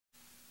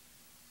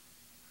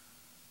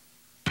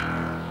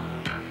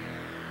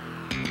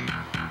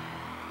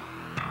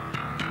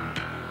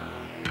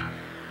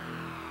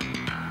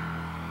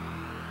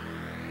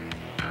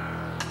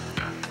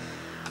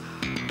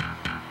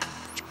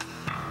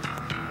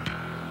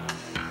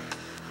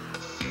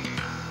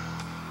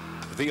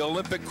The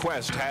Olympic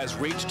quest has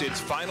reached its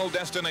final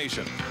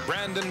destination,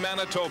 Brandon,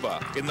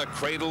 Manitoba, in the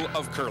cradle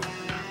of curling.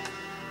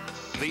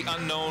 The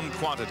unknown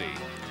quantity.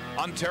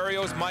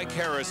 Ontario's Mike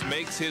Harris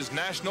makes his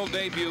national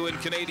debut in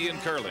Canadian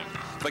curling.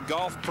 The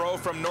golf pro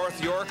from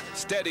North York,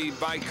 steadied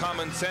by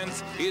common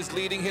sense, is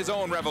leading his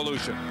own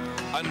revolution.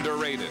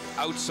 Underrated.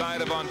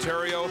 Outside of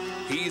Ontario,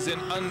 he's in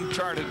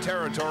uncharted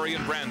territory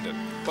in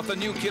Brandon. But the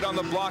new kid on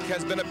the block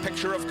has been a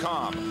picture of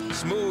calm,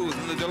 smooth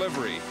in the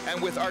delivery, and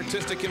with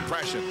artistic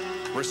impression.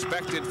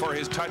 Respected for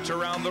his touch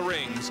around the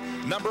rings,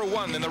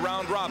 #1 in the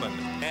round robin,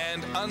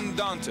 and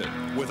undaunted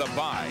with a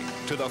bye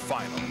to the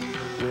final.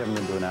 We haven't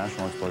been to a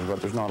national exposure, but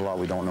there's not a lot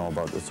we don't know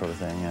about this sort of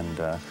thing. And,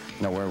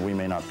 you know, we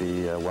may not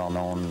be well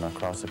known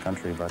across the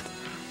country, but,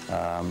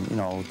 you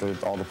know,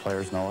 all the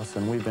players know us.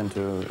 And we've been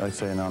to, like I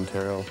say, in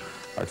Ontario,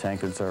 our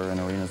tankards are in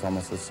arenas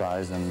almost this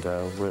size, and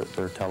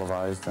they're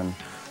televised, and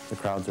the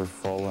crowds are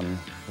full, and,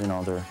 you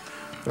know, they're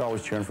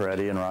always cheering for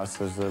Eddie and Russ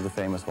as the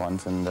famous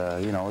ones. And,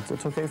 you know,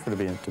 it's okay to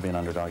be an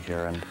underdog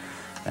here.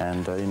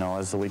 And you know,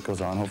 as the week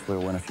goes on, hopefully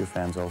we'll win a few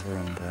fans over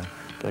and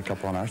get a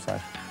couple on our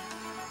side.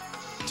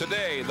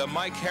 Today, the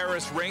Mike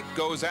Harris rink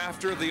goes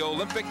after the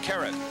Olympic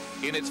carrot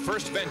in its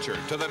first venture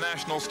to the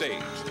national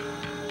stage.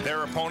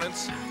 Their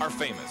opponents are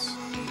famous.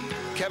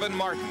 Kevin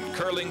Martin,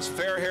 curling's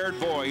fair-haired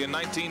boy in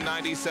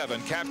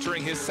 1997,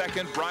 capturing his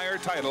second Brier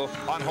title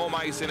on home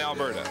ice in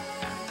Alberta.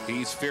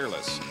 He's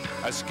fearless,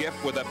 a skip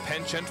with a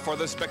penchant for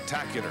the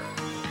spectacular.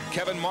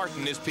 Kevin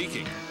Martin is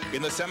peaking.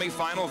 In the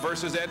semifinal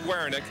versus Ed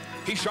Wernick,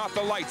 he shot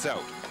the lights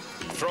out,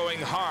 throwing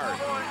hard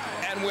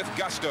and with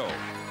gusto.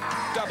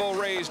 Double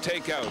raise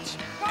takeouts,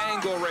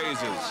 angle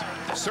raises,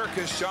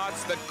 circus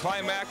shots that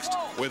climaxed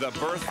with a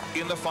berth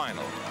in the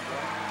final.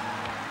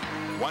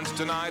 Once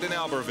denied in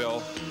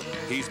Albertville,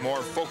 he's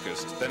more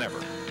focused than ever.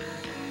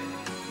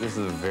 This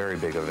is a very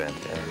big event,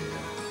 and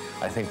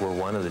I think we're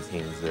one of the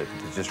teams that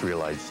just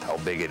realized how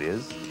big it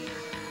is,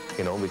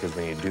 you know, because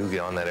when you do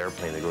get on that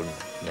airplane to go to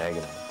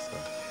Nagano,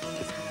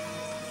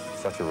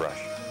 it's such a rush.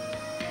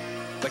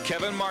 The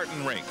Kevin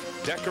Martin rink,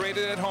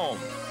 decorated at home,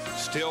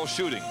 still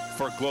shooting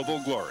for global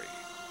glory.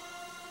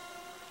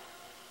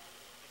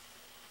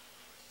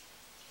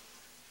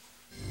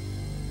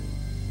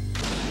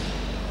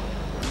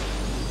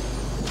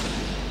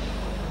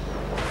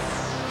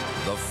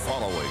 The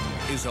following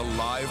is a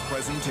live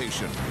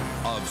presentation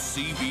of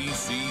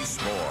CBC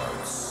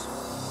Sports.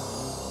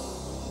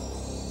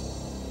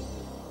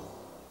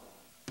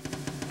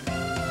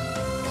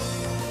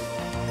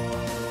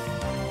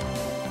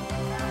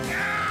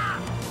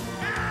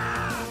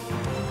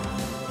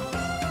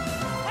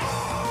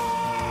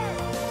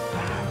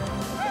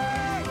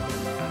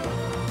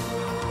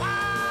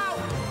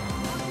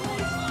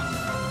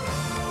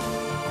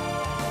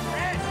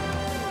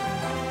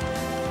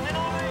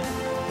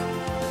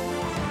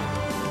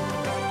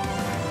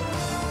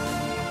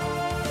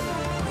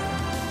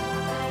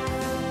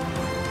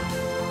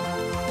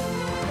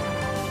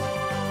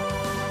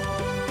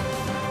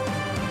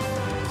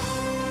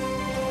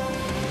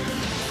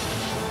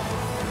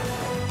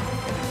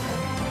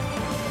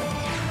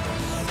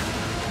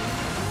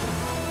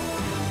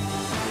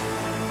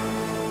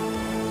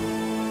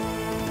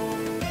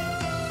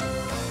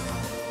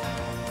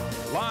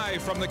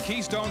 Live from the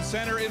Keystone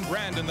Center in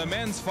Brandon, the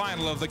men's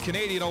final of the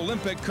Canadian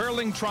Olympic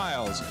Curling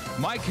Trials.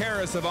 Mike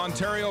Harris of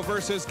Ontario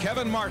versus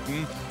Kevin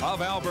Martin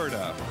of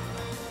Alberta.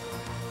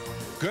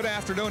 Good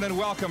afternoon and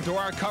welcome to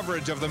our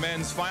coverage of the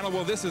men's final.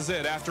 Well, this is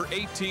it. After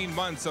 18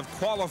 months of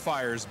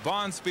qualifiers,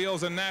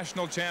 bonspiels, and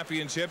national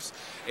championships,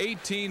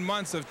 18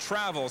 months of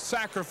travel,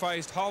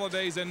 sacrificed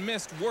holidays, and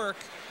missed work,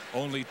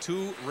 only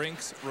 2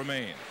 rinks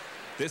remain.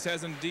 This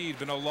has indeed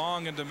been a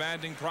long and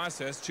demanding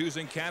process,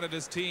 choosing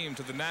Canada's team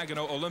to the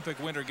Nagano Olympic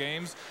Winter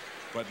Games.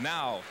 But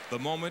now the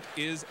moment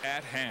is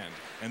at hand.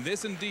 And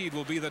this indeed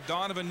will be the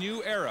dawn of a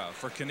new era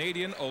for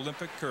Canadian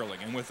Olympic curling.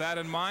 And with that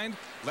in mind,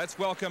 let's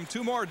welcome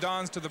 2 more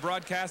Dons to the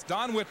broadcast,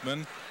 Don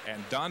Whitman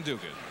and Don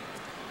Dugan.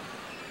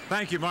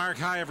 Thank you, Mark.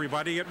 Hi,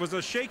 everybody. It was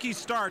a shaky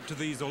start to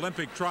these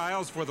Olympic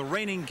trials for the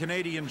reigning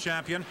Canadian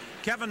champion.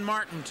 Kevin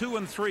Martin,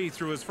 2-3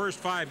 through his first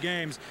 5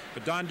 games.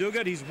 But Don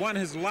Dugan, he's won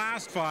his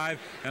last 5,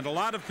 and a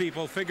lot of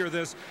people figure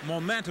this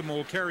momentum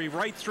will carry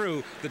right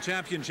through the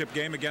championship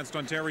game against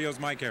Ontario's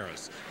Mike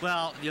Harris.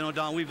 Well, you know,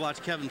 Don, we've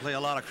watched Kevin play a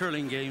lot of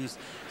curling games,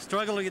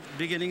 struggling at the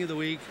beginning of the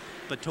week,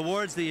 but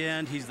towards the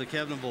end, he's the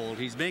Kevin of old.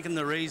 He's making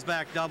the raise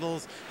back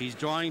doubles. He's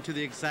drawing to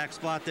the exact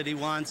spot that he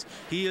wants.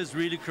 He is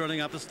really curling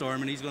up a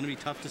storm, and he's going to be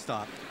tough to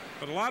stop.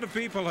 But a lot of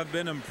people have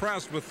been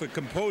impressed with the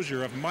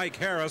composure of Mike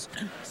Harris,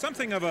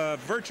 something of a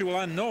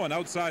virtual unknown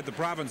outside the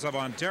province of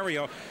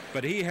Ontario,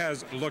 but he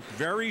has looked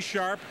very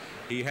sharp.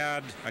 He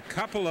had a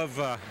couple of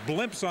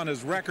blimps on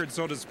his record,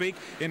 so to speak,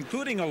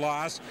 including a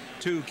loss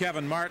to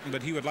Kevin Martin,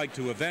 but he would like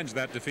to avenge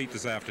that defeat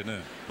this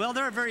afternoon. Well,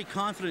 they're a very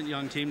confident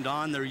young team,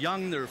 Don. They're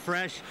young, they're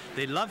fresh,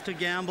 they love to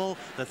gamble.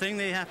 The thing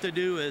they have to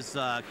do is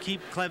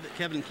keep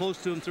Kevin close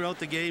to him throughout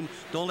the game.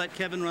 Don't let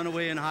Kevin run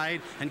away and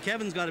hide, and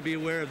Kevin's got to be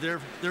aware of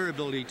their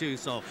ability too.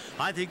 So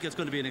I think it's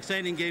going to be an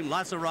exciting game,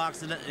 lots of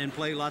rocks in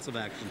play, lots of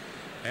action.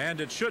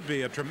 And it should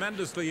be a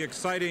tremendously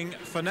exciting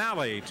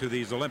finale to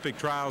these Olympic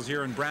trials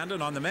here in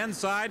Brandon on the men's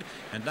side.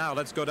 And now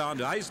let's go down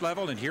to ice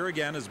level, and here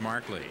again is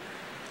Mark Lee.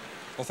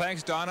 Well,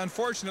 thanks, Don.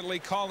 Unfortunately,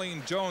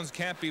 Colleen Jones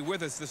can't be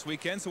with us this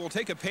weekend, so we'll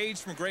take a page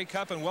from Grey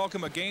Cup and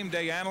welcome a game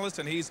day analyst,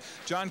 and he's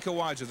John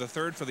Kawaja, the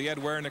third for the Ed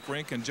Wernick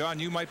rink. And John,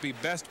 you might be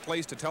best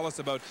placed to tell us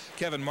about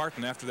Kevin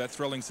Martin after that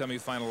thrilling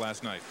semifinal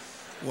last night.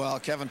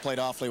 Well, Kevin played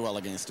awfully well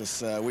against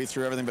us. We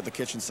threw everything but the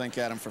kitchen sink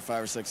at him for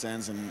 5 or 6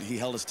 ends, and he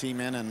held his team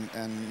in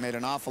and made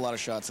an awful lot of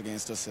shots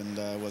against us, and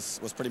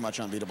was pretty much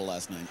unbeatable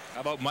last night.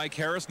 How about Mike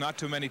Harris? Not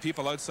too many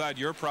people outside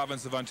your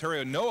province of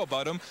Ontario know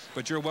about him,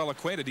 but you're well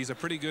acquainted. He's a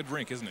pretty good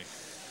rink, isn't he?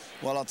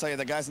 Well, I'll tell you,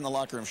 the guys in the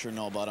locker room sure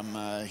know about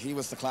him. He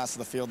was the class of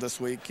the field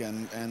this week,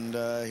 and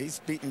he's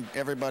beaten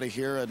everybody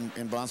here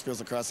in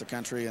Bonspiels across the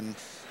country, and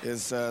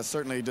is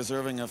certainly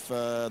deserving of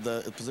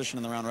the position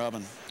in the round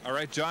robin. All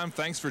right, John,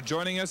 thanks for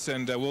joining us,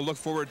 and we'll look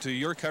forward to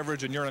your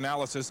coverage and your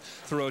analysis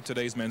throughout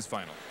today's men's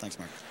final. Thanks,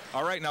 Mark.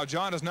 All right, now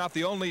John is not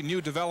the only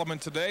new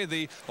development today.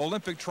 The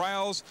Olympic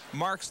trials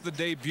marks the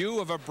debut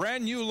of a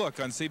brand new look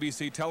on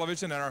CBC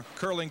television and our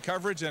curling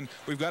coverage, and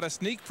we've got a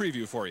sneak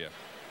preview for you.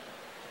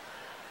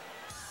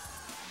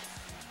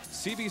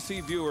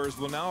 CBC viewers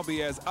will now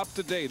be as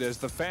up-to-date as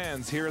the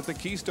fans here at the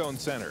Keystone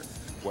Center.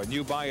 When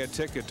you buy a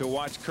ticket to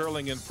watch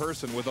curling in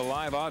person with a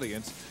live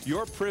audience,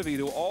 you're privy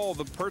to all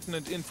the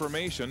pertinent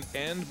information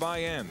end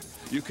by end.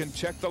 You can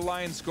check the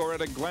line score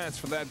at a glance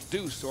for that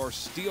deuce or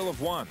steal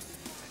of one.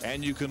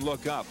 And you can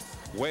look up,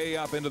 way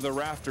up into the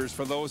rafters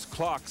for those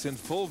clocks in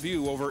full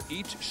view over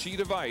each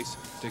sheet of ice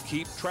to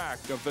keep track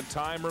of the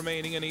time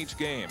remaining in each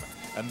game.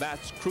 And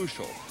that's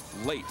crucial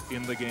late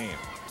in the game.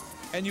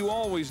 And you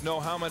always know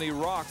how many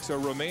rocks are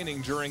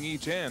remaining during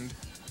each end.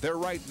 They're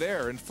right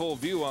there in full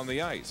view on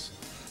the ice.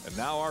 And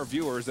now our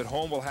viewers at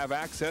home will have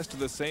access to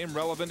the same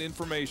relevant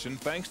information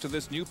thanks to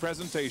this new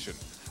presentation.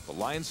 The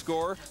line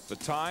score, the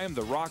time,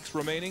 the rocks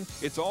remaining,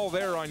 it's all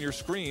there on your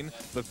screen,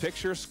 the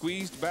picture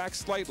squeezed back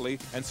slightly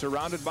and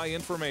surrounded by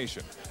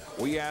information.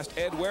 We asked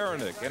Ed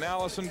Wernick and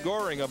Allison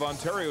Goring of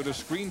Ontario to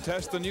screen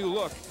test the new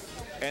look,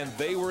 and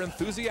they were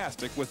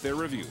enthusiastic with their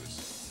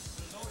reviews.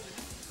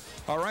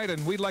 All right,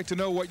 and we'd like to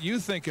know what you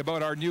think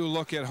about our new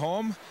look at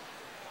home.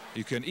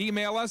 You can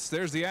email us.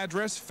 There's the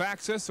address.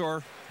 Fax us,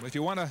 or if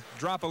you want to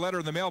drop a letter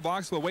in the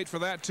mailbox, we'll wait for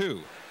that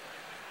too.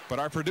 But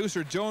our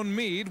producer, Joan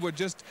Mead, would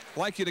just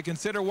like you to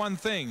consider one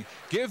thing.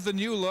 Give the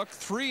new look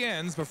 3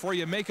 ends before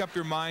you make up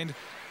your mind,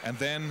 and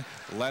then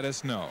let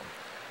us know.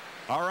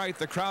 All right,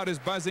 the crowd is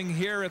buzzing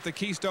here at the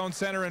Keystone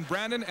Center in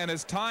Brandon, and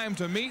it's time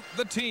to meet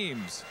the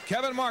teams.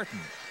 Kevin Martin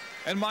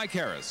and Mike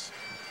Harris.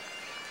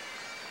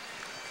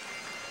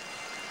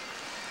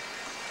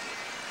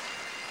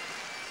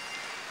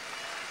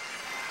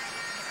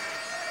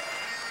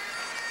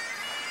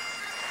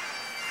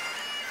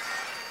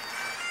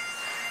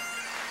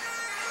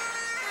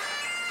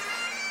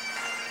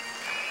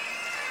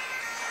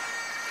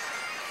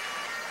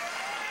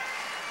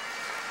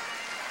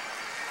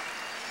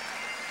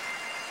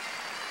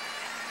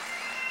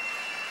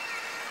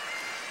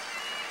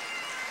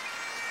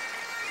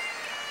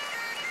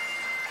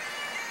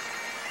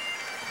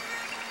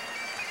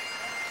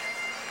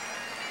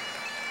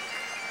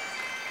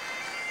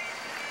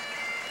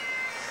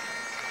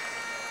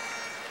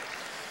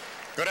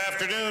 Good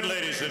afternoon,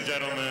 ladies and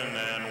gentlemen,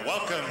 and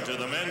welcome to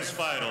the men's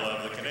final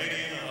of the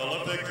Canadian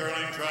Olympic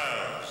Curling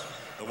Trials.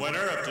 The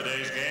winner of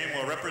today's game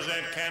will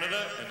represent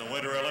Canada in the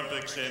Winter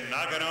Olympics in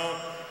Nagano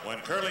when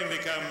curling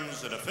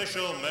becomes an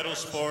official medal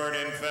sport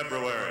in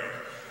February.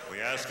 We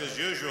ask as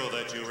usual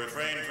that you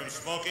refrain from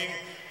smoking,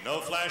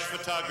 no flash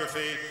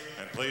photography,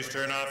 and please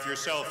turn off your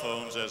cell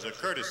phones as a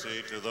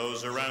courtesy to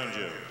those around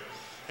you.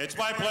 It's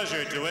my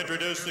pleasure to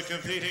introduce the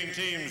competing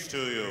teams to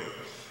you.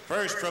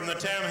 First, from the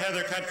Tam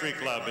Heather Country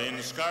Club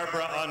in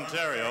Scarborough,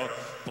 Ontario,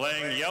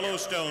 playing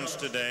Yellowstones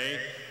today,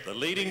 the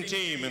leading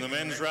team in the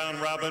men's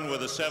round robin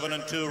with a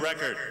 7-2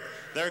 record.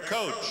 Their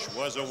coach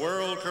was a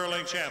world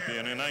curling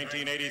champion in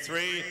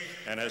 1983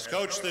 and has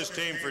coached this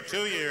team for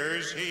 2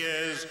 years. He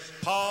is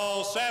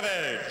Paul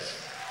Savage.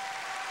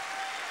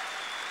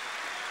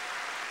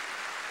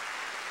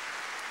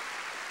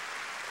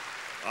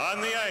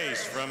 On the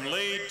ice, from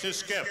lead to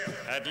skip,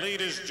 at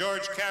lead is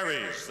George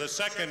Carries, the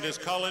second is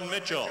Colin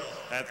Mitchell,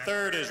 at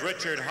third is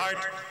Richard Hart,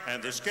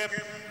 and the skip,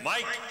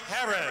 Mike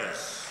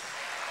Harris.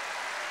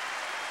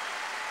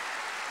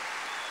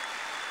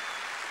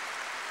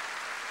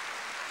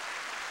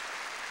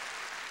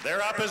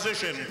 Their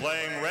opposition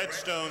playing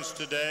Redstones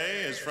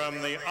today is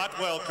from the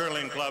Otwell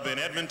Curling Club in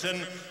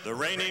Edmonton, the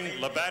reigning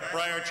Labatt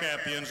Brier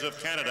champions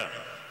of Canada.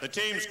 The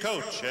team's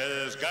coach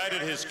has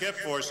guided his skip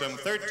for some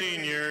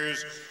 13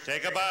 years.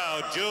 Take a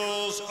bow,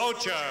 Jules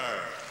Ochar.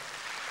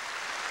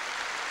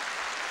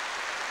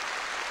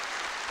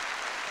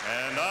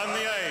 And on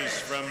the ice,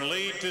 from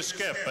lead to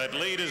skip, at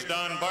lead is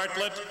Don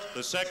Bartlett,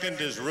 the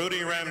second is Rudy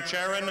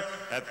Ramcharan,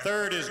 at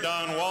third is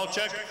Don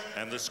Walchuk,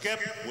 and the skip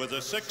with a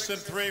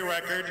 6-3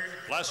 record,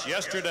 plus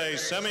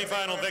yesterday's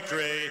semifinal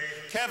victory,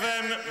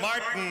 Kevin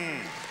Martin.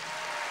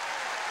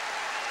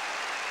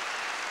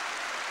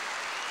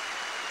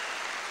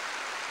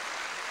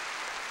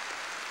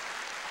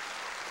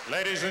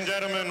 Ladies and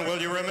gentlemen,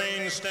 will you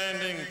remain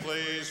standing,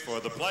 please,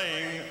 for the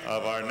playing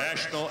of our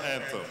national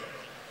anthem.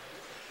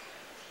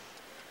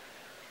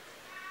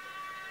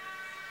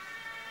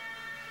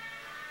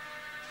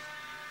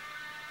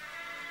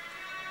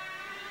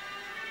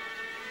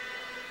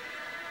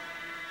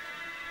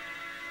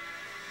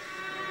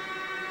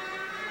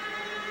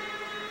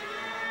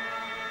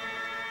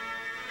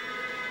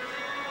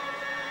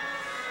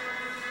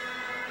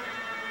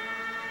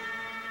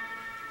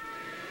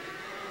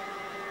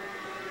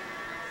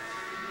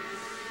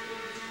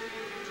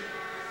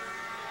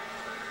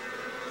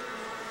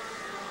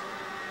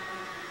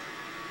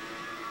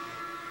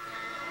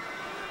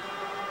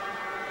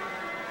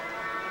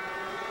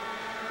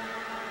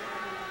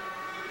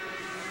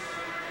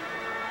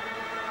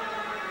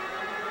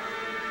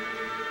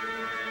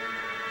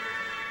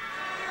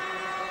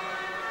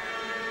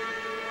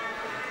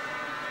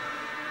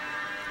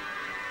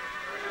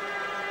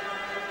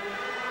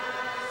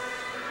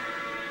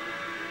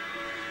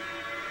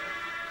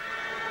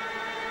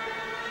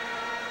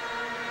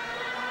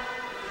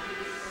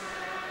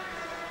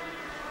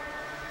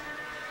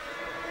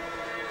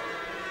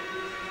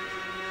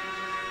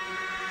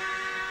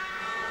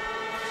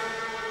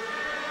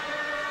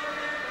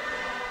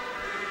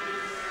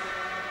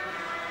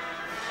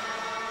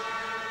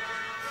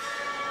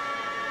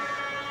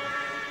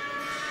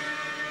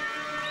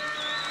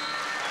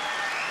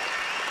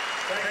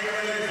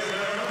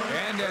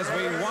 And as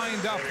we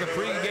wind up the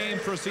pre-game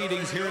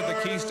proceedings here at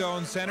the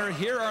Keystone Center,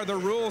 here are the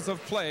rules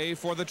of play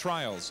for the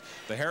trials.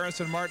 The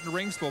Harrison Martin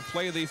rinks will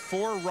play the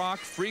 4-rock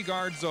free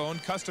guard zone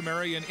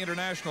customary in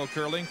international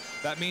curling.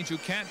 That means you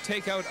can't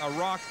take out a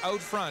rock out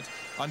front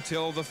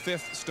until the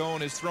 5th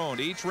stone is thrown.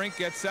 Each rink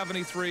gets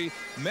 73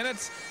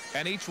 minutes,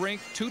 and each rink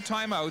 2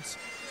 timeouts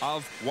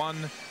of 1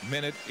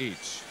 minute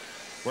each.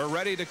 We're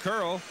ready to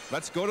curl.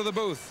 Let's go to the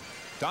booth.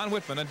 Don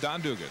Whitman and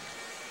Don Dugan.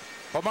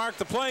 Well, Mark,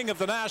 the playing of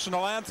the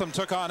national anthem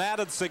took on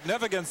added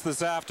significance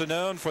this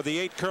afternoon for the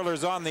 8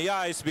 curlers on the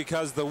ice,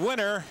 because the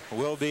winner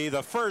will be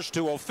the first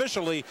to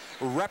officially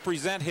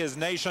represent his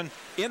nation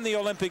in the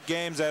Olympic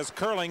Games, as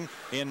curling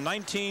in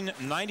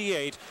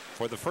 1998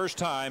 for the first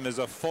time is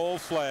a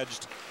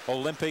full-fledged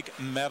Olympic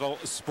medal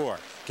sport.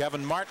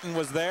 Kevin Martin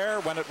was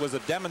there when it was a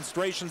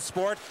demonstration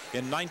sport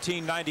in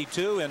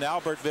 1992 in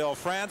Albertville,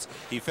 France.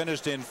 He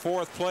finished in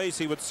 4th place.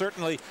 He would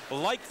certainly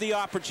like the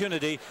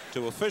opportunity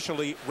to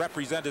officially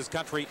represent his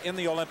country in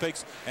the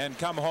Olympics and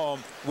come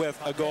home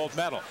with a gold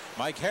medal.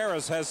 Mike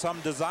Harris has some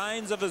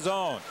designs of his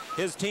own.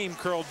 His team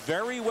curled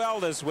very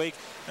well this week.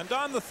 And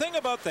Don, the thing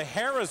about the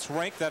Harris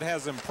rink that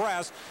has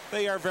impressed,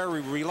 they are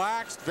very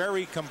relaxed,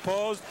 very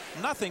composed.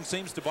 Nothing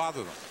seems to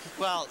bother them.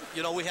 Well,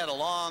 you know, we had a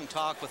long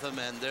talk with them,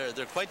 and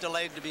they're quite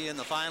delighted to be in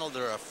the final.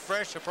 They're a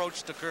fresh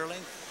approach to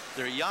curling.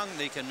 They're young.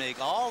 They can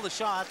make all the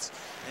shots.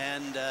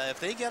 And if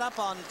they get up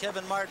on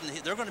Kevin Martin,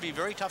 they're going to be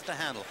very tough to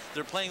handle.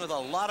 They're playing with a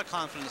lot of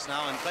confidence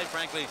now, and quite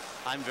frankly,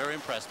 I'm very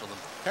impressed with them.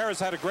 Harris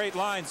had a great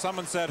line.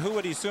 Someone said, who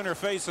would he sooner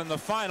face in the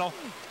final,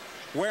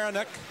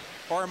 Wernick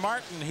or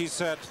Martin? He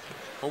said,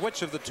 well,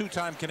 which of the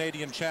 2-time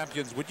Canadian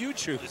champions would you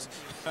choose?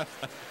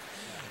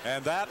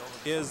 And that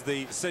is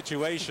the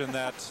situation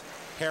that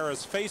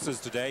Harris faces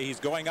today. He's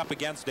going up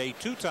against a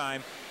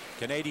 2-time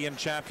Canadian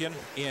champion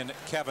in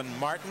Kevin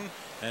Martin,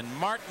 and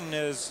Martin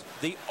is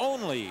the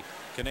only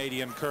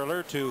Canadian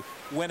curler to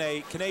win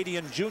a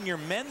Canadian junior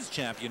men's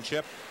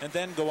championship and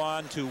then go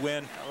on to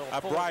win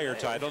a Brier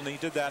title, and he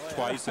did that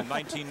twice in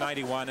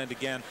 1991 and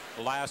again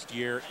last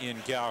year in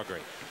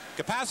Calgary.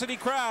 Capacity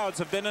crowds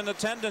have been in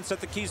attendance at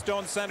the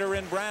Keystone Center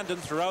in Brandon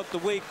throughout the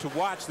week to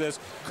watch this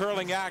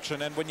curling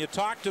action, and when you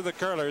talk to the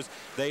curlers,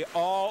 they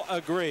all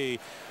agree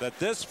that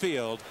this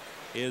field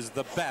is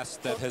the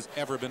best that has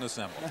ever been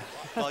assembled.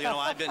 Well, you know,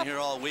 I've been here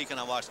all week, and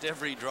I watched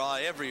every draw,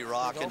 every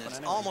rock, and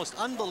it's almost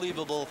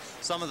unbelievable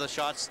some of the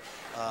shots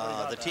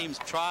the teams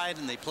tried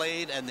and they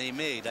played and they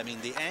made. I mean,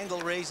 the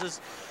angle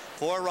raises,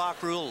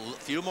 4-rock rule,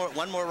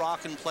 one more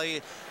rock in play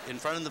in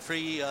front of the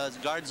free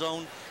guard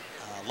zone,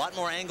 a lot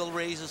more angle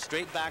raises,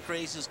 straight back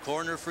raises,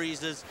 corner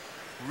freezes.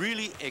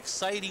 Really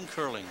exciting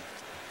curling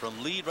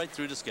from lead right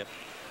through to skip.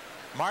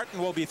 Martin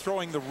will be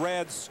throwing the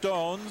red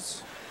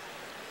stones.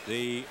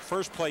 The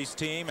first place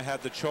team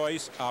had the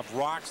choice of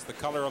rocks, the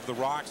color of the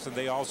rocks, and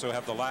they also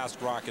have the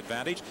last rock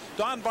advantage.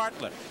 Don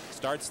Bartlett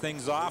starts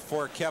things off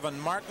for Kevin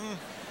Martin.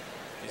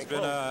 He's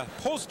been a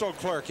postal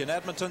clerk in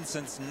Edmonton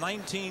since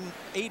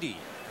 1980.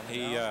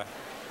 He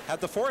had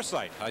the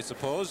foresight, I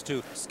suppose,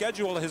 to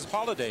schedule his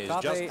holidays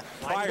just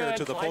prior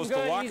to the postal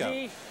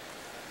walkout.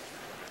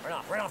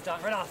 Right off,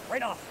 Don,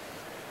 right off.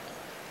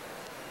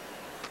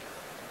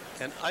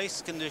 And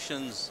ice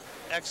conditions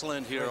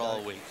excellent here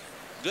all week.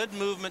 Good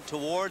movement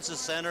towards the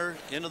center,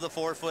 into the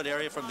 4-foot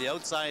area from the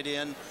outside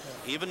in,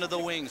 even to the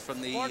wings from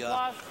the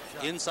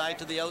inside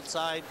to the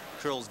outside.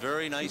 Curls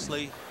very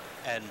nicely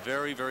and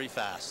very, very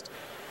fast.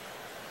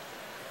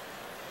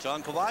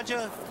 John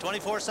Kawaja,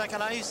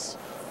 24-second ice.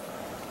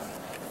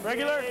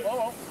 Regular.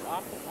 Whoa,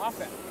 whoa. Off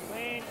it.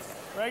 Clean.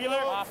 Regular.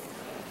 Off.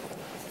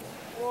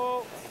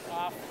 Whoa.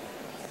 Off.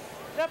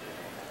 Yep.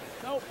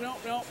 Nope, nope,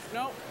 nope,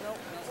 nope, nope,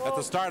 nope. At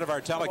the start of our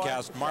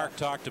telecast, Mark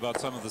talked about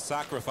some of the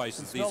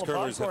sacrifices these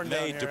curlers have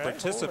made to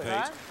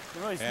participate.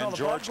 And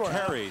George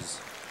Carey's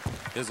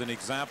is an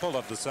example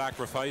of the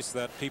sacrifice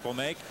that people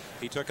make.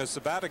 He took a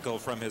sabbatical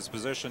from his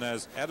position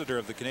as editor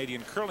of the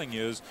Canadian Curling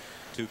News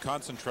to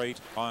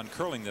concentrate on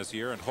curling this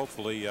year and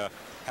hopefully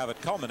have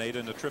it culminate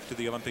in a trip to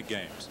the Olympic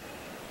Games.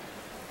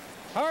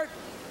 Hard.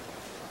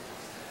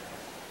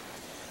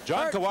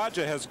 John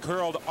Kawaja has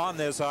curled on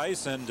this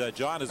ice, and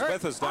John is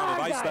with us down at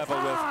ice level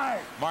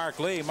with Mark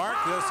Lee. Mark,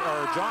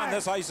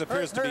 this ice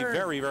appears to be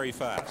very, very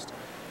fast.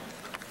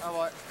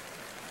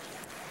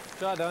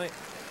 Good, Donnie.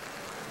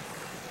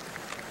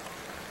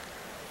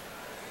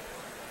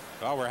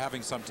 Well, we're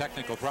having some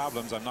technical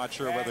problems. I'm not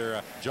sure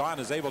whether John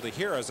is able to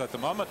hear us at the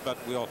moment, but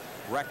we'll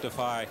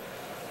rectify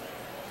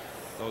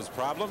those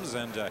problems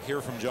and hear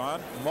from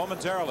John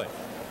momentarily.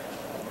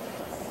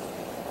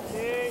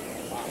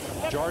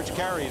 George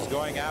Carey's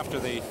going after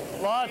the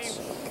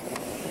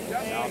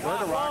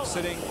Alberta Rock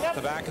sitting at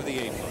the back of the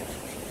apron.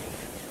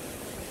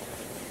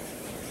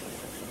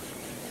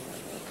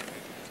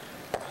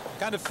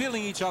 Kind of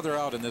feeling each other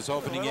out in this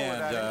opening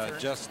end,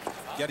 just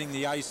getting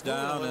the ice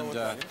down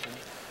and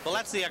well,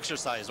 that's the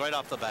exercise right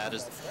off the bat.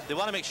 Is they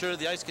want to make sure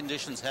the ice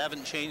conditions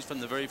haven't changed from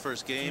the very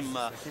first game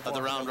of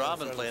the round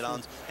robin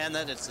playdowns, and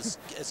that it's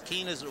as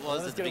keen as it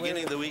was at the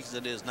beginning of the week as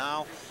it is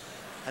now.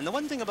 And the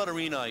one thing about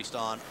arena ice,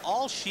 Don,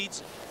 all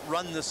sheets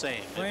run the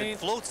same. If it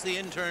floats the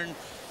intern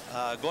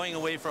going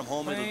away from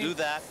home, it'll do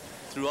that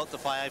throughout the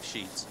 5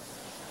 sheets.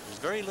 There's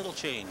very little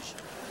change.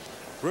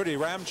 Rudy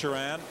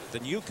Ramcharan, the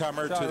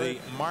newcomer to the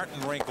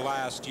Martin rink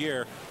last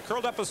year,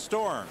 curled up a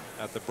storm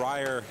at the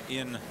Briar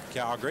in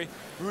Calgary.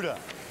 Ruda.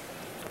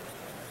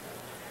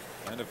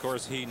 And of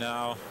course, he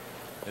now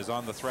is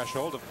on the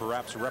threshold of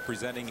perhaps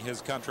representing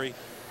his country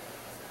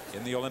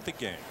in the Olympic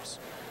Games.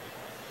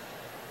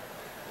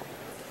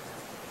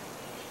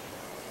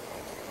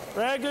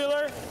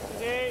 Regular.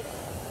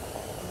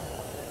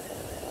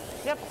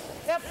 Yep,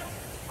 yep.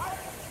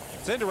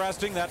 It's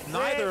interesting that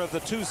neither of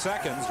the 2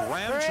 seconds,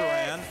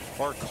 Ramcharan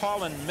or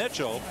Colin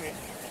Mitchell,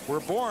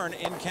 were born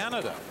in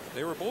Canada.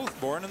 They were both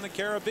born in the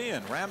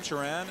Caribbean.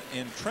 Ramcharan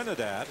in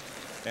Trinidad,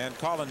 and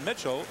Colin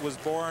Mitchell was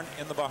born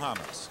in the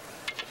Bahamas.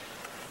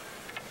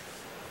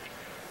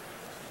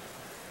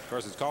 Of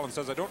course, as Colin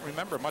says, I don't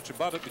remember much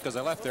about it because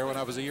I left there when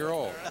I was a year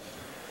old.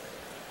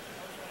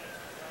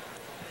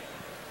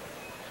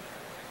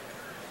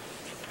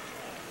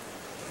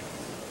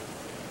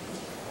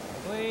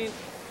 Clean.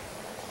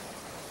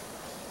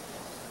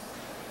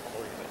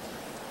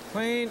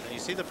 Clean. And you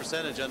see the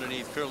percentage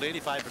underneath, curled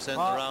 85% in the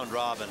round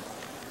robin.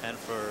 And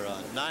for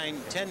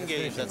 10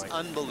 games, that's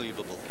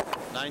unbelievable.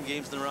 9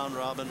 games in the round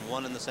robin,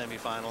 1 in the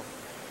semifinal.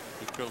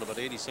 He curled about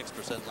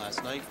 86%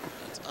 last night.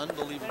 That's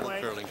unbelievable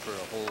curling for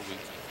a whole week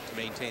to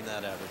maintain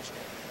that average.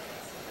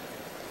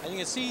 And you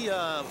can see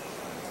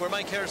where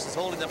Mike Harris is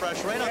holding the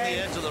brush right on the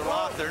edge of the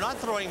rock. They're not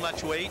throwing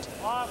much weight.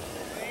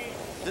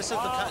 This is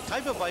the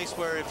type of ice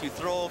where if you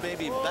throw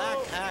maybe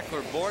back, hack, or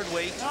board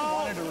weight,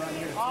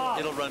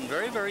 it'll run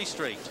very, very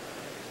straight.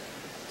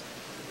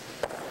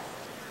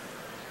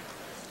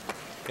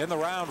 In the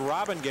round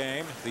robin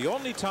game, the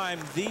only time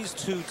these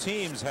 2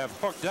 teams have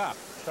hooked up.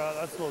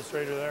 That's a little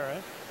straighter there,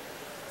 right?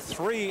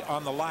 3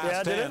 on the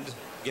last end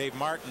gave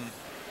Martin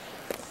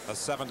a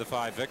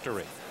 7-5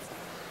 victory.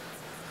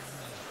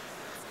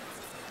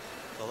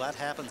 Well, that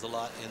happens a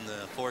lot in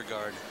the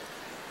 4-guard,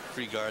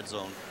 3-guard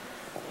zone.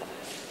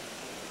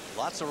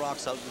 Lots of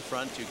rocks out in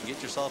front. You can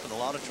get yourself in a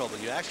lot of trouble.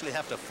 You actually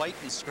have to fight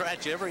and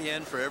scratch every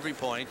end for every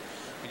point.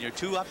 When you're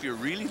 2 up, you're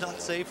really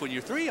not safe. When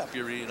you're 3 up,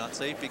 you're really not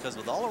safe because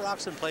with all the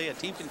rocks in play, a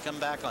team can come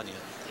back on you.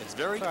 It's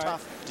very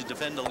tough to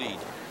defend a lead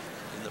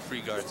in the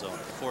 3-guard zone,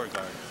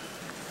 4-guard.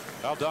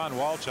 Well, Don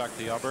Walchuk,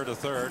 the Alberta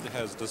third,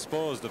 has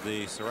disposed of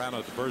the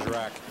Cyrano de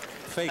Bergerac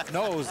fake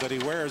nose that he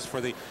wears for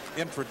the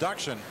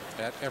introduction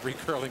at every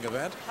curling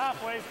event.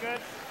 Halfway's good.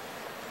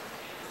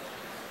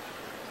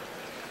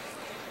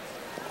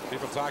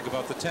 People talk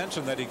about the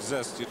tension that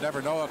exists. You'd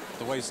never know it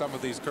the way some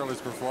of these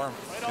curlers perform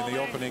in the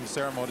opening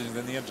ceremonies and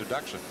in the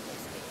introduction.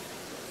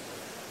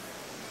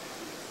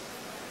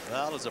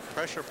 Well, it's a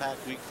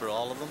pressure-packed week for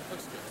all of them.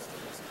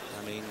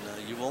 I mean,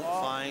 you won't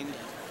find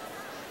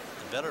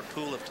a better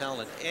pool of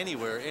talent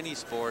anywhere, any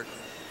sport,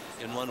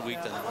 in one week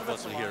than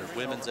what's here,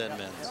 women's and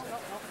men's.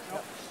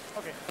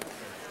 Okay,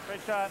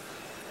 great shot.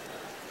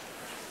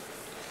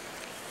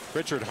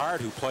 Richard Hart,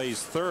 who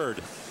plays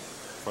 3rd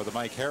for the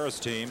Mike Harris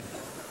team,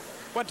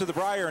 went to the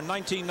Briar in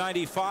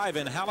 1995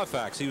 in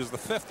Halifax. He was the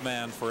 5th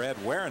man for Ed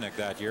Wernick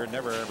that year.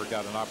 Never ever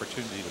got an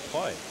opportunity to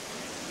play.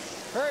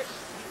 Hurt.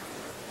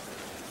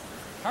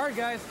 Hard,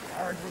 guys.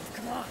 Hard.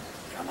 Come on.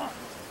 Come on.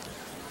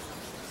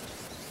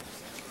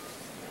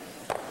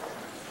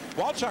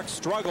 Walchuk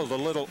struggled a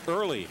little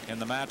early in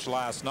the match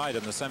last night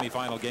in the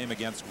semifinal game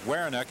against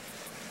Wernick.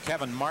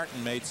 Kevin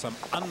Martin made some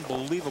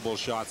unbelievable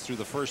shots through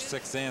the first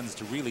 6 ends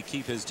to really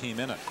keep his team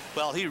in it.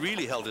 Well, he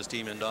really held his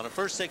team in, Donna.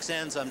 First 6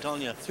 ends, I'm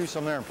telling you. Threw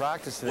some there in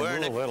practice. They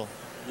moved a little.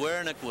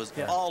 Wernick was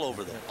all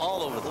over them,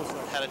 all over them.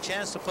 Had a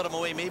chance to put them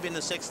away, maybe in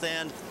the sixth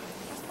end.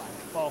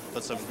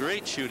 But some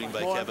great shooting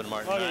by Kevin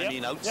Martin. I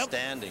mean,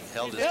 outstanding.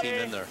 Held his team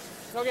in there.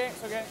 It's okay,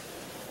 it's okay.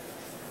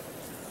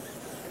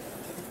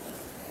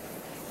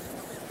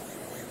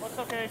 What's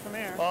okay from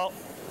here? Well.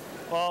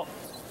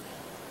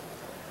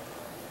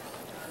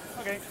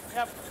 Okay,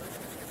 yep.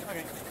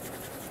 Okay.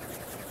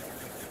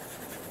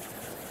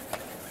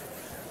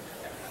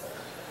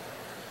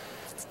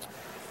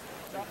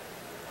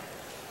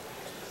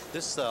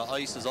 This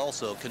ice is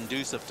also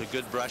conducive to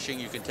good brushing.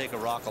 You can take a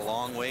rock a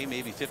long way,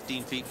 maybe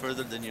 15 feet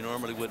further than you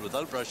normally would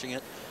without brushing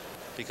it,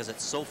 because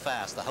it's so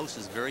fast. The house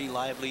is very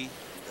lively.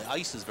 The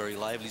ice is very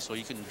lively, so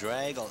you can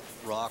drag a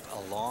rock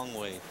a long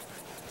way.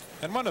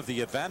 And one of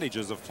the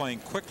advantages of playing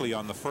quickly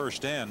on the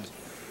first end,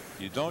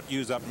 you don't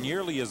use up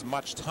nearly as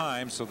much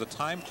time, so the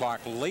time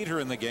clock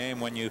later in the game,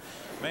 when you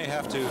may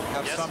have to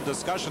have some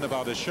discussion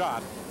about a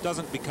shot,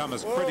 doesn't become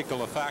as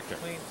critical a factor.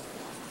 Clean.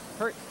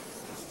 Hurt.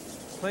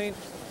 Clean.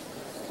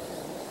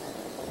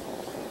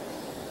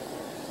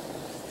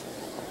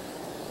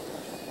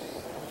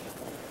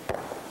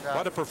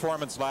 What a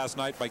performance last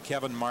night by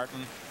Kevin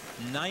Martin.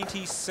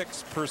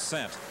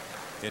 96%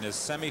 in his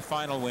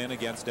semifinal win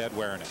against Ed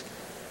Wernick.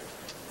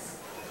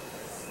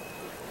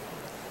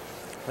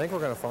 I think we're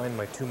going to find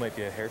my 2 might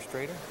be a hair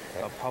straighter.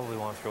 I'll probably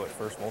want to throw it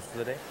first most of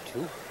the day.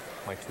 2?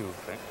 My 2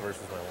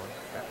 versus my 1.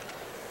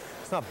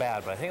 It's not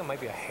bad, but I think it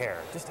might be a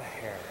hair. Just a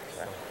hair.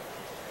 So.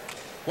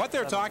 What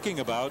they're talking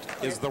about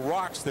is the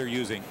rocks they're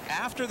using.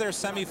 After their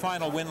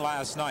semifinal win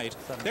last night,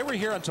 they were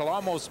here until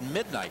almost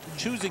midnight,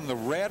 choosing the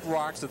red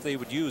rocks that they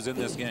would use in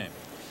this game.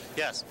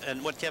 Yes,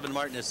 and what Kevin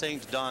Martin is saying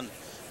to Don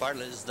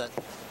Bartlett is that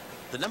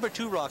the number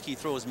 2 rock he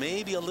throws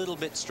may be a little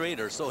bit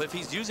straighter. So if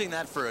he's using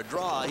that for a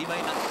draw, he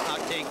might not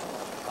take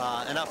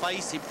enough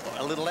ice,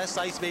 a little less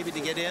ice maybe to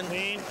get in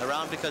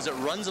around, because it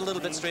runs a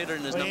little bit straighter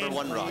than his number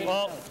 1 rock.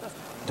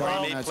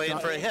 Don, he may play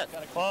it for a hit.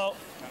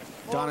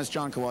 Don, it's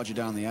John Kawaji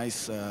down the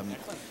ice.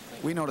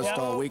 We noticed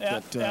all week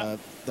that the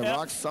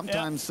rocks,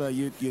 sometimes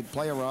you'd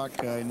play a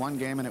rock in one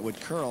game and it would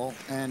curl,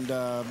 and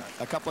a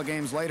couple of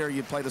games later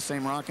you'd play the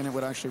same rock and it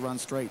would actually run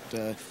straight.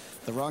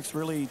 The rocks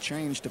really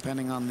change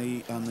depending on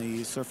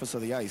the surface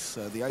of the ice.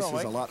 The ice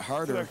is a lot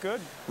harder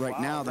right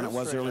now than it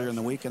was earlier in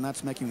the week, and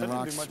that's making the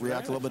rocks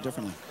react a little bit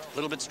differently. A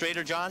little bit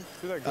straighter, John?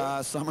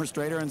 Some are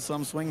straighter and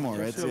some swing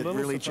more. It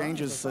really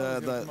changes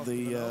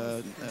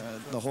the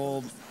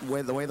whole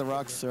way the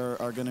rocks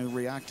are going to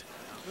react.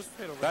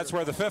 That's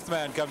where the 5th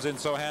man comes in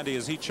so handy,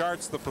 as he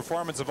charts the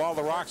performance of all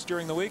the rocks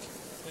during the week.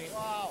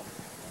 Wow.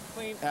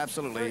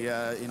 Absolutely.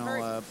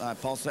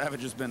 Paul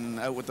Savage has been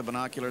out with the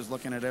binoculars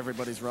looking at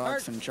everybody's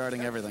rocks and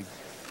charting everything.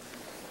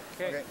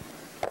 Okay.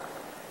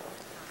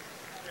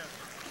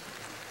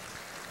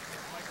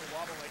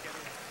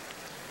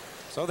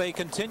 So they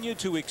continue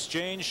to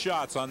exchange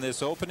shots on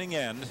this opening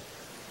end.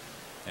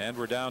 And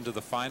we're down to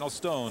the final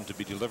stone to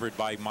be delivered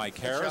by Mike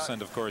Harris.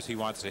 And of course, he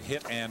wants to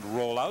hit and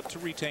roll out to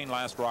retain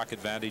last rock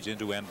advantage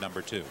into end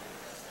number 2.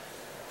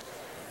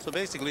 So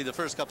basically, the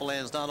first couple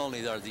ends, not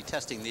only are they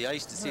testing the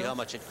ice to see how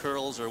much it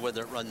curls or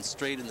whether it runs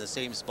straight in the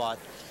same spot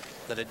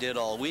that it did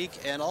all week,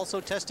 and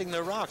also testing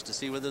their rocks to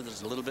see whether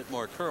there's a little bit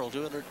more curl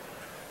to it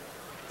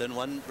than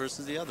one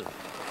versus the other.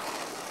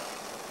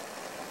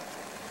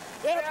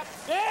 Yep.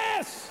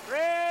 Yes!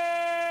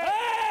 Hey!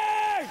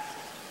 Hey!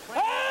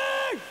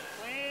 Hey!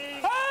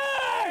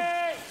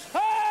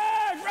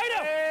 Hey! Right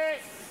up!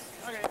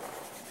 Okay.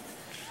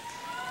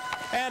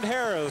 And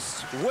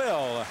Harris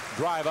will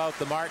drive out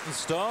the Martin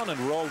stone and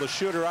roll the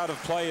shooter out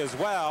of play as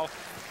well.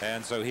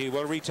 And so he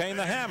will retain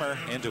the hammer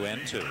into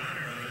end 2.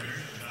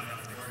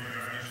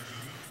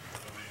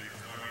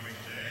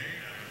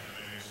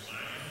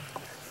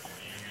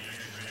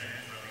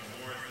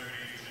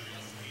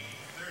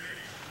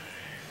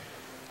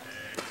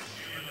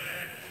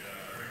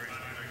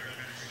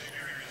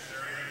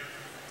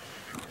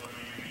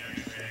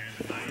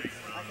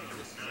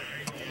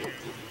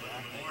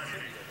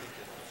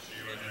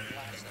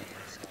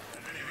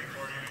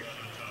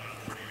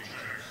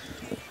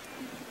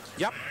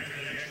 Yep.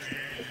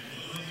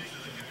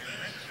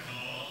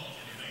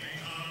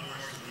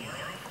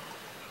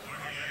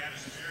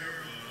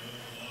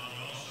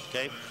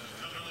 Okay.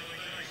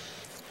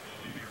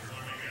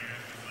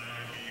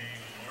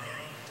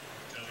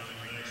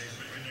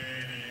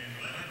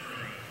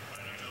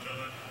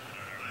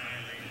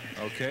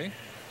 Okay.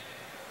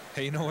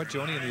 Hey, you know what,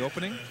 Joni, in the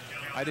opening,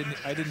 I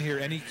didn't hear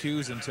any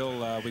cues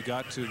until we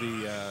got to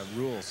the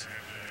rules.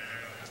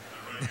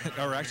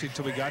 Or actually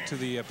until we got to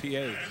the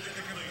PA.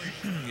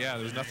 Yeah,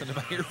 there's nothing in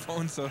my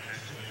earphones, so.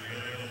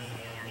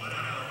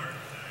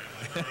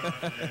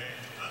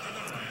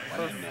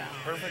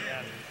 Perfect.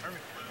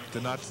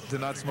 Did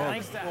not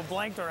smoke. We'll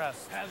blank the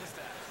rest. Have the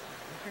stats.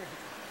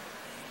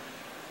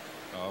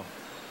 Oh.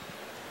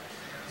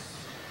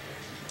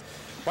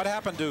 What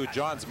happened to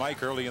John's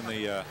mic early in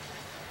the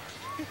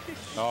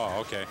oh,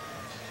 okay.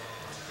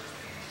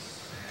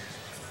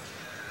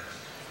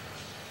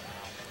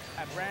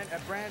 At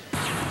Brand.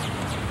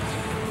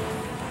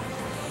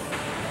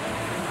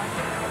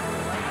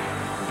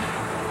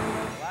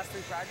 last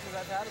 3 practices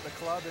I've had at the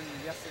club and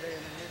yesterday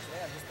and then here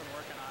today, I've just been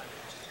working on,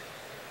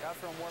 gotta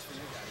throw more for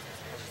you guys as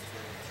opposed to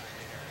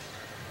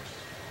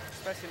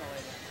especially in the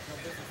late end.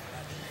 No business for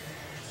that.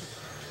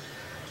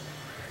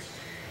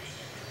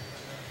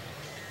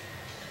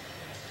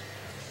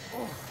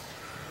 Oh.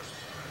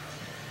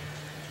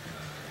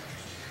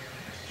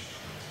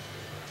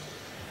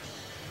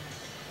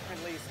 At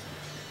least.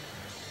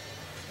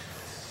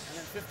 And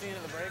then 15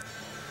 at the break.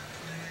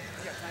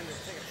 You got time to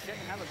take a shit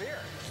and have a beer.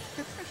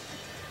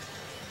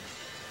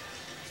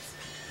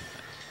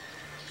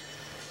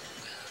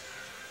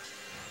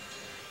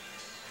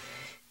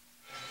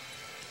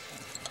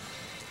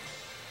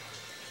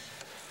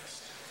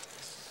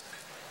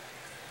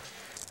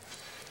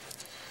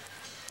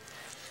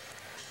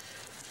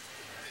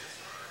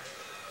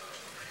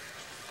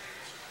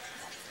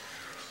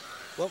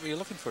 What were you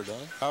looking for, Don?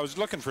 I was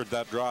looking for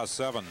that draw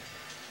 7,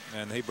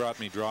 and he brought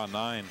me draw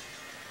 9.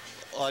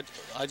 I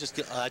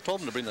told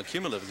him to bring the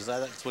cumulative because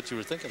that's what you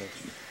were thinking of.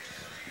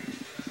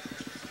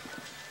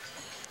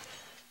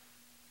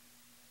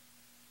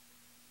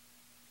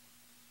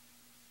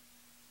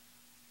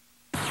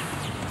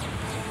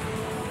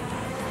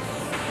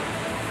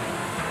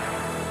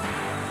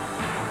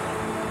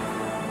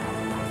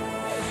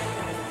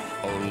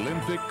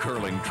 Olympic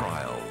Curling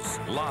Trials,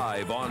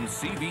 live on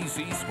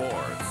CBC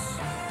Sports.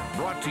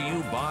 Brought to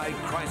you by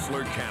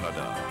Chrysler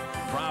Canada,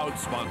 proud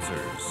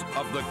sponsors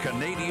of the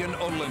Canadian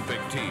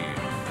Olympic team.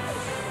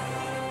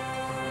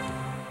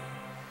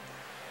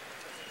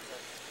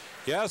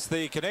 Yes,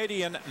 the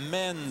Canadian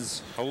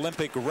men's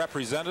Olympic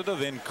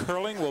representative in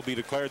curling will be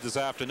declared this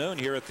afternoon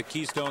here at the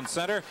Keystone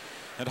Center.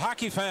 And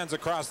hockey fans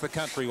across the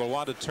country will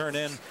want to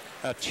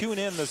tune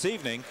in this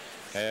evening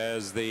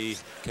as the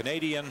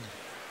Canadian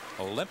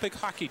Olympic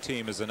hockey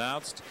team is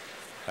announced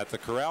at the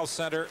Corral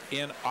Center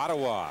in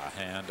Ottawa.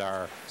 And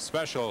our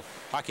special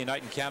Hockey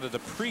Night in Canada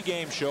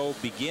pregame show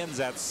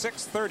begins at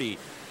 6:30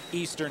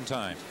 Eastern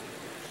Time.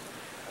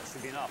 That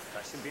should be enough.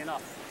 That should be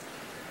enough.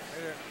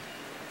 Right there.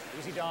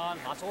 Easy, Don.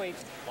 Lots of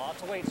weights.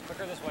 Lots of weights.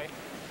 Quicker this way.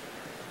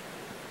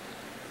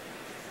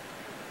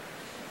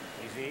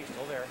 Easy.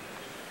 Still there.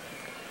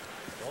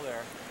 Still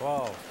there.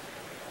 Whoa.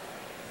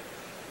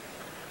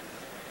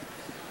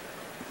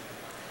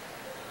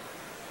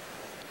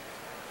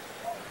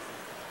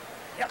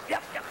 Yep,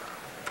 yep, yep.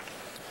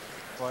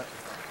 What?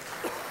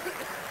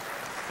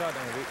 Shot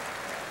down the beat.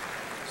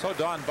 So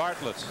Don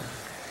Bartlett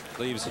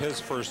leaves his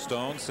first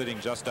stone sitting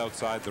just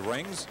outside the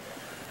rings.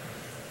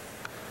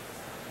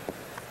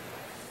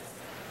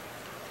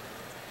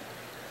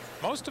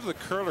 Most of the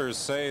curlers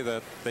say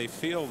that they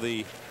feel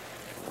the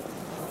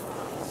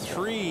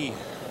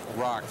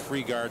 3-rock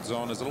free guard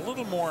zone is a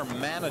little more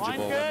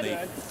manageable than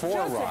the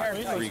 4-rock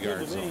free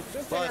guard zone.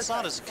 Well, it's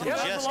not as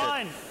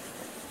congested.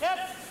 Yep.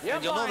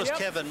 And you'll notice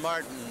Kevin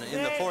Martin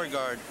in the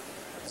 4-guard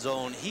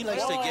zone, he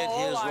likes to get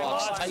his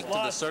rocks tight to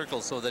the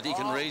circle so that he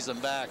can raise them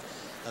back.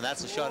 And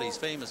that's the shot he's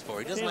famous for.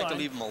 He doesn't like to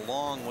leave them a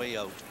long way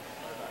out.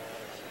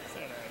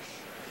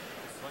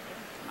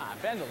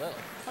 Bend a little.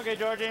 Okay,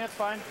 Georgie, that's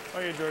fine. Oh,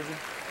 yeah, Georgie.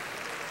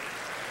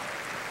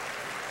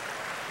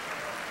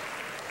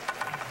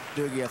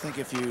 Doogie, I think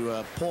if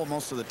you poll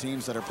most of the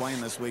teams that are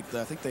playing this week,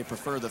 I think they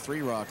prefer the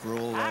 3-rock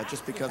rule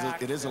just because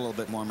it is a little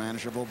bit more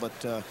manageable. But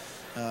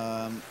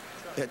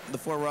the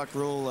 4-rock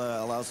rule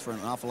allows for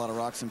an awful lot of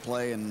rocks in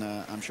play, and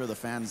I'm sure the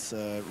fans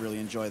really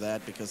enjoy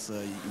that because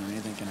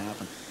anything can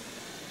happen.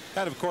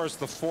 And of course,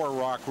 the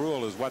 4-rock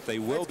rule is what they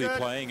will be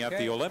playing at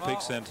the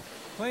Olympics, and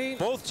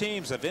both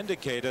teams have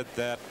indicated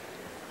that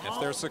if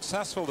they're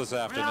successful this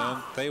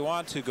afternoon, they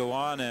want to go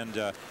on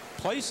and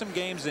play some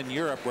games in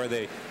Europe where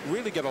they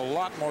really get a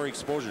lot more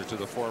exposure to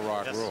the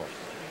 4-rock rule.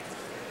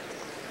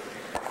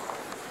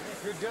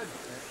 You're good.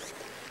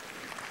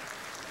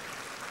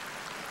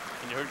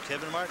 And you heard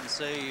Kevin Martin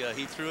say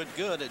he threw it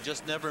good. It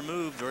just never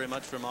moved very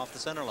much from off the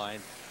center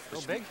line.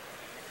 Real big?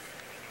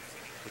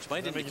 Which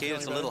might indicate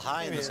it's a little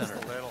high in the center.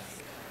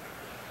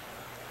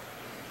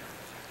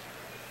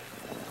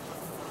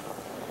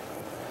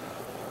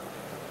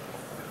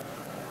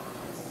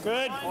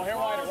 Good. Oh, here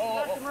wider.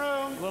 Whoa,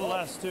 whoa, whoa. A little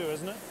less too,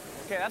 isn't it?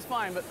 Okay, that's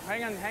fine, but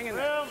hang in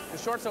there. The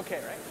short's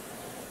okay, right?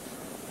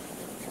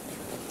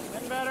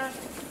 Getting better.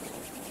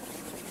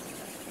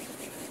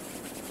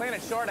 Playing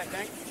it short, I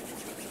think.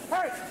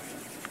 Hurry.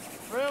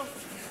 Room.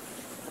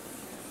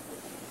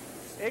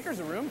 Acres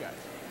of room, guys.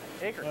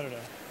 Acres. Let it out.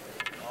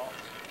 Oh.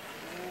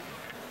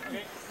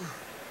 Okay.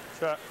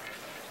 Shot.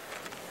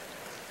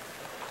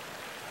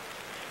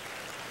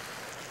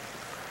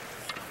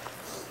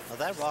 Now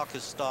that rock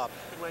is stopped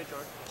Good weight,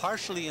 George.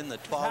 partially in the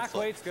 12 Back foot.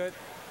 weight's good.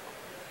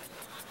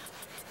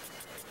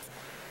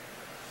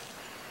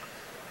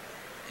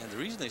 And the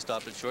reason they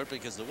stopped it short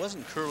because it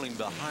wasn't curling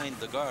behind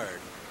the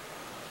guard.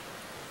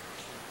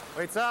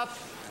 Weight's up.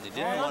 And they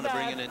didn't want to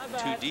bring it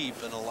too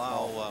deep and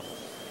allow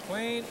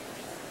Clean.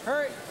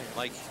 Hurry.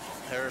 Mike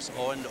Harris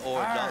or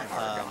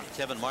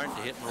Kevin Martin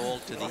to hit and roll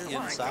to the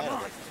inside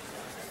of it.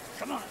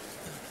 Come on.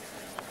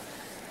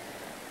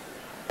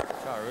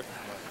 Shot, Root.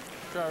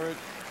 Shot, Root.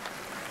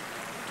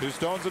 2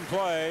 stones in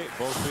play,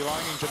 both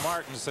belonging to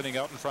Martin, sitting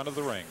out in front of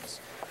the rings.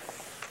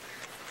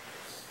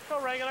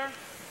 Go regular.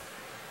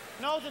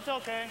 Knows it's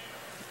okay.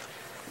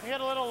 We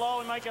get a little low,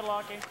 we might get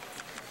lucky.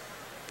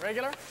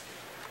 Regular.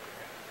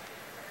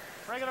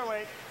 Regular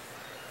weight.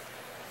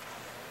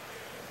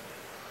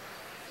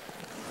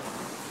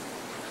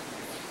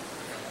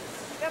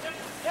 Yep,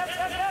 yep,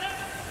 yep, yep.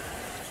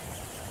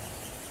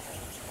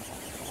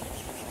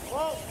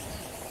 Whoa.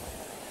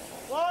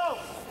 Whoa.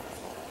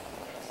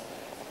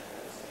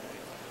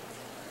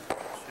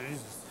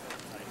 Jesus.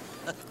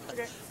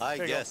 Okay. I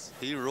guess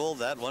he rolled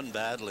that one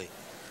badly.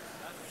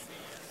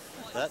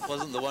 That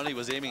wasn't the one he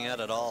was aiming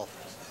at all.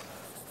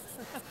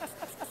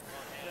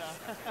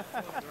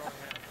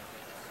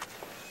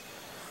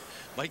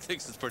 Mike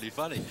thinks it's pretty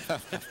funny.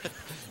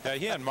 Yeah,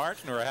 he and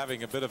Martin were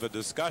having a bit of a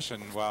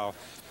discussion while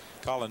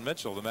Colin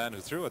Mitchell, the man who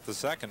threw it the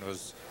second,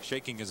 was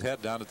shaking his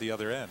head down at the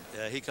other end.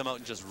 Yeah, he come out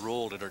and just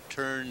rolled it or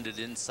turned it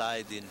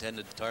inside the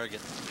intended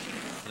target,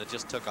 and it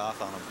just took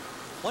off on him.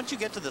 Once you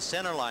get to the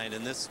center line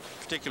in this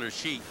particular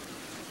sheet,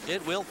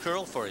 it will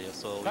curl for you.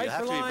 So you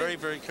have to be very,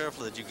 very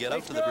careful that you get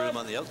out to the broom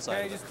on the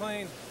outside. Okay, just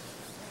clean.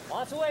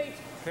 Lots of weight.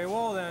 Okay,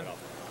 whoa then.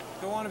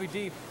 Don't want to be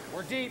deep.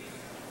 We're deep.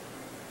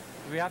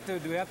 Do we have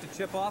to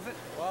chip off it?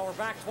 Well, we're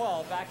back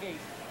 12, back 8.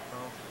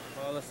 Oh,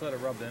 well, let's let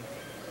it rub then.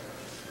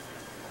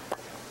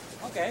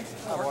 Okay.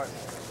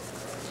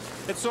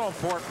 It's so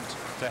important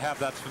to have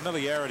that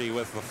familiarity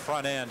with the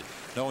front end,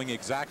 knowing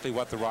exactly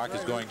what the rock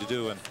is going to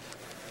do. And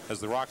as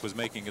the rock was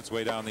making its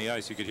way down the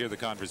ice, you could hear the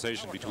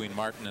conversation between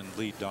Martin and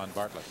lead Don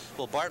Bartlett.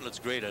 Well, Bartlett's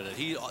great at it.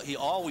 He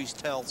always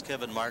tells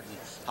Kevin Martin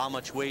how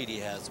much weight he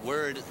has,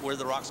 where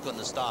the rock's going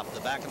to stop,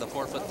 the back of the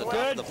forefoot, the top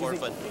of the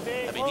forefoot.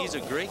 I mean, he's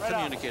a great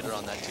communicator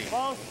on that team.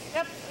 Whoa.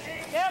 Yep.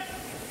 Yep.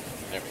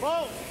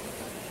 Whoa.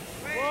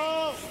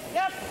 Whoa.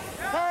 Yep.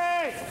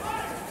 Hurry.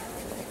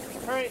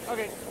 Hurry.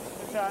 Okay.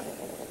 Good shot.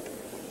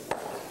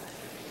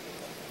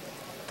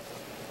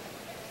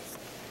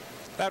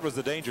 That was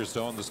the danger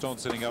stone, the stone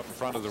sitting out in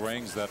front of the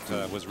rings that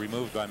was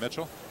removed by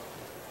Mitchell.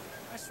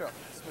 Nice throw.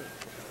 Smooth.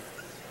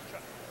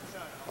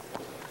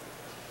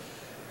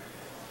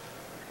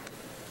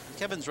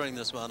 Kevin's running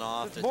this one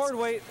off. It's board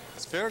weight.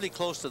 It's fairly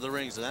close to the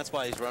rings, and that's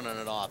why he's running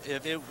it off.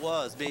 If it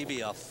was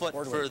maybe a foot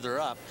further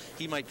up,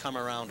 he might come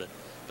around it.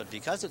 But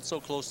because it's so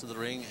close to the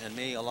ring and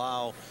may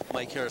allow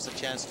Mike Harris a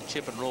chance to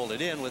chip and roll it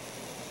in with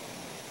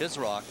his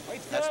rock,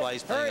 that's why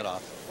he's playing it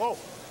off. Whoa.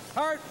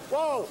 Hard.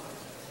 Whoa.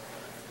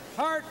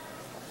 Hard.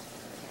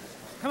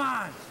 Come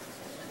on.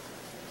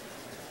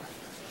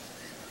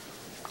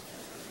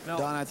 No.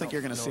 Don, I think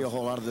you're going to see a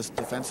whole lot of this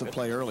defensive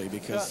play early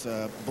because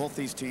both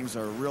these teams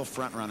are real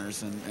front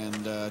runners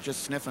and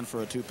just sniffing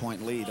for a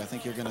 2-point lead. I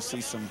think you're going to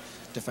see some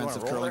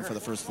defensive curling for the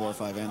first 4 or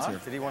 5 ends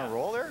here. Did he want to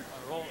roll there?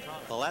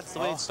 Well, that's the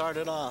way it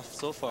started off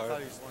so far.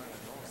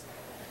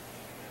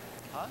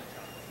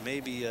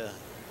 Maybe an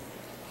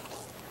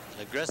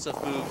aggressive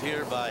move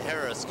here by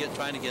Harris,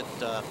 trying to get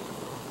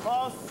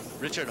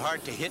Richard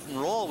Hart to hit and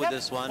roll with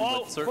this one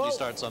would certainly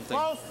start something.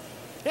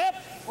 Yep.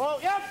 Whoa.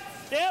 Yep.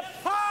 Yep.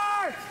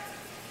 Hard.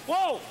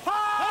 Whoa.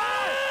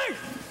 Hard.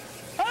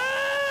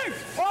 Hard.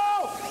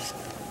 Whoa.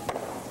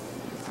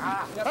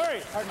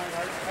 Hurry.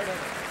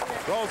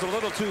 Hard. Rolls a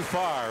little too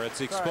far.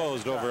 It's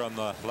exposed over on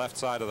the left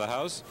side of the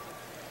house.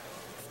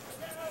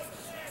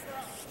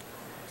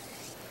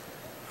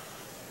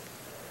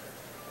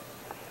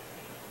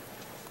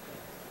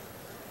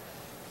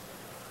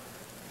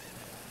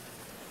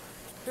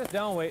 Just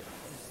down weight.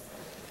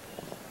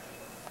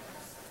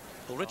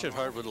 Well, Richard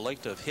Hart would have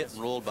liked to have hit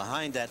and rolled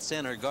behind that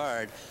center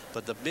guard,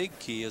 but the big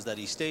key is that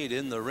he stayed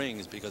in the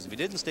rings, because if he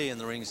didn't stay in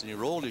the rings and he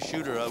rolled his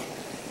shooter out,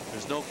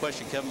 there's no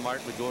question Kevin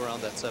Martin would go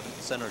around that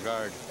center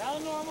guard.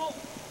 Down normal.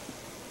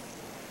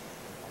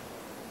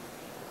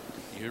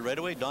 You hear right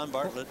away, Don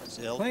Bartlett is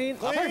held Clean.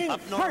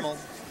 up normal.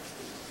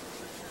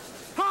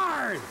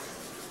 Hard.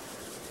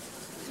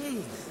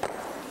 Jeez.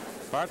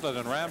 Bartlett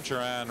and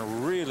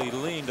Ramcharan really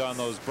leaned on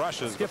those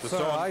brushes, but the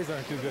stone eyes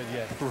aren't too good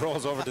yet.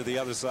 rolls over to the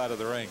other side of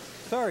the ring.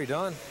 Sorry,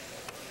 Don.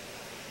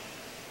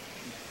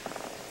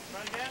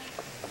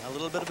 A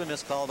little bit of a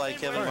miscall by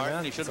Kevin Martin.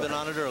 Man. He should have been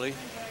on it early.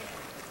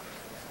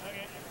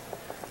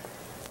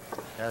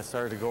 Yeah, it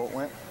started to go. It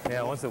went.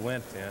 Yeah, once it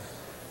went, yeah.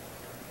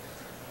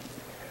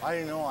 I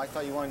didn't know. I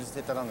thought you wanted to just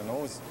hit that on the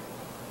nose.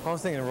 I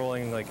was thinking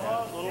rolling like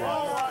that.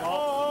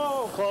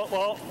 Whoa.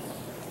 Whoa.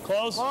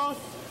 Close.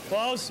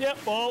 Close. Yep.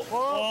 Whoa. Whoa.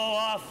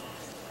 Off.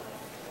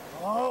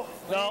 Whoa.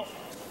 No.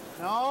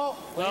 No.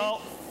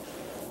 No.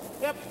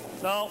 Yep.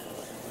 No.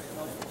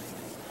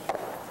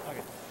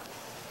 Okay.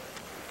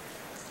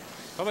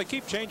 Well, they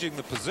keep changing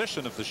the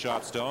position of the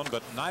shot stone,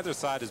 but neither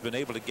side has been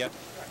able to get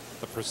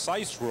the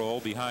precise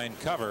roll behind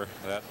cover,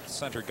 that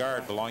center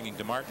guard belonging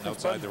to Martin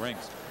outside the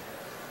rings.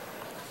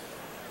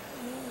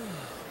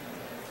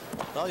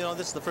 Well, you know,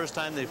 this is the first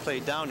time they've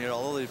played down here,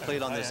 although they've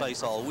played on this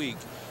ice all week.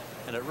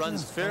 And it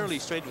runs fairly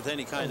straight with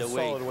any kind of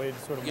weight.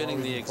 Sort of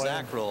getting the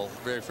exact roll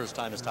very first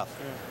time is tough.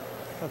 Yeah,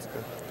 that's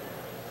good.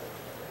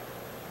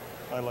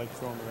 I like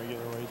throwing the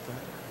regular weight then.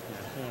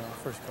 Yeah. You know,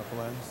 first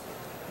couple ends.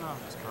 No,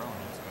 it's curling.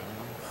 It's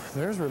good.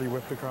 Theirs really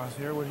whipped across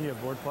here. Would he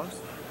have board plus?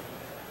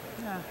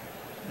 Yeah.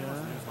 Yeah. It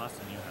was less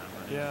than you have.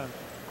 But Yeah.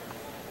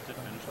 Did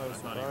finish, I was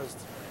but not even-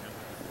 surprised.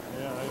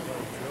 Yeah, I was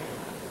true.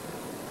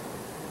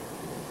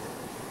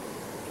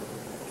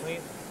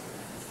 Clean.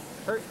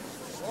 Hurt.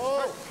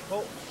 Whoa!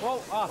 Whoa,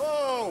 whoa, ah.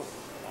 Whoa!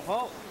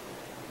 Whoa.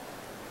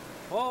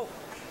 Whoa.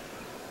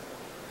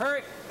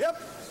 Hurry.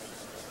 Yep.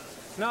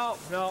 No,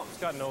 no, it's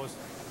got nose.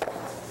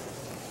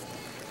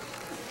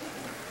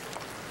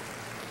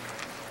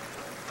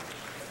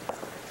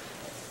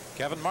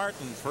 Kevin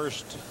Martin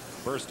first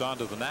burst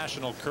onto the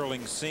national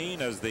curling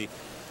scene as the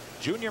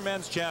junior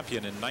men's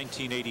champion in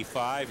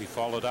 1985. He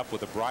followed up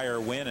with a Brier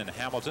win in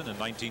Hamilton in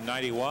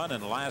 1991,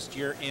 and last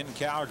year in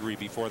Calgary,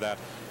 before that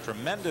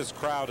tremendous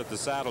crowd at the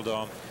Saddle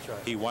Dome,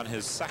 he won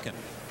his second.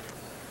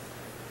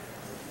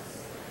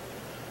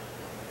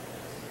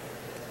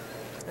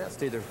 Yeah,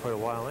 stayed there for quite a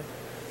while, eh?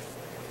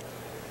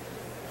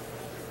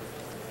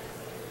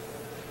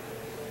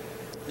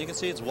 You can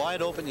see it's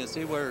wide open. You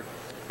see where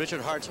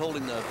Richard Hart's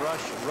holding the brush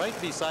right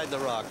beside the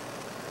rock.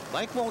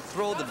 Mike won't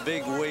throw the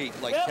big weight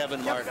like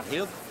Kevin Martin.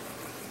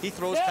 He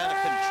throws kind of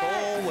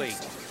control weight.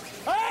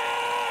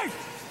 Hey!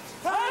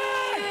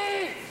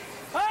 Hey!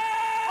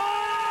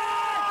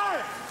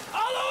 Hey!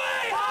 All the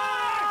way!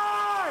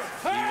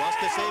 He wants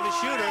to save his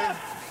shooter.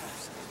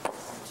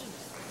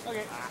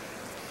 Okay.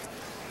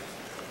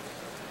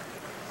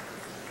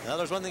 Now,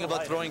 there's one thing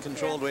about throwing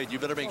controlled weight. You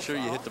better make sure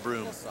you hit the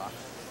broom.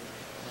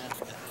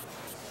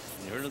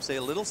 You heard him say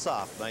a little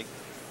soft, Mike.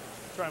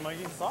 Try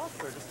Mikey.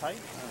 Soft or just tight?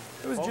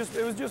 It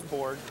was just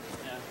board.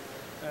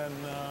 Yeah. And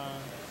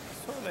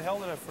sort of they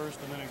held it at first,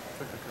 and then it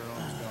took the curl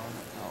and was gone.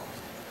 Oh.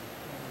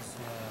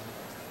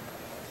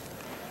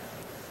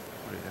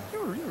 What do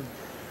you do?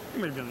 You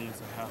may have been on the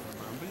inside half of the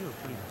broom, but you were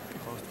pretty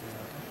close to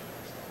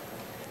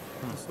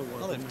that. So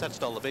Well, they've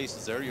touched all the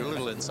bases there. You're a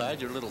little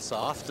inside. You're a little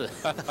soft.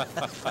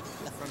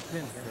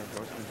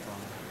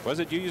 Was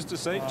it you used to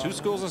say? Two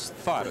schools of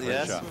thought at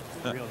Yes. that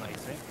shot. Real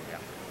nice, eh? Yeah.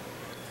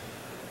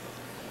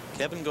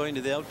 Kevin going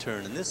to the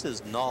outturn, and this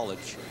is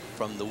knowledge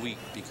from the week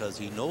because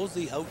he knows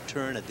the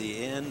outturn at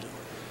the end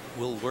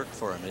will work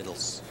for him. It'll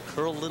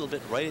curl a little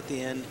bit right at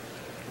the end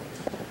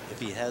if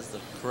he has the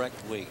correct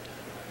weight,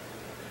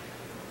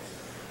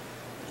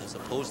 as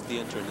opposed to the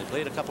intern. They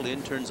played a couple of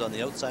interns on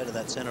the outside of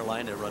that center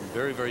line. They run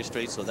very, very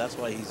straight, so that's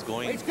why he's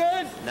going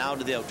now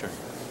to the outturn.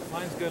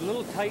 Line's good. A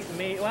little tight,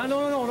 mate. Well,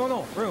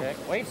 no. Room. Okay.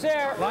 Weight's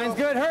there. Line's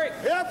good. Hurry.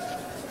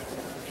 Yep.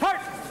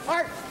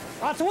 Hard.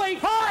 Lots of weight.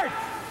 Hard.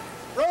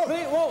 Room.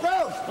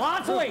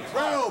 Lots of weight.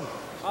 Room.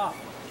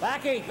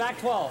 Back 8, back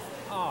 12.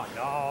 Oh,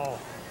 no.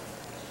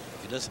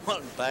 He doesn't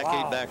want back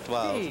 8, back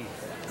 12. Gee.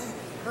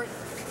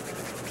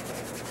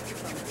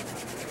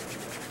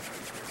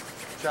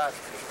 Shot.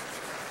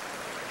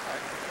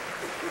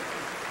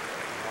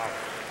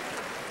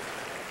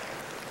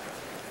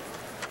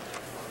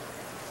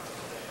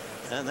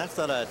 And that's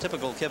not a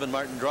typical Kevin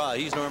Martin draw.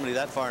 He's normally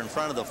that far in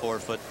front of the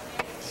 4-foot,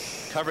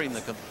 covering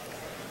the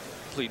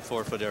complete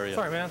 4-foot area.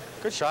 Sorry, man.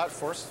 Good shot.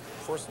 Force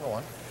in the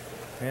one.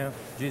 Yeah.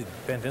 Geez,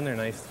 bent in there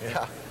nice.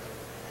 Yeah.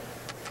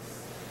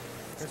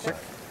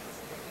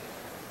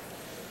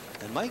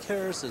 And Mike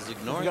Harris is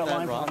ignoring We got that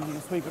line rock. problems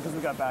in this week because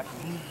we got back.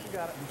 You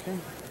got it. Okay.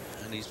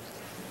 And he's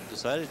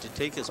decided to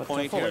take his But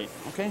point full here. weight,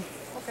 okay?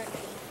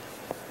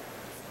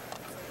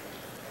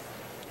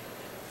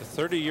 The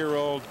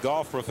 30-year-old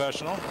golf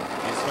professional.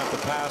 He spent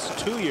the past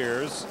 2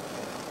 years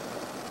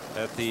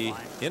at the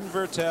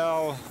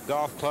Invertel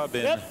Golf Club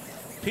in Line's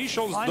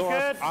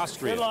Pischelsdorf, good.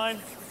 Austria. Good line.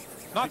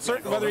 Not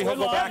certain whether he'll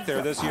go back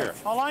there this year.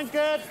 All line's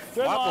good.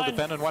 Good A lot will line.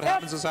 depend on what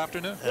happens this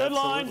afternoon. Good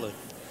line. Absolutely.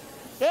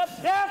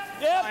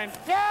 Yep.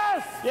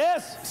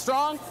 Yes.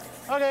 Strong.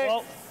 Okay.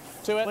 Well,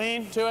 to it.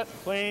 Clean. To it.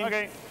 Clean.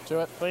 Okay. To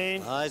it.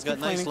 Clean. He's got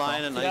nice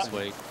line and nice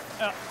weight.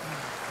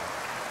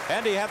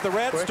 And he had the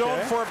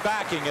redstone for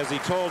backing as he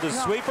told his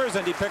sweepers,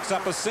 and he picks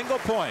up a single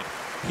point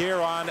here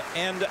on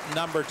end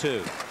number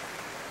 2.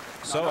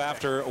 So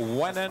after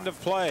one end of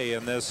play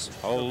in this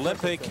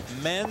Olympic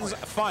men's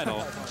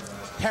final,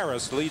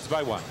 Harris leads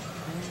by 1.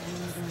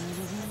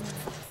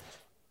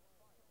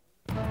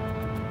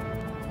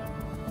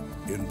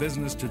 In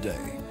business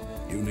today,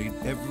 you need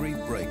every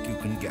break you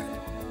can get.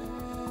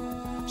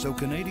 So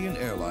Canadian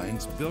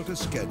Airlines built a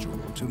schedule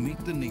to meet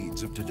the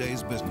needs of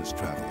today's business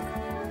traveler,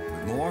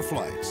 with more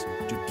flights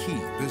to key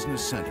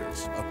business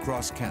centers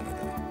across Canada.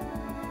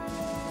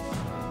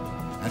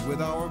 And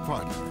with our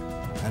partner,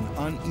 an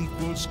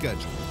unequaled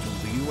schedule to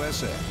the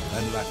USA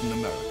and Latin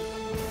America.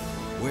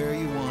 Where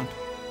you want,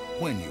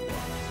 when you want,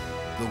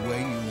 the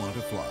way you want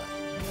to fly.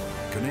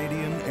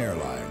 Canadian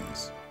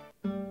Airlines.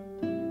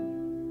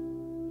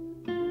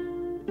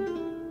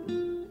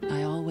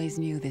 I always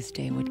knew this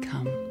day would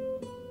come.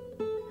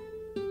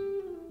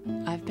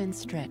 I've been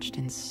stretched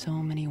in so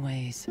many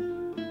ways,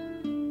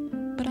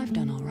 but I've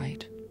done all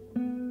right.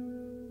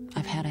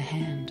 I've had a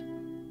hand,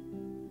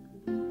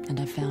 and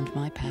I've found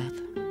my path.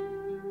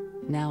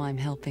 Now I'm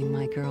helping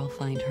my girl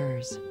find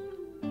hers.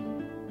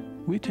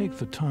 We take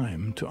the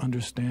time to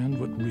understand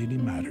what really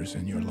matters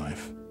in your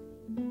life.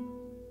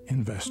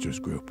 Investors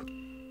Group.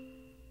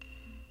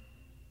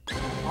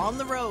 On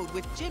the road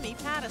with Jimmy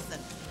Pattison.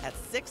 At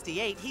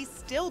 68, he's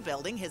still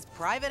building his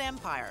private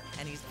empire,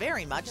 and he's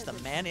very much the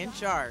man in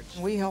charge.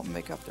 We help them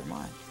make up their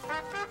mind.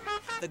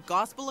 The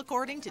Gospel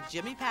According to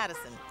Jimmy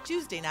Pattison,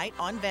 Tuesday night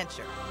on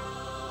Venture.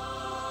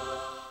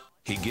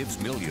 He gives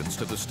millions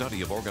to the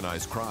study of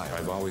organized crime.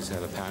 I've always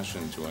had a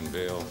passion to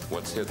unveil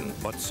what's hidden.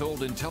 But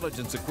sold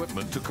intelligence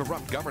equipment to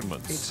corrupt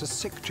governments. It's a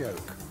sick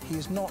joke. He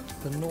is not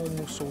the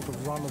normal sort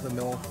of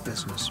run-of-the-mill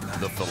businessman.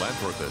 The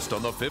Philanthropist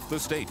on the Fifth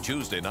Estate,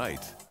 Tuesday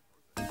night.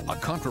 A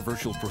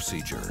controversial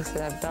procedure. He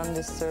said, I've done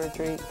this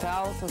surgery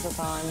thousands of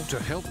times. To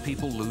help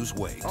people lose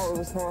weight. Oh, it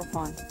was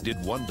horrifying.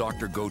 Did one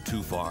doctor go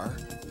too far?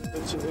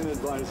 It's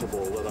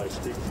inadvisable that I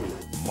speak to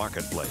you.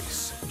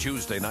 Marketplace,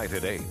 Tuesday night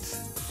at 8.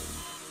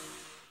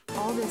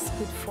 All this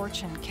good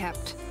fortune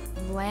kept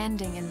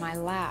landing in my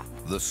lap.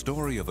 The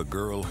story of a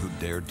girl who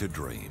dared to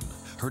dream.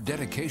 Her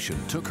dedication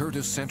took her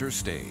to center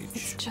stage.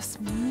 It's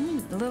just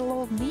me, little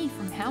old me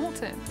from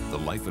Hamilton. The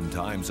life and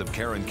times of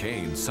Karen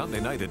Kane, Sunday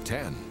night at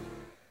 10.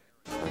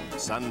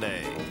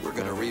 Sunday, we're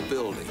gonna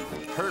rebuild it.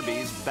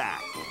 Herbie's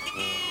back.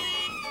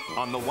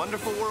 On the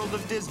wonderful world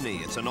of Disney,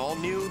 it's an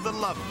all-new The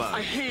Love Bug.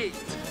 I hate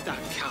that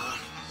car.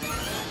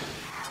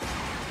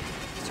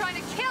 He's trying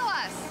to kill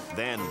us!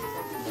 Then,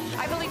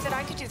 I believe that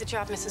I could do the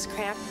job, Mrs.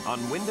 Cramp.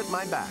 on Wind at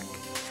My Back,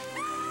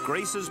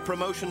 Grace's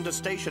promotion to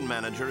station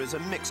manager is a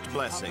mixed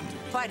blessing.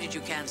 Why did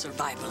you cancel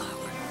Bible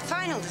Hour?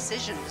 Final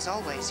decision was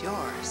always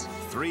yours.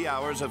 3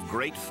 hours of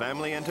great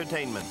family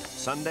entertainment,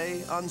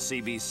 Sunday on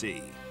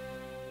CBC.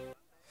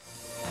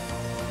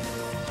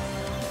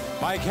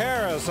 Mike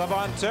Harris of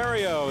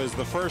Ontario is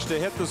the first to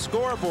hit the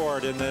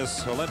scoreboard in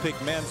this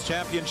Olympic men's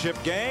championship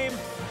game.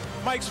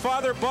 Mike's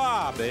father,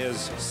 Bob,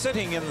 is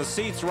sitting in the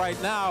seats right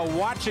now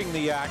watching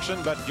the action,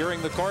 but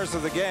during the course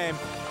of the game,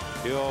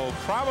 you'll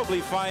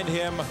probably find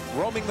him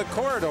roaming the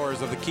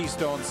corridors of the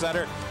Keystone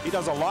Center. He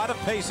does a lot of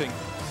pacing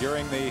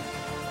during the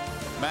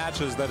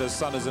matches that his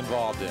son is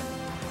involved in.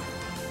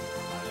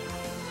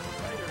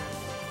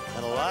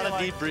 And a lot of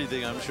deep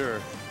breathing, I'm sure.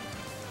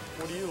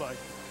 What do you like?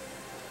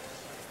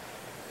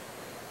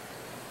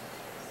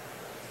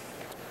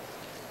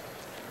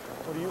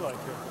 What do you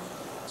like here?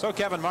 So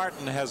Kevin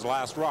Martin has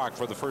last rock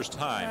for the first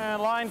time.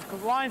 And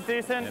line's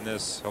decent. In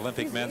this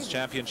Olympic men's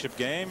championship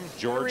game,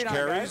 George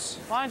carries.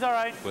 Line's all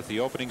right. With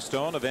the opening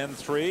stone of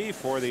N3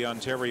 for the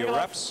Ontario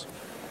reps.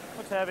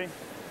 Looks heavy.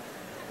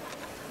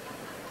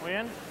 We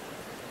in?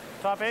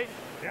 Top 8?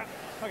 Yeah.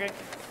 Okay.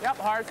 Yep,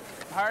 hard.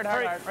 Hard.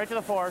 Right to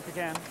the 4 if you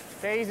can.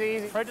 Stay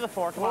easy. Right to the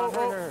 4. Come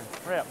on.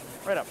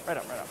 Right up.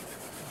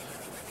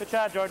 Good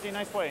shot, Georgie.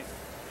 Nice play.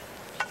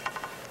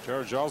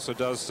 George also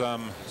does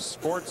some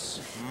sports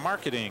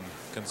marketing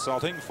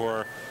consulting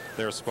for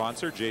their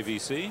sponsor,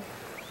 JVC.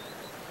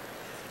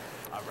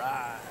 All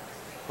right.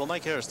 Well,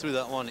 Mike Harris threw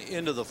that one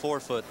into the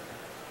 4-foot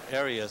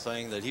area,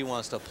 saying that he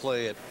wants to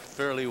play it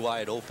fairly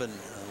wide open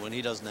when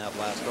he doesn't have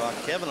last rock.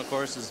 Kevin, of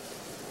course, is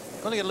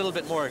going to get a little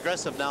bit more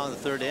aggressive now in the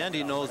third end.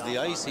 He knows the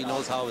ice. He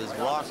knows how his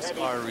rocks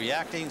are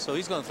reacting. So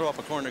he's going to throw up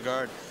a corner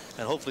guard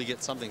and hopefully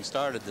get something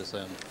started this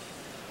end.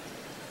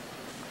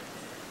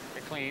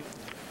 Get clean.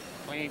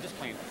 Just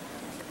clean.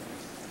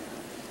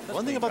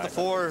 One thing about the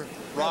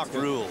 4-rock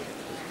rule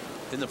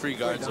in the free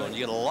guard zone, you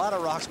get a lot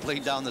of rocks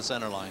played down the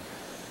center line.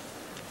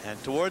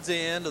 And towards the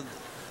end,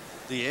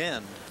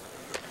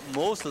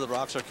 most of the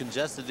rocks are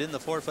congested in the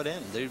 4-foot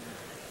end. They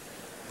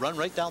run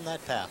right down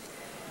that path.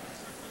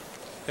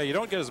 Yeah, you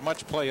don't get as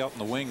much play out in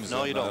the wings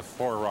in the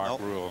 4-rock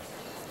rule.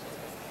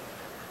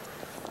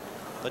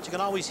 But you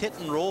can always hit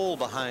and roll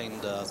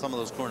behind some of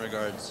those corner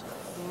guards.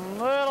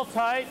 Little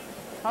tight.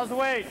 How's the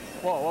weight?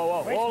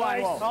 Whoa. Weight's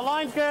line, nice. The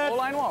line's good.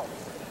 Line wall.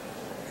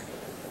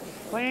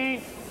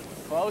 Clean.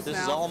 Close This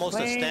now. is almost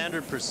Clean. a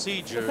standard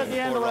procedure in Just the at the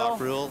end, 4-rock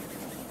Will. rule.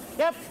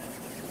 Yep.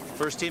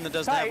 First team that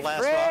doesn't Tight. have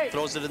last Great. rock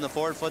throws it in the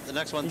 4-foot. The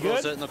next one You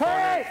throws good? it in the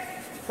Hey! corner.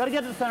 Got to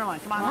get to the center line.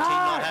 Come on. Team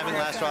Hard. not having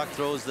last rock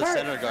throws the Hurry.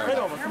 center guard. Right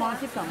over. Come on.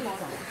 Keep coming.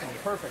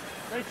 Perfect.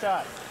 Great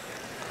shot.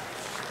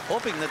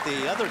 Hoping that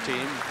the other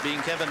team, being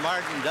Kevin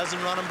Martin,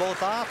 doesn't run them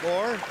both off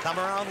or come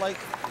around like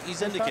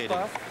he's indicating.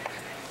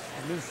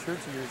 The new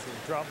shirts of yours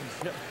are dropping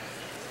shit.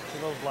 The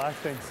little black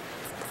things.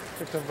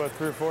 Picked up about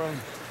 3 or 4 of them.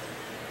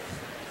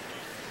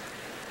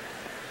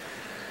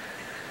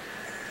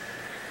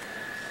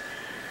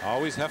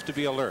 Always have to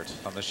be alert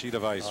on the sheet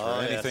of ice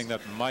for anything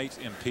that might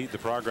impede the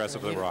progress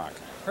of the rock.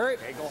 Hurry.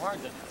 Okay, go hard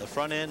then. The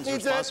front end's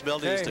Needs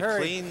responsibility it. is Okay, to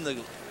hurry. clean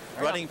the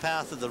running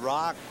path of the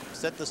rock,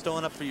 set the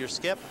stone up for your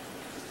skip.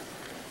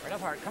 Right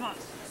up hard. Come on.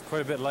 It's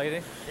quite a bit light,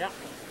 eh? Yeah.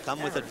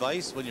 Come with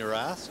advice when you're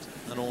asked,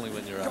 and only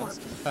when you're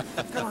asked.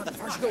 Come on.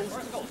 First goal.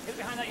 Get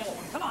behind that yellow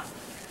one. Come on.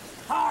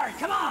 Hard.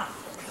 Come on.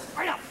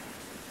 Right up.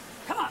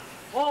 Come on.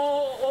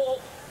 Whoa.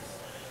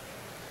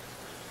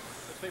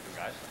 Good sleeper,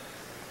 guys.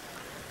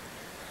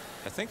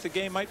 I think the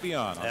game might be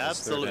on this third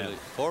Absolutely. end.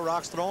 4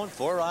 rocks thrown,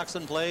 4 rocks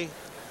in play.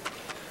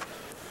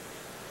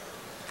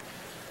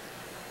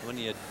 When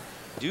you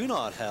do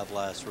not have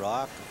last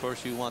rock, of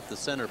course, you want the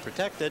center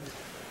protected.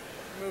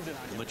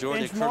 The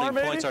majority of curling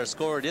points are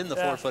scored in the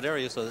 4-foot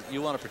area, so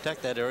you want to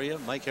protect that area.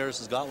 Mike Harris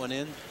has got one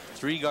in.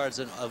 3 guards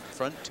up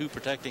front, 2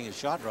 protecting his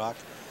shot rock.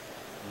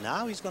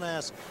 Now he's going to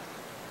ask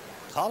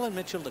Colin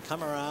Mitchell to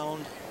come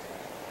around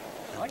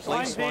and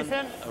place one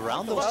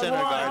around those center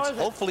guards,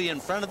 hopefully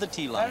in front of the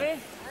tee line.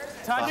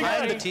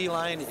 Behind the tee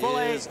line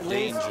is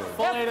danger.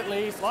 Full 8 at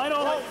least. Line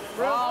over.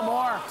 Oh,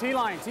 more. Tee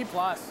line, T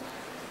plus.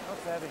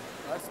 That's heavy.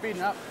 That's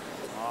speeding up.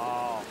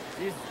 Oh,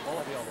 Jesus. Bullet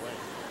all the way.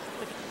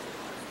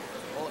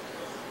 Bullet.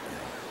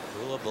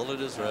 Oh, a bullet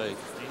is right.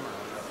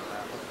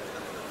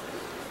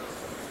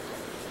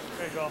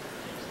 There you go.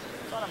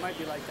 Thought it might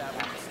be like that on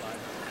the slide.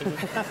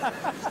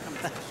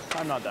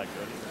 I'm not that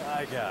good.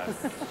 I guess.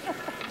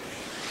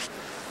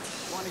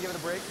 Want to give it a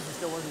break because he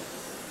still wasn't.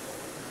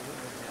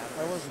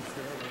 I wasn't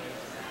sure.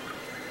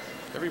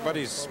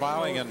 Everybody's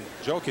smiling and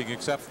joking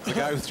except the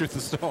guy who threw the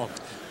stone.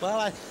 Well,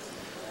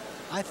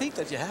 I think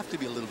that you have to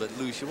be a little bit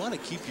loose. You want to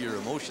keep your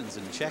emotions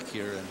in check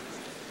here, and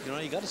you know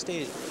you got to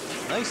stay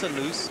nice and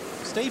loose.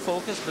 Stay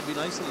focused, but be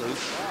nice and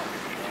loose.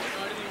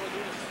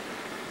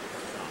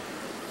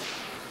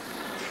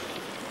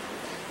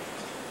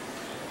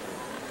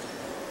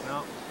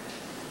 No.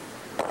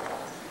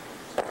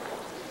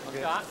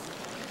 Okay.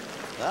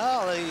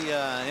 Well, he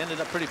ended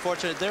up pretty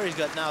fortunate there. He's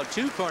got now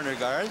 2 corner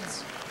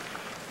guards.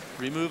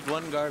 Removed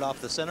 1 guard off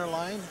the center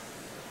line.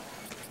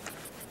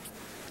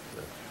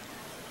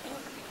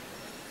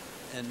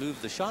 And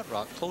moved the shot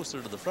rock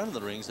closer to the front of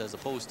the rings as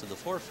opposed to the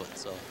 4-foot.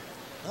 So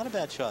not a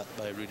bad shot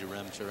by Rudy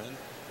Ramcharan.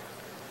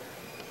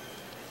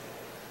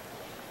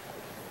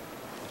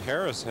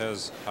 Harris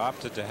has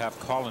opted to have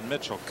Colin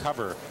Mitchell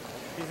cover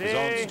his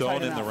own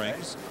stone in the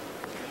rings.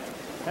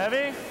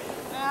 Heavy?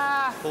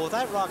 Ah. Well, with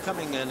that rock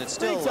coming in, it's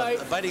still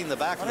biting the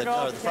back of the,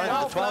 or the front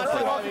of the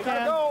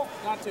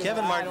 12-foot.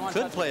 Kevin Martin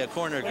could play a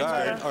corner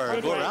guard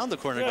or go around the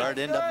corner guard,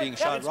 end up being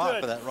shot rock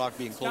for that rock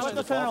being close to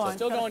the 12-foot.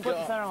 Still going to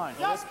the center line.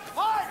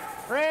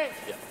 Hurry!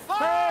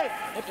 Hurry!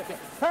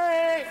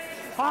 Hurry!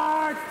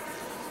 Hard!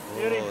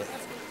 Beauty. Oh,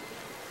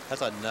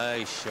 that's a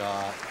nice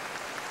shot.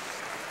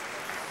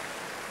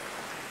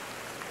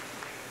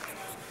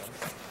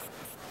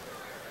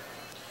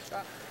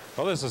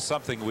 Well, this is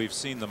something we've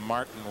seen the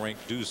Martin rink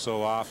do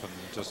so often,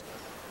 just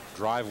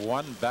drive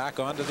one back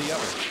onto the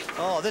other.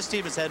 Oh, this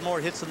team has had more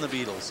hits than the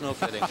Beatles, no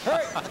kidding.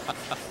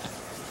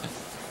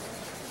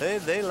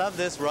 They love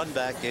this run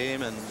back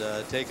game and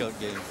takeout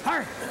game.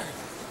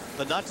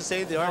 But not to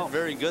say they aren't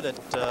very good at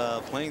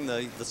playing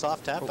the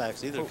soft tap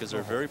backs either, because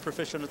they're very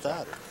proficient at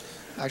that.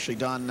 Actually,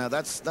 Don,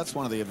 that's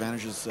one of the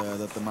advantages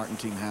that the Martin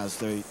team has.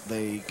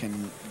 They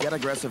can get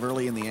aggressive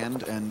early in the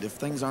end, and if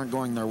things aren't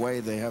going their way,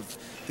 they have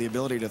the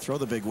ability to throw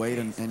the big weight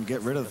and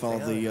get rid of all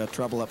the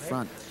trouble up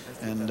front.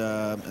 And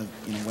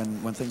you know,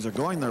 when things are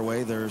going their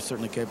way, they're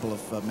certainly capable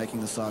of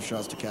making the soft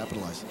shots to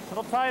capitalize. A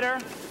little tighter.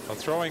 Well,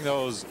 throwing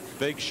those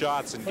big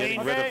shots and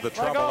getting rid of the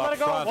trouble up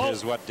front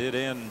is what did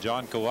in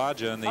John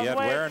Kawaja in the Ed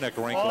Wernick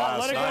rink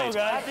last night.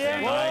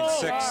 A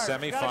 9-6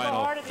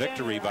 semifinal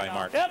victory by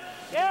Martin.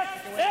 Yep.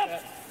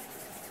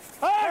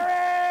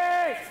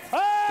 Hurry!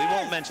 We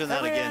won't mention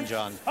that again,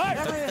 John.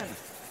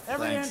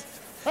 Every inch.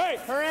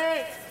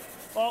 Hurry!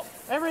 Well,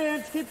 every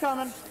inch. Keep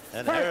coming.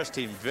 And Harris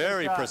team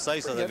very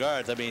precise on the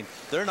guards. I mean,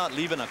 they're not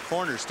leaving a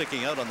corner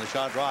sticking out on the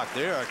shot rock.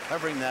 They are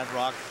covering that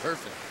rock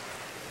perfect.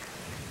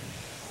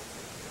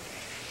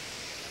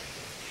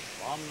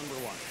 Bomb number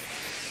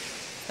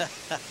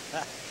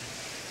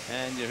 1.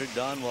 And you heard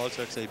Don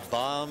Walchuk say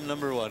bomb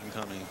number 1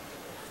 coming.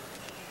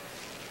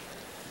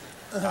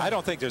 I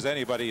don't think there's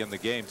anybody in the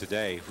game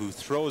today who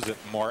throws it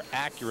more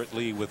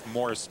accurately with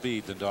more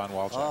speed than Don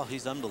Walchuk. Oh,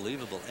 he's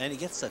unbelievable. And he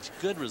gets such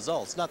good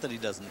results. Not that he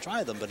doesn't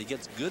try them, but he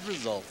gets good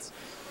results.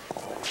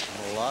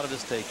 And a lot of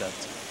his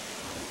takeouts.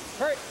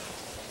 Hurry!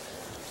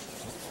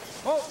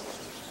 Oh!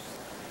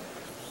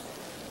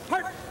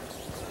 Hard!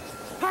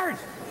 Hard!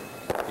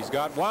 He's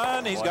got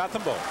one. He's got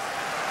them both.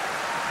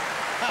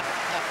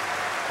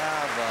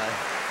 Ah, boy.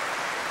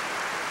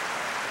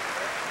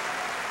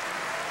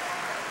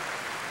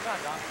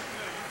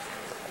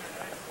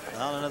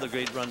 Well, another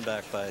great run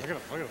back by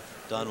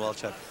Don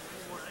Walchuk.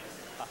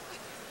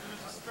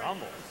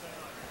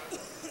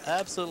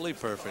 Absolutely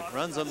perfect.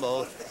 Runs them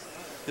both.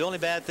 The only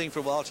bad thing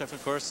for Walchuk,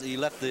 of course, he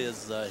left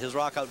his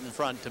rock out in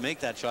front to make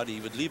that shot. He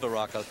would leave a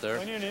rock out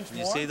there.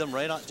 You see them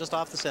right on, just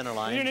off the center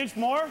line. You need an inch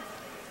more?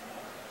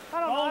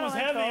 Colin was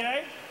heavy,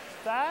 eh?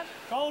 That?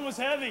 Colin was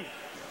heavy.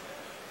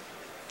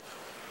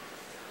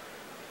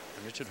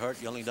 And Richard Hart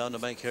yelling down to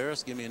Mike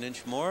Harris, give me an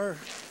inch more.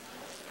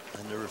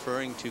 And they're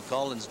referring to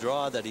Colin's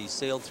draw that he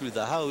sailed through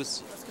the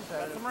house.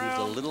 There's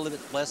a little bit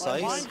less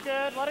ice. Line's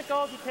good. Let it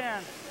go if you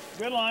can.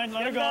 Good line.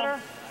 Let it go.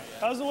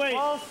 How's the weight?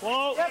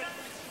 Whoa. Yep.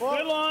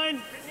 Good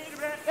line.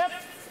 Yep.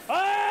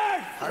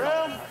 Hard.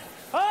 Room.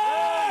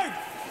 Hard.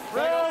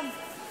 Room.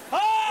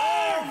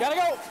 Hard. Gotta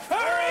go.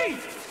 Hurry.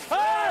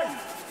 Hard.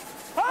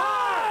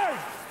 Hard.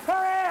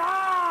 Hurry.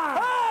 Hard.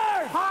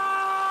 Hard.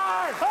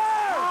 Hard.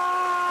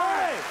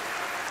 Hard.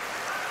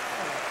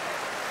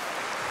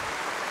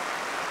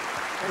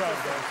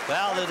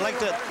 Well, they'd like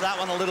that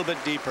one a little bit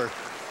deeper.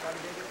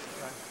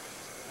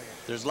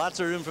 There's lots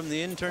of room from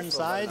the in-turn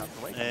side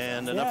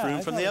and enough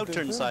room from the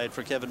out-turn side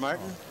for Kevin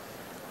Martin.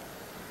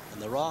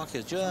 And the rock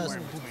is just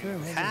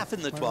half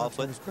in the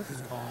 12-foot.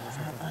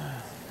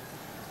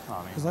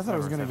 Because I thought I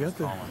was going to get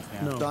there.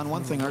 No. Don,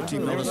 one thing our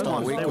team noticed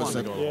all week was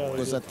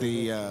that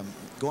the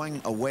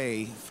going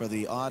away for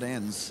the odd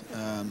ends,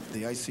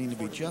 the ice seemed to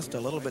be just a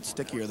little bit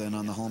stickier than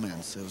on the home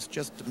ends. It was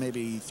just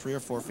maybe 3 or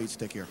 4 feet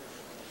stickier.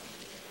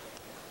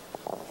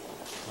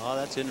 Oh,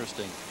 that's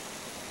interesting.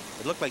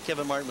 It looked like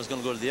Kevin Martin was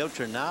going to go to the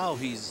out-turn. Now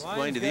he's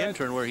going to the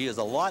in-turn where he has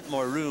a lot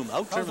more room.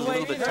 Out-turn was a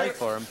little bit tight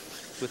for him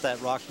with that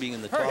rock being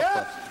in the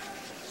 12-foot.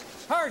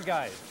 Hard,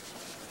 guys.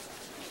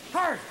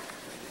 Hard.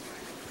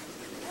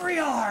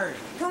 Real hard.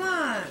 Come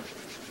on.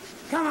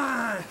 Come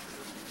on.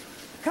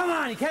 Come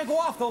on. You can't go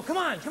off, though. Come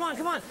on. Come on.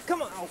 Come on.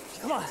 Come on. Oh,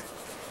 come on.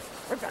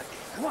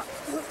 Come on.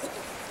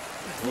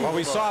 Well,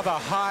 we saw the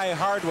high,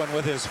 hard one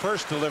with his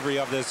first delivery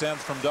of this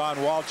nth from Don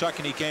Walchuk,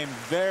 and he came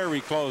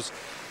very close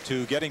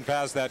to getting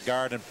past that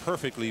guard and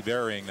perfectly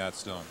burying that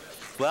stone.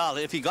 Well,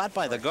 if he got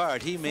by the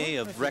guard, he may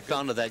have wrecked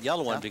onto that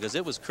yellow one because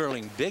it was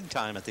curling big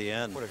time at the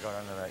end. Would have got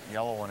onto that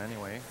yellow one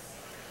anyway.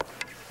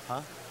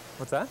 Huh?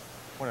 What's that?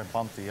 Would have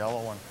bumped the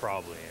yellow one.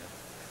 Probably, yeah.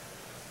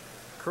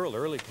 Curled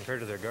early compared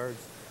to their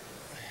guards.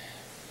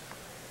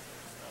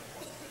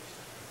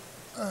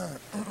 A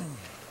little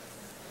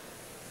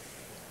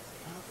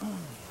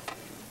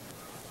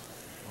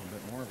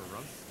bit more of a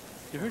run.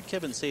 You heard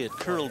Kevin say it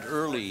curled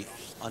early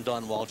on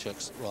Don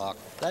Walchuk's rock.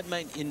 That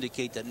might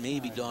indicate that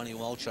maybe Donnie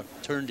Walchuk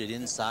turned it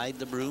inside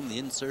the broom, the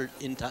intern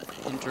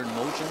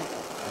motion,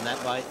 and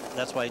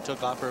that's why he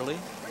took off early.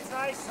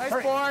 Nice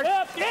board.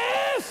 Yep.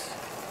 Yes.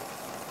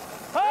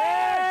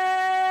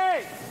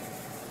 Hey!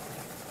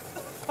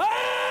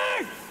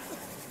 Hey!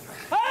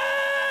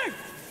 Hey!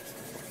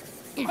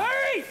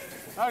 Hurry!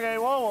 Okay,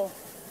 whoa.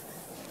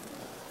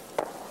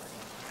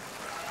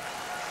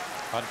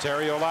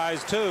 Ontario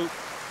lies 2.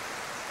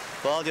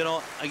 Well, you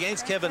know,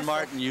 against Kevin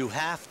Martin, you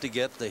have to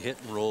get the hit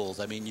and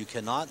rolls. I mean, you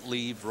cannot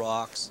leave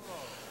rocks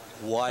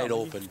wide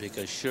open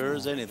because sure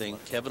as anything,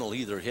 Kevin will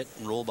either hit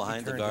and roll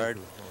behind the guard,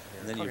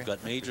 and then you've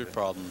got major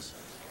problems.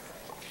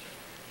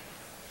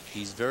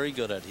 He's very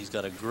good at it. He's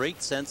got a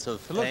great sense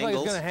of It looks angles.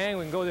 like it's going to hang.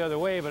 We can go the other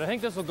way, but I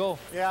think this will go.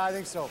 Yeah, I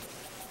think so.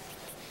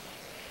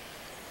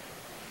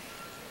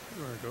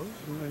 There it goes.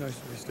 Really nice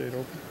that he stayed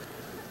open.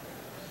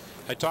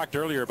 I talked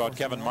earlier about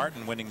Kevin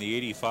Martin winning the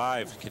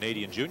 '85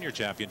 Canadian Junior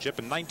Championship.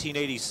 In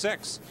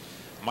 1986,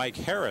 Mike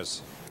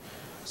Harris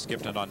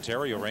skipped an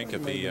Ontario rink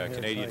at the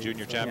Canadian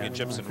Junior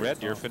Championships in Red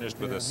Deer, finished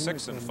with a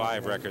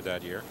 6-5 record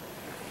that year.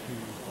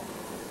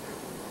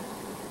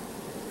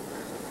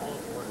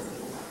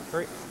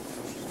 Hurry.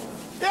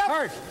 Yep.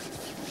 Hard.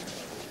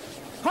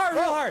 Hard,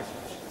 real hard.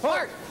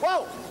 Hard.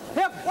 Whoa.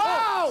 Hip.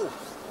 Whoa.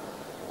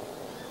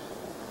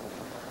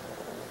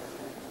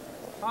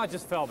 Oh, it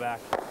just fell back.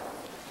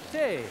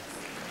 Hey.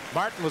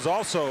 Martin was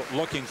also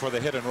looking for the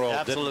hit and roll.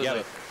 Absolutely.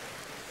 Didn't get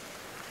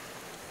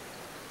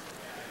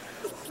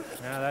it.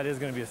 Yeah, that is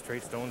going to be a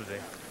straight stone today.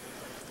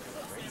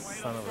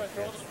 Son of a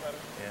bitch.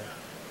 Yeah.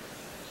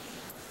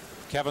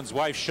 Kevin's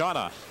wife,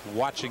 Shauna,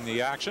 watching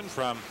the action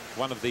from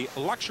one of the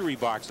luxury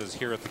boxes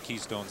here at the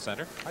Keystone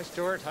Center. Hi,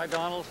 Stuart. Hi,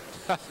 Donald.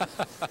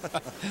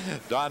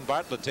 Don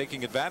Bartlett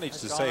taking advantage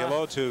to say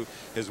hello to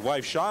his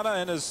wife,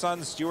 Shauna, and his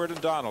sons, Stuart and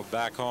Donald,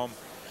 back home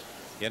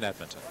in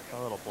Edmonton.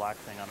 A little black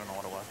thing. I don't know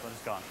what it was, but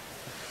it's gone.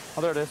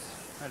 Oh, there it is.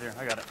 Right here.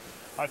 I got it.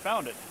 I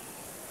found it.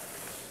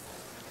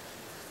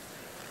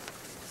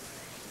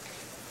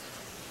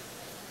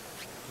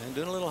 And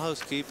doing a little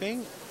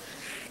housekeeping.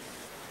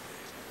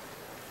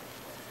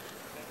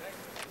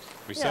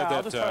 We said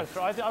that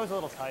I was a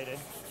little tight, eh?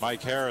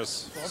 Mike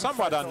Harris,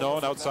 somewhat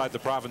unknown outside the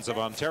province of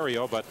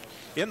Ontario, but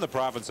in the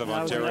province of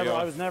Ontario,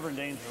 I was never in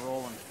danger of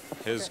rolling.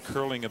 his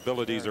curling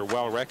abilities are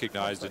well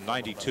recognized. In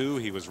 '92,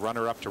 he was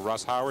runner-up to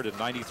Russ Howard. In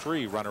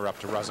 '93, runner-up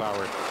to Russ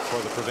Howard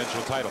for the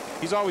provincial title.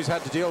 He's always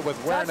had to deal with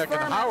Wernick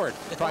and Howard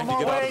trying to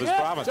get out of his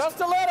province. Just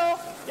a little.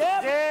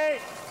 Yep. Easy.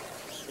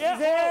 Yep.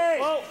 Easy.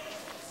 Whoa.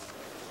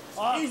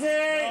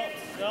 Easy.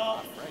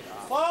 No.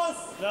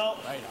 Close. No.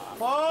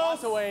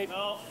 Close. To wait.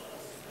 No.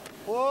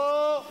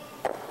 Whoa.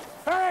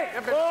 Hurry.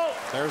 Whoa.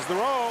 There's the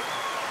roll.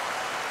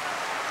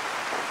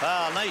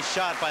 Wow, nice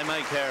shot by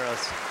Mike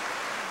Harris.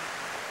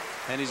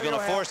 And he's going to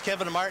force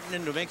Kevin Martin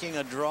into making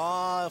a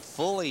draw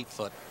full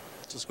 8-foot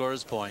to score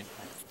his point.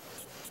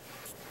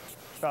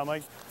 Shot,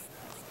 Mike.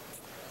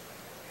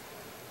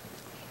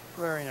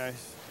 Very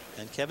nice.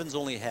 And Kevin's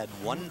only had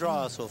one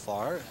draw so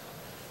far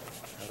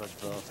out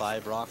of the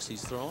 5 rocks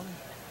he's thrown.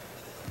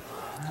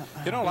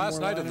 You know,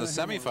 last night in the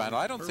semifinal,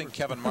 I don't think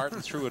Kevin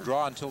Martin threw a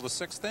draw until the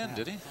 6th end,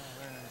 did he?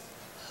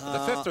 The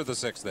 5th or the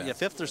 6th end? Yeah,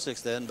 5th or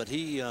 6th end, but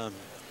he,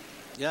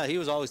 yeah, he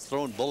was always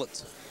throwing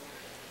bullets.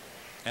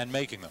 And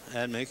making them.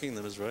 And making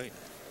them is right.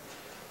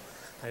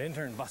 I didn't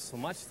turn bust so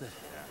much that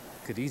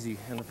could easy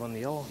end up on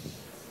the yellow.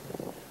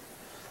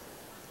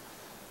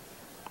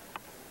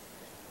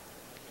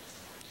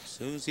 As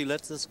soon as he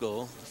lets this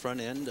go, the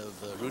front end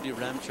of Rudy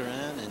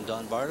Ramcharan and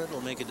Don Bartlett will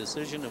make a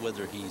decision of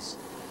whether he's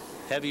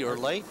heavy or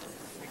light.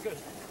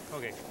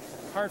 Okay.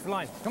 Hard for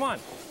line. Come on.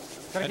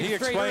 Gotta And get he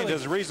straight explained early.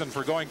 his reason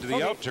for going to the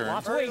Okay, out turn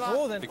lots of weight,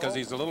 whoa, then. because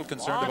he's a little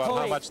concerned Lots about of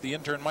how weight. much the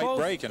intern might Close.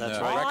 break and That's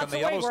wreck right. on Lots the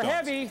of weight. We're Yellowstones.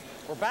 heavy.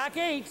 We're back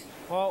 8.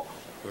 Well,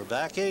 We're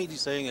back 8.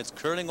 He's saying it's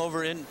curling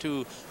over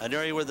into an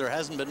area where there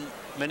hasn't been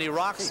many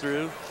rocks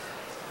through.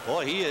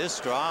 Boy, he is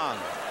strong.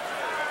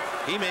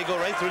 He may go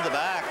right through the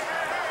back.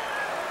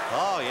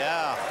 Oh,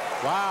 yeah.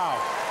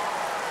 Wow.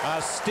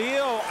 A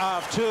steal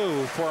of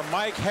 2 for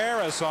Mike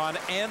Harris on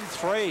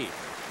N3.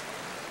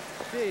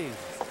 Jeez.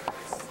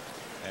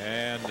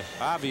 And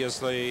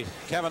obviously,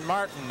 Kevin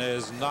Martin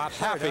is not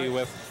happy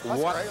with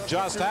what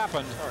just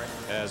happened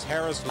as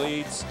Harris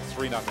leads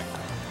 3-0.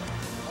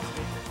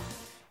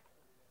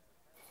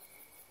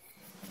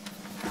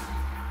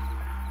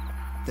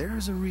 There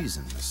is a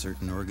reason a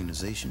certain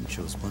organization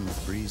chose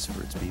Plymouth Breeze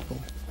for its people.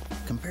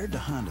 Compared to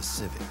Honda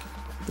Civic,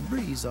 the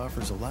Breeze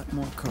offers a lot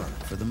more car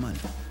for the money.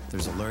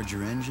 There's a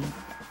larger engine,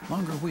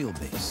 longer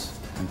wheelbase,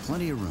 and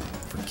plenty of room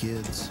for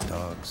kids,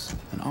 dogs,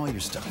 and all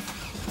your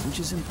stuff, which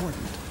is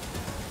important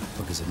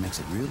because it makes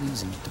it real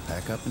easy to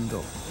pack up and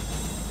go,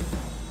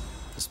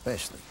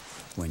 especially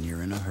when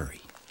you're in a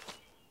hurry.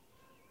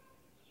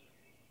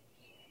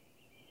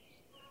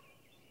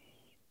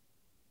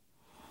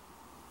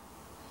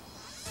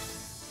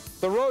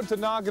 The road to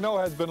Nagano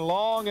has been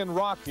long and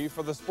rocky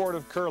for the sport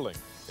of curling.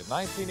 In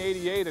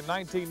 1988 and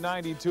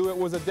 1992, it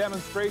was a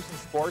demonstration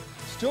sport,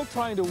 still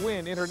trying to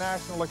win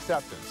international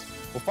acceptance.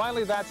 Well,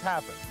 finally that's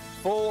happened.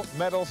 Full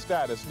medal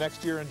status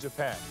next year in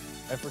Japan.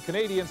 And for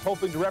Canadians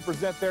hoping to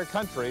represent their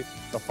country,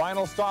 the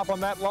final stop on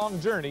that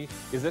long journey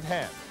is at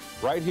hand,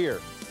 right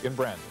here in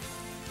Brandon.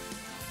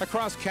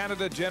 Across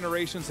Canada,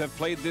 generations have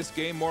played this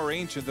game more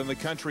ancient than the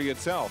country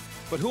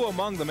itself. But who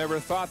among them ever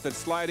thought that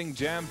sliding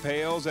jam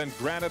pails and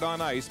granite on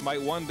ice might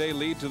one day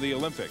lead to the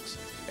Olympics?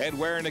 Ed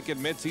Wernick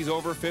admits he's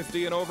over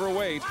 50 and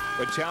overweight,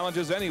 but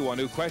challenges anyone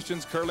who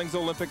questions curling's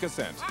Olympic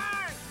ascent.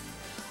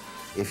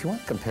 If you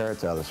want to compare it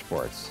to other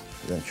sports,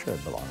 then sure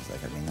it belongs there.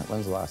 I mean,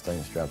 when's the last time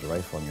you strapped a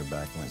rifle on your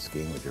back and went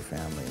skiing with your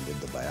family and did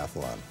the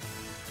biathlon?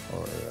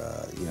 Or,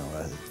 you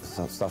know,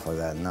 some stuff like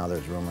that. And now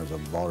there's rumors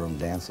of ballroom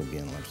dancing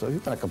being Olympic. So if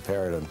you're going to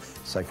compare it, and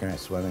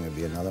synchronized swimming would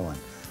be another one.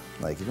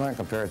 Like, if you want to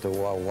compare it to,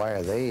 well, why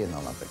are they in the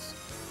Olympics?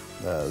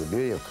 The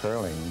beauty of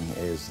curling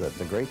is that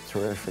the great,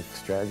 terrific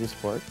strategy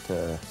sport,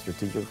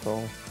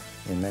 strategical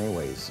in many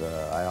ways.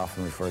 I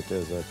often refer to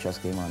it as a chess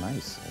game on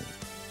ice.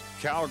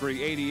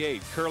 Calgary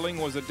 '88, curling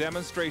was a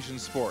demonstration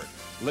sport.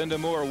 Linda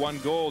Moore won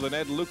gold and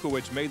Ed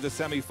Lukowicz made the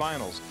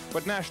semifinals.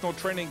 But national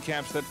training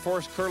camps that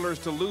forced curlers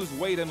to lose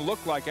weight and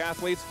look like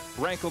athletes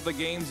rankled the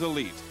game's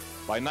elite.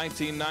 By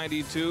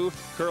 1992,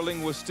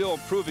 curling was still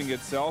proving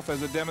itself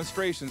as a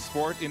demonstration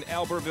sport in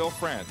Albertville,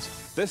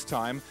 France. This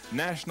time,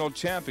 national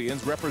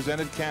champions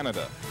represented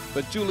Canada.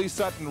 The Julie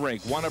Sutton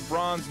rink won a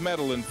bronze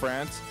medal in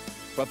France,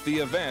 but the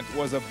event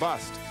was a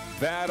bust.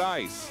 Bad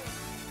ice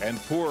and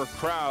poor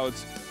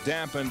crowds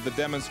dampened the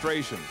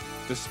demonstration,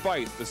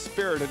 despite the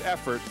spirited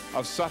effort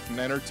of Sutton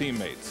and her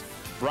teammates.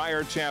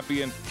 Brier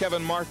champion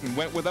Kevin Martin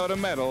went without a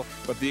medal,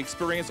 but the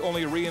experience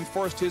only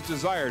reinforced his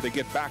desire to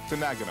get back to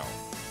Nagano.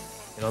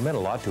 You know, it meant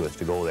a lot to us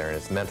to go there, and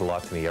it's meant a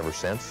lot to me ever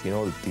since, you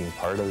know, being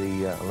part of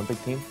the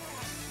Olympic team.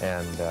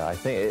 And I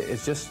think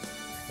it's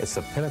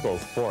the pinnacle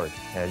of sport,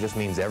 and it just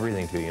means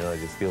everything to you. You know,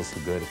 it just feels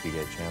so good if you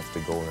get a chance to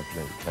go and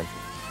represent your country.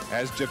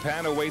 As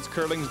Japan awaits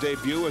curling's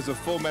debut as a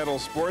full medal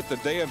sport, the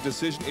day of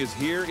decision is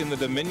here in the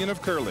Dominion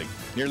of Curling.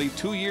 Nearly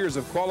 2 years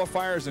of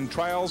qualifiers and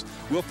trials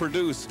will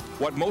produce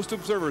what most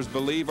observers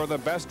believe are the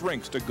best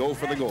rinks to go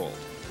for the gold.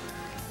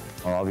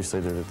 Well, obviously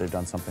they've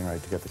done something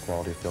right to get the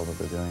quality of field that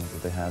they're doing,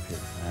 that they have here.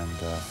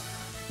 And,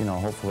 you know,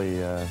 hopefully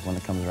when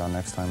it comes around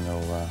next time,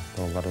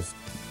 they'll let us,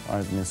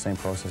 in the same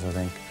process, I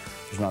think.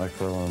 There's not a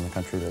curler in the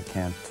country that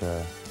can't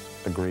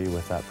agree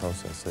with that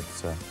process.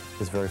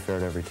 It's very fair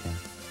to every team.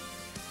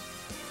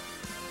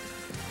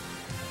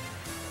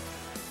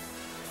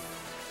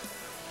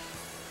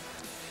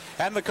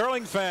 And the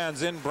curling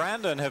fans in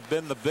Brandon have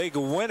been the big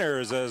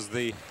winners as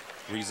the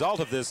result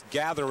of this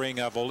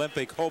gathering of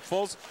Olympic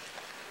hopefuls.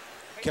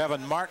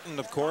 Kevin Martin,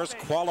 of course,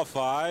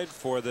 qualified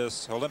for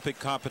this Olympic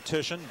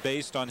competition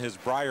based on his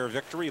Brier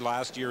victory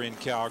last year in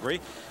Calgary.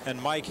 And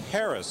Mike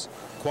Harris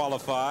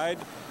qualified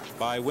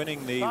by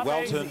winning the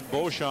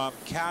Welton-Beauchamp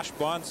Cash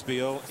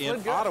Bonspiel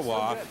in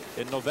Ottawa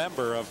in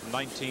November of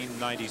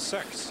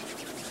 1996.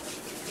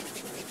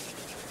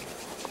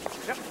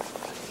 Yep.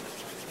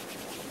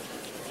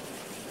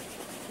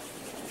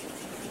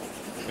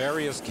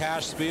 Various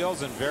cash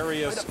spiels and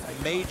various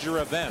major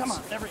events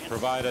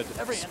provided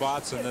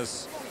spots in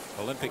this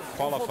Olympic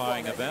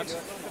qualifying event.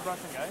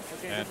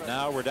 And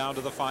now we're down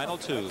to the final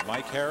two.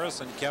 Mike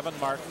Harris and Kevin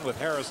Martin, with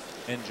Harris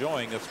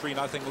enjoying a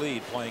 3-0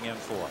 lead playing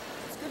N4.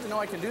 It's good to know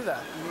I can do that.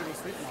 I'm eating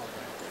sweet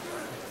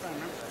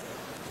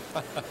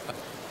all day.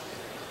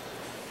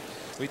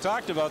 We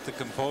talked about the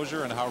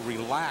composure and how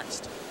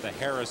relaxed the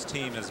Harris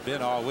team has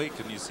been all week,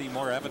 and you see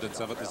more evidence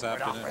of it this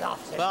afternoon.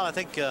 Well, I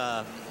think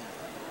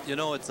you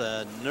know, it's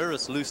a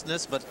nervous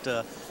looseness, but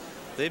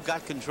they've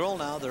got control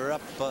now. They're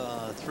up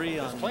 3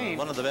 on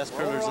one of the best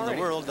curlers in the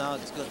world. Now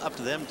it's up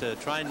to them to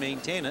try and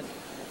maintain it.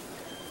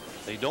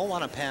 They don't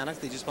want to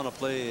panic. They just want to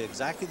play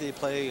exactly they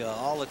play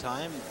all the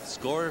time.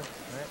 Score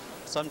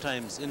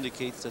sometimes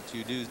indicates that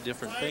you do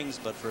different things,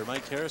 but for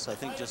Mike Harris, I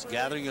think just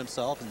gathering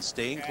himself and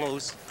staying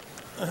close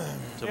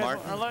to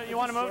Martin. You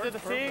want to move to the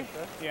tee?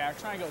 Yeah,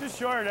 try and go. Just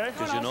short, eh?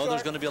 Because you know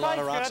there's going to be a lot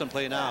of rocks in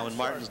play now when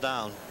Martin's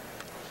down.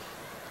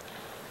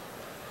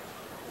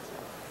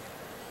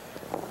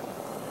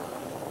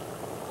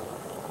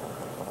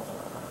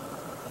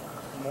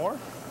 More?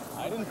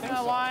 I didn't think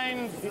so.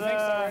 Line's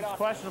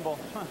questionable.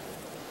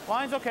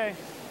 Line's okay.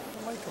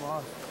 It might come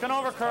off. It's going to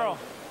over curl.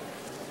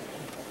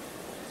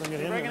 Bring it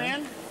in. Bring it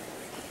in?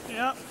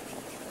 Yep.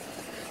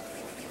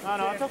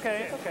 No, it's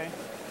okay. It's okay.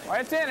 All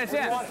right, it's in. It's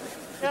in.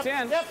 It's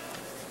in. Yep.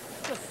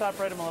 Just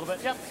separate him a little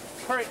bit. Yep.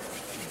 Hurry.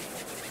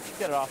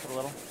 Get it off it a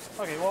little.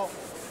 Okay, well,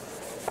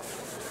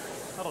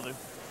 that'll do.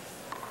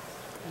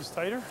 Just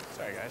tighter?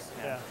 Sorry, guys.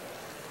 Yeah.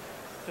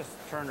 Just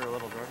turned her a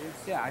little, Georgie.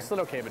 Yeah, I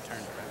slid okay, but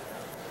turned her.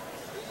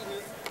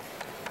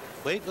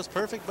 Weight was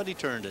perfect, but he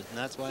turned it, and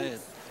that's why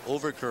it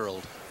over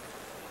curled.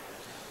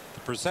 The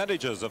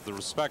percentages of the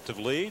respective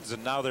leads,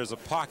 and now there's a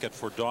pocket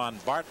for Don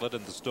Bartlett,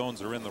 and the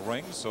stones are in the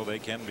ring, so they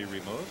can be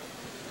removed.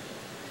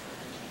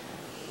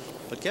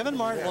 But Kevin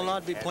Martin will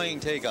not be playing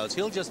takeouts.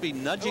 He'll just be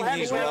nudging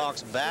these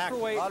rocks back,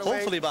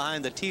 hopefully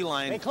behind the tee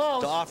line, to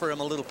offer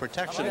him a little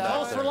protection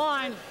back there.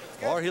 Line.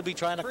 Or he'll be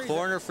trying to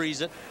corner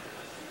freeze it.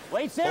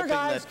 Wait's there, hoping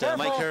guys. that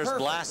Mike Harris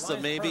blasts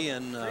them maybe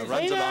and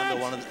runs it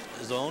onto one of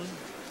his own.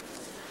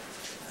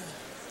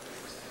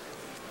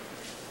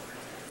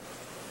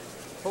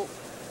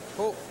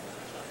 Oh.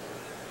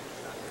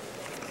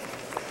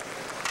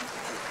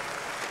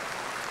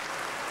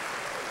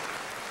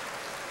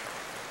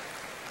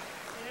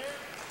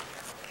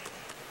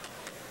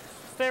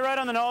 Stay right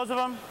on the nose of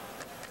him.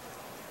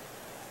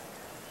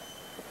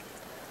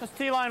 Just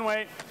T-line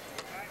weight.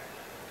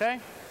 Okay?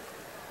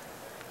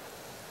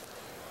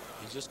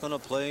 He's just going to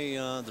play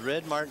the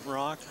red Martin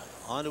rock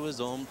onto his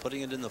own,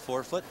 putting it in the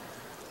 4-foot.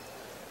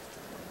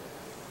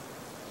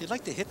 You'd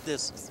like to hit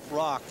this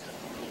rock.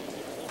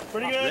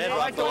 Pretty good. Red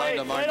rock going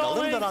to Martin, a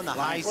little bit on the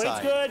high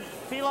side. Good.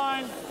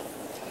 T-line.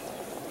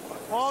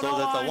 So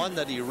that the one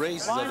that he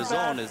races of his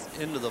own is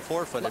into the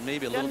 4-foot and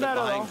maybe a little bit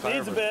behind cover.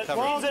 Needs a bit.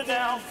 Ball's it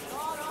now.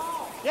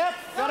 Yep.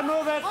 Gotta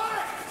move it.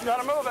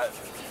 Gotta move it.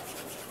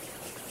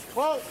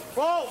 Whoa,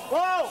 whoa,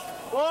 whoa,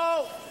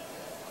 whoa.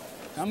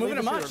 Not moving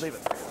it much. Leave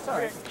it.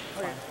 Sorry.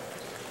 Okay.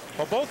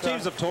 Well, both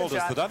teams have told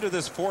us that under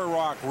this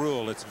 4-rock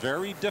rule, it's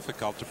very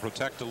difficult to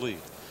protect a lead.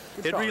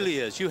 It really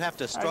is. You have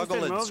to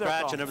struggle and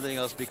scratch and everything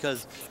else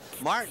because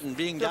Martin,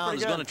 being down,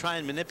 is going to try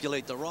and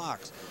manipulate the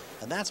rocks.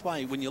 And that's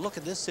why when you look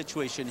at this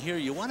situation here,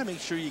 you want to make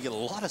sure you get a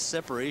lot of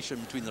separation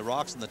between the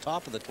rocks in the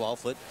top of the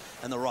 12-foot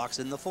and the rocks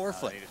in the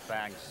 4-foot.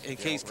 In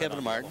case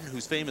Kevin Martin,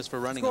 who's famous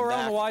for running them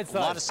back, a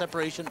lot of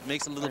separation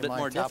makes it a little bit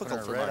more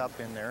difficult for Martin. Up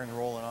in there and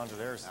rolling onto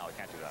theirs. No, we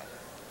can't do that.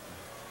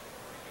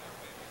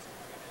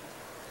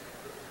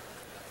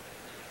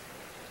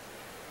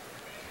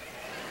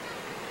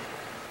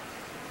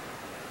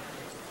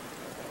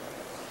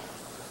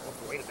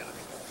 Wait a minute.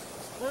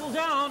 Little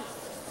down.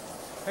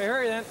 Hey,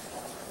 hurry then.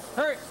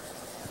 Hurry.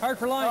 Hard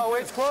for line. Oh,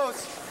 weight's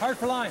close. Hard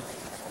for line.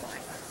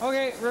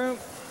 Okay, room.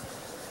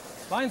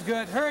 Line's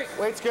good. Hurry.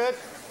 Weight's good.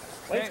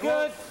 Weight's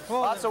good.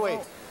 Lots of weight.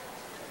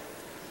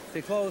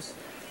 Stay close.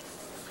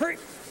 Hurry.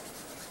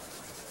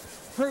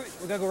 Hurry.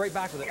 We gotta go right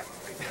back with it.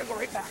 We gotta go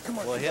right back. Come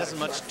on. Well, he hasn't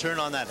much turn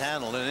on that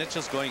handle, and it's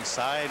just going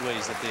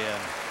sideways at the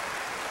end.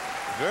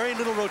 Very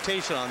little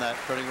rotation on that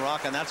curling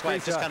rock, and that's why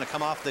it's just kind of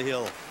come off the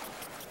hill.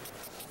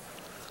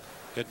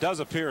 It does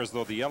appear as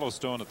though the yellow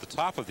stone at the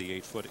top of the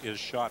 8-foot is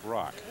shot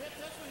rock. Hit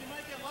this one, you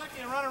might get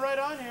lucky and run it right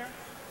on here.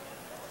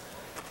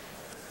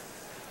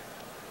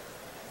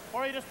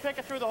 Or you just pick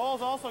it through the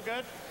holes, also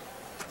good.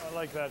 I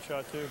like that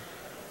shot too.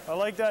 I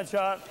like that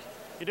shot.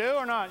 You do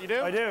or not? You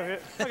do? I do.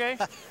 Okay.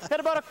 Hit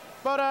about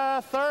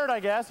a third, I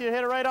guess. You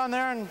hit it right on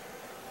there and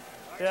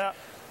yeah.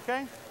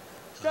 Okay.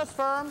 Just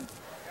firm.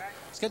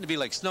 It's getting to be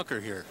like snooker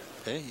here.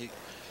 Okay,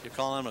 you're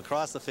calling him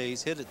across the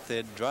face, hit it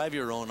thin, drive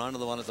your own onto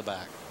the one at the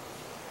back.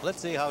 Let's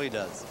see how he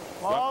does.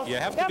 Well, you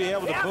have to be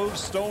able to move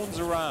stones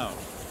around.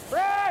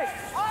 Right!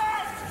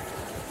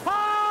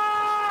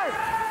 Hard!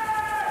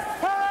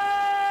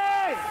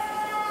 Hurry!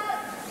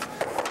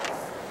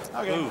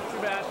 Okay, Ooh. too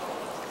bad.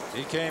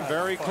 He came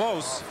very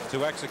close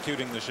to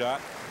executing the shot.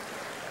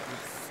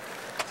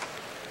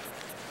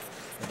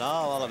 And now,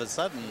 all of a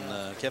sudden,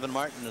 Kevin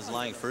Martin is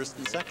lying first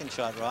and second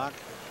shot rock.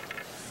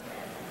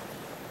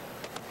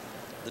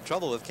 The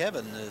trouble with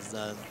Kevin is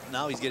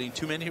now he's getting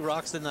too many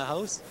rocks in the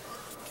house.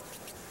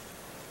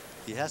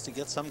 He has to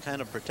get some kind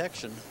of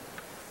protection.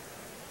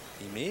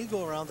 He may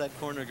go around that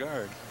corner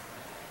guard.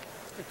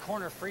 Good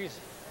corner freeze.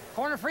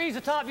 Corner freeze,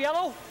 the top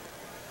yellow.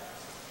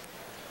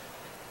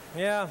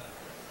 Yeah.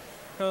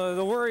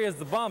 The worry is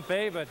the bump,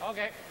 eh? But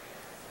okay.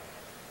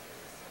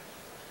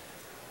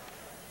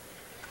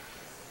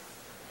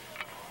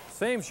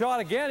 Same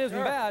shot again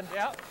isn't bad.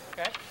 Yeah.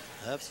 Okay.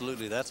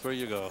 Absolutely, that's where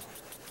you go.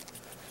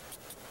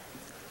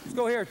 Let's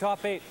go here,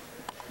 top 8.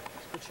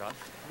 Good shot. I'm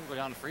going to go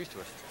down and freeze to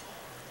it.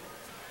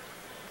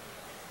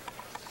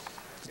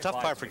 It's a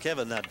tough part for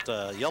Kevin.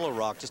 That yellow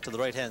rock just to the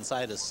right-hand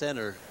side of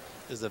center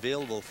is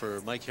available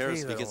for Mike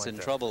Harris if he gets in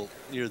trouble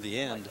near the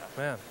end.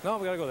 Man, no,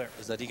 we got to go there.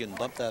 Is that he can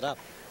bump that up.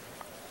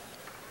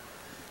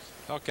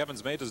 Well,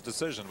 Kevin's made his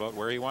decision about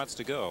where he wants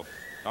to go.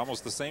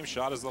 Almost the same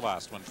shot as the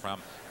last one from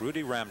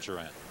Rudy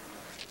Ramcharan.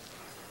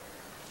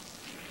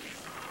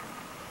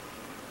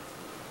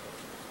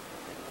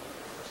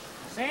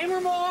 Same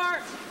or more.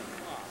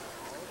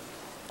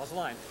 How's the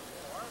line?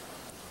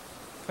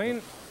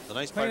 Clean. The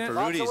nice part for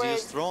Rudy is he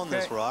just throwing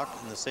this rock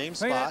in the same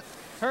spot.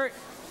 Hurry,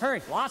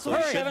 hurry. Lots so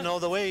of he should know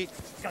the weight.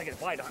 Gotta get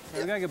by, Don.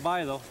 We gotta get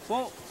by though.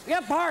 Whoa,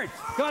 yep, hard.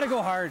 Gotta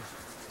go hard.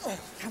 Oh,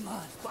 come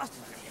on.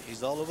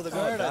 He's all over the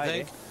ground, I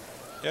think.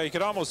 Yeah, you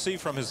could almost see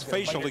from his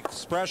facial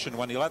expression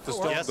when he let the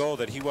stone go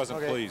that he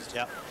wasn't pleased.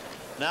 Yeah.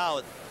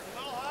 Now,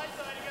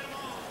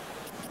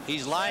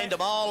 he's lined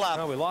them all up.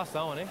 No, we lost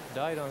that one, eh?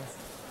 Died on.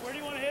 Where do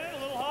you want to hit it? A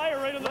little high or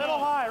right in the little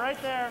middle? high,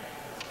 right there.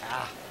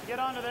 Ah. Get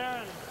onto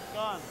there and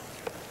gone.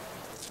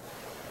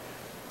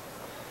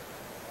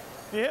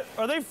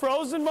 Are they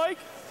frozen, Mike?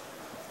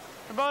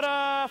 About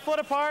a foot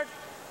apart.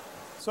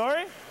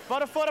 Sorry?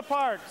 About a foot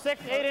apart,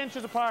 6 to 8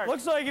 inches apart.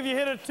 Looks like if you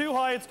hit it too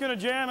high, it's going to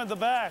jam at the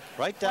back.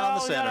 Right down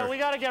the center. We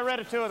got to get rid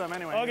of 2 of them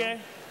anyway.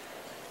 Okay.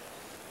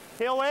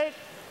 Heel weight?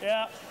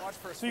 Yeah.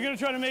 So you're going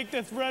to try to make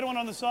the red one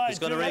on the side. He's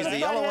going to raise the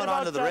yellow one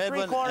onto the red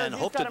one and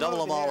hope to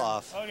double them all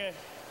off. Okay.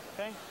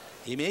 Okay.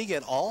 He may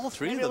get all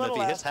 3 of them if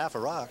he hits half a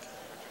rock.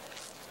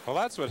 Well,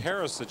 that's what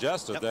Harris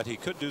suggested, that he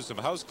could do some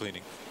house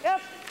cleaning.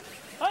 Yep.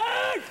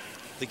 Hey!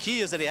 The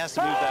key is that he has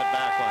to move that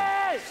back one.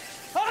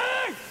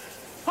 Hey!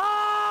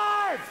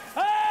 Hard!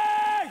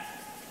 Hey!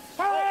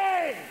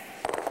 Hey!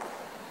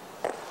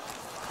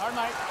 Hard,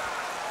 Mike.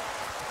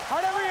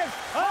 Hard every inch.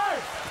 Hard!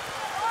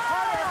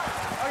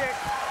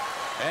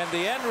 Harder. And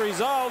the end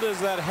result is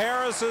that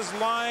Harris is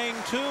lying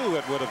too,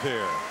 it would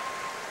appear.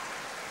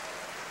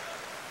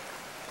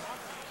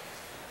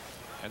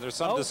 And there's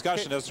some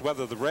discussion as to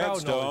whether the red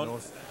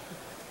stone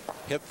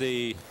hit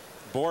the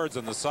boards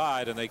on the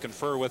side, and they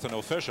confer with an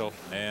official,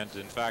 and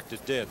in fact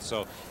it did.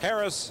 So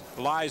Harris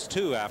lies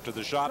too after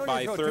the shot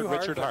by third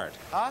Richard Hart.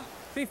 Huh?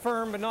 Be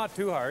firm, but not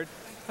too hard.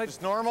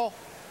 Just normal.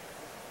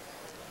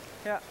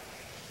 Yeah.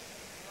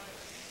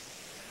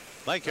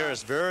 Mike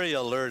Harris very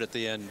alert at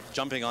the end,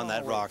 jumping on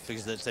that rock,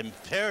 because it's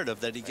imperative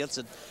that he gets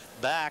it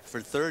back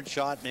for third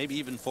shot, maybe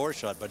even fourth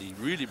shot, but he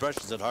really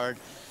brushes it hard,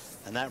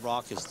 and that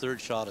rock is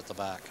third shot at the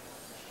back.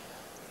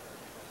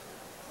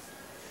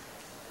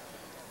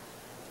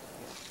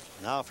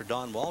 Now for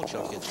Don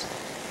Walchuk,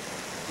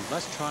 he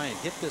must try and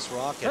hit this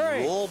rock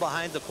and roll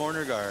behind the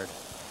corner guard.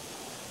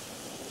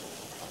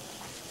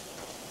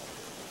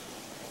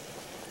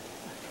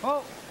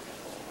 Oh.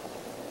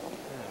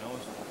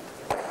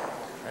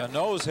 A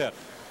nose hit.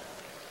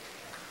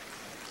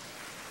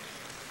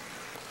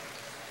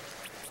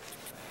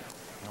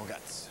 No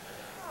guts.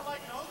 I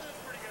like nose is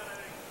pretty good, I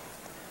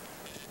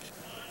think.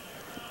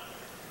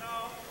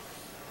 No.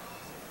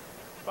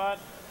 But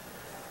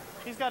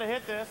he's got to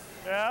hit this.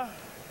 Yeah.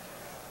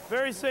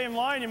 Very same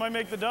line, you might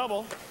make the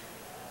double.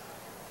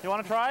 You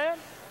want to try it?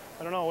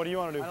 I don't know. What do you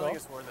want to do, I Phil? don't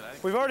think it's worth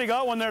it. We've already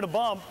got one there to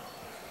bump.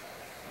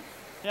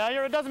 Yeah,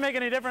 it doesn't make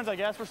any difference, I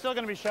guess. We're still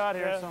going to be shot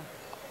here. Yeah. So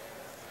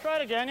try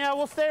it again. Yeah,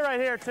 we'll stay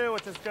right here, too,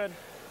 which is good.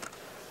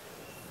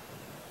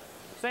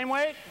 Same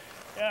weight?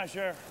 Yeah,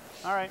 sure.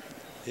 All right.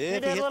 If he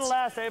did a little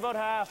less, about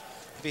half.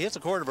 If he hits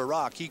a quarter of a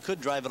rock, he could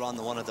drive it on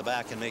the one at the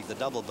back and make the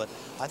double, but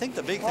I think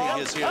the big thing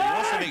is here, he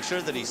wants to make sure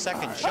that he's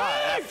second shot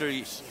after he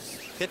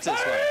hits this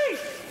one.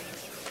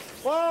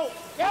 Whoa!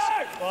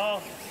 Yeah!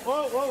 Whoa.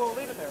 Whoa, whoa, whoa,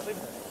 leave it there, leave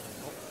it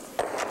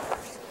there.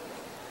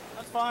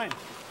 That's fine.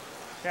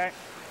 Okay.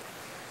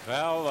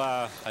 Well,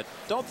 I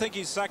don't think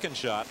he's second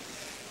shot.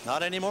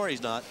 Not anymore,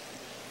 he's not.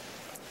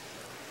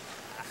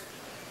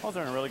 Those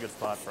are in a really good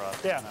spot for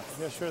us. Yeah,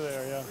 yeah, sure they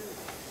are, yeah.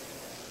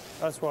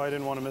 That's why I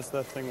didn't want to miss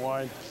that thing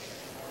wide.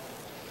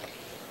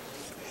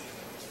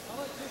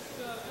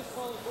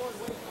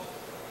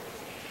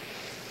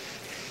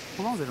 As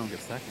long as they don't get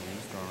second, they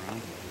just go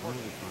around. It'll be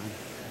fine.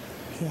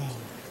 Yeah.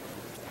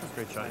 That's a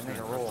great shot. Make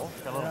a roll.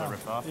 Got a little bit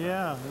ripped off.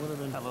 Yeah, it would have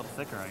been. A little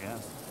thicker, I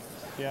guess.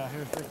 Yeah,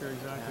 here thicker,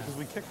 exactly. Because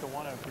we kicked the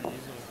one out pretty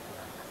easily.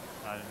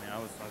 I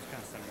was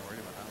kind of semi-worried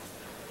about that one.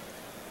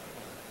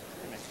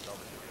 It makes it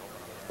double should be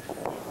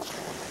open.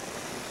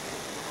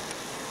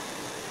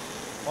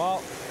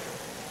 Well,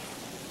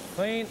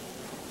 clean.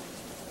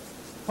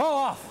 Pull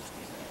off.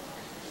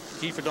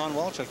 Key for Don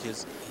Walchuk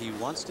is he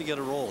wants to get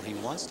a roll. He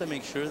wants to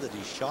make sure that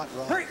he's shot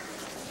right.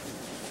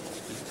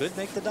 He could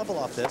make the double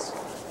off this.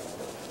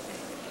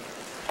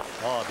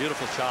 Oh,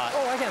 beautiful shot.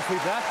 Oh, I can't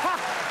sweep that. Ha!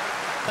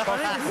 I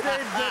think it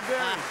stayed dead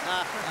there.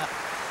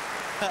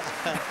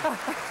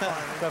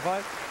 Is that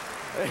fine?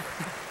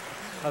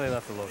 Oh, they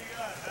left it alone.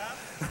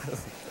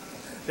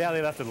 Yeah,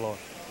 they left it alone.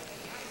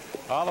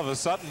 All of a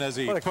sudden, as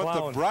he put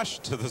the brush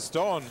to the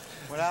stone,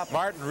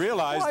 Martin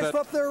realized that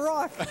swept their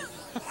rock.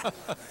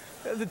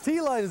 The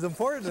tee line is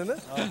important, isn't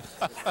it?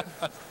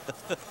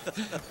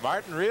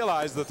 Martin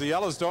realized that the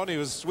Yellowstone he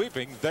was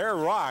sweeping, their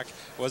rock,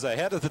 was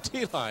ahead of the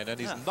tee line, and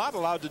he's not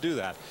allowed to do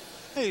that.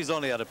 He's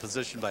only out of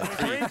position by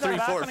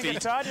 3-4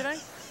 feet. Shot, you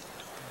think?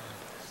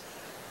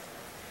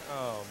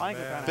 Oh,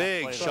 man.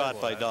 Big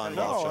shot by Don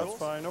No, Walsh. that's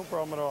fine. No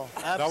problem at all.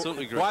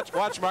 Absolutely great.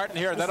 Watch Martin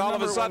here, and then all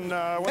of a sudden,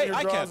 hey,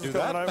 I can't do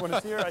that. When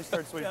it's here, I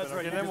start sweeping. That's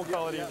right. Okay, then we'll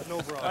call it even. No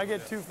problem. I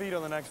get 2 feet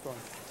on the next one.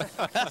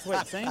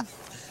 Wait, same?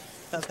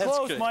 That's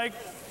close, good. Mike.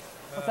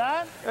 What's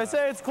that? I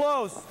say it's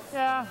close.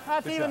 Yeah,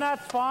 that's Good even. shot.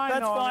 That's fine.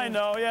 That's no, I fine, mean,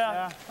 though.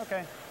 Yeah.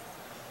 Okay.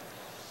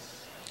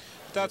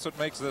 That's what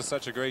makes this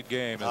such a great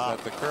game, is that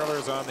the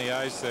curlers on the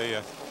ice,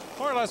 they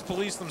more or less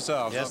police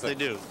themselves. Yes, they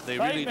do. They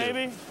Tight, really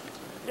baby. do.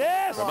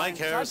 Yes. For Mike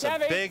Harris, a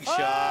heavy. big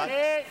shot.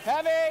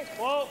 Heavy.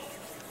 Whoa.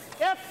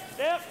 Yep.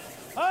 Yep.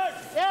 Hard.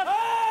 Yep.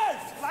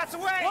 Hard. Lots of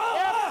weight. Whoa.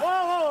 Yep.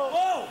 Whoa, whoa.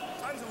 Whoa.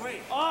 Tons of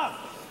weight. Off.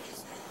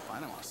 I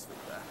don't want to sleep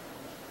there.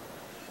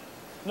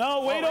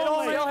 No, wait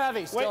only. Still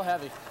heavy. Still Wait.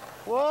 heavy.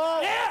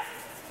 Whoa. Yeah.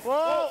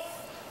 Whoa.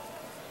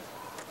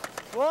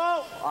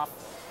 Whoa. Off.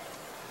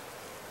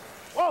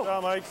 Whoa.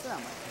 Shot, Mike.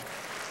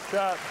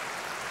 Shot.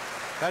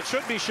 That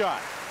should be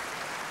shot.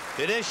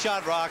 It is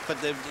shot rock,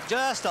 but they're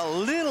just a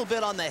little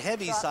bit on the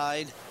heavy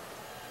side.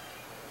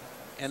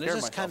 And it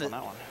Scared just myself kind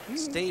on that of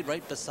stayed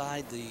right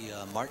beside the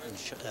Martin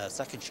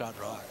second shot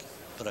rock.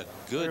 But a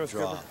good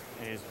draw.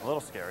 He's a little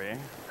scary, eh?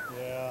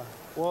 Yeah.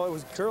 Well, it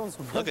was curling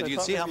some. Look at you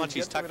can see how much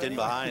he's tucked in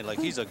behind. Like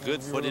he's a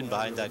good foot in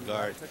behind that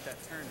guard.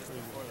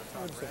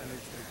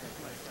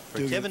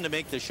 For Kevin to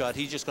make the shot,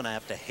 he's just going to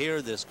have to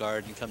hair this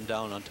guard and come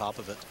down on top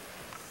of it.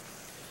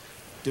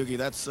 Doogie,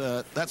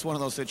 that's one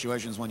of those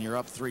situations when you're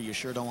up 3, you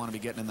sure don't want to be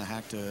getting in the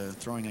hack to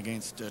throwing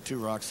against 2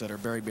 rocks that are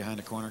buried behind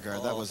a corner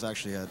guard. That was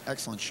actually an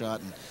excellent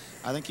shot, and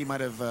I think he might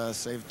have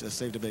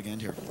saved a big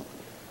end here.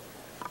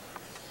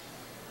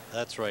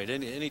 That's right.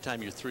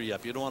 Anytime you're 3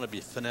 up, you don't want to be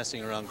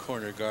finessing around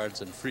corner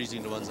guards and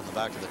freezing the ones in the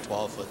back of the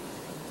 12-foot.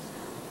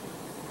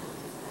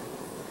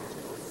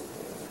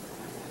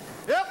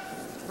 Yep.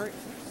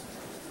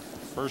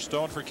 First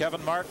stone for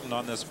Kevin Martin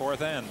on this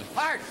 4th end.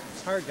 Hard.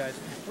 It's hard, guys.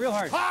 Real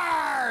hard.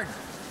 Hard!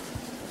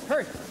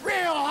 Hurry.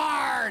 Real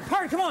hard!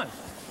 Hard, come on.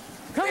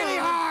 Come Really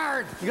on.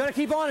 hard! You got to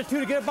keep on it, too,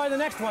 to get it by the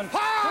next one.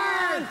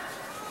 Hard!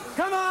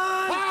 Come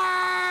on.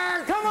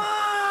 Hard! Come on.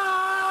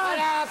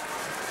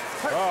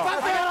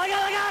 I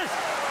got it!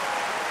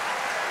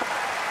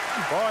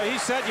 Boy, he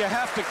said you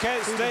have to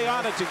stay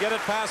on it to get it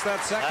past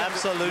that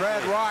second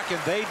red rock,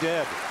 and they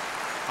did.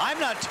 I'm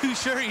not too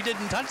sure he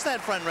didn't touch that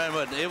front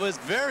redwood. It was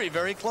very,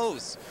 very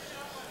close.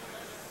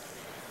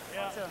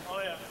 Yeah.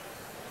 Oh, yeah.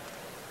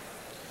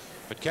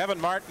 But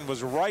Kevin Martin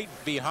was right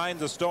behind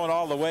the stone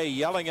all the way,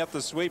 yelling at the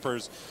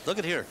sweepers. Look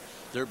at here.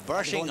 They're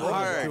brushing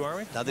hard.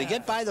 Now, they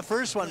get by the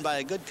first one by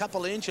a good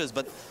couple of inches,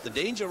 but the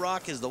danger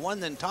rock is the one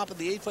then top of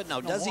the 8-foot. Now,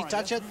 does he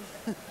touch it?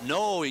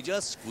 No, he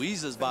just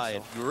squeezes by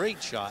it.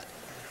 Great shot.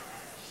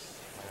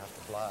 I have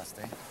to blast,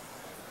 eh?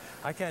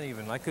 I couldn't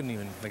even,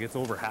 like it's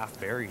over half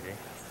buried, eh?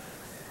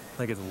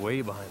 Like it's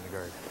way behind the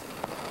guard.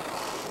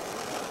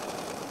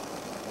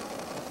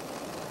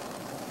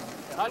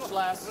 Touch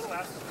last.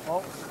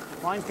 Oh,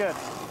 line's good.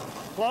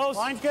 Close.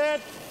 Line's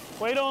good.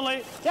 Wait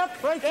only.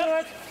 Yep, right to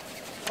it.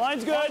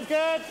 Line's good. Line's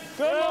good.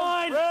 Good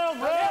line. Real.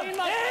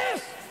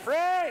 Yes.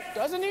 Free.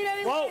 Doesn't need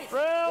any Whoa. weight.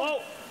 Whoa.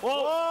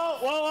 Whoa.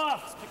 Whoa.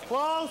 Off.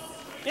 Close.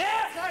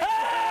 Yeah.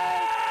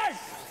 Hard.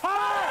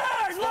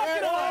 Hard. Look at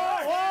it.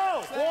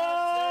 Whoa.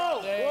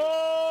 Whoa.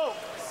 Whoa.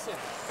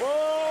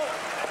 Whoa.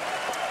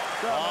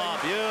 Oh,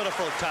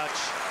 beautiful touch.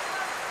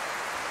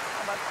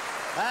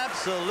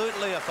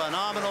 Absolutely a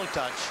phenomenal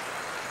touch.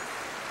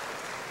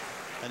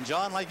 And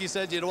John, like you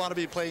said, you don't want to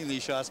be playing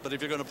these shots, but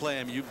if you're going to play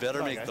them, you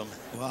better make them.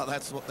 Well,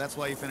 that's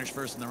why he finished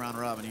first in the round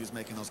robin. He was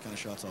making those kind of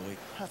shots all week.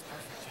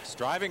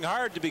 Striving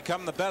hard to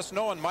become the best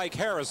known Mike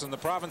Harris in the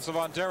province of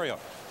Ontario.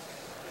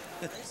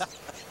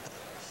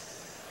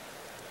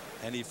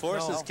 And he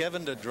forces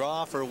Kevin to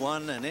draw for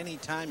 1, and any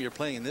time you're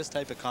playing in this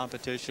type of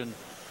competition,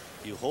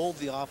 you hold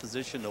the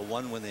opposition to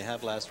 1 when they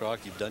have last rock,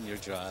 you've done your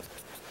job.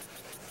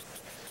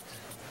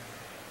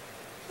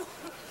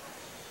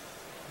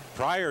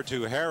 Prior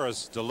to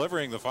Harris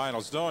delivering the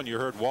final stone, you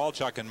heard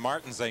Walchuk and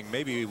Martin saying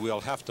maybe we'll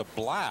have to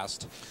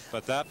blast,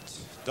 but that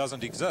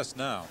doesn't exist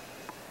now.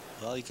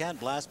 Well, you can't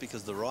blast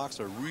because the rocks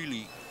are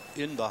really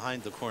in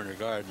behind the corner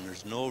guard, and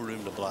there's no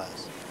room to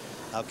blast.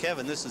 Now,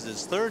 Kevin, this is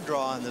his 3rd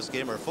draw in this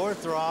game, or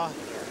 4th draw.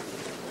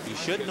 He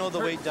should know the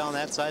weight down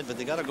that side, but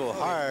they got to go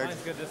hard.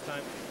 Line's good this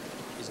time.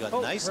 He's got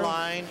a nice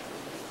line.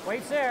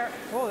 Weight's there.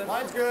 Hold it.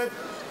 Line's good.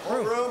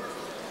 Hold room.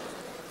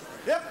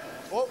 Yep.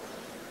 Whoa.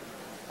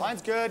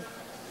 Line's good.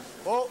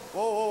 Whoa,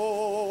 whoa, whoa,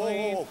 whoa, whoa, whoa,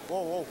 Clean. whoa,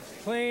 whoa, whoa.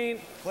 Clean.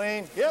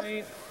 Clean. Yep.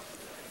 Clean.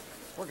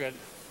 We're good.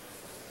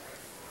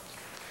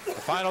 The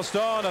final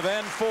stone of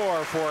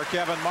N4 for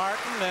Kevin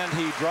Martin, and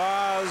he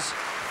draws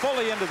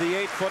fully into the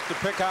 8-foot to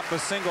pick up a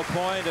single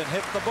point and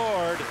hit the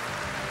board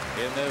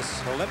in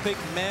this Olympic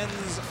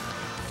men's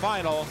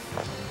final.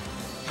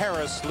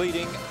 Harris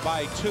leading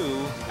by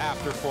 2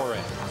 after 4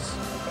 ends.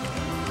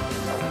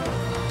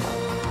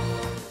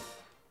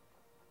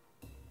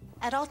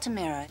 At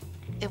Altamira,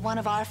 if one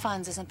of our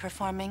funds isn't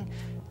performing,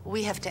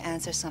 we have to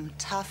answer some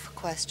tough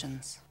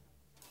questions.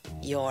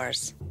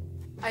 Yours.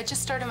 I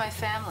just started my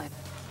family.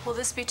 Will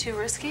this be too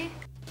risky?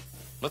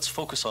 Let's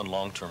focus on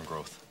long-term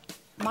growth.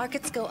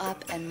 Markets go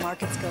up and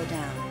markets go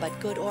down, but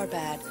good or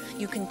bad,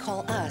 you can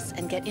call us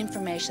and get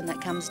information that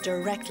comes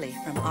directly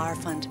from our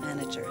fund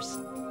managers.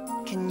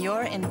 Can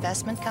your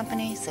investment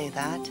company say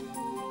that?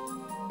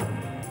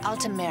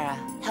 Altamira,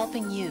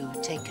 helping you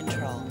take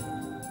control.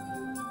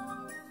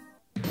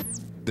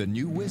 The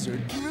new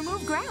Wizard Can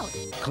remove grout.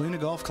 clean a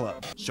golf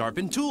club.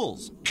 Sharpen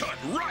tools. Cut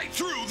right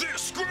through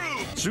this screw!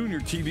 Soon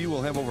your TV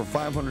will have over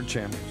 500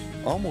 channels.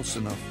 Almost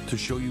enough to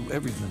show you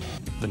everything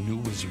the new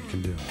Wizard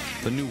can do.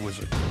 The new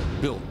Wizard,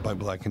 built by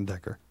Black &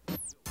 Decker.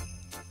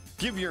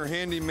 Give your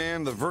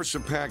handyman the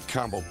VersaPack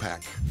Combo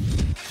Pack.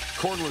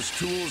 Cordless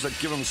tools that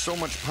give him so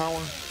much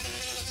power,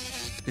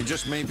 it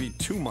just may be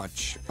too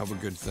much of a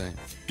good thing.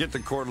 Get the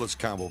cordless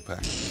Combo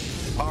Pack.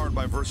 Powered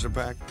by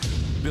VersaPack,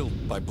 built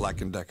by Black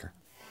 & Decker.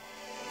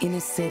 In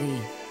a city.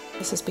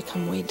 This has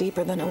become way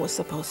deeper than it was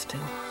supposed to.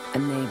 A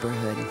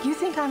neighborhood. You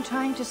think I'm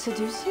trying to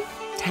seduce you?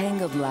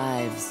 Tangled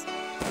lives.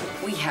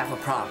 We have a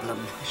problem.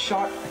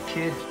 Shot a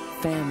kid.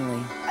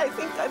 Family. I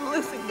think I'm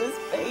losing this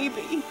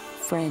baby.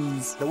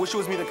 Friends. I wish it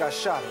was me that got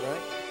shot,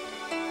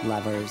 right?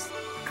 Lovers.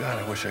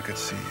 God, I wish I could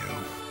see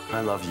you.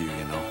 I love you,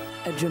 you know.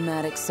 A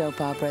dramatic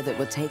soap opera that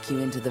will take you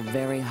into the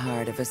very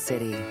heart of a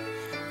city.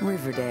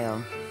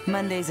 Riverdale.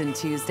 Mondays and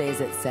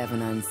Tuesdays at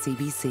 7 on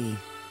CBC.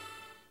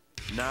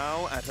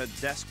 Now at a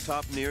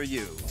desktop near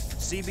you,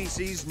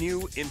 CBC's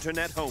new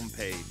internet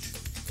homepage.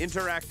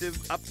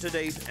 Interactive,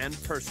 up-to-date,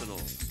 and personal.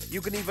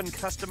 You can even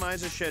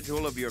customize a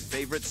schedule of your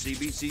favorite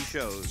CBC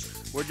shows.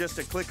 We're just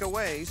a click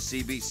away,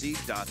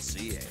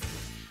 cbc.ca.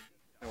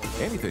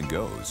 Anything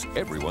goes.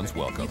 Everyone's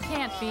welcome. You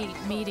can't beat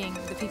meeting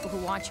the people who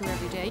watch you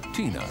every day.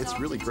 Tina. It's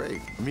really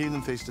great. Meeting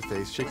them face to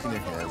face, shaking their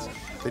hands.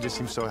 They just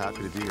seem so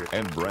happy to be here.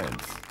 And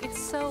Brent. It's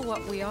so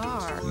what we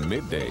are.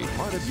 Midday,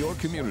 part of your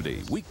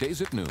community.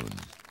 Weekdays at noon.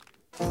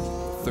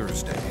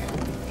 Thursday.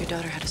 Your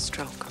daughter had a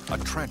stroke. A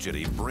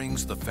tragedy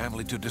brings the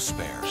family to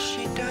despair.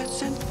 She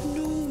doesn't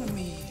know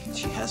me.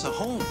 She has a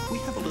home. We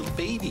have a little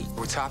baby.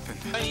 What's happened?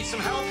 I need some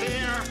help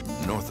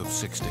here. North of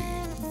 60.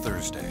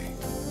 Thursday.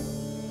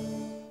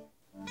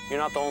 You're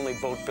not the only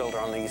boat builder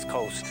on the East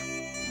Coast.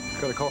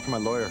 Got a call from my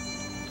lawyer.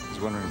 He's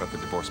wondering about the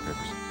divorce papers.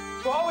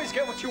 You always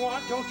get what you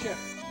want, don't you?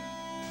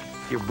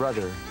 Your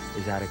brother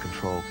is out of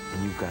control,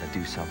 and you've got to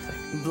do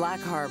something.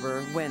 Black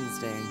Harbor,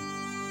 Wednesday.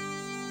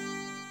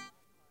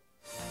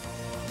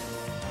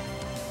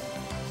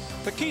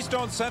 The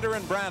Keystone Center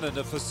in Brandon,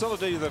 a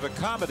facility that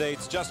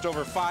accommodates just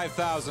over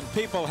 5,000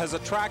 people, has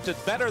attracted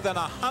better than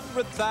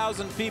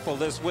 100,000 people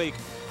this week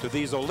to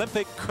these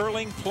Olympic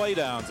curling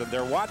playdowns, and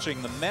they're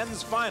watching the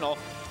men's final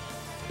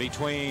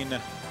between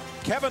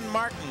Kevin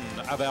Martin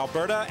of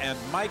Alberta and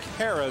Mike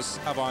Harris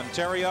of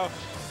Ontario.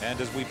 And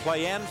as we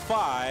play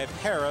N5,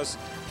 Harris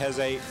has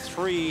a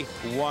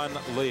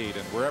 3-1 lead.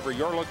 And wherever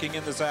you're looking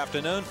in this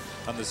afternoon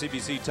on the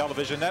CBC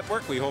television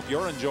network, we hope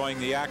you're enjoying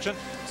the action.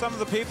 Some of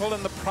the people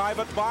in the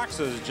private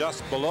boxes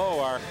just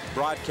below our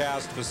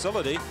broadcast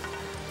facility,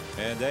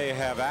 and they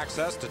have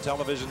access to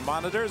television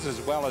monitors as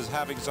well as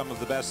having some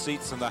of the best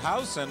seats in the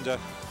house and a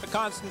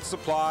constant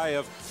supply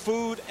of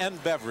food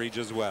and beverage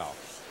as well.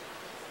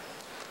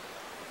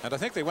 And I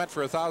think they went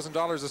for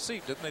 $1,000 a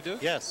seat, didn't they, do?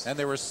 Yes. And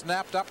they were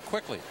snapped up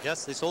quickly.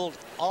 Yes, they sold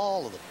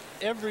all of them,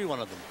 every one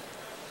of them.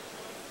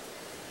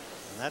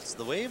 And that's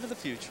the wave of the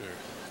future.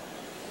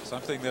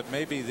 Something that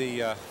maybe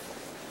the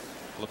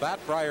Labatt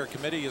Breyer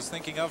Committee is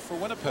thinking of for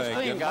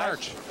Winnipeg in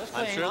March.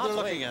 I'm sure they're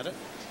looking at it.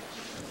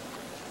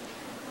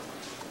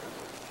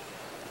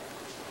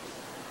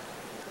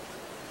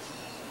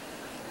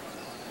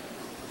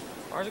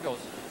 Far as it goes.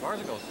 Far as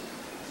it goes.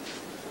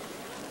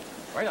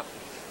 Right up.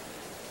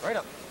 Right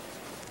up.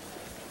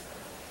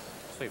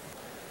 Sweep.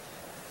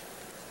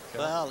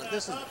 Well,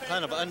 this is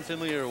kind of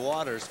unfamiliar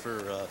waters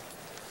for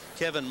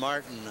Kevin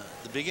Martin.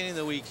 At the beginning of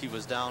the week, he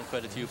was down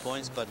quite a few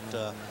points, but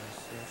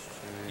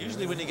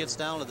usually when he gets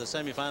down to the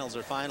semifinals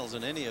or finals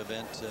in any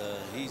event,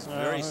 he's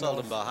very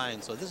seldom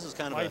behind. So this is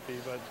kind of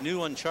a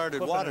new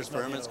uncharted waters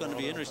for him. It's going to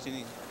be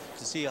interesting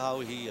to see how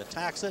he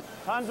attacks it.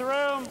 Tons of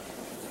room.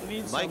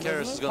 Mike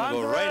Harris is going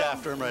to go right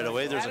after him right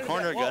away. There's a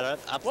corner gut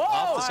up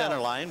off the center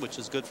line, which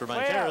is good for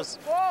Mike Harris.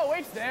 Whoa,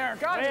 wait there.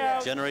 Got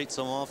it. Generate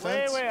some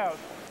offense. Way out.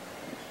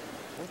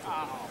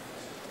 Oh.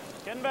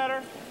 Getting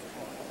better.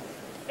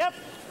 Yep.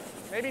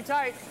 Maybe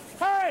tight.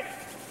 Hurry!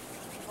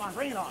 Come on,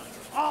 bring it on.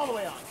 All the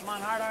way on. Come on,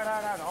 hard, hard,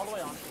 hard, hard. All the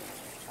way on.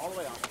 All the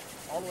way on.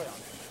 All the way on.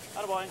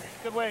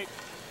 Attaboy. Good weight.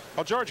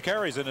 Well, George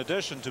Carey's, in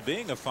addition to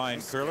being a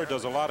fine curler,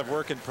 does a lot of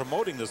work in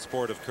promoting the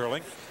sport of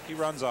curling. He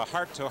runs a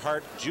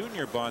heart-to-heart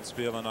junior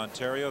bonspiel in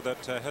Ontario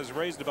that has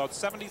raised about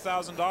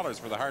 $70,000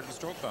 for the Heart and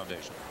Stroke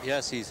Foundation.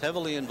 Yes, he's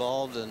heavily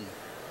involved, and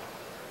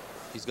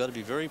he's got to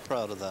be very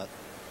proud of that.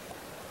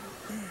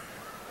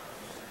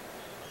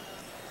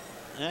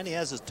 And he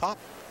has his top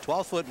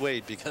 12-foot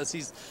weight because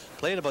he's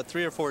played about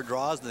 3 or 4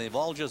 draws, and they've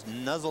all just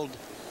nuzzled,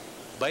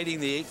 biting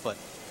the 8-foot.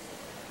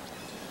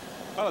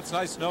 Well, it's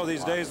nice to know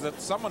these days that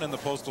someone in the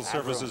Postal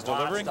Service is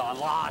delivering.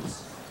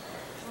 Lots.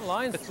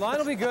 Line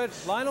will be good.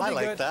 Line will be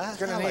good. That. It's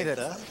gonna I need like it.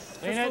 that.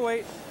 Just the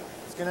weight.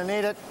 It's gonna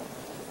need it.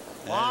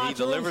 And he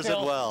delivers it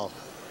well.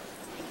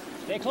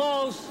 Stay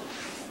close.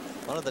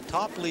 One of the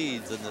top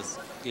leads in this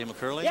game of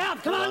curling. Yeah,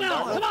 come on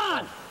now, come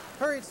on.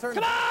 Hurry, it's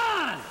turning. Come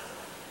on.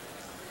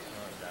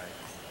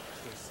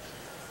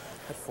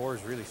 That 4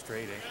 is really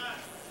straight, eh?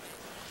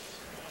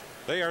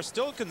 They are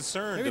still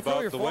concerned Maybe throw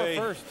your about the 4 way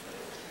first.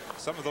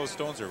 some of those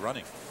stones are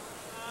running.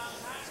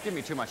 It's giving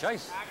me too much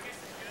ice.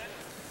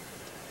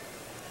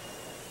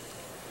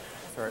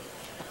 Sorry.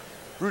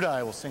 Root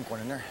eye will sink one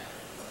in there.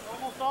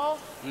 Almost all.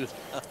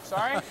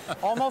 Sorry.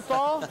 Almost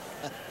all.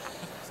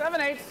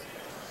 7/8.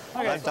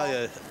 Okay. I tell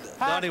you,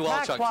 Donnie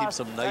Walchuk keeps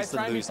them nice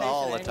and loose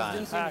all the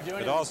time.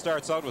 It all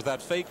starts out with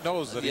that fake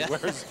nose that he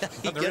wears he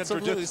when they're gets them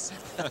introduced.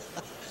 loose.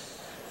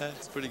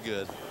 That's pretty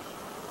good.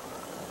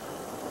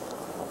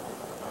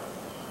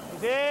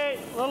 Easy.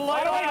 Little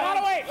light. Lot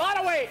of weight. Lot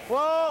of weight.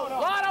 Whoa.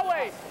 Lot of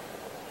weight.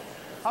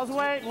 How's the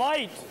weight?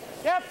 Light.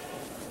 Yep.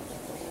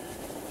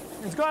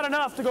 It's got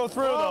enough to go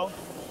through, though.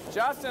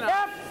 Just enough.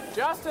 Yep.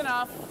 Just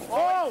enough.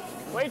 Whoa.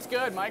 Weight's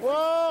good, Mike.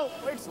 Whoa.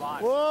 Weight's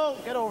live. Whoa.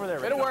 Get over there.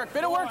 Bit of work.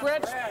 Bit of work,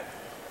 Rich.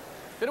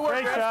 Bit of work,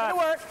 Rich. Bit of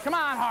work. Come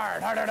on,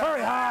 hard. Hard.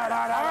 Hurry,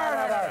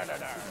 hard.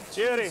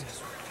 Judy.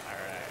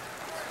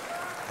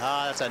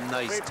 Ah, that's a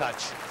nice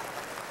touch.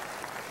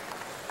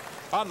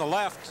 On the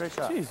left,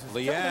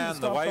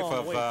 Leanne, the wife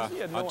of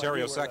no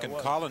Ontario's second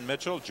Colin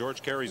Mitchell,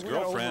 George Carey's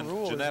girlfriend,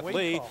 Jeanette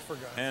Lee,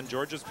 and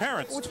George's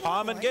parents,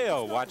 Tom and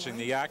Gail, watching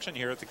the action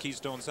here at the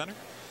Keystone Center.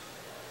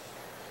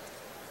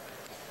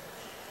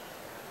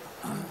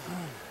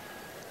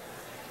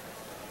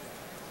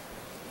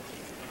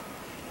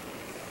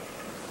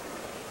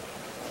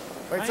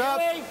 Weights up.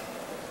 Okay.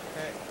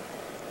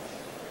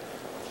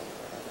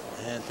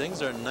 And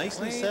things are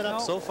nicely set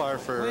up so far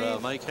for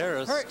Mike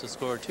Harris to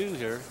score 2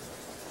 here.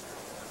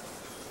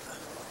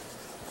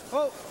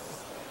 Oh.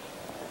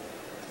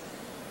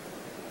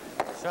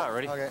 Shot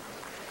ready. Okay.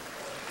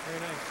 Very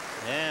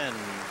nice. And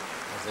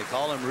as they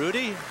call him,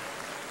 Rudy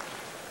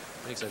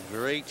makes a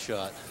great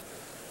shot.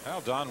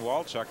 Well, Don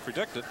Walchuk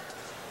predicted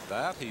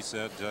that. He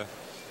said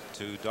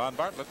to Don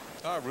Bartlett,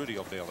 Rudy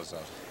will bail us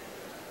out.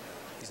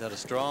 He's had a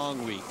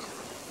strong week.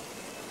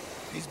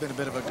 He's been a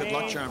bit of a good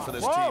luck charm for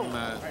this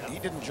team. He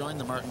didn't join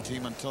the Martin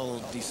team until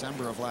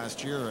December of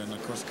last year, and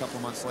of course a couple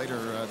of months later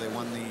they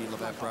won the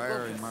Levat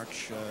Brier in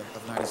March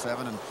of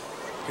 '97, and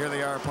here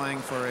they are playing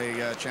for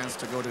a chance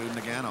to go to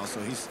Nagano. So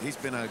he's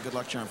been a good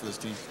luck charm for this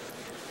team.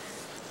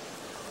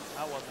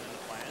 That wasn't in the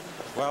plan.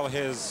 Well,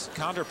 his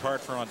counterpart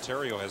for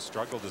Ontario has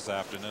struggled this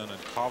afternoon,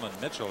 and Colin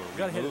Mitchell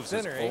removes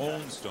his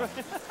own stone.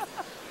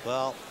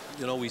 Well,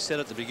 you know, we said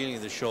at the beginning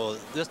of the show,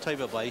 this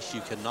type of ice,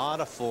 you cannot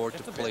afford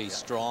to play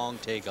strong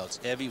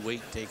takeouts,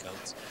 heavyweight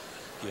takeouts.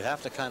 You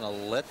have to kind of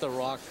let the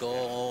rock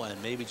go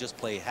and maybe just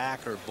play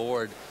hack or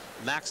board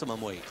maximum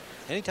weight.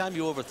 Anytime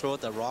you overthrow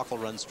it, that rock will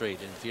run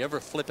straight. And if you ever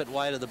flip it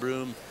wide of the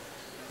broom,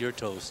 you're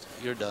toast.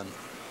 You're done.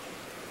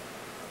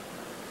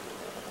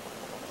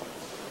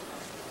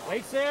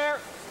 Weight's there.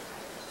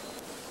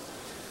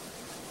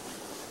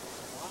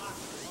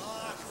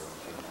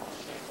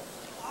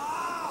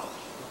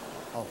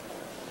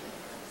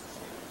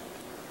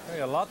 There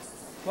you go.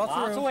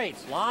 Lots of weight.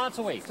 Lots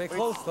of weight. Stay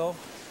close, though.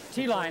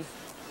 T-line.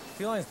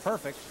 T-line's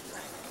perfect.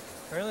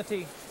 Right on the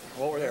tee.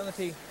 Over there. On the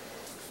tee.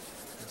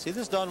 See,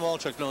 this Don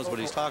Walchuk knows what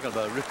he's talking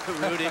about.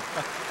 Rudy,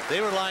 they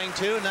were lying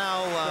 2.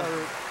 Now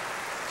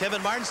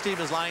Kevin Martin's team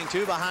is lying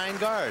 2 behind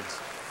guards.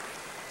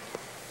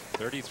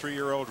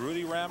 33-year-old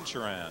Rudy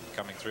Ramcharan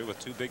coming through with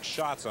 2 big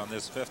shots on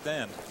this 5th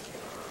end.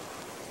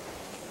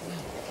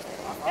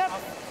 Yep.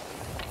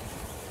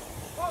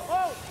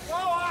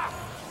 Whoa.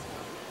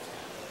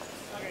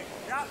 Okay,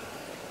 drop.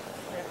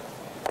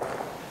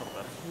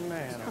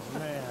 Man, oh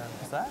man.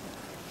 What's that?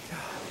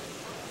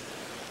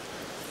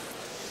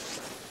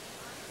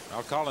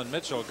 Now Colin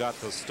Mitchell got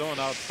the stone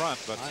out front,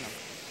 but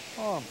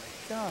Oh my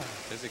God.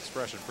 his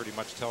expression pretty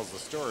much tells the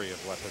story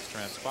of what has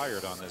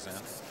transpired on this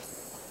end.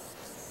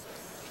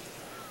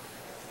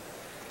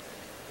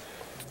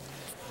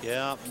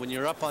 Yeah, when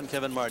you're up on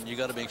Kevin Martin, you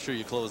got to make sure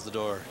you close the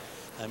door.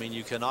 I mean,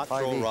 you cannot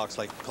throw rocks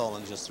like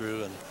Colin just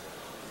threw and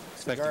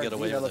expect to get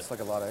away with it. That looks like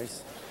a lot of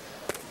ice.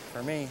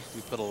 For me.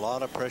 You put a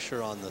lot of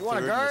pressure on the You want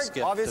third a guard? and the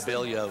skip Obviously. to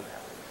bail you out.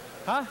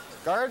 Huh?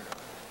 Guard?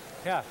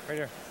 Yeah, right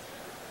here.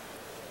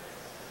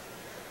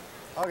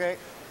 Okay.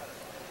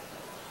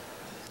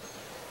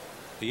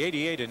 The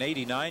 88 and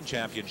 89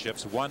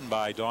 championships won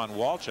by Don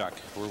Walchuk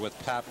were with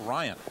Pat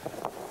Ryan.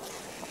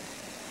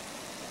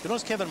 You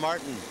notice Kevin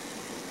Martin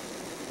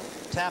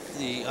tapped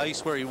the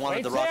ice where he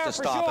wanted the rock to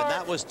stop, and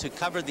that was to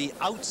cover the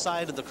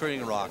outside of the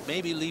curling rock.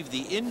 Maybe leave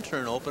the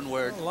intern open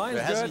where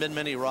there hasn't been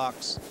many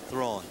rocks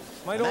thrown.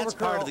 And that's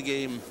part of the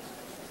game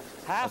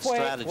of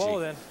strategy. Whoa,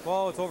 then.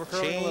 Whoa, it's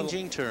overcurling a little.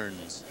 Changing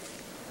turns.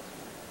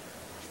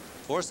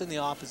 Forcing the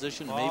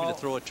opposition maybe to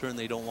throw a turn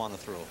they don't want to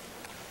throw.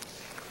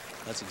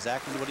 That's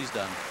exactly what he's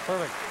done.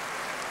 Perfect.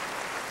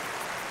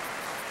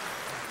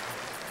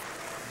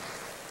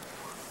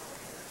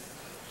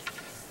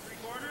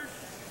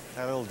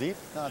 A little deep?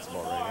 No, that's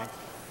about right,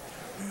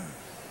 eh?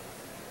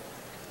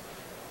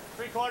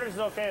 3/4 is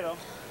okay, though.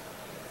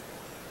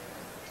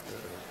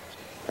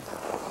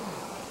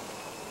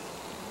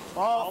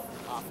 Oh.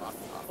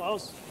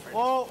 Close.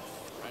 Whoa.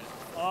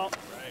 Oh.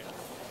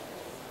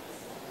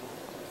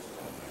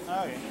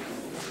 Okay.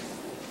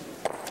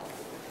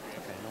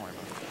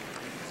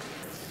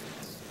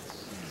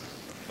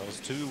 Those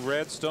two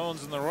red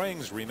stones in the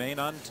rings remain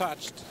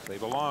untouched. They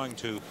belong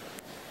to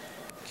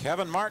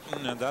Kevin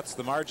Martin, and that's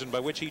the margin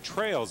by which he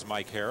trails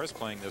Mike Harris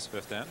playing this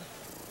fifth end.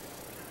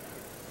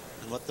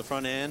 And what the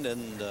front end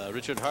and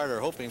Richard Hart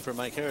are hoping for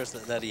Mike Harris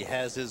that he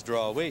has his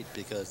draw weight,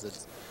 because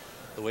it's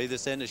the way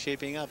this end is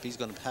shaping up. He's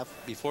going to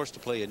be forced to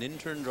play an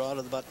in-turn draw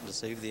to the button to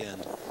save the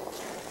end.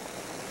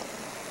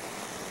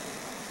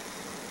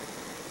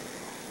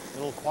 A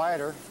little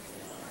quieter.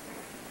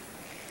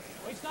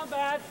 Weight's not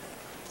bad.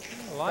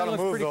 The line Gotta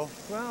looks move, pretty, though.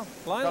 well,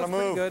 line Gotta looks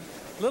pretty move. good.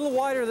 A little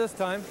wider this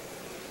time.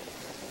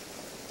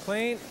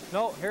 Clean.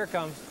 No, here it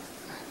comes.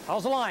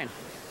 How's the line?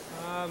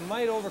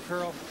 Might over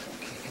curl.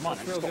 Come on,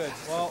 That's real let's go. good.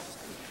 Well.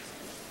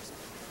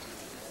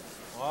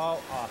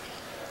 Wow.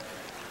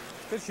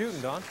 Good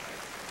shooting, Don.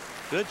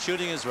 Good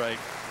shooting is right.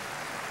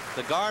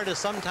 The guard is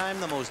sometimes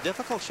the most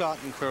difficult shot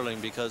in curling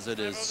because it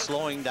is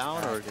slowing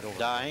down or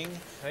dying,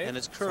 and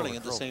it's curling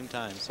at the same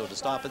time. So to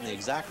stop in the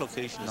exact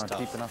location is Not tough.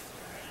 deep enough.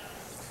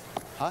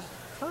 Huh?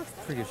 That's a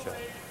pretty good shot.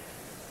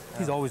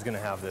 He's always going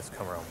to have this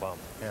come around bump.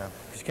 Yeah.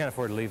 Because you can't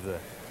afford to leave the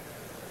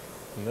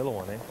middle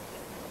one, eh?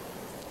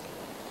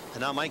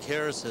 And now Mike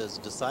Harris has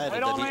decided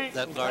Wait on that me.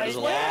 that guard is a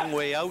Wait. long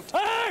way out.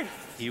 Hey!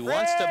 He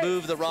wants to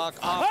move the rock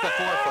off the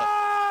forefoot.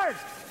 Hard!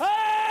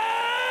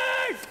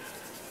 Hey!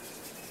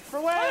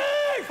 For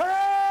weight!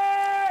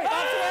 Hooray!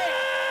 That's weight!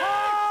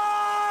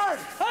 Hard!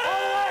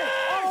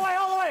 All the way!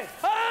 All the way!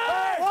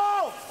 Hey!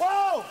 Whoa!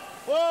 Whoa!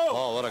 Whoa!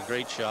 Oh, what a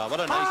great shot. What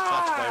a nice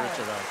touch by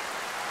Richard Hart.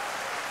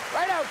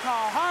 Right out,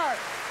 call. Hard!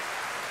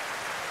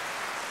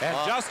 And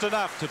just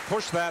enough to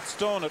push that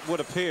stone, it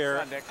would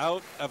appear,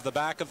 out of the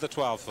back of the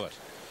 12-foot.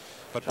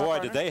 But boy,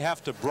 did they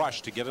have to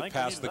brush to get it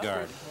past the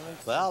guard.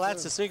 Well,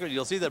 that's the secret.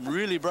 You'll see them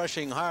really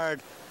brushing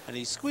hard, and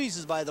he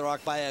squeezes by the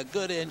rock by a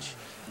good inch.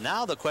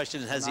 Now the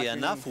question, has he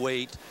enough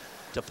weight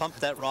to pump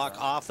that rock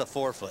off the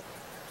forefoot?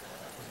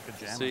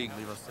 See,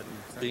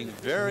 being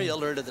very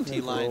alert at the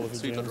tee line and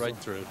sweep it right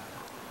through.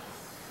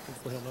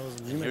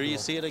 And here you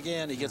see it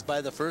again. He gets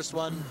by the first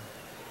one,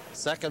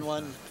 second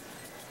one.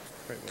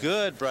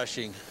 Good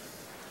brushing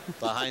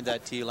behind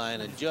that tee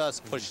line and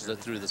just pushes it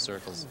through the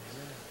circles.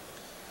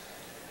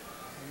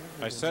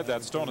 I said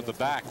that stone at the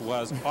back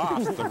was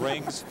off the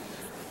rings,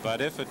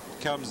 but if it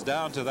comes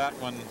down to that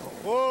one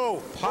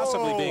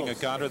possibly being a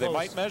counter, they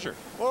might measure.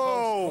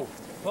 Whoa!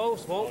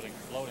 Close, whoa.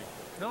 Floating.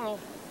 No.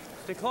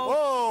 Stay close.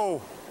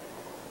 Whoa!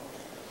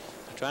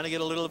 Trying to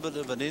get a little bit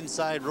of an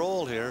inside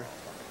roll here.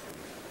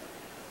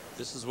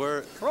 This is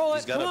where Roll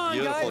he's it. got Come a on,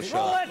 beautiful guys.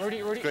 shot. Roll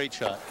it. Rudy. Great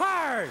shot.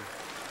 Hard.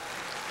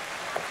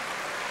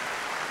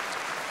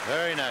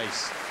 Very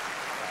nice.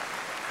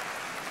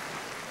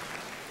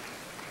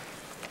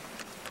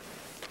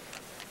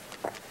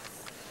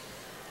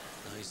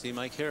 Now you see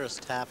Mike Harris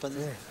tapping.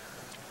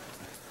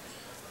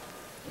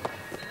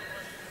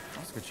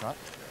 That's a good shot.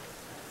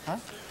 Huh?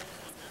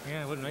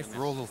 Yeah, it would have nice to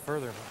roll a little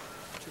further.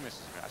 Two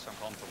misses. I'm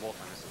calling for both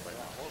my misses.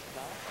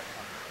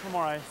 I'm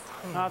all right.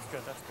 No, that's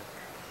good. That's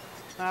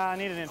good. I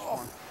need an inch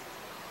more.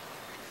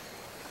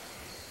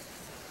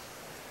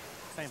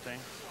 Same thing.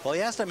 Well, he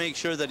has to make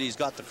sure that he's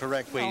got the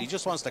correct weight. He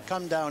just wants to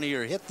come down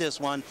here, hit this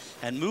one,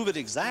 and move it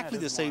exactly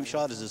the same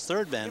shot as his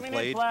third man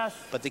played.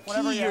 But the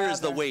key here is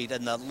the weight,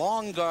 and the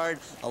long guard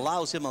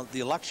allows him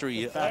the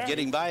luxury of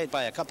getting by it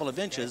by a couple of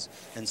inches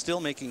and still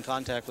making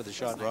contact with the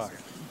shot rock.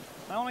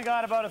 I only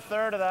got about a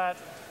third of that.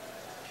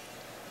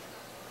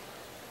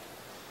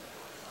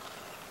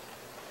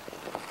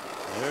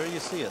 There you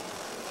see it.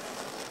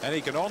 And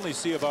he can only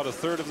see about a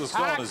third of the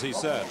stone, as he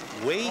said.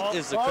 Weight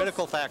is the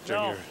critical factor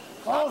here.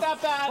 Not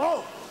that bad.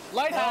 Whoa.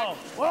 Light hack.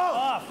 Whoa.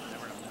 Off.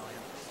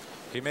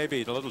 He may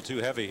be a little too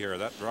heavy here.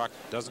 That rock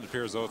doesn't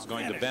appear as though it's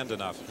going to bend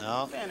enough.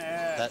 No,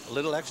 that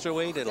little extra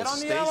weight, it'll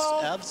stay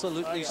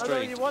absolutely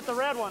straight. You want the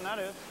red one, that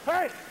is.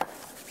 Hey!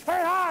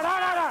 Hey, hard,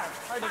 hard,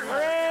 hard, hard.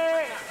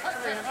 Hurry!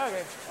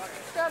 Okay.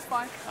 That's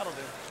fine. That'll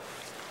do.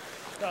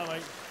 Go,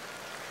 Mike.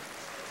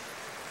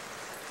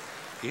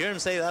 You hear him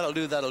say that'll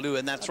do,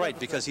 and that's right,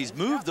 because he's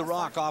moved the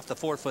rock off the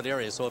forefoot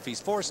area, so if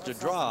he's forced to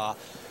draw,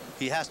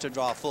 he has to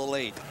draw full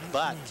 8.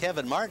 But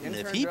Kevin Martin,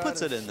 if he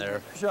puts it in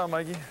there. Good shot,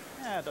 Mikey.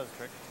 Yeah, it does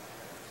trick.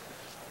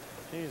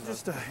 Jesus.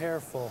 Just a hair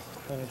full,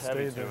 and it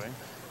Heavy stayed there. too, eh?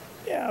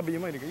 Yeah, but you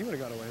might have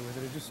got away with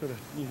it. It just sort of,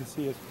 you can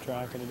see it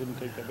track, and it didn't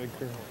take that big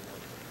curl.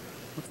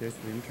 What's this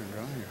for the intern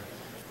draw here?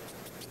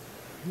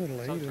 A little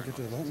late to get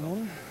to the button on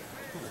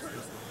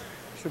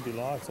it. Should be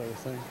lots, I would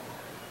think.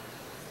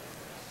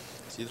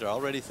 See, they're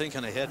already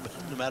thinking ahead, but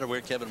no matter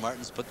where Kevin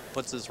Martin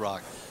puts his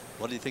rock.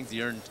 What do you think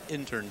the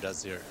intern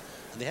does here?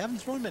 And they haven't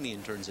thrown many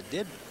interns.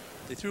 They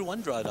threw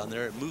one draw down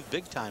there. It moved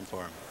big time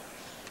for him.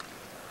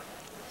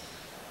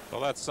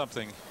 Well, that's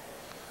something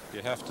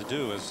you have to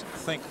do is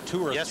think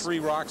 2 or 3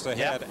 rocks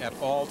ahead at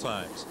all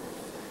times.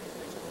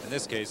 In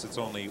this case, it's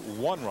only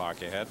 1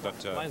 rock ahead,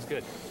 but mine's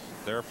good.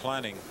 They're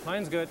planning.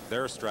 Mine's good.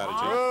 Their strategy.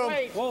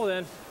 Whoa,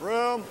 then.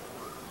 Room.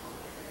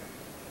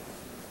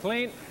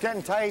 Clean.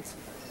 Getting tight.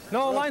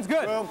 No, room. mine's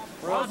good. Room.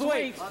 How's the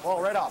weight?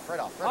 Oh, right off. Right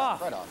off.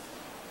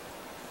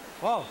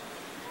 Whoa.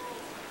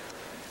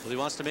 Well, he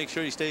wants to make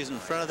sure he stays in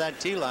front of that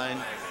tee line.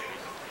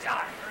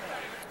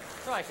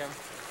 Try, Kevin.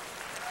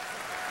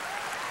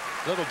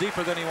 A little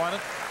deeper than he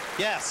wanted.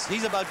 Yes,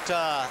 he's about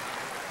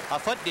a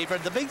foot deeper.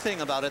 The big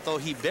thing about it, though,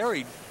 he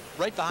buried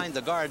right behind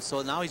the guard,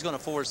 so now he's going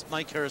to force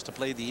Mike Harris to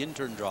play the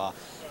in-turn draw.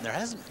 And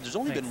there's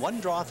only been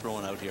 1 draw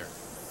thrown out here.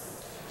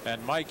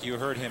 And Mike, you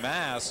heard him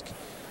ask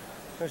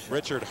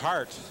Richard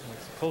Hart,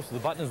 as close to the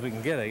button as we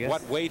can get, I guess,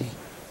 what weight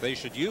they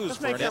should use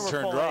Just for an make sure we're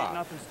in-turn full draw. eight,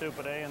 nothing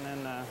stupid, eh? And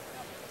then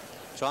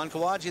John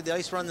Kawaji, the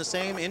ice run the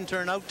same,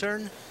 in-turn,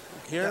 out-turn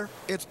here?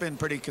 Yeah, it's been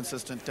pretty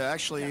consistent.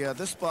 Actually,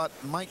 this spot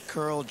might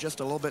curl just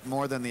a little bit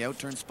more than the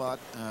out-turn spot.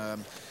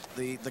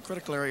 The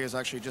critical area is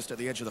actually just at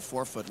the edge of the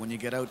 4-foot. When you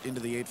get out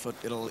into the 8-foot,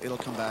 it'll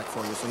come back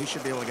for you. So he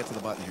should be able to get to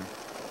the button here.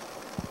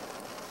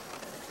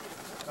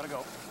 gotta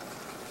go.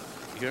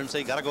 You hear him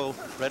say, gotta go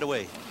right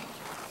away.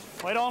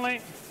 Wait only.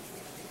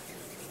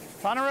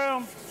 Ton of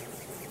room.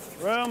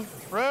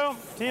 Room.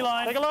 Tee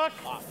line. Take a look.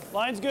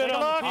 Line's good. Take a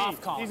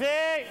look. Easy.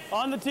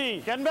 On the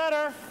tee. Getting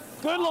better.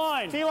 Good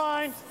line. Tee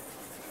line.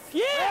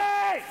 Yeah!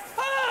 Hey!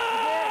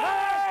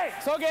 Hey!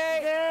 It's okay.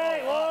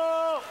 Hey!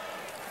 Whoa!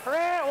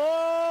 Hooray!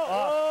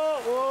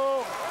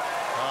 Whoa!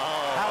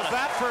 How's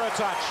that for a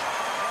touch?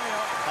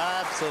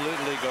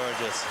 Absolutely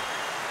gorgeous.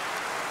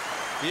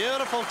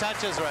 Beautiful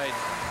touches, right?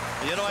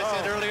 You know, I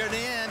said earlier in the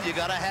end, you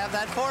got to have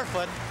that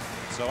 4-foot.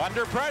 So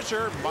under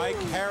pressure, Mike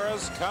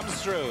Harris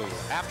comes through.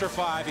 After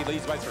 5, he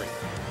leads by 3.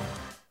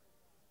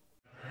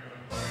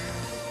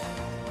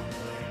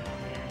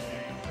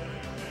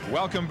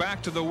 Welcome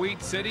back to the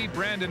Wheat City,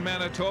 Brandon,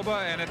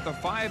 Manitoba, and at the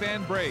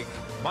 5-end break,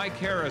 Mike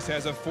Harris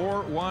has a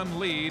 4-1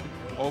 lead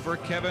over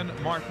Kevin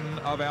Martin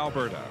of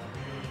Alberta.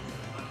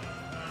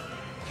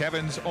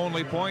 Kevin's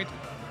only point,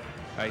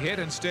 a hit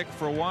and stick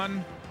for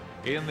 1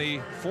 in the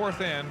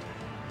 4th end,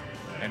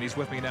 and he's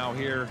with me now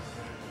here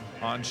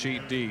on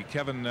sheet D.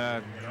 Kevin,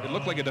 it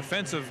looked like a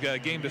defensive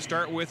game to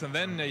start with, and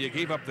then you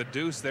gave up the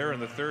deuce there in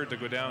the 3rd to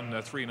go down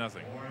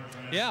 3-0.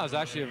 Yeah, it was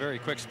actually a very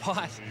quick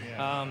spot.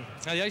 The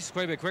ice is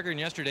quite a bit quicker than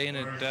yesterday, and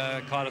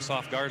it caught us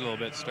off guard a little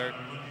bit to start.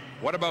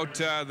 What about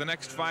the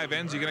next 5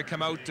 ends? You're going to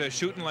come out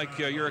shooting like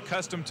you're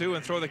accustomed to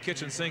and throw the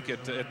kitchen sink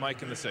at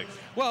Mike in the 6th?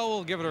 Well,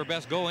 we'll give it our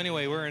best go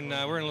anyway. We're in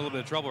a little bit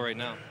of trouble right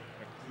now.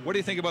 What do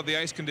you think about the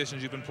ice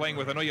conditions you've been playing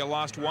with? I know you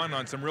lost 1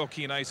 on some real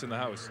keen ice in the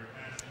house.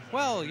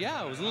 Well,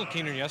 yeah, it was a little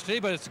keener than yesterday,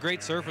 but it's a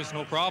great surface,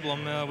 no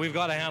problem. We've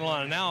got a handle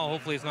on it now.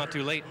 Hopefully it's not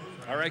too late.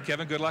 All right,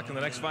 Kevin, good luck in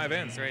the next 5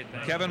 ends. Great.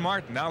 Kevin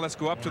Martin. Now let's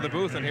go up to the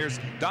booth, and here's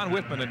Don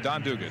Whitman and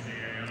Don Duguid.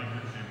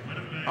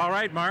 All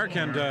right, Mark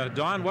and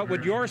Don, what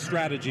would your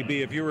strategy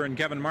be if you were in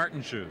Kevin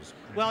Martin's shoes?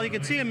 Well, you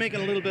can see him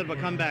making a little bit of a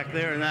comeback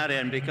there in that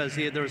end because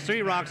there was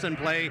 3 rocks in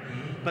play,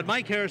 but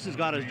Mike Harris has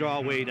got his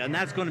draw weight, and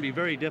that's going to be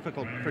very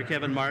difficult for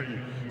Kevin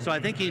Martin. So I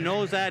think he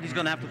knows that. He's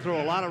going to have to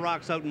throw a lot of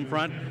rocks out in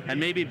front and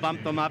maybe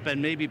bump them up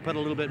and maybe put a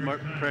little bit more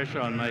pressure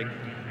on Mike.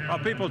 Well,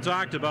 people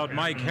talked about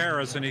Mike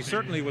Harris, and he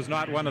certainly was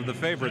not one of the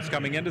favorites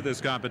coming into this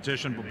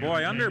competition. But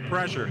boy, under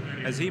pressure,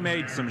 as he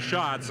made some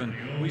shots, and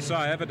we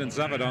saw evidence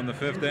of it on the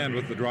 5th end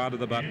with the draw to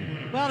the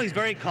button. Well, he's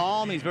very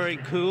calm. He's very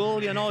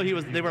cool. You know,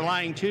 they were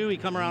lying 2. He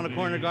come around a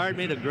corner guard,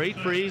 made a great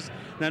freeze,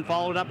 then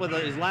followed up with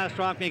his last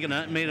rock, made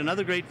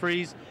another great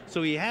freeze.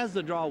 So he has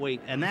the draw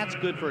weight, and that's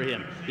good for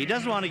him. He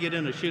doesn't want to get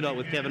in a shootout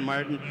with Kevin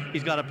Martin.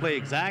 He's got to play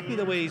exactly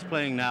the way he's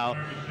playing now.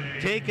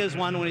 Take his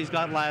 1 when he's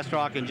got last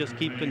rock and just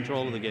keep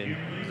control of the game.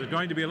 Is it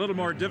going to be a little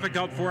more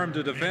difficult for him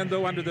to defend,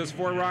 though, under this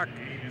 4-rock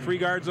free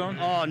guard zone?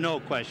 Oh,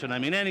 no question. I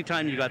mean,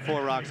 anytime you got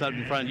 4 rocks out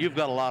in front, you've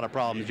got a lot of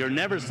problems. You're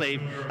never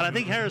safe. And I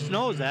think Harris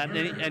knows that,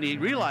 and he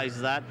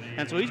realizes that.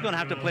 And so he's going to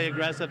have to play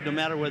aggressive no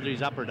matter whether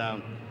he's up or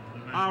down.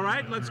 All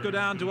right, let's go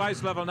down to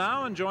ice level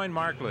now and join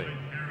Mark Lee.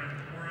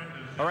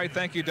 All right,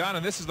 thank you, Don.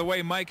 And this is the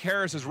way Mike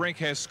Harris's rink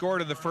has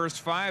scored in the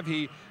first 5.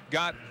 He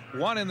got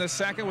 1 in the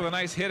 2nd with a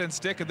nice hit and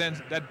stick, and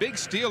then that big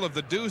steal of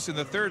the deuce in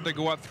the 3rd to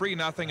go up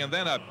 3-0, and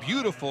then a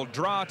beautiful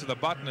draw to the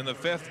button in the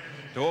 5th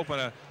to open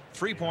a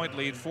 3-point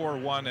lead,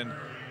 4-1. And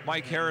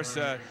Mike Harris,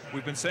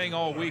 we've been saying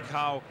all week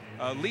how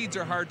leads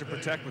are hard to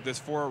protect with this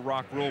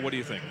 4-rock rule. What do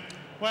you think?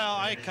 Well,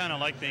 I kind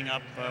of like being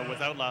up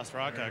without last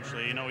rock,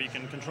 actually. You know, you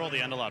can control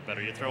the end a lot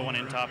better. You throw 1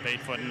 in top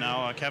 8-foot, and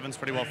now Kevin's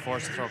pretty well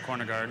forced to throw a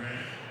corner guard.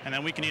 And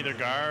then we can either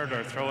guard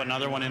or throw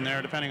another one in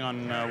there, depending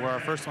on where our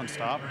first one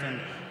stopped. And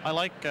I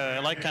like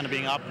kind of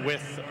being up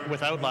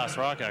without last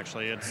rock,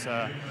 actually. It's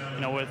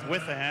you know,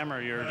 with the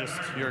hammer,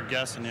 you're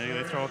guessing.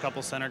 You throw a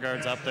couple center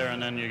guards up there,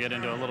 and then you get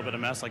into a little bit of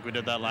mess like we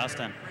did that last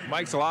time.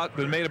 Mike's a lot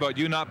been made about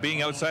you not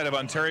being outside of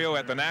Ontario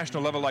at the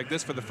national level like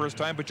this for the first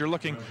time, but you're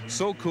looking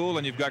so cool,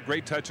 and you've got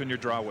great touch on your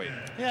draw weight.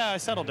 Yeah, I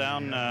settled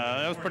down.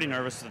 I was pretty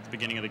nervous at the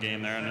beginning of the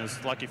game there, and it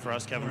was lucky for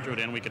us. Kevin threw it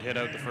in. We could hit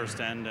out the first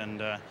end,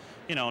 and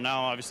you know,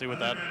 now obviously with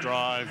that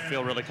draw. I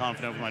feel really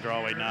confident with my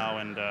draw weight now,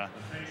 and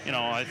you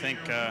know, I think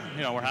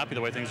you know, we're happy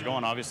the way things are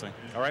going, obviously.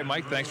 All right,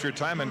 Mike, thanks for your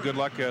time and good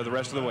luck the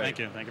rest of the way. Thank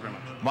you very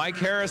much. Mike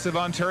Harris of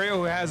Ontario,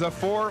 who has a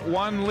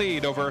 4-1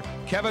 lead over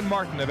Kevin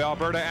Martin of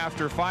Alberta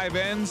after 5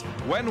 ends.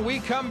 When we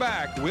come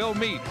back, we'll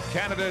meet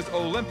Canada's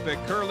Olympic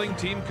curling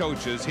team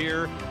coaches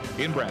here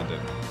in Brandon.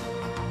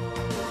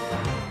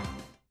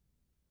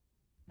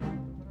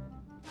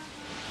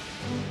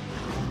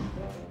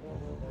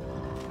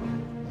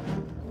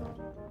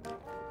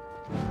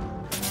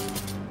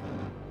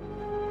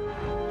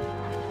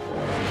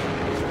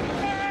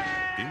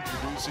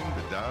 Introducing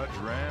the Dodge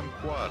Ram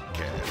Quad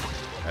Cab.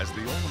 As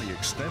the only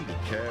extended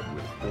cab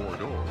with 4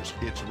 doors,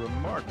 it's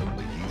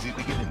remarkably easy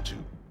to get into.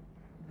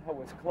 That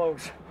was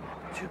close.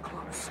 Too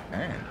close.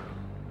 And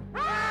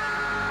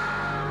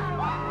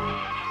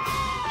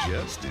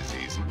just as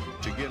easy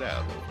to get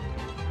out of.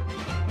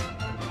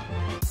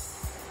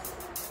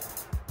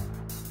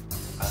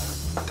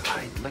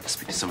 I'd like to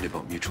speak to somebody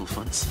about mutual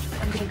funds.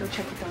 I'm gonna go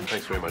check with Don.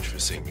 Thanks very much for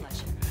seeing me.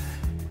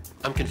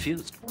 I'm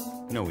confused.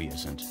 No, he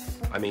isn't.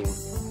 I mean,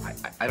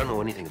 I don't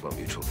know anything about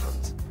mutual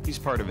funds. He's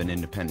part of an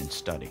independent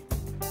study.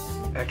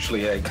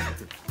 Actually, I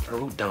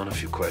wrote down a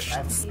few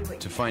questions.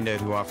 To find out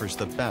who offers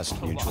the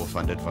best mutual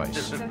fund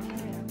advice.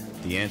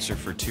 The answer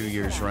for 2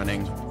 years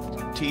running,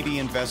 TD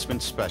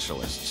Investment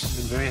Specialists.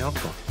 It's been very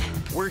helpful.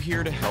 We're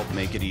here to help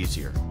make it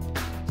easier.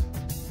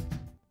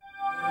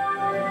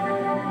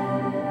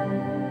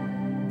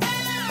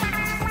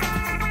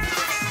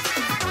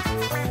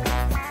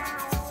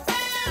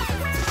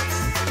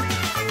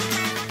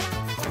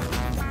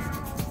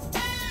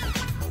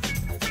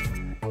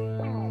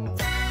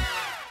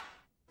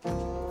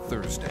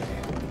 Thursday.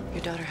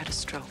 Your daughter had a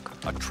stroke.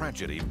 A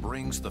tragedy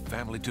brings the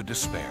family to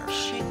despair.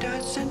 She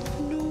doesn't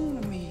know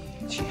me.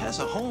 She has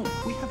a home.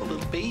 We have a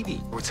little baby.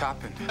 What's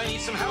happened? I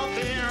need some help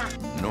here.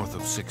 North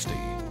of 60,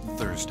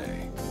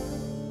 Thursday.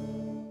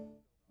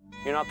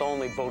 You're not the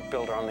only boat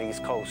builder on the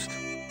East Coast.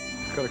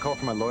 Got a call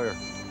from my lawyer.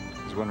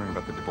 He's wondering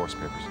about the divorce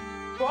papers.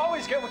 You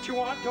always get what you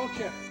want, don't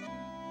you?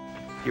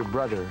 Your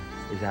brother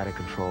is out of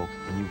control,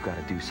 and you've got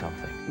to do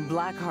something.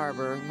 Black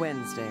Harbor,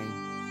 Wednesday.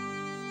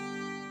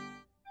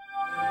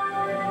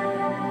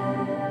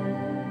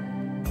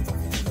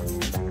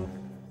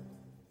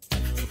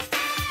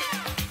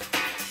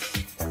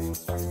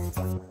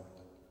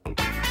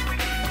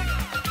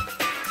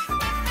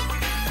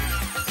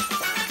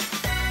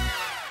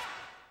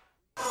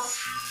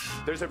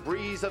 There's a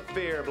breeze of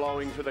fear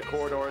blowing through the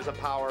corridors of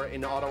power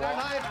in Ottawa. And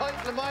I fight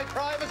for my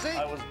privacy.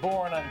 I was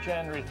born on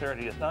January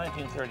 30th,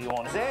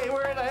 1931. Say,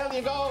 where the hell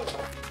you go?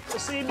 The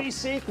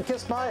CBC can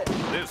kiss my...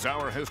 This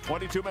hour has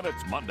 22 minutes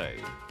Monday.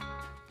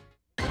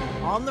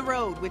 On the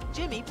road with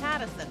Jimmy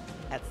Pattison.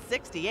 At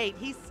 68,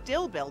 he's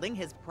still building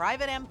his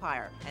private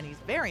empire, and he's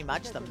very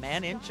much the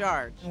man in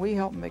charge. We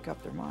help them make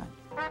up their mind.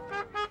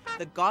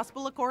 The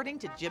Gospel According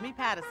to Jimmy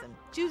Pattison,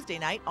 Tuesday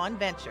night on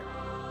Venture.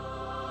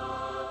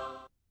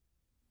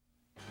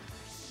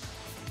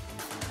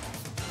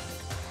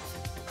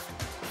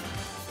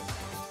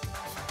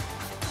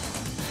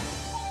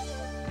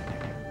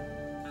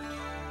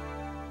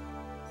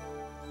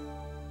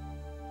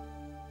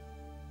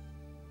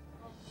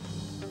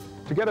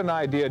 To get an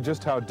idea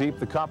just how deep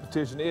the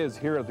competition is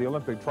here at the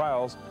Olympic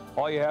trials,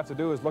 all you have to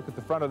do is look at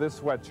the front of this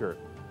sweatshirt.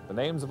 The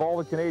names of all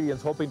the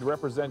Canadians hoping to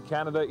represent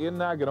Canada in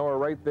Nagano are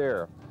right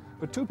there.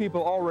 But 2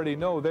 people already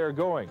know they're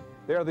going.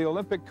 They're the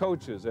Olympic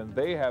coaches, and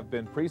they have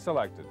been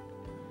pre-selected.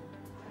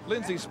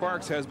 Lindsay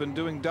Sparks has been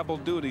doing double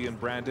duty in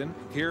Brandon,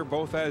 here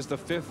both as the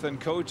 5th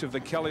and coach of the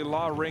Kelly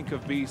Law Rink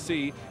of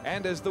BC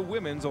and as the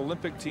women's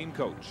Olympic team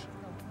coach.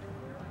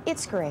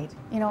 It's great.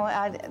 You know,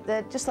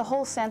 just the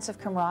whole sense of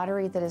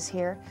camaraderie that is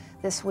here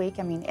this week.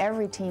 I mean,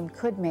 every team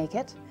could make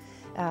it.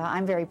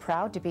 I'm very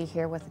proud to be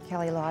here with the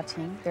Kelly Law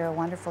team. They're a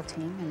wonderful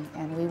team,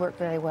 and we work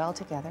very well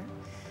together.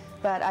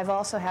 But I've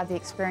also had the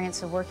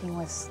experience of working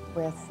with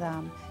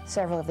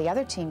several of the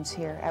other teams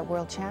here at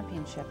World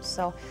Championships.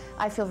 So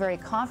I feel very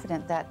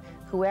confident that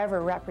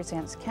whoever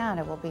represents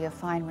Canada will be a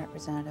fine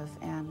representative,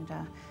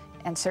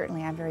 and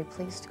certainly I'm very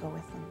pleased to go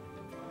with them.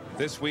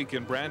 This week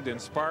in Brandon,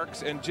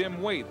 Sparks and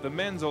Jim Waite, the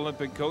men's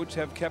Olympic coach,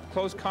 have kept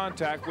close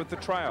contact with the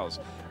trials.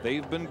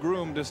 They've been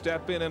groomed to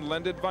step in and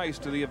lend advice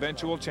to the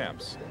eventual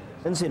champs.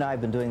 Lindsay and I have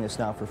been doing this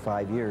now for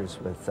 5 years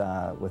with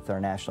our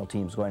national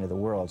teams going to the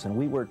Worlds, and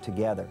we work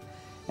together.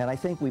 And I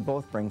think we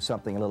both bring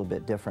something a little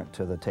bit different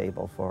to the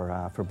table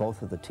for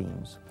both of the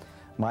teams.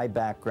 My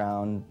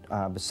background,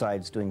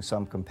 besides doing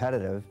some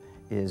competitive,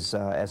 is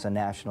as a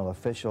national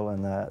official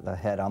and the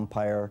head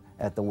umpire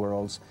at the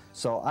Worlds.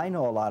 So I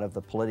know a lot of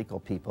the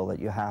political people that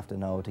you have to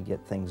know to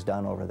get things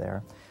done over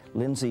there.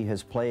 Lindsay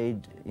has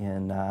played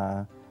in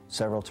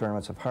several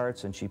tournaments of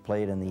hearts, and she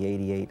played in the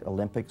 '88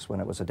 Olympics when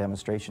it was a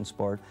demonstration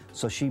sport,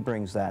 so she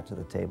brings that to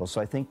the table. So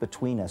I think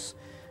between us,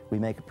 we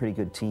make a pretty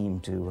good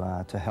team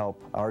to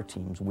help our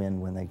teams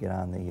win when they get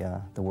on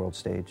the world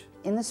stage.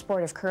 In the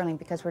sport of curling,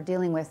 because we're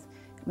dealing with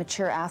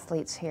mature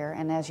athletes here,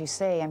 and as you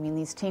say, I mean,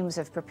 these teams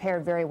have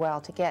prepared very well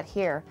to get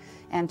here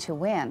and to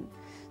win.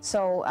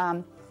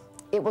 So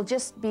it will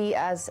just be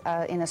as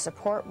in a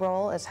support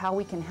role as how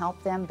we can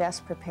help them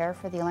best prepare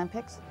for the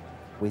Olympics.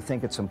 We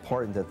think it's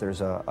important that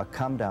there's a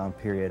come-down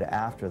period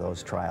after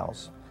those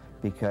trials,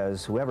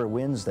 because whoever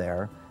wins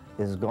there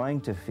is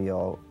going to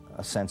feel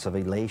a sense of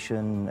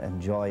elation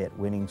and joy at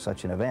winning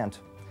such an event.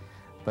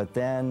 But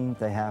then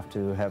they have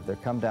to have their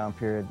come-down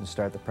period and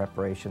start the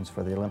preparations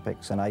for the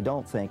Olympics. And I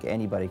don't think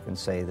anybody can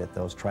say that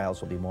those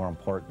trials will be more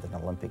important than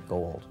Olympic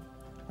gold.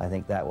 I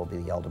think that will be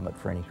the ultimate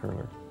for any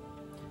curler.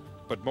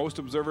 But most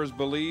observers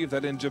believe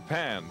that in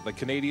Japan, the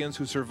Canadians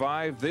who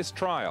survive this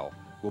trial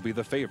will be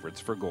the favorites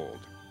for gold.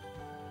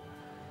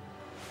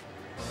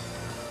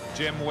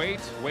 Jim Waite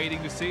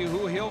waiting to see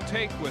who he'll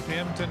take with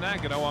him to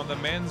Nagano on the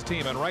men's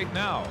team. And right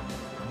now,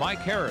 Mike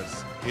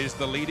Harris is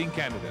the leading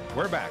candidate.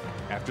 We're back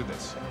after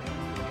this.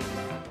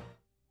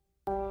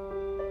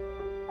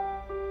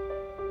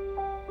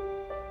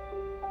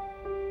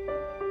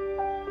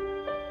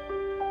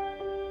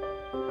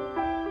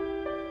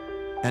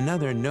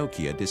 Another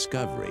Nokia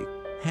discovery.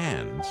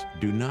 Hands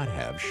do not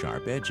have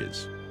sharp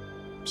edges.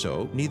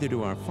 So neither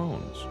do our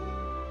phones.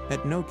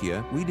 At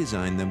Nokia, we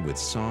designed them with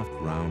soft,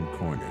 round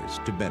corners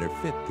to better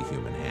fit the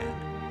human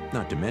hand,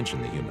 not to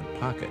mention the human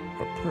pocket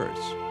or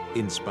purse.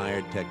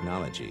 Inspired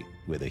technology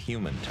with a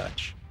human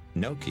touch.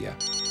 Nokia.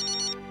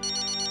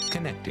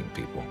 Connecting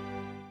people.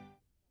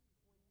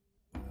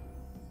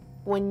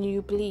 When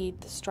you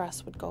bleed, the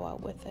stress would go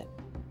out with it.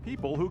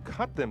 People who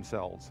cut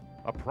themselves.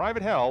 A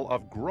private hell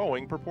of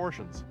growing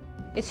proportions.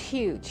 It's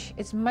huge.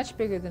 It's much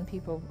bigger than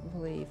people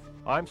believe.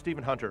 I'm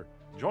Stephen Hunter.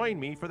 Join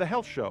me for the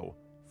Health Show,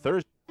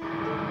 Thursday.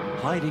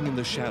 Hiding in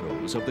the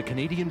shadows of the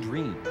Canadian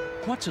dream.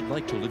 What's it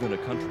like to live in a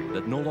country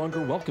that no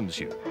longer welcomes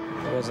you?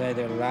 It was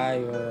either lie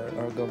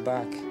or go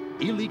back.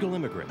 Illegal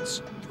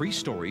immigrants. 3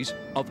 stories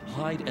of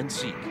hide and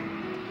seek.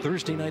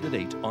 Thursday night at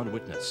 8 on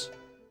Witness.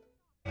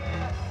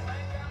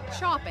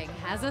 Shopping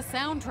has a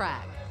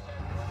soundtrack.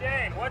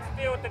 Shane, what's the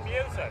deal with the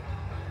music?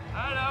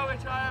 I don't know,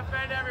 we try to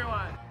offend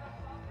everyone.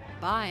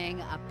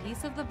 Buying a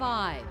piece of the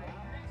vibe.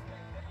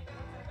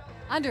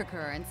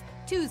 Undercurrents,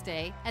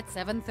 Tuesday at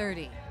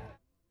 7:30.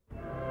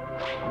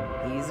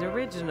 He's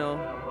original.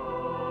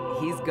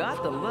 He's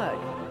got the look.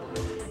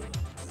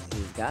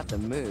 He's got the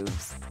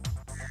moves.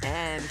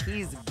 And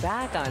he's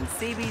back on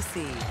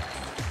CBC.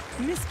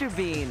 Mr.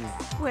 Bean,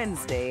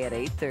 Wednesday at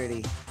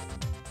 8:30.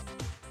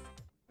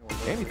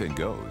 Anything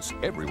goes.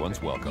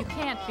 Everyone's welcome. You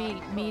can't be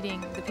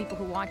meeting the people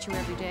who watch you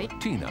every day.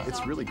 Tina.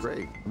 It's really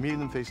great. Meeting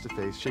them face to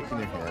face, shaking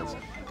their hands.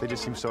 They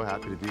just seem so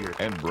happy to be here.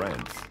 And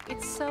Brent.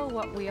 It's so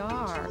what we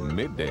are.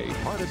 Midday,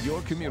 part of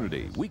your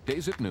community.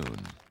 Weekdays at noon.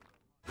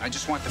 I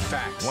just want the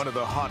facts. One of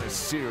the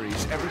hottest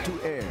series ever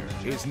to air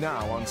is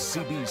now on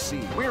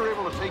CBC. We're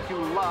able to take you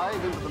live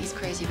into the... He's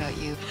crazy about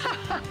you.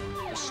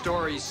 The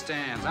story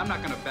stands. I'm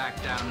not going to back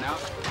down now.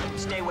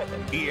 Stay with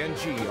it.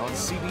 ENG on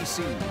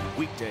CBC.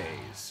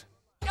 Weekdays.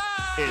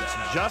 It's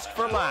Just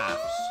for Laughs.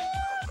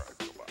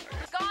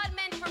 God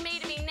meant for me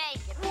to be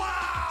naked.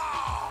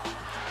 Wow!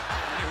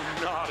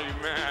 You naughty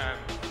man.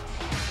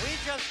 We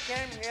just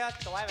came here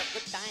to have a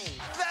good time.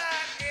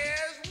 That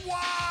is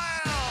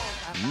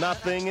wild!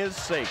 Nothing is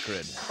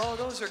sacred. Oh,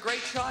 those are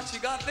great shots you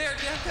got there,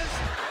 Dentist.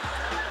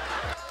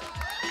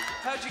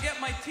 How'd you get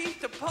my teeth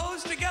to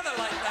pose together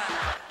like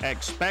that?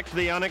 Expect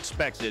the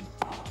unexpected.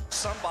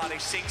 Somebody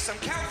seek some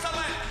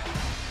counseling.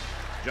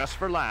 Just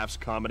for Laughs,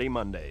 Comedy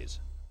Mondays.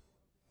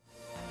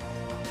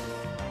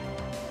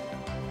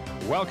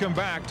 Welcome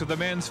back to the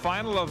men's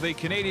final of the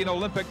Canadian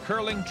Olympic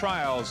curling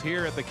trials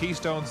here at the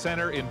Keystone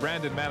Center in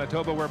Brandon,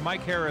 Manitoba, where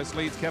Mike Harris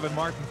leads Kevin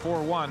Martin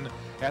 4-1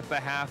 at the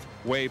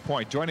halfway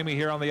point. Joining me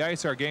here on the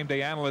ice, our game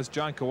day analyst,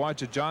 John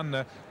Kawaja.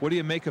 John, what do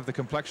you make of the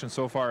complexion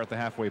so far at the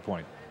halfway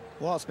point?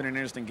 Well, it's been an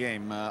interesting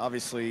game.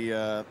 Obviously,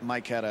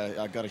 Mike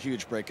had got a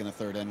huge break in the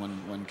third end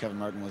when Kevin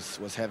Martin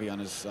was heavy on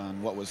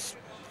what was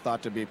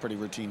thought to be a pretty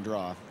routine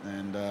draw,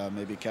 and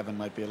maybe Kevin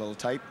might be a little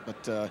tight,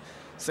 but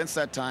since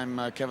that time,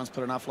 Kevin's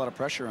put an awful lot of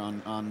pressure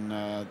on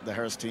the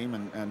Harris team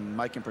and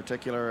Mike in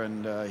particular,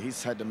 and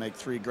he's had to make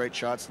 3 great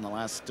shots in the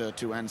last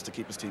 2 ends to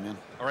keep his team in.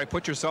 All right,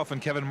 put yourself in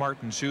Kevin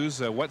Martin's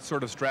shoes. What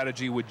sort of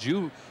strategy would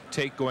you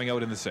take going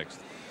out in the 6th?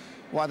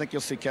 Well, I think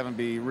you'll see Kevin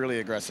be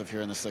really aggressive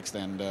here in the 6th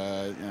end.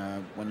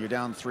 When you're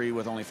down 3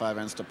 with only 5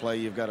 ends to play,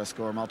 you've got to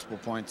score multiple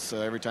points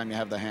every time you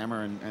have the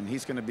hammer, and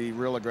he's going to be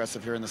real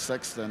aggressive here in the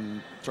 6th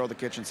and throw the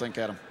kitchen sink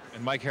at him.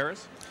 And Mike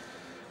Harris?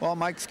 Well,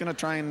 Mike's going to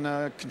try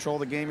and control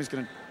the game. He's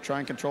going to try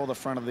and control the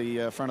front of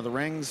the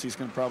rings. He's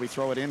going to probably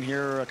throw it in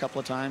here a couple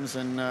of times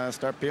and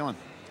start peeling.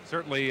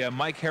 Certainly,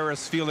 Mike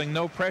Harris feeling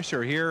no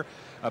pressure here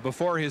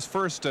before his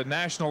first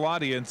national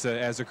audience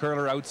as a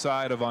curler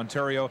outside of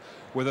Ontario,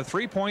 with a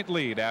 3-point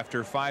lead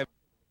after 5.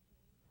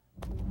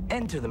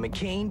 Enter the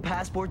McCain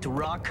Passport to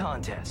Rock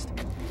contest.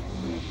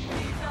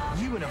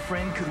 You You and a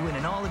friend could win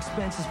an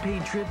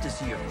all-expenses-paid trip to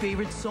see your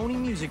favorite Sony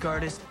music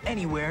artist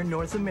anywhere in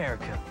North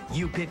America.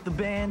 You pick the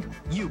band,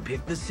 you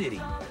pick the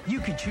city. You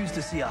could choose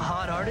to see a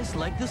hot artist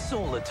like the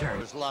Soul Attorney.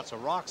 There's lots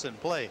of rocks in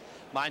play.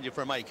 Mind you,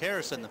 for Mike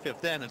Harris in the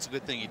fifth end, it's a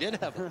good thing he did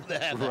have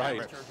that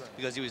right. hammer,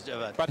 because he was.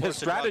 But his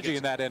strategy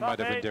in that end might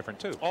have been different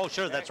too. Oh,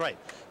 sure, that's right.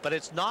 But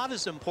it's not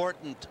as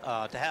important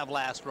to have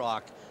last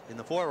rock in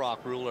the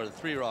 4-rock rule or the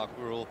 3-rock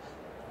rule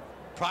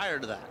prior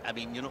to that. I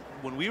mean, you know,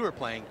 when we were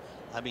playing,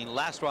 I mean,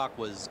 last rock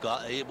was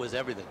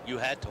everything. You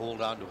had to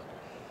hold on to it.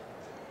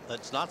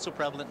 That's not so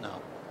prevalent now.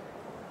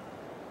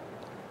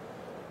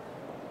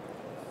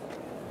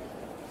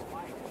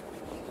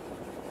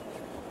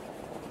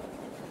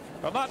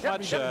 Well, not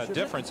much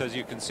difference, as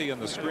you can see on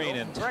the screen,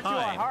 in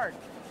time.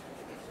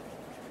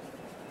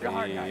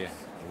 The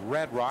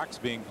red rocks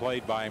being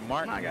played by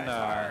Martin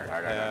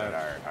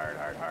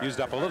have used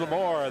up a little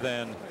more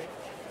than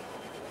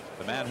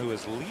the man who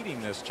is leading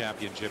this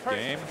championship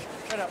game,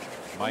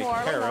 Mike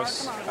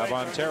Harris of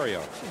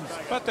Ontario.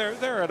 But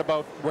they're at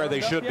about where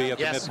they should be at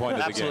the midpoint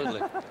of the game.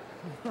 Absolutely.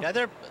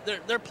 Yeah,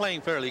 they're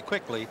playing fairly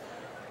quickly,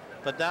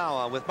 but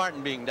now with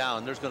Martin being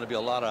down, there's going to be a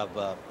lot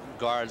of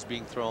guards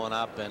being thrown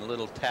up and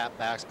little tap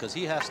backs, because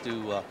he has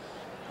to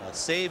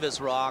save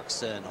his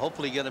rocks and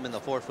hopefully get them in the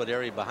 4-foot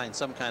area behind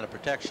some kind of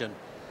protection.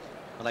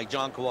 And like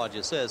John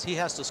Kawaja says, he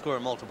has to score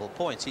multiple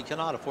points. He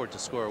cannot afford to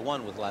score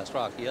one with last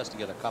rock. He has to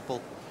get a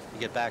couple to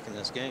get back in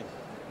this game.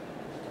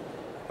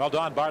 Well,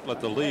 Don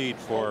Bartlett, the lead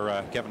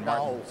for Kevin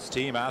Martin's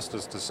team, asked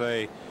us to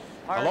say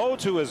hello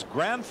to his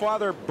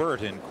grandfather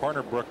Bert in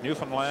Corner Brook,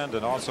 Newfoundland,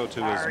 and also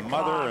to his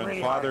mother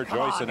and father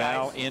Joyce and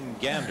Al in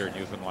Gander,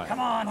 Newfoundland. Come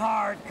on,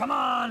 hard, come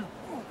on.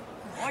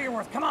 All you're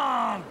worth, come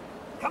on.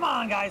 Come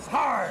on, guys,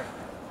 hard.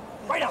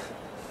 Right up,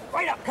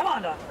 come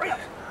on, Don, right up.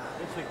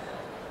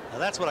 Now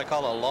that's what I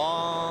call a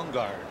long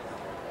guard.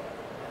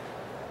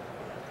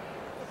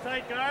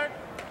 Tight guard.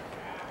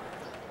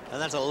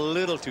 And that's a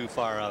little too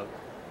far out.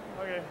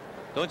 Okay.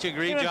 Don't you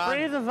agree, Even John?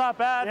 freeze is not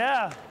bad.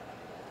 Yeah.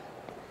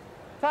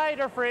 Tight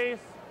or freeze.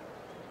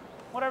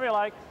 Whatever you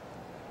like.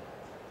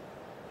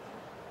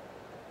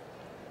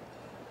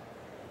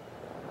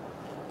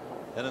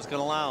 And it's going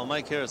to allow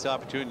Mike Harris the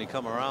opportunity to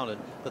come around it.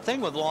 The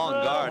thing with long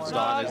guards,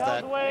 Don, is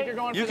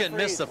that you can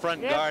miss the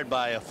front guard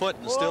by a foot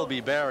and still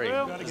be buried.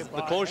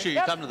 The closer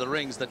you come to the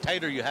rings, the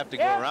tighter you have to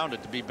go around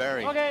it to be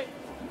buried. Okay.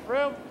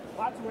 Room.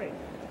 Lots of weight.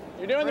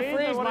 You're doing the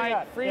freeze,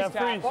 Mike. Freeze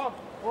tap. Freeze.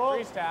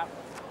 Freeze tap.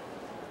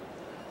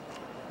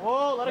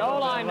 Whoa, let it go. No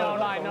line, no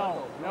line,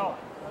 no. No.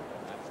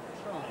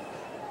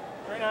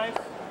 Very nice.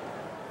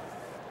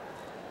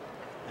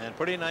 And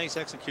pretty nice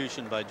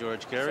execution by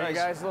George Carey. Sorry,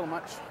 guys, a little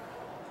much.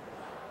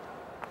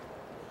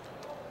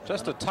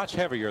 Just a touch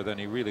heavier than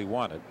he really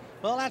wanted.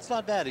 Well, that's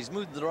not bad. He's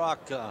moved the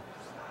rock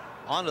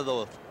onto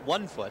the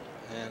 1 foot,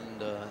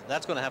 and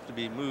that's going to have to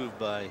be moved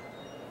by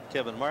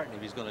Kevin Martin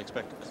if he's going to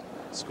expect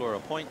to score a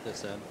point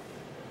this end.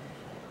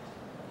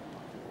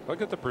 Look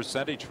at the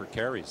percentage for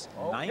carries.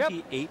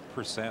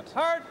 98%.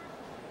 Hard.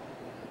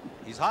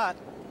 He's hot.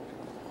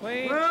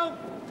 Clean.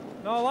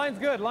 No, line's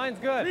good. Line's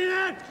good.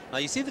 Now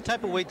you see the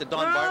type of weight that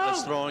Don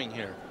Bartlett's throwing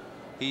here.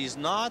 He's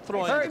not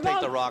throwing to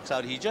take the rocks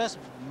out. He's just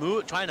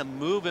trying to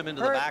move him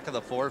into the back of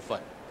the 4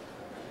 foot.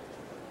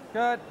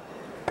 Good.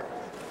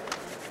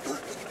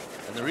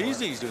 And the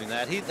reason he's doing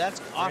that,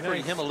 that's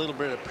offering him a little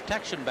bit of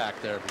protection back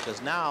there,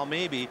 because now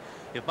maybe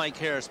if Mike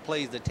Harris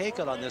plays the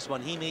takeout on this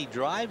one, he may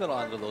drive it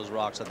onto those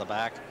rocks at the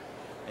back.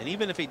 And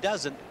even if he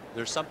doesn't,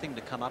 there's something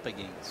to come up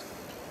against.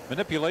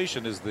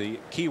 Manipulation is the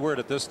key word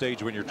at this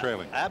stage when you're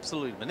trailing.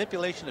 Absolutely.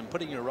 Manipulation and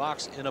putting your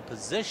rocks in a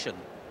position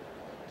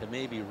to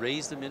maybe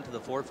raise them into the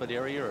 4 foot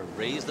area or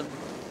raise them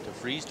to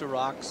freeze to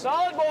rocks.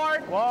 Solid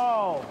board.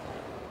 Whoa.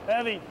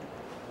 Heavy.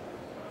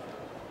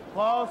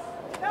 Close.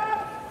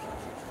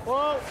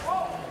 Whoa.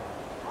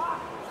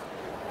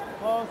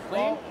 Close.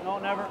 Clean? No,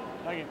 never.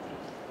 Thank you.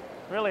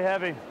 Really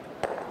heavy.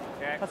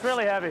 Okay. That's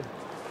really heavy.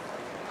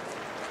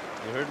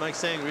 You heard Mike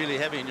saying really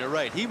heavy, and you're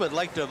right. He would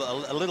like to have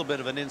a little bit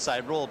of an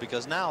inside roll,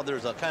 because now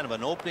there's a kind of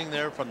an opening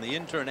there from the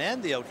in-turn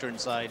and the out-turn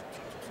side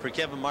for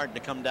Kevin Martin to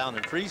come down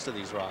and freeze to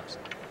these rocks.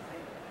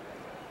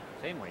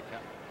 Same weight, yeah.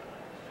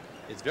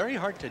 It's very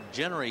hard to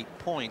generate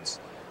points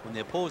when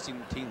the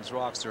opposing team's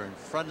rocks are in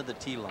front of the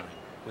tee line.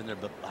 When they're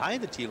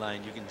behind the tee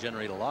line, you can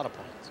generate a lot of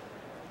points.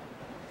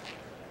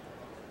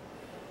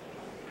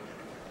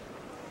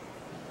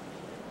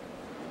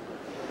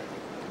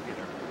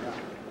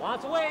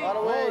 Lots of weight. A lot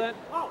of weight.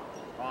 Hold it.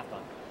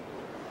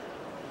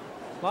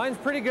 Line's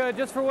pretty good,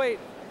 just for weight.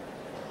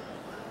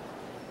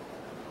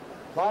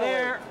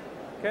 There.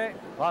 Okay.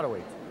 A lot of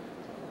weight.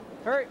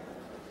 Hurry.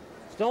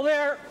 Still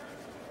there.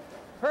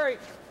 Hurry.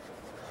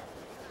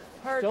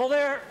 Hurry. Still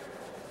there.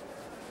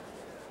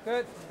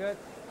 Good, good.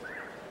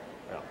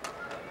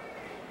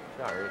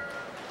 Sorry.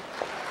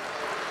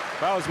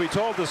 Well, as we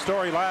told the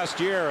story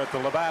last year at the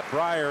Labatt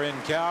Brier in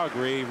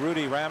Calgary,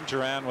 Rudy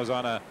Ramcharan was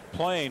on a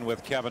plane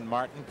with Kevin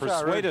Martin,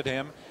 persuaded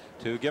him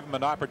to give him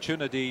an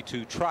opportunity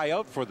to try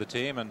out for the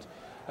team, and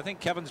I think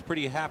Kevin's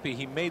pretty happy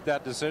he made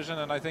that decision,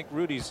 and I think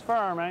Rudy's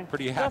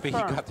pretty happy he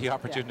got the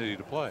opportunity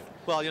to play.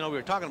 Well, you know, we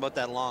were talking about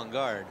that long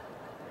guard,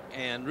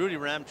 and Rudy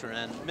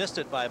Ramcharan missed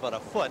it by about a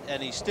foot,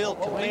 and he's still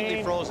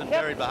completely frozen,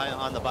 buried behind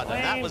on the button.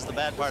 And that was the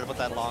bad part about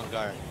that long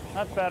guard.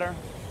 That's better.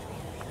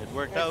 It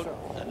worked out,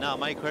 and now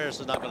Mike Harris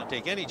is not going to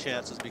take any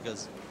chances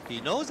because he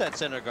knows that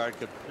center guard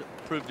could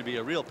prove to be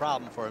a real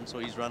problem for him, so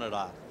he's run it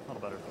off. A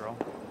better throw.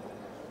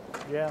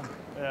 Yeah,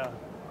 yeah.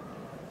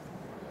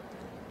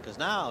 Because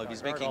now, if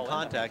he's making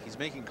contact, he's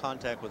making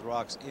contact with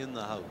rocks in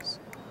the house,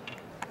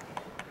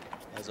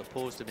 as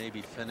opposed to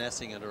maybe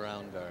finessing it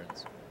around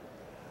guards.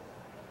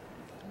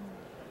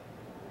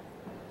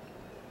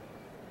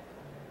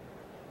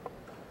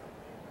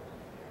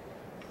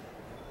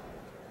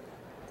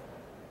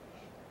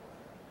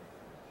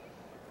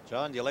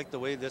 John, do you like the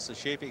way this is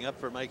shaping up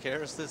for Mike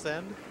Harris this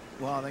end?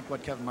 Well, I think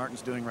what Kevin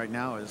Martin's doing right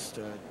now is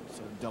sort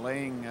of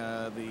delaying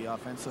the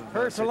offensive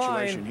situation.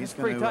 Line. He's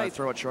going to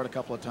throw it short a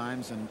couple of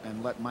times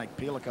and let Mike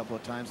peel a couple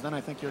of times. Then I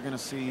think you're going to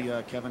see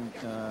Kevin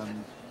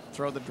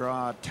throw the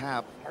draw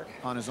tap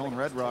on his own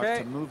red rock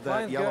to move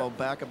that yellow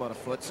back about a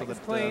foot so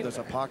that there's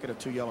a pocket of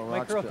 2 yellow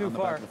rocks on the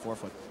back of the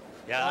forefoot.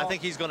 Yeah, I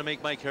think he's going to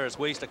make Mike Harris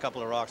waste a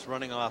couple of rocks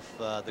running off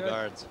the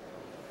guards.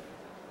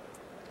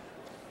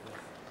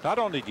 Not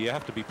only do you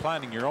have to be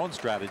planning your own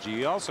strategy,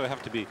 you also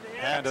have to be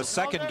kind of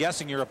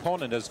second-guessing your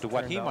opponent as to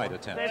what he might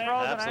attempt.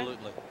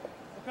 Absolutely.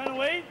 What kind of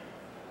weight?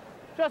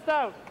 Just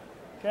out.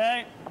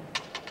 Okay.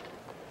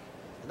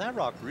 And that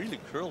rock really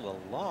curled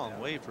a long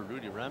way for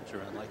Rudy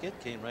Ramcharan. Like, it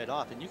came right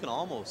off, and you can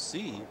almost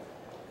see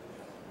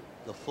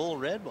the full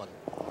red one.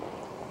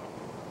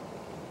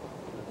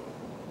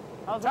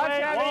 How's Touch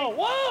heavy. Whoa,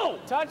 whoa!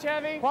 Touch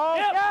heavy. Whoa,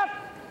 yep.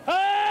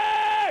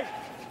 Hey!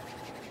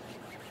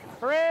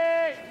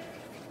 Hooray!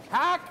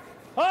 Hack!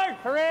 Hard!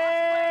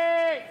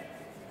 Hooray!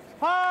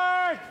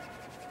 Hard!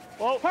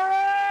 Whoa!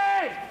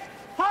 Hooray!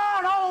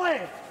 Hard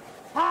only!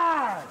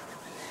 Hard!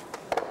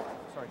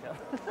 Sorry, Kev.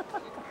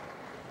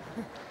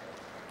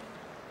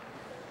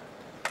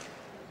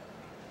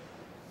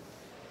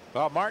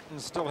 Well, Martin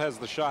still has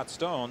the shot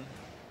stone.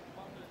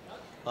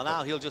 Well,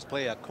 now he'll just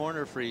play a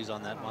corner freeze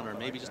on that one, or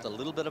maybe just a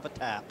little bit of a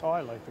tap. Oh,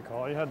 I like the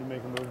call. You had to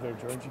make a move there,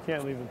 George. You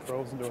can't leave him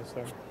frozen to us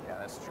there. Yeah,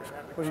 that's true.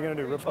 What are you going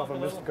to do, rip off a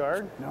missed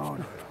guard? No,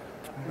 no.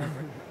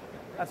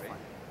 That's fine.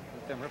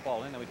 Let them rip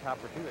all in, then we tap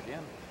for 2 at the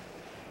end.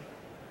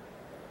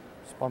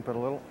 Just bump it a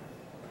little.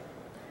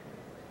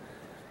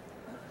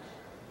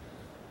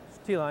 It's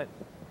T-line.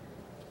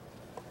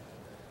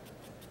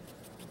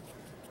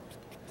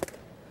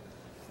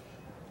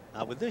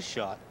 Now with this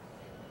shot,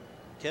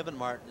 Kevin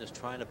Martin is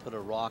trying to put a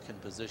rock in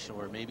position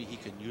where maybe he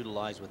can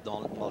utilize with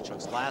Don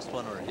Walchuk's last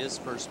one or his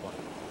first one.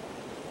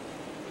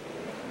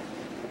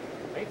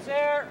 Right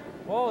there.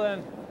 Whoa,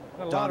 then.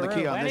 Don, the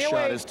key on this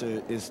shot is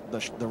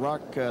the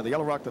rock, the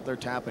yellow rock that they're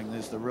tapping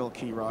is the real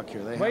key rock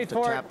here. They have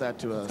to tap that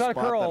to a spot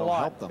that'll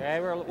help them.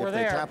 Okay, we're if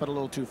they tap it a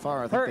little too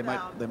far, I think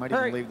they might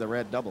even leave the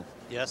red double.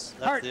 Yes,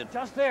 that's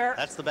just there.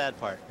 That's the bad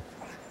part.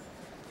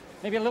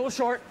 Maybe a little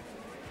short.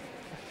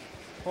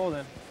 Hold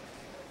in.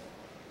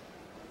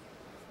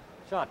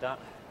 Shot, Don.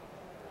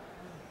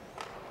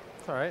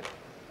 It's all right.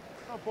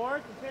 Go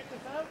board to pick this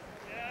up.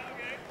 Yeah,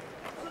 okay.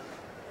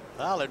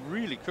 Well, it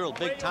really curled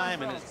big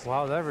time, and it's.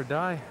 Wow, did it ever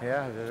die?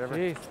 Yeah, did it ever?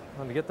 Jeez,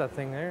 wanted to get that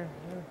thing there.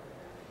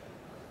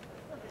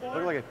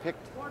 Looked like it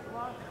picked.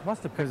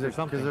 Must have picked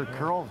something. Because it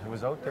curled. It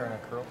was out there and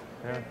it curled.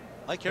 Yeah.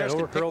 Mike Harris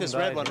can pick this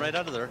red one right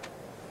out of there.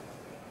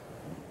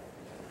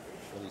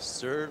 But he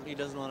certainly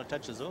doesn't want to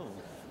touch his own.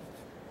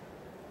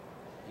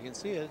 You can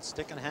see it, it's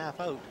sticking half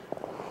out.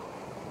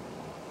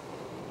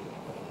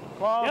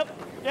 Yep,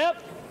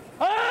 yep.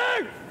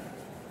 Hey!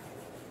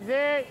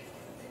 Easy.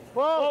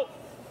 Whoa.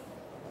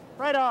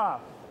 Right off.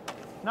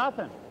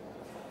 Nothing.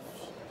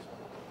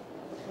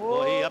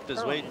 Well, he upped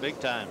his weight big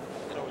time.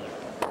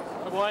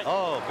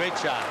 Oh, great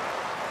shot.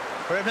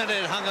 For a minute,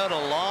 it hung out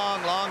a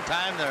long, long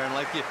time there. And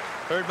like you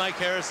heard Mike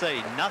Harris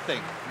say,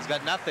 nothing. He's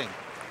got nothing.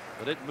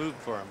 But it moved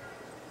for him.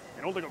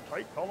 You don't think I'm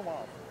tight? Call them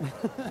off.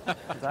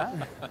 What's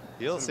that?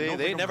 You'll see,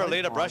 they never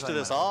laid a brush to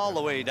this all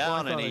the way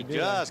down, and he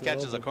just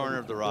catches a corner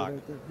of the rock.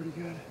 Pretty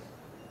good.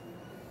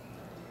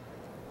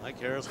 Mike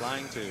Harris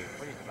lying too.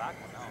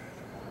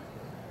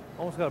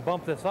 Almost got to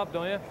bump this up,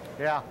 don't you?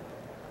 Yeah.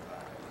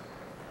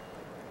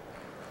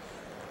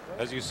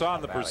 As you saw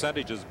in the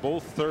percentages,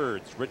 both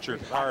thirds,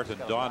 Richard Hart and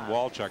Don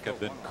Walchuk, have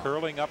been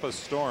curling up a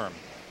storm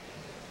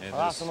in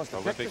this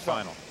Olympic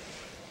final.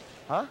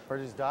 Huh? Or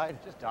just died?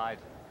 Just died.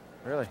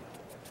 Really?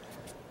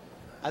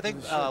 I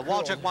think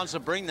Walchuk wants to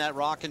bring that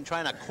rock and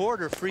trying to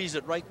quarter freeze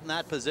it right in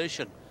that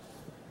position.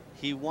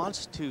 He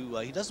wants to,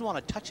 he doesn't want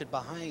to touch it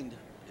behind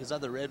his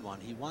other red one.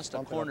 He wants to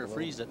corner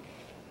freeze it.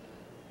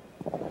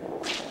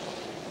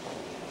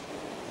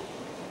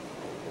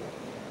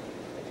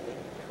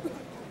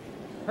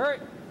 Hurry.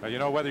 You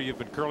know, whether you've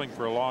been curling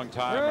for a long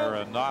time or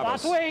a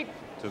novice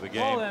to the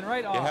game,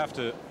 you have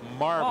to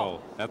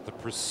marvel at the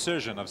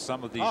precision of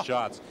some of these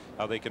shots,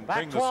 how they can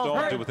bring the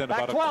stone to within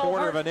about a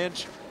quarter of an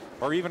inch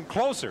or even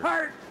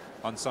closer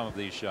on some of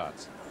these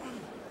shots.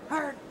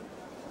 Hard.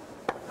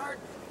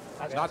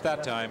 It's not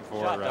that time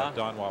for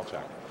Don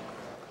Walchuk.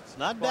 It's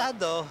not bad,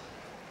 though.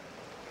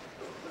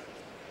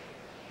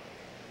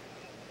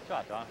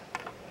 Shot, Don.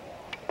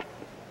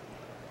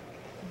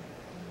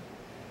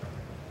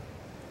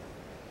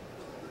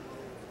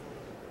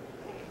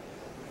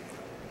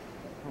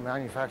 We'll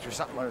manufacture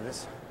something out of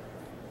this.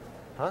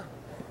 Huh?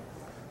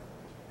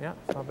 Yeah,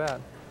 it's not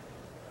bad.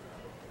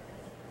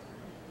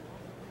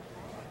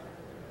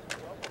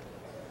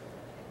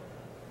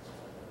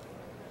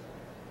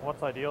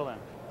 What's ideal then?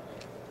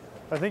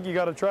 I think you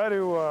got to try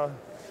to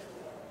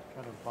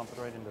bump it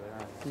right into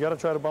there. you got to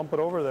try to bump it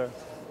over there.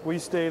 We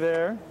stay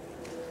there.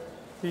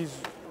 He's,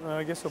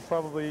 I guess he'll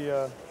probably,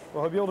 well,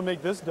 he'll be able to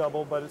make this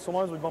double, but so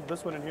long as we bump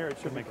this one in here, it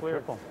should be clear.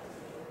 Triple.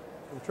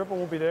 The triple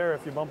won't be there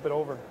if you bump it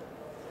over.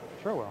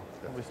 Sure will.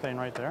 We'll be staying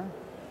right there.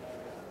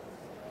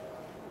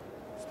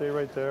 Stay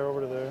right there,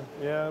 over to there.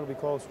 Yeah, it'll be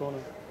close, won't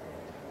it?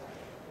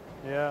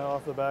 Yeah,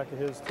 off the back of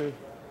his too.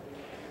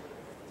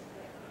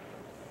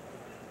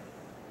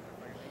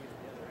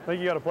 I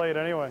think you got to play it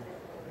anyway.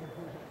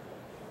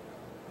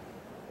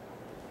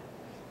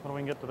 What do we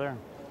can get to there?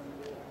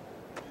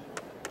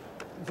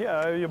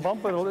 Yeah, you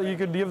bump it. You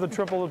could give the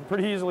triple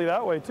pretty easily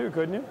that way too,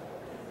 couldn't you?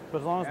 But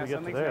as long as we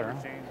get to there.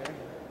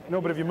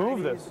 No, but if you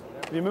move this,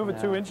 if you move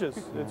it 2 inches,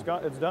 it's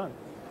done.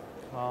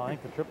 I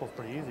think the triple's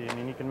pretty easy. I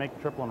mean, you can make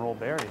the triple and roll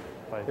Barry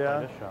by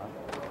this shot.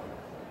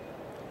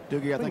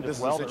 Doogie, I think this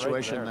is a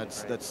situation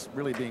that's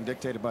really being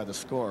dictated by the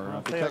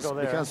score.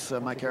 Because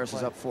Mike Harris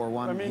is up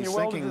 4-1, he's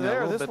thinking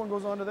a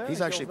little bit.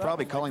 He's actually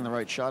probably calling the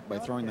right shot by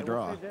throwing the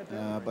draw.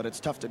 But it's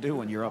tough to do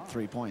when you're up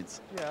 3 points.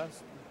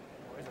 Yes.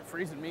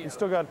 He's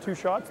still got 2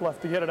 shots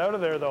left to get it out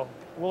of there, though.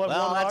 We'll have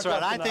one that's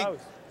right. knock I in the think house.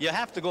 you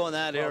have to go in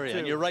that area,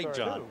 and you're right,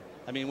 John.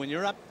 I mean, when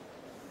you're up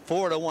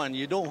 4-1,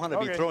 you don't want to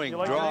be throwing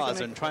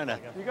draws and trying to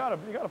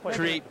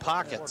create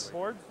pockets.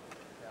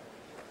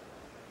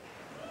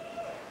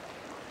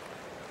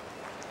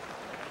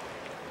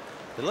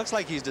 It looks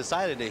like he's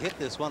decided to hit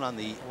this one on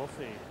the. We'll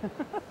see.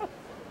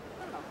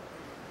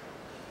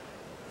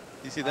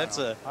 You see, that's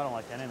a. I don't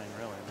like anything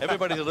really.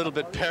 Everybody's a little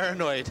bit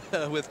paranoid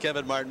with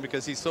Kevin Martin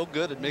because he's so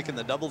good at making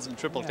the doubles and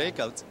triple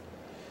takeouts.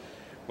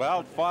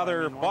 Well,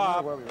 Father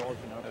Bob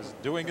is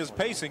doing his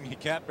pacing. He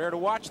can't bear to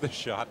watch this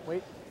shot.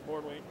 Wait,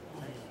 board wait.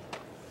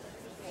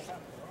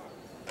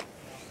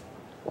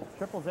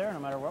 Triple's there no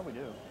matter what we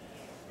do.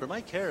 For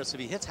Mike Harris, if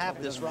he hits half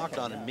this rock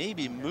on and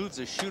maybe moves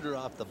a shooter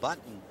off the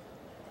button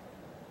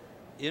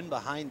in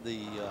behind the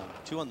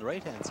 2 on the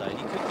right-hand side, he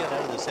could get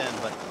out of this end.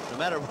 But no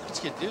matter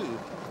what you do,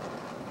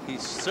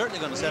 he's certainly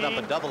going to set up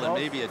a double and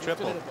maybe a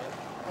triple.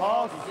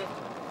 Close.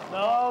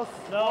 No.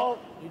 No.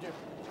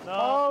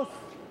 No.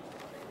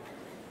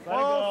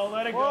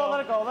 Let it go. Let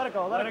it go. Let it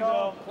go. Let it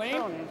go.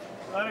 Clean.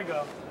 Let it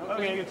go.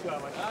 Okay, good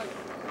shot, Mike.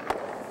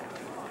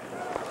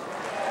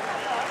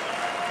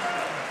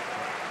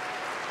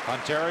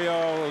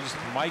 Ontario's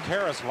Mike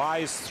Harris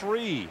lies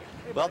 3.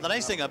 Well, the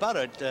nice thing about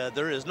it,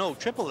 there is no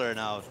triple there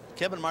now.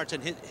 Kevin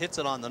Martin hits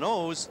it on the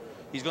nose.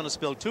 He's going to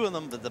spill 2 of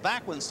them, but the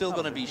back one's still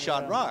going to be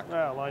shot rock.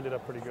 Yeah, lined it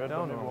up pretty good.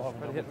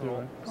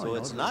 So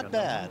it's not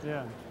bad.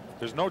 Yeah.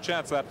 There's no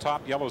chance that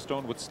top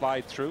Yellowstone would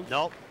slide through.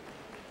 No.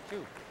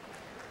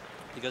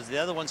 Because the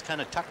other one's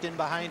kind of tucked in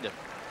behind him.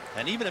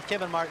 And even if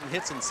Kevin Martin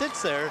hits and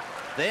sits there,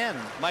 then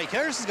Mike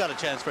Harris has got a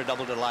chance for a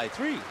double to lie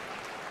 3.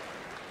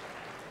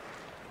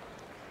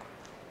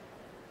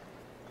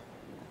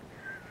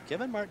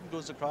 Kevin Martin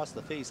goes across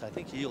the face. I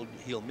think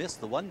he'll miss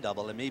the 1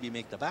 double and maybe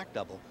make the back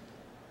double.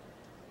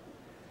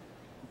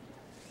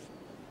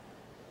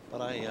 But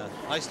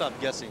I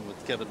stopped guessing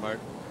with Kevin Martin.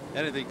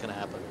 Anything can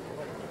happen.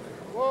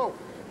 Whoa!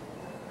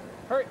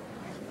 Hurry!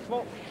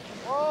 Whoa!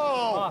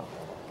 Whoa!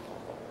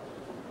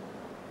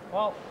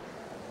 Whoa!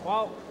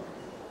 Whoa!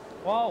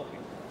 Whoa!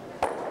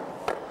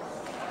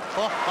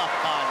 Oh,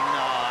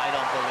 no, I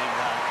don't believe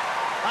that.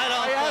 I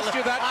asked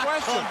you that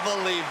question. I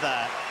don't believe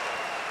that.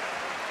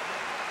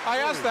 I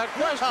asked that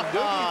question,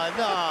 Oh,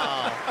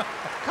 no.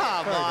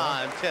 Come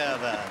on,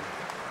 Kevin.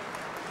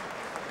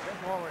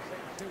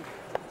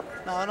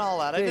 No, and all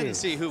that. I didn't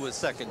see who was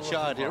second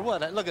shot here.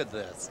 What? Look at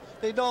this.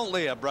 They don't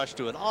lay a brush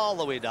to it all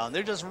the way down.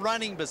 They're just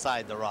running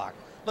beside the rock.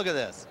 Look at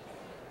this.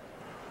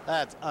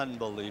 That's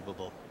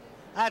unbelievable.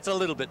 That's a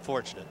little bit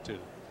fortunate, too,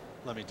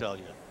 let me tell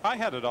you. I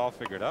had it all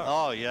figured out.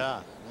 Oh,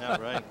 yeah.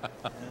 Yeah, right.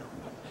 Yeah.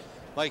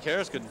 Mike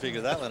Harris couldn't figure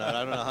that one out.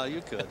 I don't know how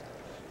you could.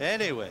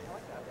 Anyway.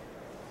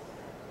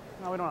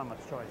 No, we don't have much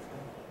choice.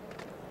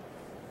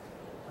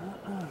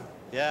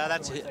 Yeah,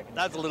 that's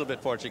a little bit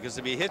fortunate because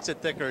if he hits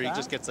it thicker, he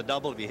just gets a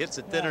double. If he hits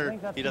it thinner,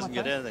 he doesn't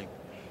get anything.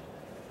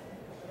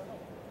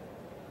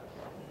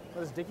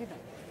 What does Dickie think?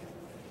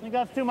 Think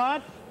that's too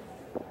much?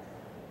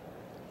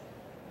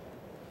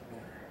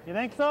 You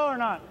think so or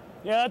not?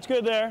 Yeah, that's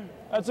good there.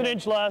 That's an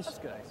inch less. That's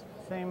good.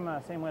 Same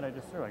weight I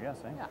just threw, I guess,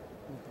 eh? Yeah.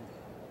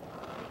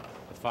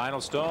 The final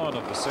stone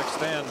of the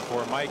 6th end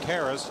for Mike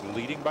Harris,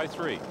 leading by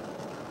 3.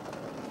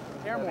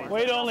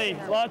 Wait only.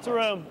 Lots of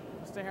room.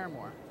 Stay here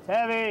more. It's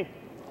heavy.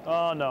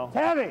 Oh, no. It's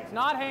heavy. It's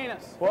not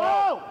heinous.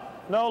 Whoa!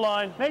 No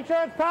line. Make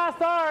sure it's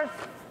past ours.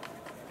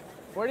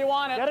 Where do you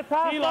want it? Get it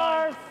past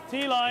ours.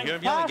 T-line. You hear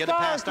him yelling, get it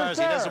past ours.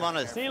 He doesn't want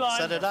to T-line.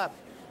 set it up.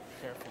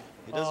 Careful.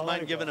 He doesn't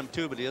mind giving him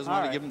 2, but he doesn't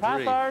want to give him 3.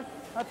 Pass ours.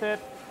 That's it.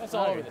 That's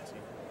all over the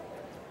team.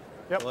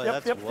 Yep, Boy, yep,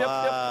 that's yep,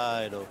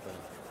 wide open.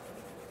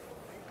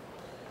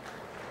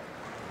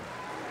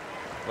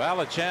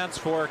 Well, a chance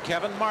for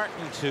Kevin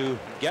Martin to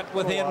get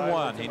within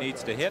 1. He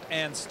needs to hit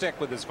and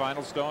stick with his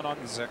final stone on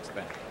the 6th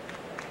inning.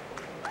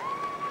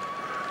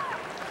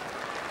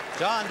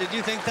 John, did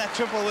you think that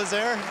triple was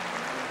there?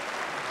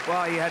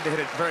 Well, he had to hit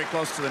it very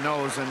close to the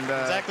nose, and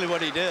exactly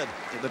what he did.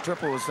 The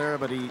triple was there,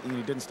 but he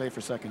didn't stay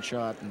for second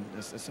shot. And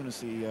as soon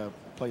as he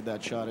played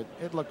that shot,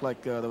 it looked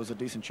like there was a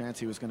decent chance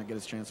he was going to get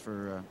his chance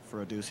for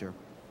a deuce here.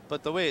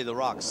 But the way the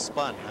rock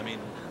spun, I mean,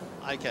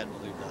 I can't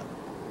believe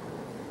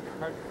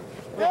that.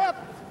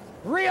 Yep.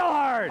 Real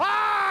hard.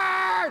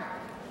 Hard.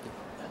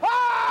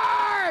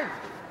 Hard.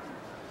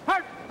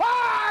 Hard.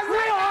 Hard.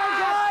 Real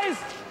hard, guys.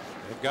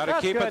 They've got to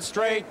keep it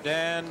straight,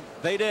 and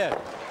they did.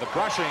 The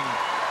brushing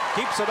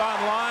keeps it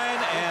on line,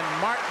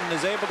 and Martin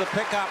is able to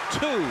pick up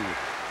 2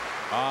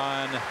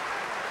 on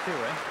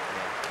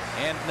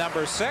end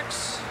number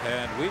 6.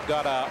 And we've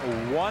got a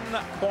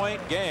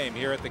 1-point game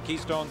here at the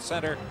Keystone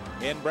Center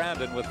in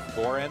Brandon with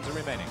 4 ends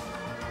remaining.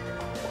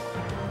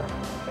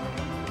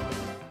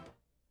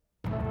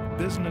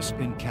 Business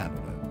in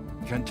Canada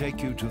can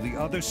take you to the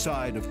other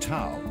side of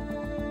town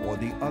or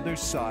the other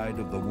side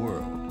of the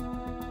world.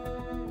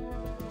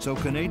 So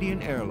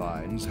Canadian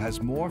Airlines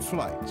has more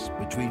flights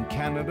between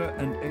Canada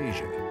and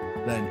Asia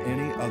than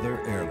any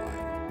other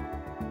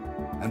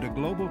airline. And a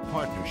global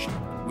partnership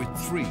with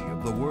 3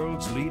 of the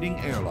world's leading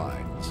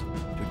airlines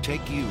to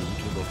take you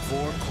to the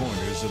 4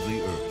 corners of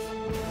the earth,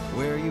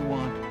 where you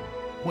want,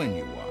 when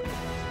you want,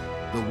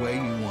 the way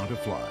you want to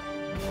fly.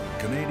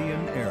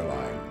 Canadian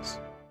Airlines.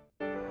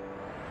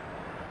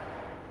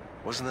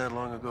 Wasn't that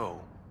long ago,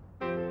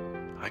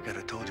 I could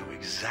have told you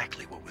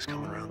exactly what was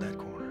coming around that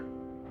corner.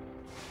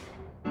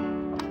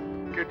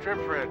 Good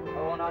trip, Fred.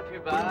 Oh, not too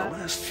But in bad. the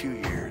last few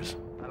years,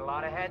 Got a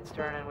lot of heads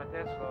turning with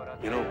this load.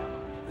 you know,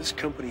 this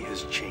company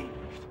has changed.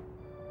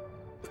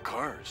 The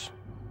cars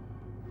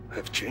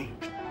have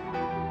changed.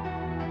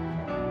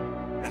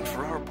 And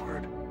for our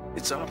part,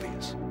 it's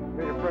obvious.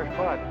 Here's your fresh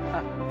pot.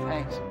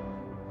 Thanks.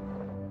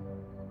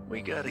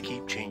 We gotta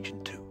keep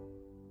changing too.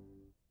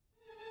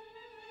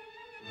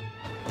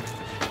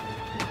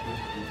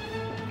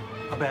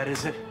 How bad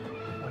is it?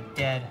 We're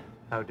dead.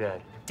 How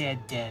dead?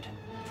 Dead.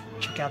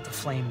 Check out the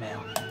flame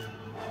mail.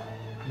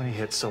 How many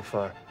hits so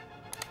far?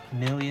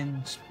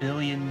 Millions,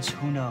 billions,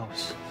 who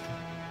knows?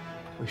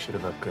 We should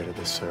have upgraded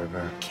the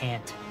server.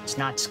 Can't. It's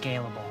not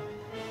scalable.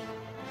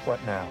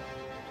 What now?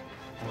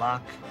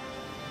 Lock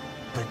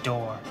the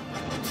door.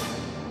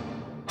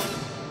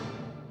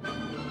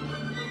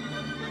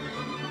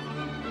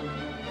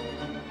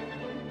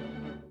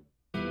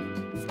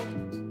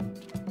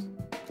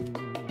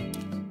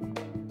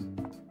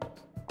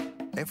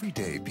 Every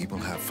day, people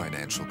have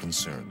financial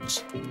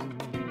concerns.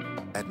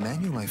 At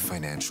Manulife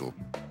Financial,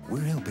 we're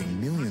helping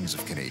millions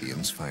of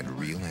Canadians find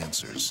real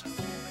answers,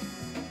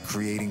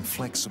 creating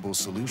flexible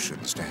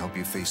solutions to help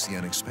you face the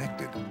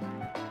unexpected.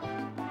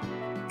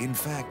 In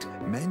fact,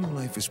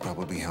 Manulife is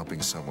probably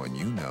helping someone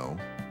you know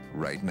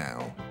right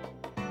now.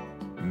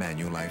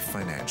 Manulife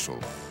Financial,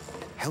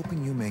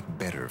 helping you make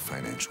better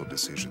financial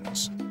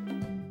decisions.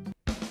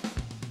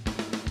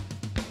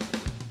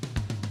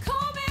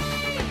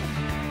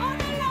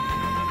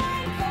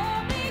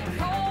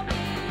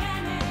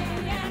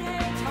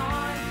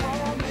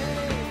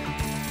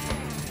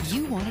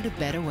 A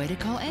better way to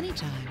call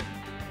anytime.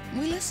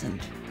 We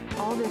listened.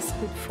 All this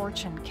good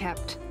fortune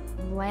kept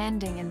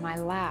landing in my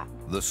lap.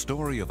 The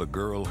story of a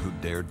girl who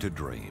dared to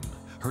dream.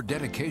 Her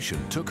dedication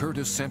took her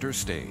to center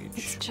stage.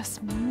 It's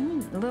just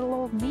me, little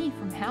old me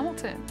from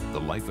Hamilton.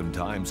 The Life and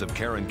Times of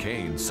Karen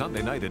Kane,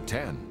 Sunday night at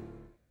 10.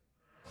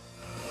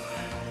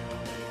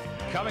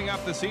 Coming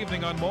up this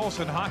evening on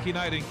Molson Hockey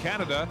Night in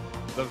Canada,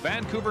 the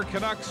Vancouver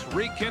Canucks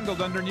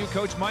rekindled under new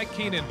coach Mike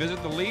Keenan.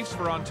 Visit the Leafs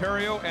for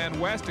Ontario and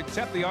West,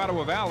 except the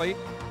Ottawa Valley.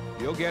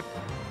 You'll get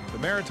the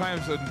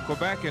Maritimes in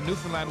Quebec and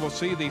Newfoundland will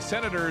see the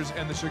Senators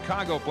and the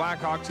Chicago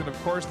Blackhawks. And, of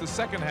course, the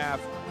second half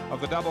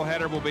of the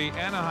doubleheader will be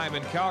Anaheim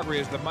and Calgary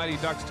as the Mighty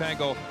Ducks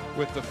tangle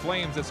with the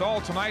Flames. It's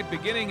all tonight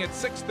beginning at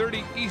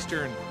 6:30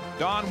 Eastern.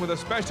 Don with a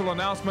special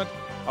announcement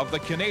of the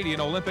Canadian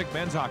Olympic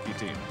men's hockey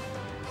team.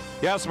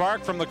 Yes,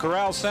 Mark, from the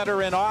Corral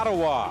Center in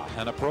Ottawa,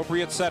 an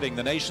appropriate setting,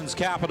 the nation's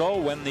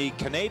capital, when the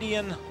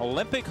Canadian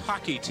Olympic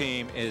hockey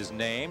team is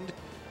named.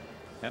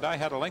 And I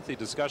had a lengthy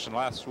discussion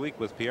last week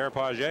with Pierre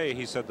Paget.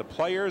 He said the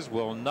players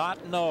will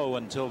not know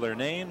until their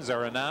names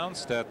are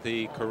announced at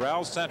the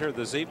Corral Center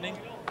this evening.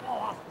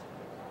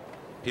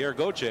 Pierre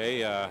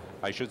Gauthier,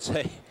 I should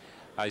say,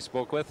 I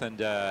spoke with,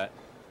 and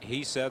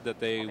he said that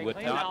they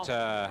would not,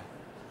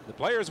 the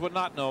players would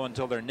not know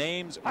until their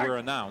names were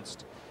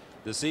announced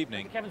this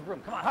evening. Kevin's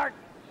broom. Come on, Hart.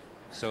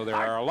 So there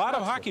are a lot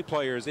of hockey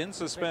players in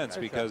suspense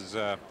because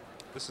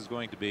this is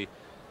going to be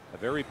a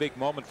very big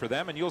moment for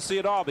them, and you'll see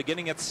it all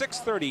beginning at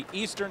 6:30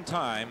 Eastern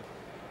Time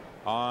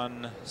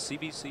on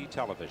CBC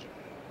television.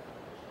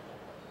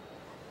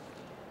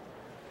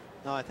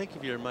 Now, I think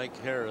if you're Mike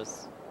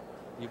Harris,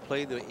 you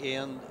play the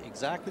end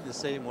exactly the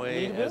same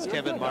way as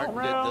Kevin Martin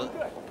did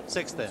the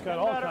 6th end.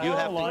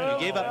 You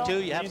gave up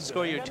 2. You have to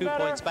score your 2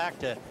 points back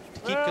to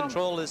keep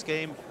control of this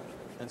game.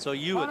 And so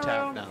you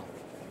attack now.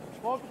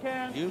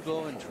 You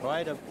go and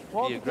try to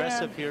be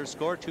aggressive here,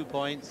 score 2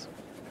 points,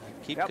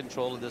 and keep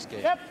control of this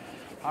game. Yep.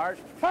 Hard.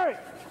 Hurry.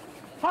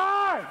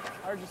 Hard.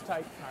 Hard, just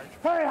tight. Hard.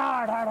 Hurry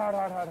hard, hard, hard,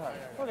 hard, hard, hard.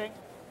 Okay.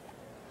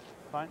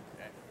 Fine.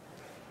 Okay.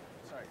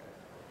 Sorry,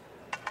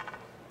 guys.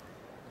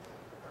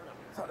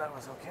 Thought that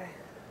was okay.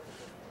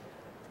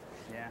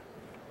 Yeah.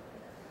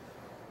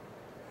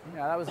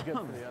 Yeah, that was good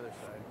for the other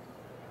side.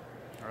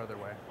 Or other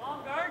way.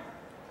 Long guard.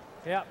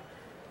 Yep.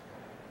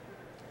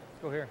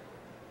 Let's go here.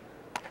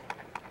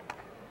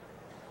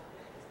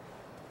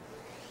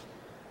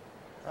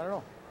 I don't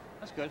know.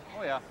 That's good.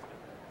 Oh, yeah.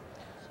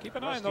 Keep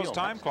an eye on those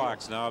time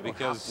clocks now,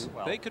 because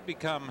they could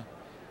become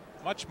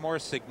much more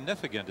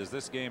significant as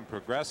this game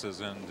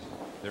progresses and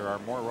there are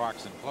more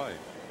rocks in play.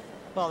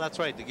 Well, that's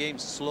right. The game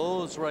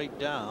slows right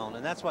down,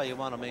 and that's why you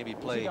want to maybe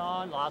play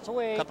Lots of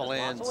weight. a couple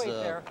lands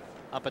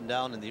up and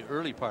down in the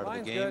early part of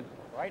the game. Good.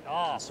 Right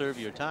off. Conserve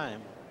your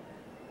time.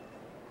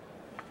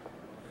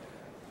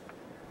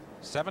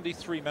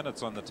 73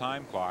 minutes on the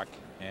time clock,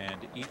 and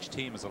each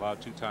team is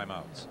allowed 2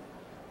 timeouts.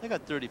 They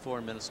got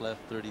 34 minutes left,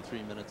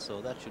 33 minutes,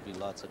 so that should be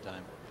lots of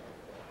time.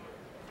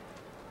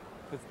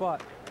 Good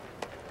spot.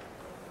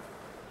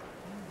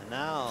 And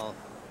now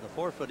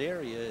the 4-foot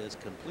area is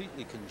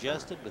completely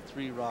congested with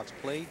 3 rocks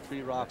played,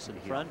 3 rocks in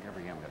front,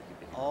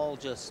 all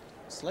just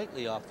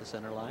slightly off the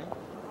center line.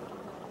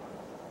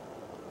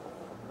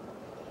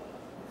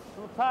 A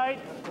little tight.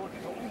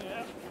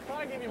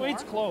 Yeah.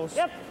 Weight's close.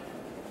 Yep.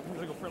 I'm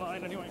gonna go for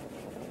line anyway.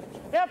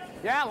 Yep.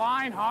 Yeah,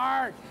 line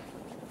hard.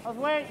 How's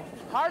the weight?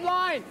 Hard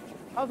line.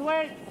 How's the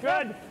weight?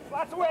 Good. Yep.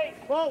 Lots of weight.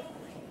 Whoa.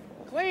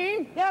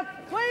 Clean.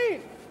 Yep.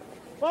 Clean.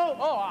 Whoa.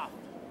 Oh, off.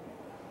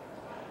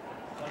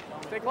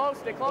 Stay close.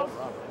 Stay close.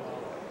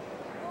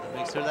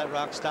 Make sure that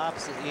rock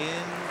stops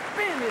in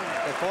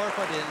the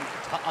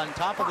 4-foot on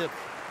top of the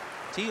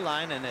tee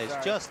line, and is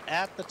just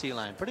at the tee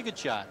line. Pretty good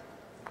shot.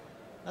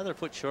 Another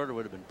foot shorter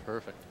would have been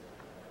perfect.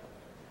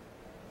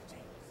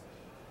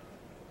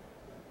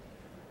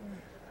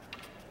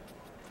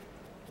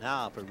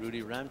 Now for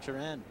Rudy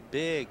Ramcharan,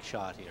 big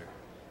shot here.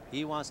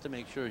 He wants to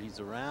make sure he's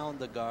around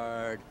the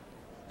guard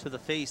to the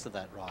face of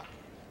that rock.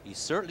 He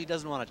certainly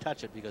doesn't want to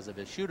touch it, because if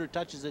a shooter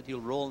touches it,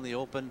 he'll roll in the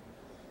open,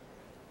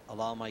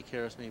 allow Mike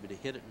Harris maybe to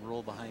hit it and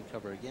roll behind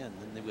cover again.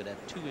 Then they would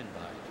have 2 in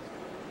by.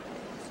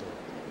 So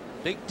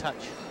big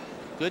touch,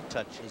 good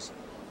touch is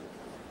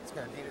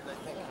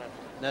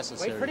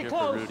necessary here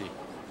for Rudy.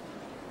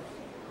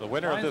 The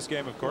winner of this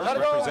game, of course,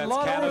 represents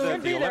Canada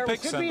at the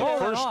Olympics, and the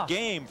first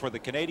game for the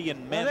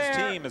Canadian men's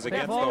team is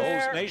against the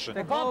host nation.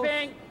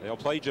 They'll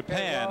play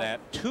Japan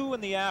at 2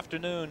 in the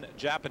afternoon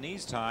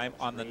Japanese time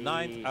on the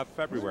 9th of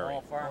February.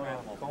 Almost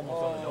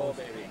on the nose,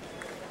 baby.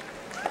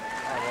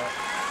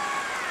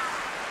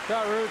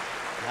 Shot, Ruth.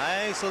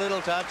 Nice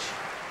little touch.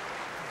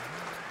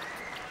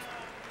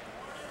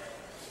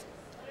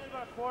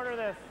 About a quarter of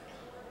this.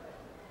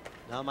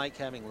 Now Mike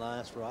having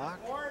last rock.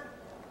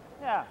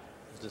 Yeah.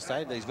 He's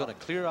decided that he's going to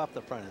clear off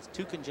the front. It's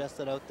too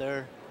congested out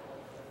there.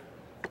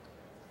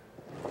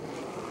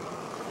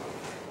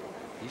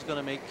 He's going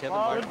to make Kevin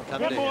Martin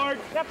come to him.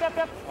 Yep, yep,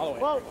 yep.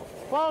 Whoa,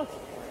 close.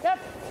 Yep.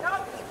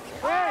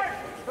 Right,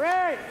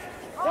 right.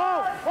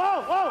 Whoa,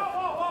 whoa, whoa,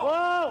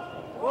 whoa,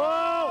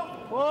 whoa,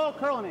 whoa.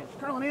 Curling in,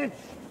 curling in.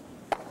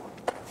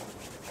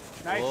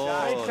 Nice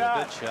shot. Nice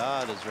shot. Good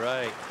shot is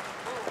right.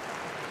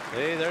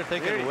 Hey, they're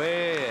thinking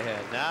way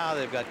ahead. Now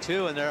they've got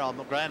 2, and they're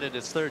granted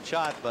it's 3rd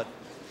shot, but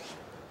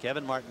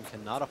Kevin Martin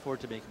cannot afford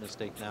to make a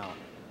mistake now.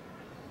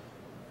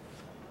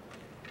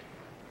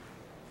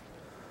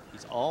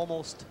 He's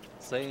almost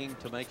saying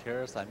to Mike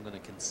Harris, I'm going to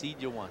concede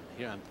you 1.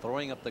 Here, I'm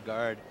throwing up the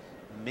guard.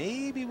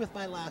 Maybe with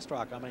my last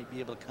rock, I might be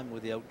able to come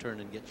with the outturn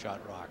and get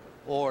shot rock.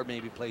 Or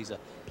maybe play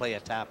a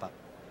tap up.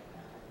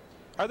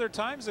 Are there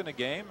times in a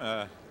game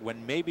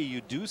when maybe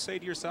you do say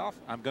to yourself,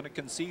 I'm going to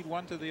concede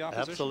 1 to the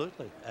opposition?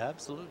 Absolutely.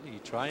 Absolutely. You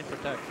try and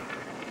protect.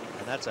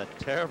 And that's a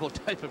terrible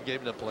type of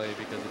game to play,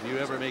 because if you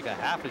ever make a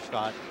half a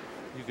shot,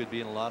 you could be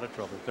in a lot of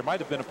trouble. There might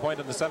have been a point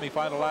in the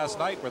semifinal last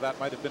night where that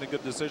might have been a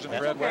good decision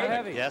for Ed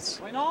Wagner.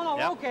 Yes. Wait, no,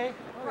 Yep. okay.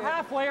 We're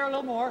halfway or a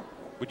little more.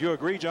 Would you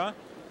agree, John?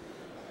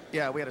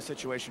 Yeah, we had a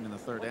situation in the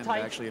 3rd end.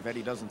 Actually, if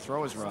Eddie doesn't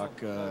throw his rock,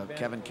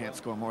 Kevin can't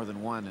score more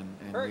than 1,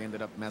 and we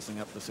ended up messing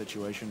up the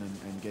situation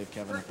and gave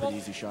Kevin a pretty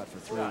easy shot for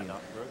 3.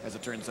 As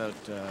it turns out,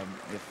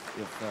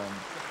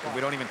 if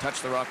we don't even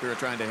touch the rock we were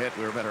trying to hit,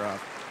 we were better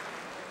off.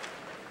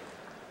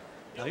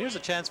 Now here's a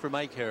chance for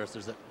Mike Harris.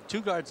 There's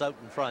 2 guards out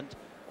in front.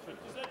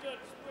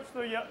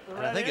 And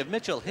I think if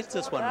Mitchell hits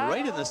this one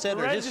right in the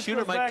center, his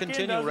shooter might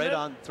continue right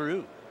on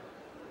through.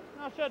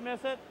 No, should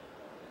miss it.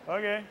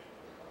 Okay.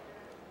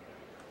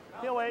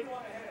 He'll wait.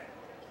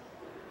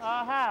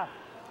 Half.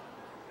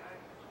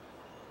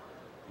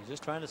 He's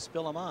just trying to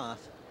spill him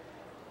off.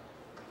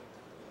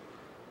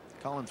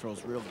 Colin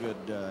throws real good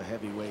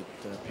heavyweight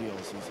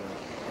peels. He's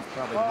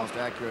probably the most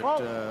accurate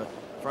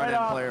front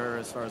end player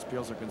as far as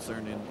peels are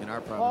concerned in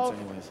our province,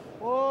 anyways.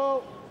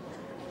 Whoa!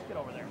 Get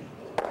over there.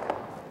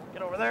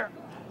 Get over there.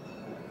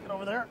 Get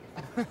over there.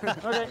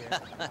 Okay.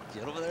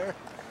 Get over there.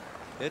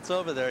 It's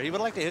over there. He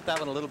would like to hit that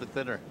one a little bit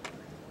thinner.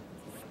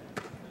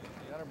 You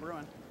got her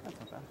brewing.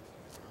 That's not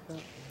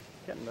bad.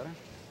 Getting better.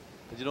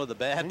 But you know the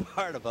bad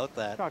part about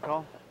that Shot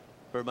call.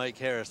 for Mike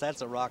Harris,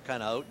 that's a rock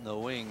kind of out in the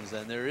wings,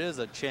 and there is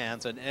a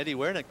chance, and Eddie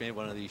Wernick made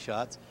one of these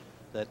shots,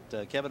 that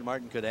Kevin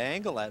Martin could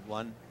angle that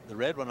one, the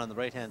red one on the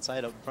right-hand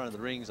side out in front of the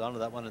rings, onto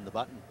that one in the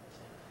button.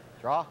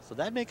 Draw. So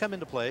that may come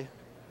into play.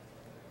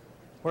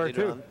 Where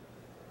later to? on.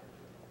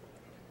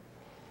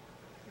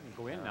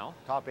 Go in now.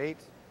 Top 8.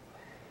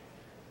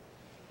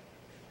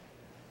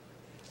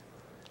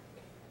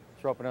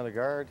 Throw up another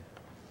guard.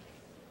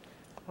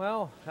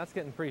 Well, that's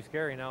getting pretty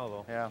scary now,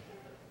 though. Yeah.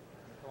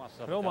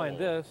 I don't mind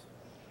this.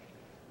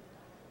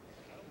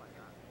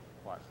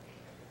 What?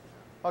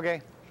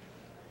 Okay.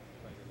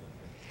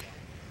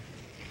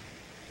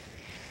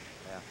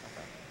 Yeah. Okay.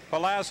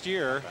 Well, last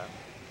year,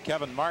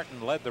 Kevin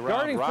Martin led the round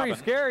Guarding's robin.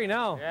 pretty scary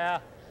now. Yeah.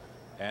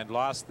 And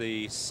lost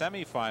the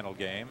semifinal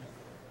game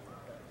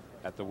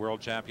at the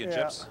World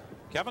Championships. Yeah.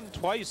 Kevin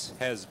twice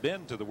has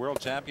been to the World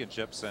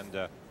Championships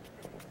and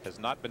has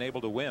not been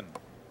able to win.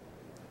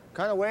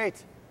 Kind of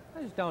weight.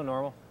 He's down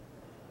normal.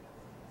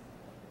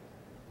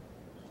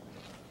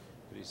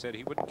 But he said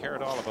he wouldn't care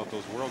at all about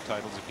those world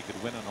titles if he could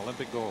win an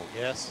Olympic gold.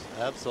 Yes,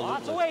 absolutely.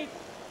 Lots of weight.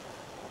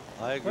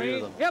 I agree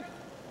with him. Yep.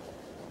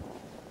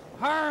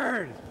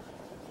 Hard.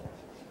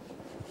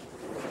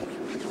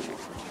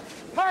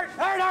 Hard,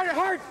 hard, hard,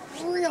 hard.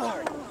 Real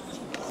hard.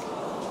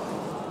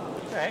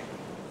 Okay.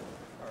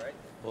 All right.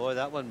 Boy,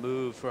 that one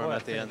moved for him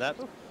at the end. That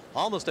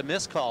almost a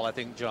missed call, I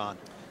think, John.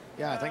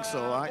 Yeah, I think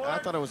so. I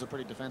thought it was a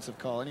pretty defensive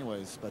call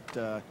anyways,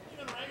 but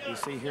you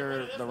see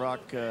here the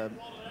rock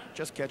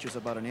just catches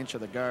about an inch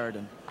of the guard,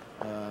 and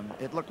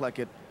it looked like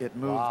it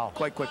moved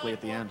quite quickly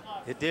at the end.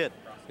 It did.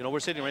 You know, we're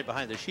sitting right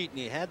behind the sheet, and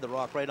he had the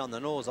rock right on the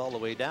nose all the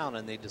way down,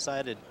 and they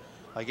decided,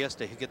 I guess,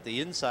 to get the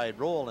inside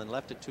roll and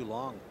left it too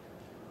long.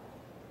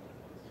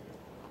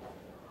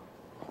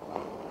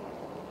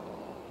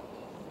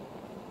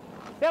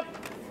 Yep.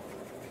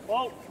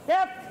 Whoa.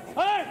 Yep.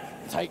 Hard.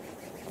 Tight.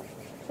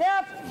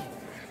 Yep.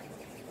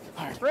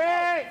 Hard.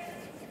 Free.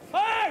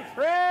 Hard.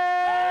 Free.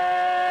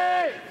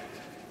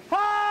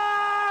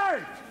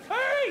 Hard.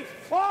 Hurry.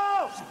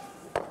 Whoa.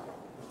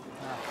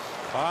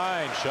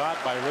 Fine shot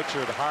by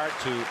Richard Hart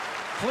to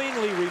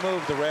cleanly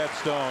remove the red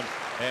stone,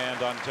 and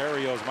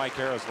Ontario's Mike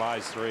Harris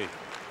lies 3.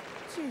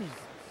 Jeez.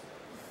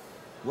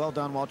 Well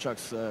done,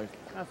 Walchuk's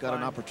got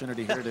an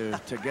opportunity here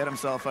to get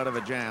himself out of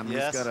a jam.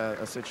 Yes. He's got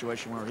a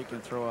situation where he can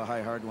throw a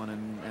high hard one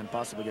and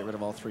possibly get rid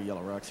of all 3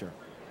 yellow rocks here.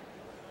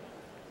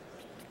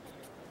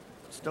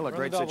 Still a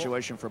great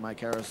situation for Mike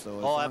Harris,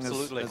 though.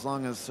 Absolutely. As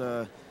long as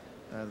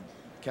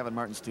Kevin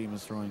Martin's team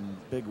is throwing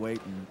big weight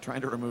and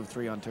trying to remove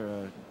 3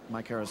 onto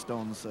Mike Harris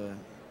stones.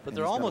 But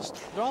they're almost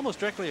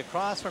directly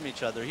across from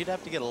each other. He'd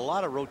have to get a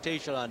lot of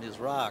rotation on his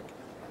rock.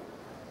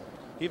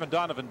 Even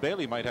Donovan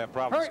Bailey might have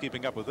problems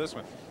keeping up with this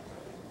one.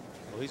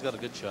 Well, he's got a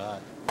good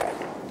shot.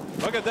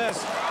 Look at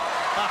this.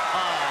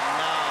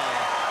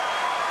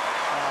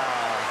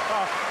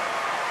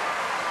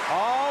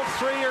 All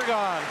 3 are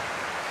gone.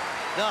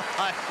 No,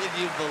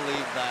 can you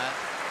believe that?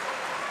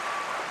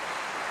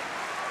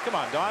 Come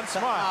on, Don,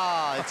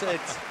 smile.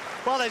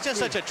 Well, it's just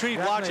such a treat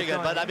watching it.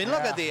 But I mean,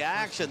 look at the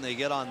action they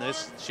get on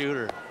this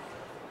shooter.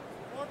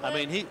 I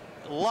mean,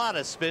 a lot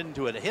of spin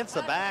to it. It hits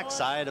the back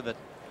side of it,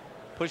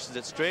 pushes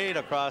it straight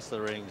across the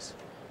rings.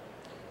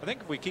 I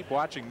think if we keep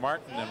watching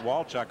Martin and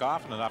Walchuk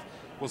often enough,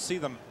 we'll see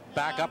them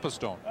back up a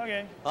stone.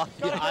 Okay. Oh,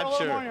 yeah, I'm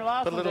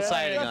sure. Put a little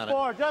siding on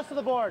it. Just to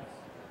the boards.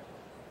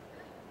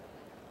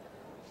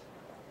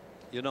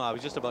 You know, I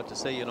was just about to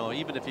say, you know,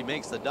 even if he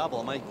makes the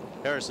double, Mike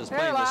Harris is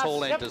playing this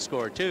whole end to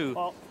score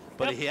 2.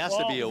 But he has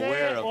to be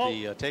aware of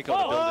the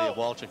takeout ability of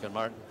Walchuk and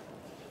Martin.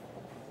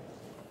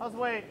 How's the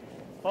weight?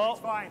 Well,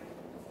 it's fine.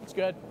 It's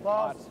good.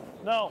 Close.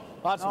 No.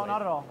 Lots of no, weight.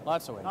 not at all.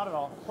 Lots of weight. Not at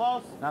all.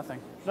 Close. Nothing.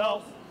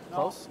 No.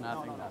 Close? No.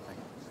 Nothing. No. Nothing.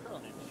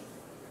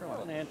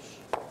 An inch.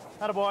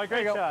 Attaboy.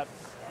 Great shot.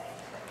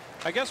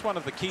 I guess one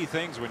of the key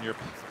things when you're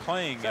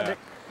playing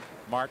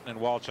Martin and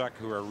Walchuk,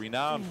 who are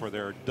renowned for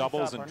their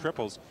doubles and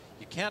triples,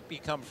 you can't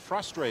become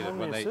frustrated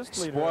when they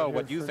spoil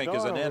what you think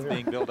is an end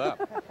being built up.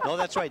 No,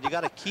 that's right. You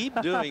got to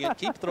keep doing it,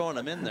 keep throwing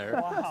them in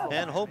there,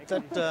 and hope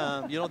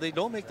that you know, they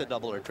don't make the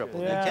double or triple.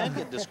 Yeah. They can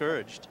get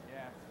discouraged.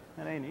 Yeah,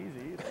 that ain't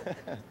easy either.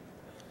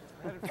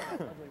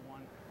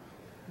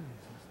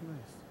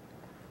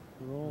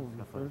 Well,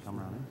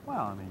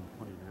 I mean,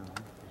 what do you do?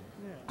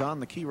 Don,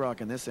 the key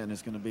rock in this end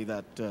is going to be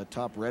that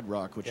top red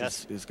rock, which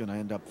is going to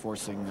end up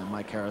forcing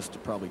Mike Harris to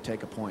probably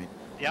take a point.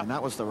 Yep. And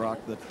that was the rock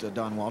that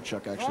Don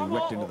Walchuk actually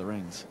whipped into the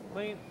rings.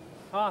 Clean.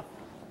 Off.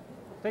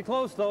 Stay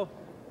close, though.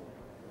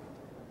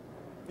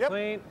 Yep.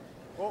 Clean.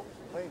 Whoa,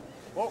 clean.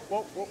 Whoa,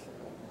 whoa, whoa.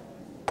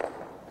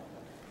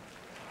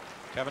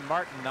 Kevin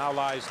Martin now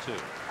lies 2.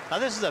 Now,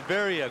 this is a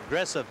very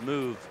aggressive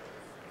move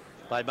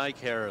by Mike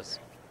Harris.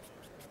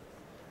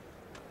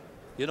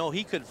 You know,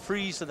 he could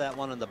freeze to that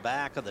one in the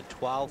back of the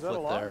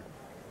 12-foot there.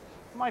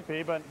 Might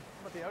be, but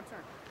But the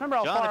outturn. remember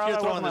how John, far if out you're I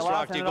was throwing on my this last,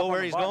 rock, do you ended up go on where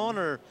the he's button. going,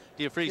 or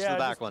do you freeze to Yeah, the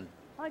back just- one?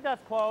 I think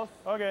that's close.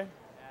 Okay.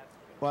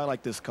 Well, I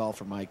like this call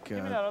for Mike. me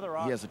that other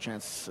rock. He has a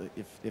chance.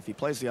 If he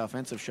plays the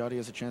offensive shot, he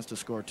has a chance to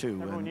score two.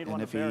 Maybe we need And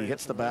one if to he bury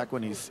hits it. the back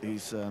one, he's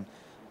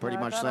pretty Yeah,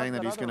 much that saying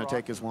that he's other going to rock.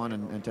 take his one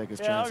and take his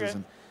Yeah, chances. okay.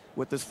 And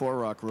with this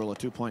 4-rock rule, a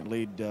 2-point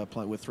lead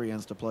with 3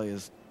 ends to play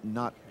is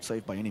not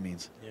safe by any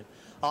means. Yeah.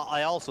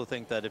 I also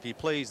think that if he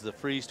plays the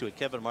freeze to it,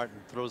 Kevin Martin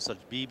throws such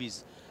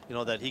BBs, you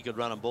know, that he could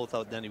run them both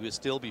out, then he would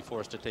still be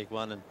forced to take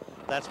one, and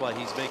that's why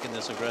he's making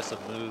this aggressive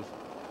move.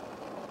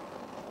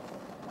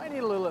 I need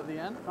a little at the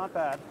end. Not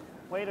bad.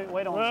 Wait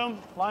only. Room.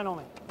 Line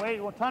only.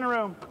 Wait, well, ton of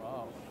room.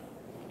 Wow.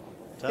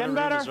 Getting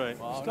better. Is right.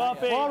 Wow,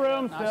 Stop 8. All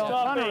room still.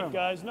 Stop Ton of 8, room.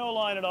 guys. No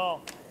line at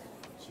all.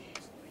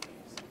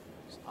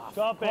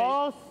 Stop 8.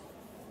 Close.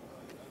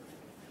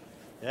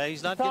 Yeah,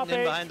 he's not Stop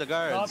getting in 8. behind the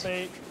guards. Stop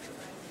 8.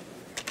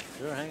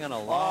 You're hanging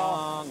a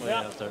long way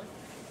yeah. out there.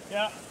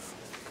 Yeah.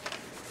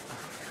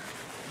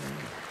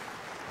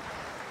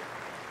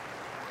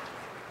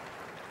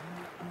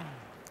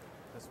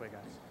 This way,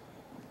 guys.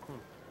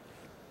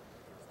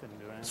 Didn't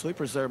do anything.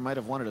 Sweepers there might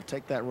have wanted to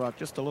take that rock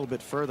just a little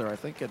bit further. I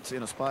think it's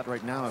in a spot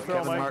right now. If Throw,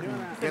 Kevin Mike. Martin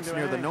Didn't gets do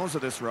near the anything. nose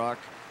of this rock,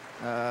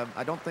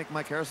 I don't think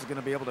Mike Harris is going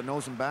to be able to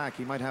nose him back.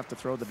 He might have to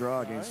throw the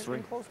draw against 3.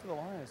 Close to the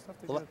line. It's tough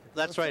to Well, get.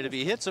 that's right. If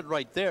he hits it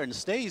right there and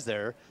stays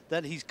there,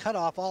 then he's cut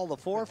off all the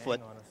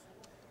 4-foot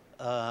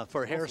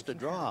for Harris to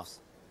draw.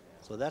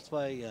 So that's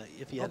why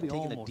if he hadn't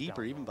taken it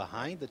deeper, even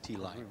behind the tee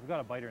line. We've got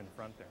a biter in the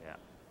front there. Yeah.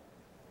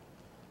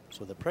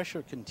 So the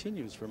pressure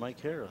continues for Mike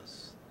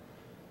Harris.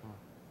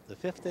 The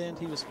 5th end,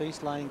 he was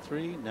face lying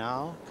 3.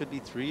 Now could be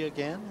 3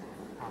 again.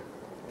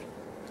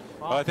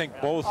 Well, I think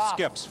both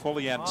skips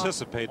fully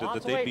anticipated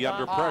that they'd be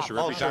under pressure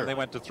every time they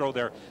went to throw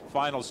their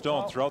final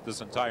stone throughout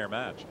this entire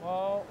match.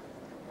 Well,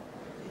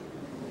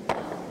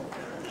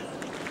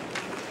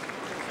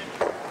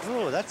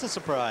 Oh, that's a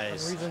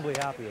surprise. I'm reasonably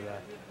happy with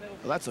that.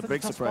 Well, that's a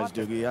big surprise,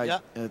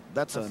 Doogie.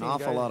 That's an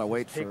awful lot of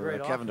weight for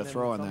Kevin to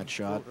throw on that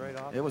shot.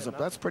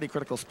 That's a pretty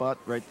critical spot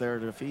right there.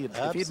 If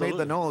he'd made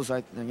the nose,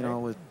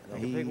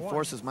 he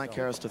forces Mike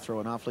Harris to throw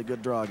an awfully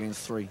good draw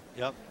against 3.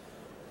 Yep.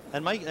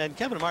 And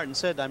Kevin Martin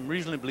said, "I'm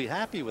reasonably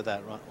happy with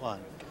that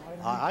one."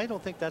 I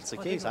don't think that's the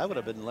case. I would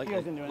have been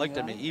liked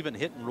him to even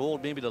hit and roll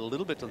maybe a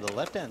little bit to the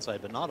left-hand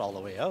side, but not all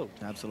the way out.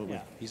 Absolutely.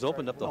 Yeah. He's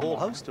opened up the whole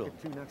house to him.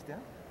 2 next down,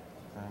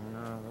 and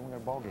then we got a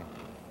ball game.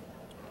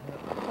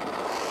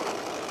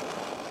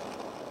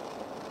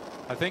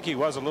 I think he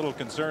was a little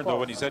concerned, though,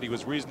 when he said he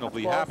was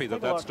reasonably happy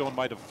that that stone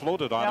might have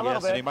floated on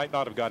him, and he might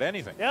not have got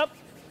anything. Yep.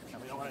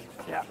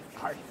 Yeah.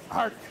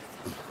 Hard.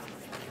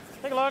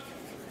 Take a look.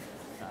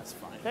 That's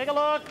fine. Take a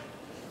look.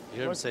 You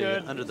hear him say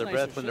under their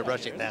breath when they're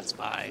brushing, "That's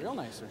fine." Real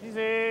nicer.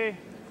 Easy.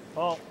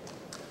 Oh.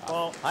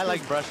 I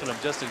like brushing them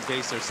just in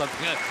case there's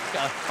something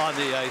on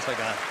the ice, like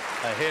a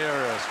hair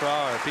or a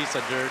straw or a piece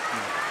of dirt.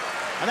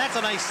 And that's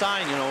a nice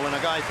sign, you know, when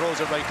a guy throws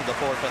it right to the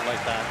 4-foot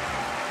like that.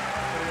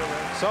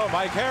 So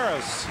Mike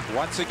Harris,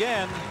 once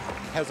again,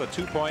 has a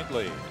 2-point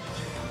lead.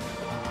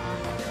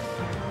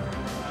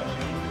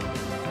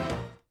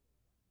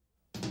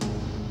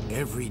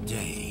 Every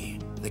day,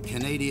 the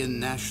Canadian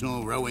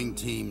national rowing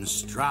team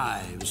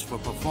strives for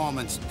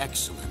performance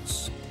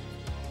excellence.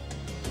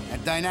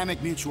 At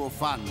Dynamic Mutual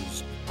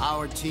Funds,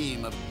 our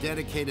team of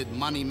dedicated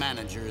money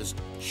managers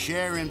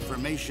share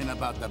information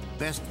about the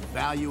best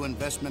value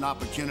investment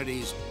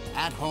opportunities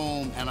at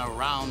home and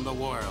around the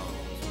world.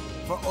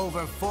 For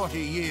over 40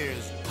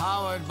 years,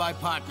 powered by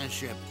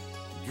partnership,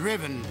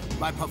 driven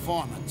by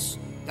performance.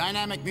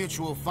 Dynamic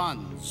Mutual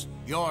Funds,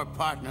 your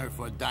partner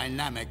for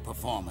dynamic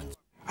performance.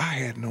 I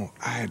had no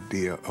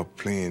idea of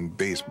playing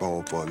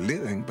baseball for a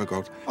living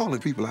because all the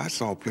people I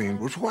saw playing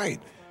was white.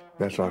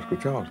 That's Oscar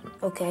Charleston.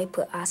 Okay,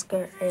 put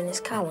Oscar in his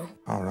column.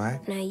 All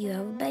right. Now you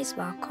have a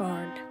baseball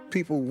card.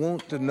 People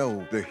want to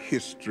know the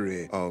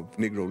history of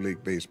Negro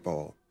League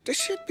baseball. This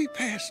should be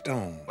passed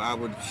on. I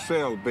would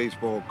sell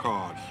baseball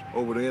cards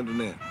over the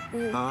internet.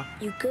 Huh?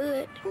 You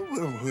could. Who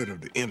would have heard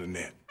of the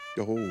internet?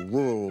 The whole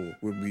world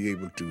will be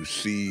able to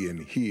see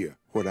and hear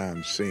what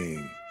I'm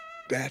saying.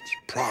 That's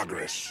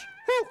progress.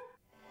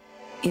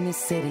 In a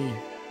city.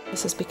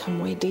 This has become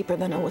way deeper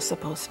than it was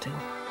supposed to.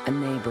 A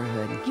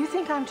neighborhood. You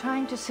think I'm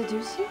trying to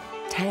seduce you?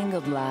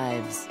 Tangled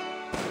lives.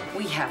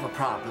 We have a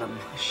problem.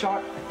 A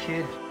shark, a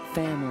kid.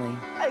 Family.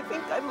 I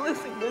think I'm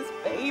losing this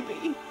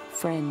baby.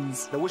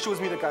 Friends. I wish it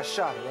was me that got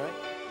shot,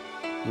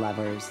 right?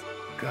 Lovers.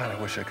 God, I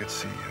wish I could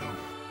see you.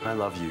 I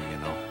love you, you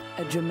know.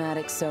 A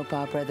dramatic soap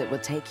opera that will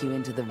take you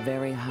into the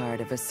very heart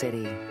of a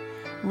city.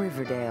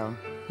 Riverdale.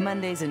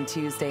 Mondays and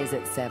Tuesdays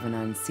at 7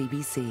 on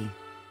CBC.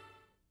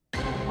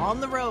 On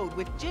the road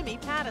with Jimmy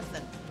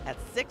Pattison. At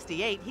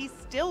 68, he's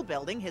still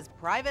building his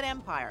private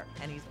empire,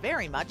 and he's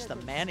very much the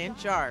man in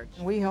charge.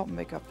 We help them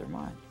make up their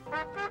mind.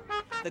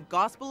 The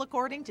Gospel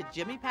According to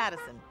Jimmy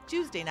Pattison,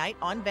 Tuesday night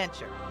on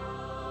Venture.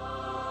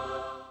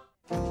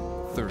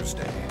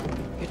 Thursday,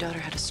 Your daughter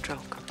had a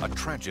stroke. A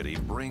tragedy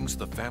brings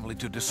the family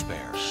to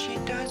despair. She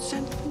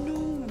doesn't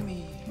know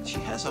me. She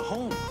has a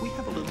home. We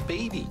have a little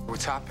baby.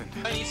 What's happened?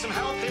 I need some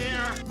help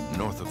here.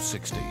 North of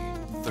 60,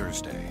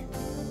 Thursday.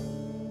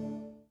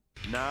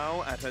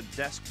 Now at a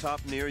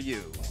desktop near you,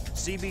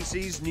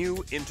 CBC's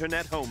new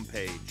internet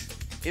homepage.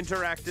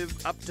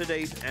 Interactive,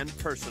 up-to-date, and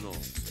personal.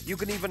 You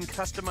can even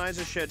customize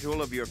a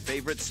schedule of your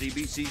favorite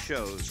CBC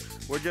shows.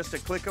 We're just a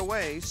click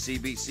away,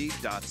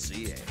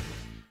 cbc.ca.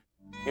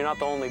 You're not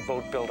the only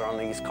boat builder on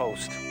the East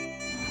Coast.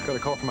 Got a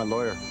call from my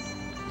lawyer.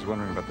 He's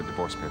wondering about the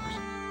divorce papers.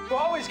 You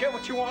always get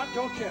what you want,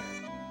 don't you?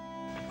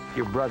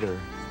 Your brother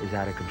is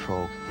out of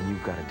control, and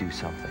you've got to do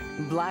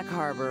something. Black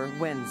Harbor,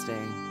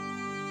 Wednesday.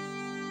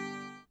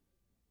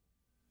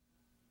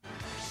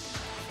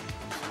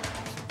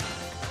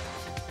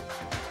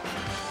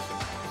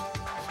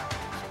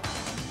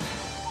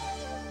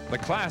 The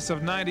class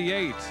of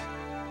 '98,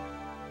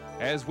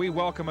 as we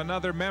welcome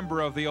another member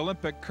of the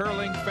Olympic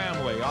curling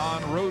family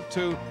en route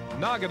to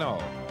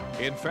Nagano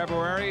in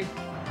February.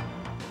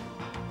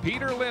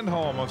 Peter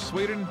Lindholm of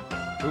Sweden,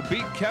 who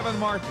beat Kevin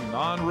Martin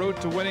en route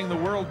to winning the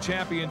World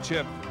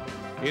Championship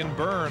in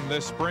Bern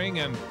this spring.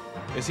 And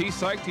is he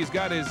psyched? He's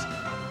got his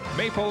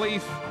maple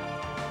leaf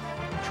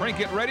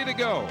trinket ready to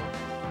go.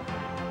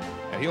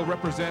 And he'll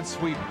represent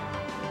Sweden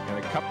in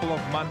a couple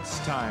of months'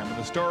 time. And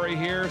the story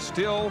here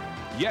still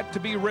yet to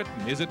be written.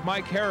 Is it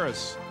Mike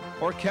Harris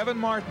or Kevin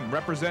Martin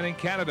representing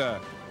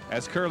Canada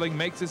as curling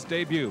makes its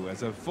debut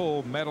as a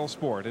full medal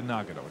sport in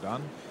Nagano?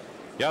 Don?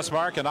 Yes,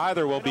 Mark, and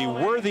either will be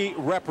worthy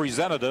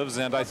representatives,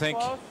 and I think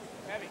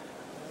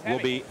will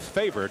be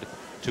favored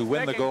to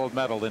win the gold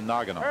medal in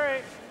Nagano.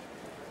 Hurry.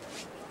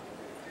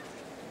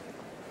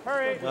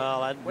 Hurry.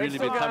 Well, I'd really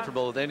be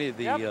comfortable with any of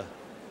the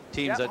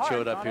teams that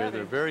showed up here.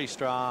 They're very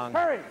strong.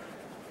 Hurry.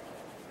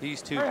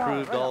 These two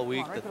proved all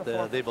week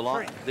that they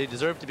belong. They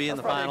deserve to be in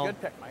the final.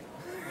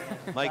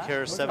 Mike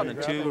Harris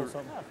 7-2,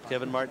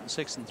 Kevin Martin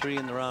 6-3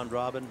 in the round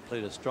robin.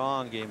 Played a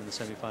strong game in the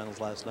semifinals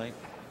last night.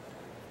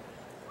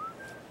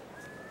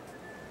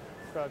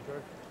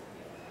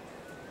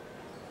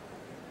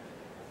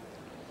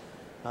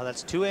 Now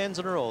that's 2 ends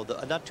in a row.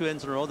 Not 2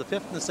 ends in a row. The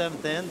 5th and the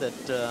 7th end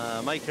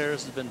that Mike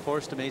Harris has been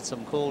forced to make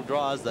some cold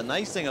draws. The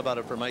nice thing about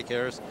it for Mike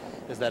Harris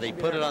is that he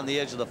put it on the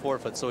edge of the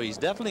forefoot, so he's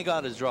definitely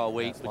got his draw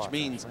weight, which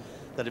means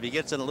that if he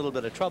gets in a little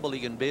bit of trouble, he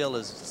can bail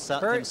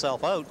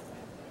himself out.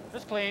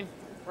 Just clean.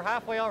 We're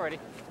halfway already.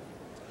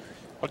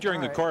 Well, during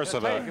the course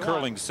of a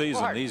curling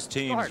season, these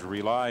teams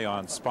rely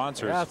on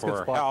sponsors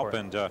for help,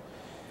 and the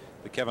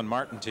Kevin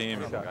Martin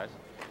team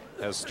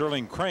has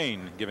Sterling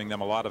Crane giving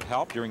them a lot of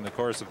help during the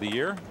course of the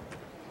year.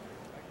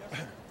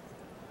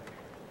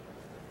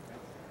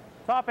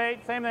 Top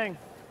 8, same thing.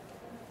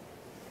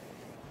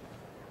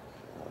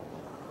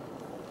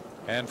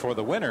 And for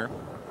the winner,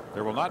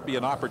 there will not be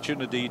an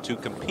opportunity to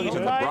compete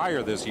in the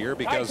Brier this year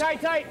because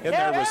in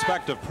their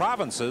respective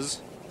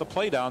provinces, the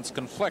playdowns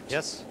conflict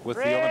with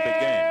the Olympic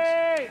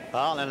Games.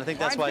 Well, and I think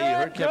that's why you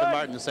heard Kevin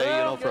Martin say,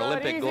 you know, for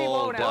Olympic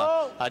gold,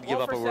 I'd give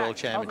up a world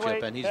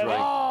championship, and he's right.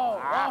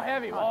 Oh,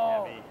 heavy.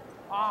 Oh,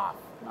 off.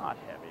 Not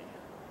heavy.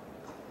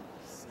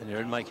 And you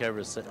heard Mike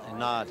Harris say,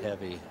 not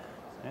heavy.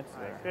 That's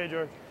there. Okay,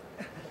 George.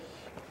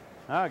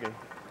 Okay.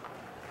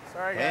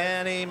 Sorry, guys.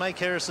 And Mike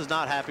Harris is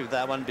not happy with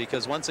that one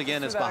because once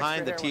again it's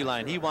behind the tee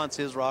line. He wants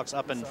his rocks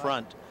up in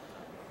front.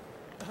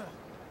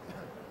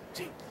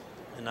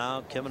 And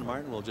now Kevin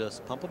Martin will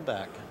just pump him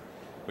back.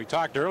 We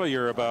talked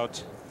earlier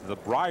about the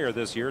Brier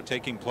this year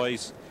taking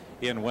place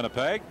in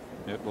Winnipeg.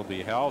 It will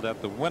be held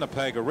at the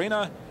Winnipeg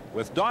Arena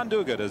with Don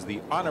Duguid as the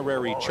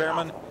honorary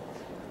chairman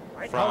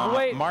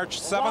from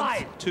March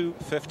 7th to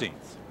 15th.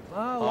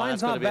 Oh,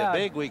 that's going to be a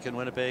big week in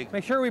Winnipeg.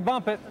 Make sure we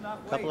bump it. A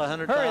couple of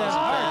 100,000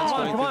 fans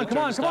going through the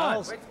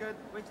turnstiles. Weight's good.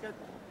 Weight's good.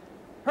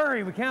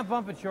 Hurry, we can't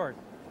bump it short.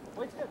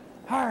 Weight's good.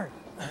 Hard.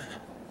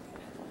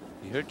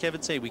 You heard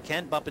Kevin say we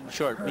can't bump it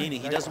short,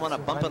 meaning he doesn't want to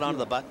bump it onto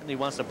the button. He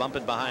wants to bump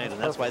it behind,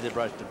 and that's why they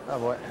brushed him. Oh,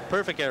 boy.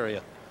 Perfect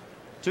area.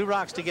 2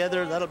 rocks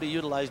together. That'll be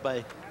utilized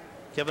by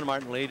Kevin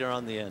Martin later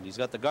on the end. He's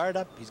got the guard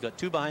up. He's got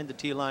 2 behind the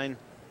tee line.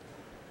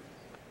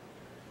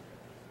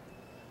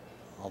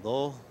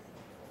 Although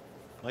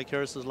Mike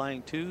Harris is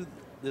lying 2,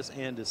 this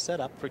end is set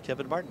up for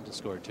Kevin Martin to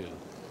score 2.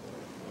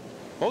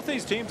 Both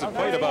these teams have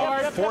played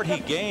about 40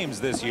 games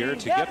this year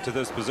to get to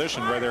this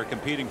position where they're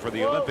competing for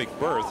the Olympic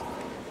berth.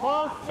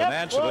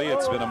 Financially,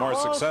 it's been a more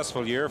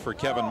successful year for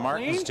Kevin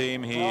Martin's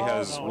team. He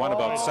has won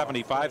about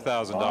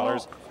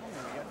 $75,000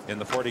 in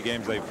the 40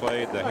 games they've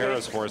played. The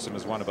Harris foursome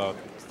has won about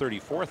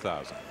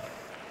 $34,000.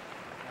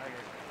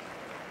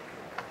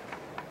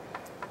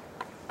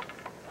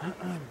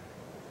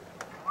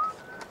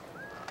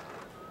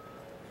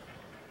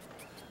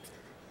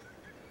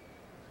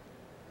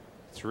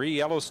 Three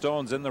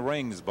Yellowstones in the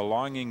rings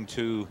belonging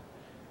to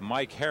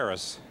Mike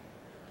Harris,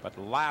 but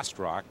last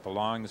rock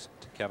belongs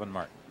to Kevin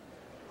Martin.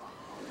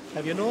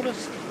 Have you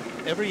noticed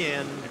every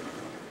end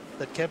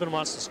that Kevin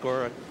wants to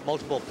score at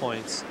multiple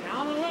points?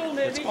 Down a little,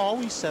 maybe. It's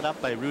always set up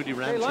by Rudy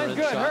Ramcharan. Hey, line's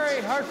good. Shots.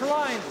 Hurry, hard for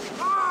line.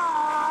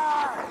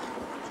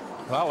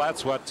 Well,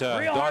 that's what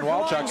Don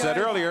Walchuk said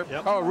earlier.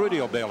 Yep. Oh, Rudy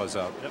will bail us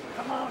out. Yep.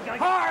 Come on, guys.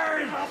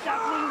 Hard!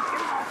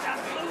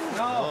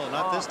 No,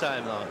 not this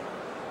time, though.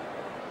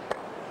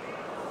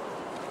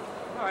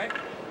 All right.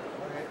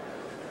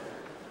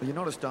 You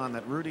notice, Don,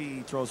 that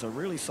Rudy throws a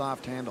really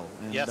soft handle,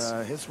 and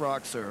Yes. His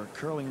rocks are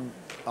curling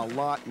a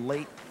lot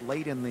late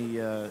in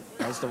the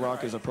as the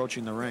rock is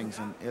approaching the rings,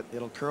 and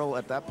it'll curl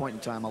at that point in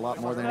time a lot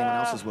more than anyone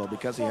else's will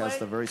because he has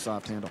the very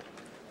soft handle.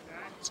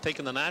 It's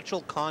taking the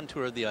natural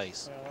contour of the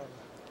ice.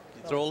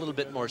 You throw a little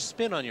bit more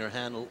spin on your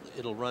handle,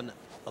 it'll run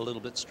a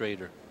little bit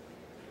straighter.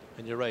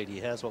 And you're right, he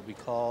has what we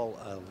call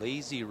a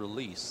lazy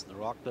release. The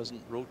rock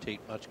doesn't rotate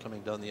much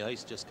coming down the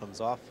ice, just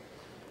comes off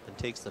and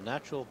takes the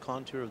natural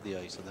contour of the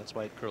ice, and that's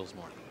why it curls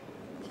more.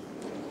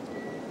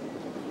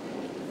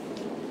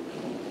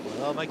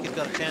 Well, Mikey's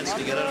got a chance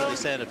to get out of the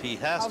stand-up. He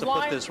has to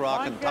put this rock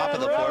on top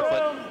of the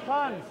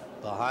forefoot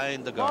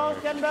behind the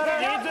guard. Getting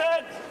better. Needs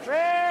it.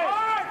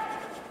 Hard!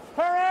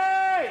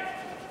 Hurry!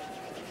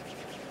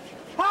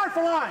 Hard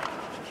for line.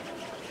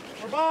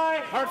 We're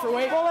by. Hard for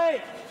weight.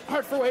 Fully.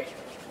 Hard for weight.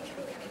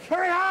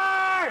 Hurry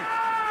hard!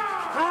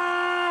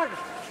 Hard!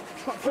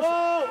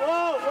 Whoa,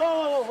 whoa,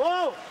 whoa,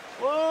 whoa,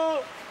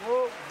 whoa,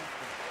 whoa.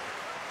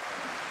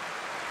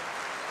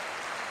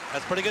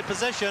 That's pretty good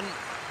position.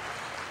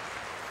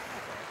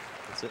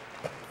 That's it.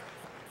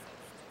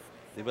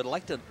 They would have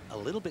liked it a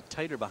little bit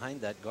tighter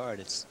behind that guard.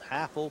 It's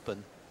half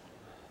open.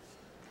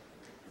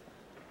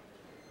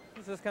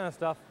 It's this kind of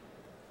stuff.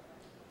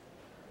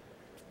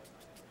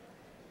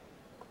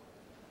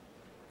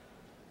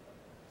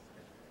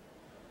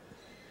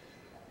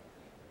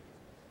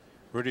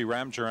 Rudy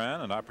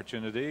Ramcharan, an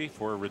opportunity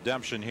for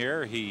redemption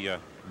here. He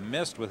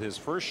missed with his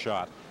first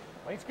shot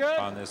good.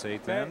 on this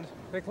eighth end.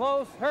 Stay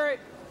close. Hurry.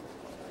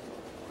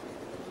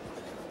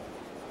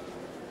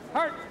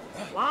 Hard.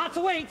 Lots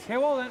of weight. Okay,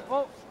 well then.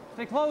 Whoa.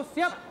 Stay close.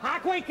 Yep.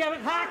 Hack weight, Kevin.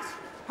 Hacks.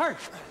 Hard.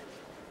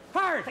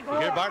 Hard. You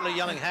hear Bartlett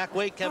yelling, hack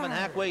weight, Kevin,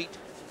 hack weight.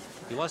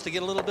 He wants to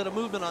get a little bit of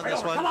movement on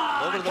this one. Come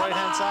on, over to the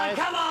right-hand side.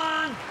 Come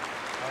on.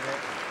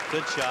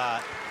 Good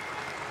shot.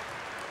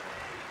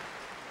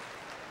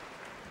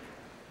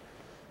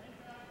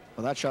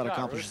 Well, that shot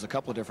accomplishes a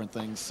couple of different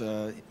things.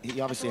 He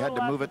obviously had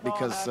to move it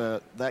because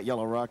that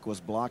yellow rock was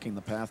blocking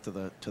the path to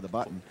the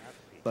button.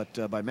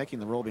 But by making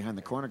the roll behind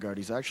the corner guard,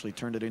 he's actually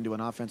turned it into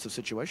an offensive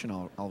situation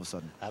all of a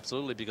sudden.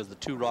 Absolutely, because the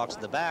two rocks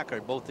in the back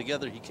are both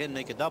together. He can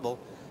make a double,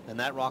 and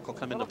that rock will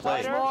come into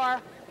play.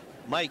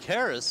 Mike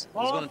Harris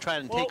is going to try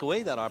and take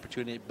away that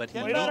opportunity, but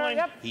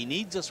he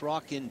needs this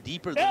rock in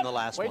deeper than the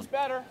last Weight's one.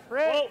 better.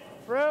 Whoa.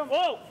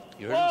 Whoa.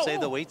 You heard him say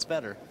the weight's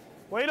better.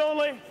 Weight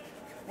only.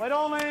 Weight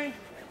only.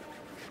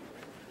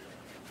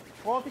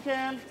 Well, if you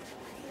can.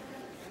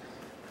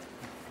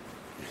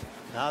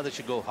 Now they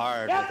should go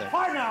hard Yep, with it.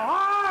 hard now.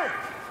 Hard.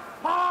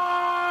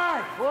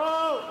 Hard.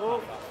 Whoa.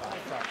 Whoa.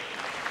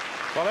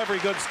 Well, every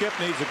good skip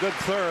needs a good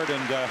third,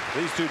 and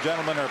these two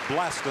gentlemen are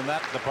blessed in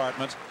that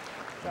department.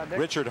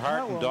 Richard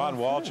Hart and Don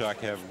Walchuk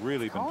have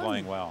really been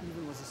playing well.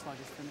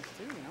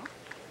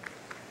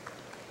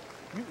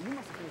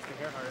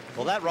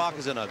 Well, that rock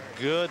is in a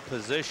good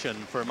position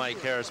for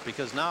Mike Harris,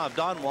 because now if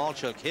Don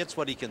Walchuk hits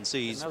what he can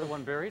see, Another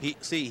one buried.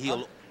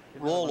 he'll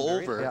roll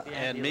over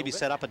and maybe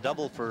set up a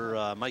double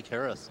for Mike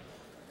Harris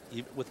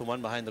with the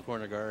one behind the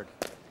corner guard.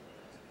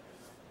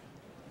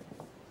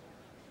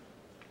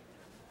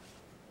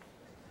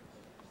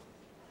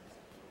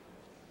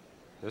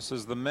 This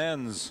is the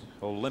men's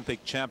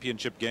Olympic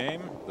championship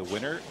game. The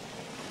winner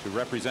to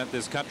represent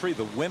this country.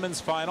 The women's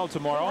final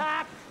tomorrow.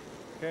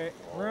 Okay,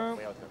 room.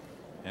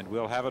 And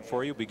we'll have it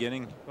for you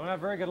beginning Don't have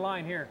a very good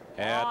line here.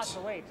 at Lots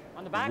of weight.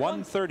 On the back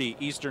 1:30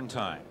 Eastern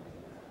time.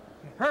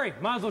 Hurry,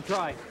 might as well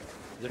try.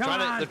 They're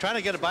trying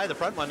to get it by the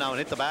front one now and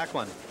hit the back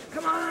one.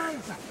 Come on.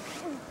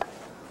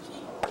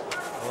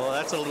 Oh,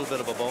 that's a little bit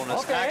of a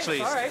bonus. Okay,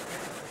 Actually, all right.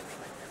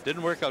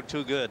 didn't work out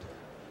too good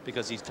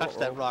because he's touched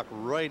that rock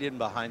right in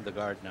behind the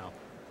guard now.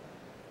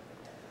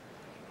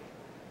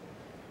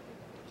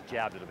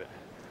 Jabbed it a bit.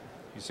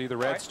 You see the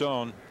red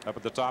stone up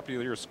at the top of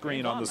your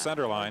screen on the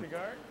center line,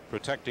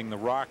 protecting the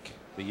rock,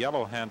 the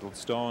yellow-handled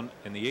stone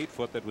in the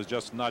 8-foot that was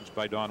just nudged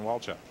by Don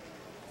Walchuk.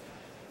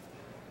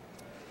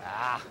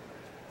 Ah.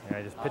 Yeah,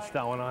 I just pitched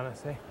that one on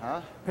us, eh?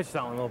 Huh? Pitched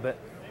that one a little bit.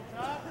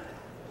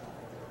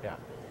 Yeah.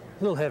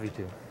 A little heavy,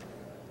 too.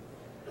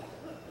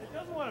 He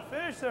doesn't want to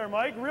finish there,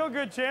 Mike. Real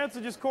good chance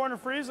of just corner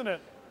freezing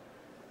it.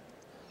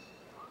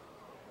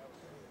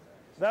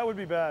 That would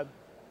be bad.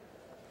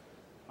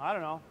 I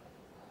don't know.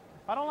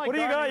 I don't like. What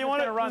do you got? You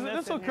want to run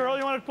this will curl.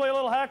 You want to play a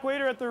little hack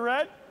waiter at the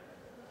red?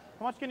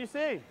 How much can you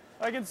see?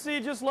 I can see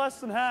just less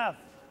than half.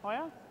 Oh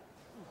yeah?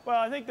 Well,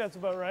 I think that's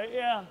about right.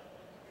 Yeah.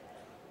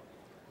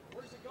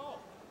 Where does it go?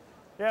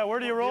 Yeah, where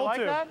do you roll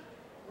to? That?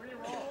 Where do you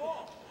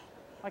roll?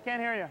 I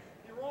can't hear you.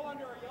 You roll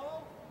under a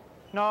yellow?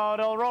 No,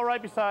 it'll roll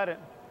right beside it.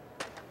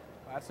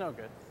 That's no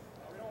good.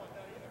 We don't want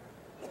that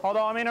either. Hold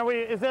on. I mean,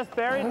 is this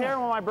buried here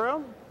with my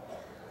broom?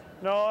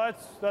 No,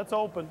 that's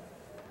open.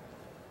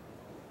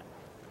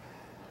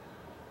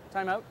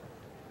 Timeout.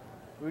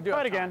 We do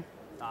Try it again.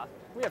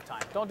 We have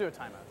time. Don't do a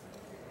timeout.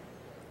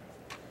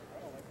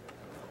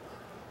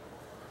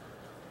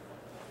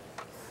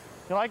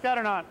 You like that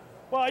or not?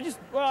 Well, I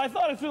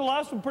thought I threw the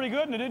last one pretty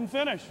good and it didn't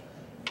finish.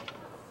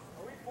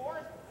 Are we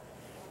fourth?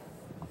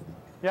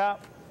 Yeah.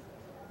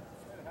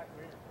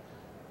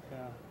 Yeah.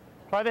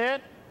 Try the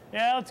hit?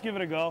 Yeah, let's give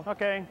it a go.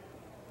 Okay.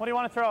 What do you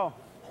want to throw?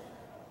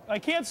 I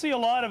can't see a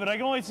lot of it. I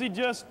can only see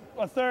just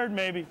a third,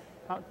 maybe.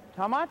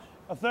 How much?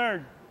 A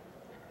third.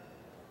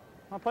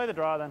 I'll play the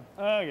draw then.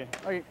 Okay.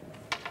 Okay.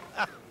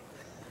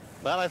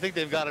 Well, I think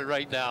they've got it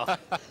right now.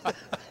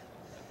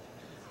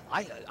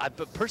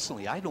 But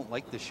personally, I don't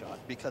like this shot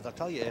because I'll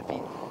tell you,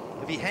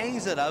 if he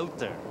hangs it out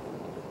there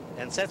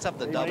and sets up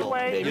the double,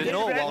 you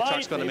know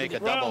Walchuk's going to make a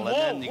double, and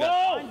then you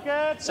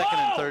got second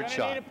and third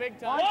shot.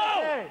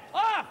 Whoa!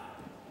 Ah!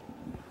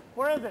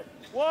 Where is it?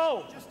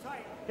 Whoa! Just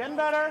tight. Getting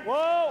better.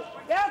 Whoa!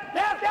 Yep.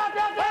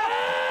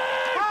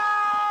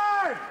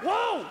 Hard!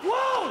 Whoa!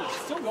 Whoa!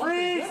 Still going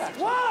Freeze! pretty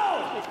good,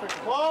 Whoa!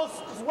 Close.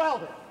 Just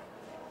weld it.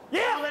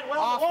 Yeah!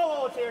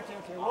 Whoa! It's here.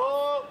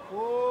 Whoa!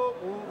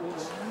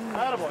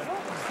 Attaboy.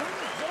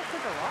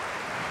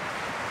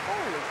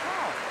 Holy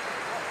cow.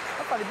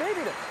 I thought he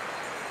babied it.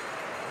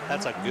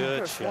 That's a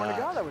good Sworn to shot.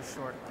 God that was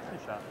short. Good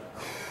shot.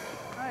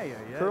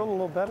 Curled a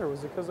little better.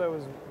 Was it because I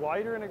was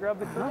wider and I grabbed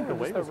the curl? The Or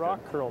weight just was the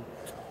rock curled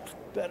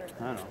better?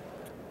 I don't know.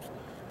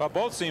 Well,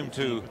 both seem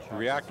to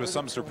react with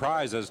some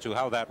surprise as to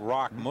how that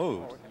rock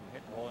moved.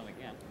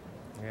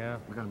 Yeah.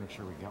 We got to make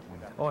sure we got one.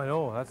 Oh, I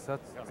know. That's the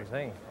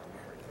thing.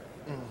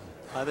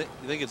 You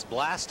think it's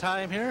blast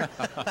time here?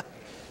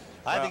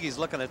 I think he's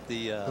looking at the.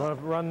 You want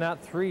to run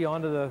that 3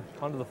 onto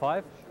the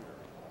 5?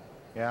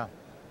 Yeah.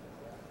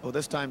 Well,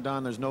 this time,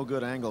 Don, there's no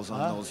good angles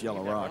on those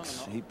yellow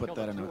rocks. He put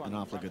that in an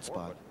awfully good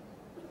spot.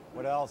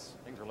 What else?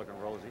 Things are looking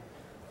rosy.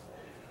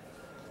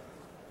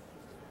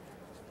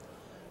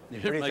 You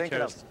hear Mike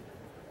Harris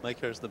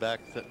in the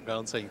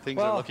background saying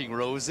things are looking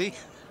rosy.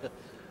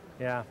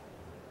 Yeah.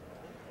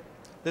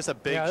 This is a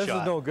big shot. Yeah, this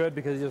is no good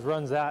because he just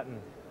runs that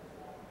and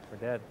we're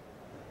dead.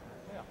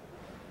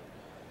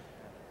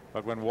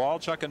 But when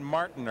Walchuk and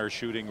Martin are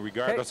shooting,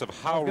 regardless of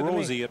how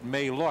rosy it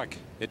may look,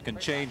 it can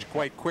change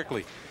quite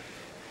quickly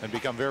and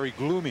become very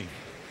gloomy.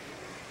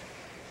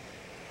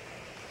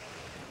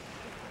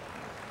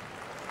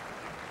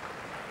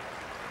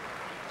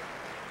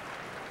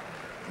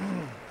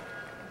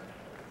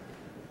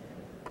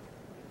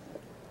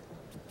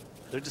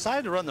 They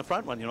decided to run the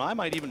front one. You know, I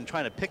might even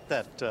try to pick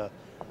that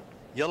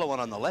yellow one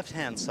on the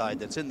left-hand side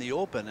that's in the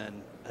open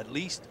and at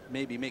least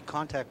maybe make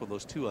contact with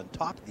those two on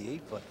top of the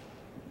 8-foot.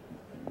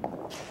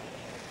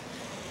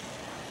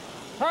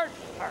 Hard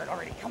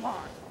already. Come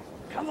on.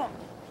 Come on.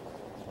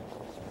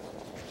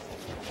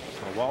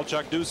 Will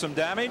Walchuk do some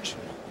damage?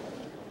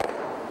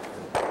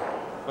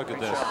 Look at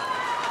this.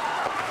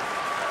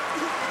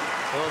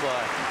 Oh,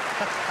 boy.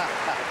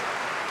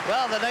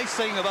 Well, the nice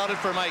thing about it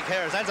for Mike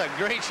Harris, that's a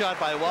great shot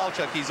by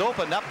Walchuk. He's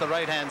opened up the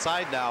right-hand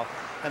side now,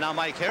 and now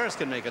Mike Harris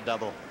can make a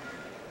double.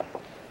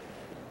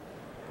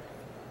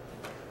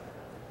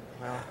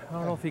 I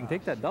don't know if he can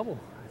take that double.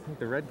 I think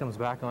the red comes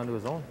back onto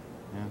his own.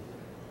 Yeah.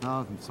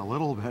 No, it's a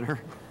little better,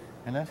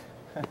 isn't it?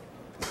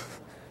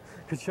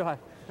 Good shot.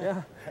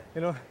 Yeah.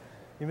 You know,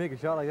 you make a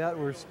shot like that,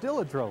 we're still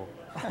in trouble.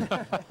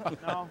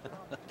 No.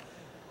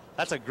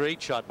 That's a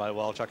great shot by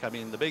Walchuk. I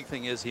mean, the big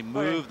thing is he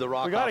moved the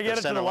rock off get the it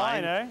center to the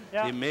line, line. eh?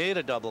 Yeah. He made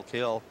a double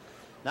kill.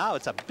 Now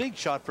it's a big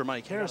shot for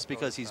Mike Harris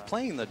because he's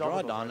playing the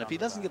draw down. If he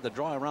doesn't get the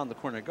draw around the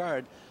corner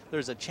guard,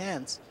 there's a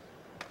chance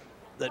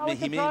that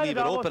he may leave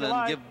it open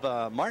and give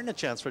Martin a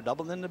chance for a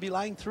double, and then to be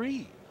lying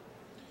 3.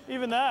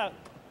 Even that.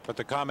 But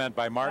the comment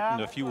by Martin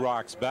a few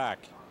rocks back,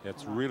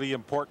 it's really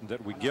important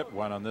that we get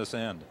one on this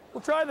end.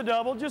 We'll try the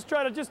double. Just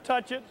try to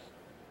touch it.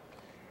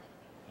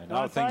 And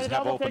now things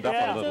have opened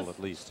up a little at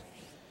least.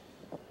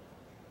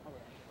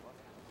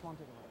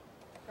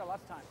 Got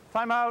lots of time.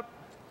 Time out.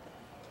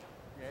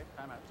 Okay,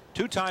 time out.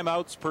 2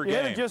 timeouts per You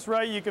game. hit it just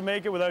right, you can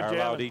make it without are jamming.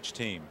 allowed each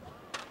team.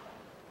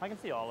 I can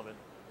see all of it.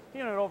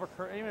 Even if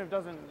it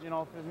doesn't, you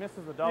know, if it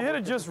misses the double. You hit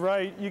it just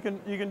right, you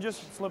can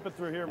just slip it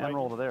through here, Mike. And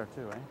roll to there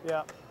too, eh?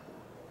 Yeah.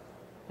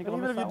 Think And it'll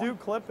even if miss you that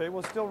do clip it,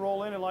 we'll still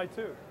roll in and lie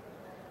 2.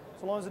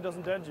 So long as it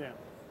doesn't dead jam.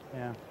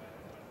 Yeah.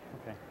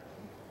 Okay.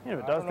 Even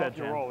if it does dead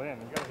jam. roll in,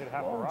 you gotta hit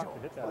half a rock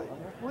to hit that.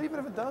 Well, even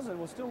if it doesn't,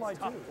 we'll still lie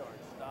 2.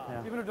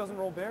 Yeah. Even if it doesn't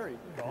roll buried.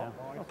 Yeah.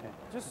 Okay.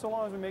 Just so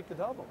long as we make the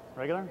double.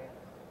 Regular?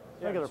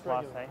 Yeah, Regular just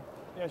plus, regular. hey?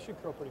 Yeah, it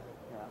should curl pretty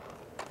good.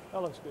 Yeah.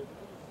 That looks good.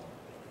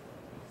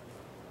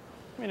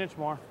 Give me an inch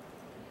more.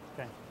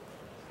 Okay.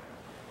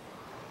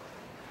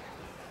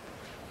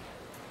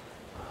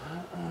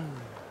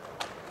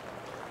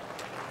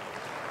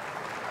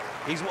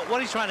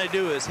 What he's trying to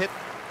do is hit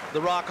the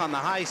rock on the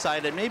high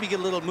side and maybe get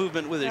a little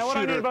movement with his what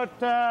I need shooter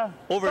about,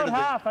 over about into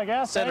half, the I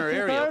guess, center eh?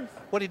 area. 2/3?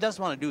 What he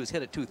doesn't want to do is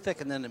hit it too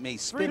thick, and then it may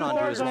spin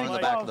onto 3/4 his along the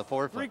back of the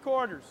 4-foot.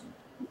 3/4.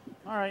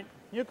 All right,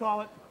 you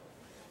call it.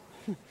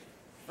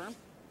 Firm?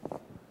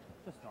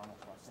 Just normal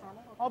plus.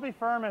 Normal? I'll be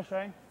firmish,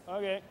 eh?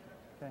 Okay.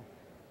 Okay.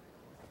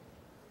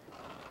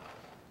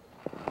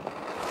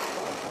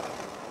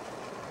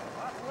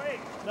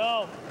 No,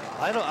 No.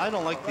 I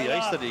don't like the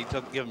ice that he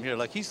give him here.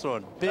 Like, he's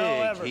throwing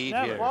big heat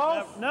here.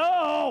 Close.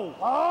 No.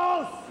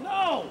 Close.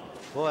 No.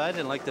 Boy, I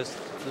didn't like this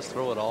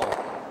throw at all.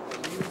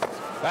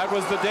 That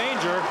was the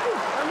danger.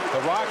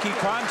 The rock he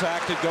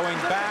contacted going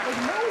back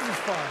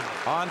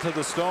onto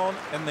the stone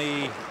in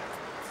the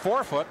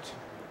forefoot.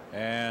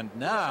 And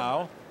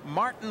now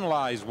Martin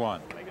lies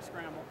one. Make a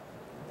scramble.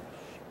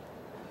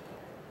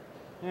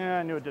 Yeah,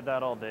 I knew it did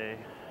that all day.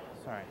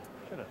 Sorry.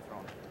 Should have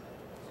thrown it.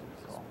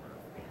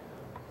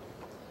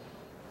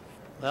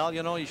 Well,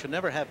 you know, you should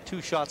never have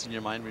two shots in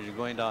your mind when you're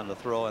going down to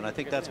throw, and I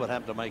think that's what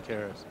happened to Mike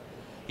Harris.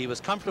 He was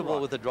comfortable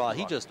with the draw.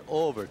 He just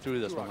overthrew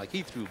this one. Like,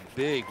 he threw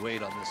big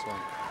weight on this one.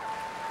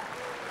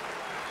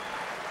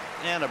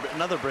 And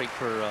another break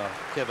for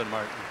Kevin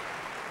Martin.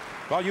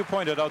 Well, you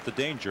pointed out the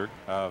danger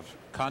of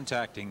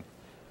contacting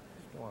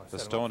the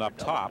stone up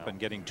top and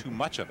getting too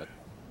much of it.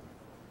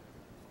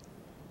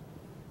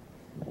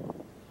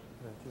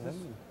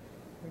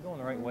 We're going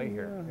the right way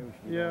here.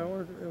 Yeah,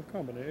 or a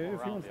combination.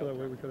 If he wants to that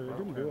way, we could have. He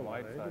didn't do it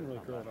like that. He didn't really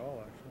throw it at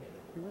all, actually.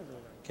 He wasn't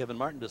really. Kevin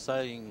Martin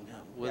deciding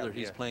whether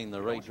he's playing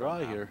the right draw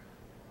here.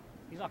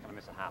 He's not going to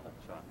miss a half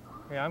shot.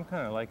 Yeah, I'm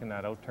kind of liking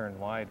that out turn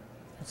wide.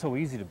 It's so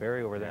easy to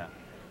bury over there.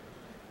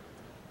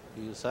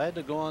 He decided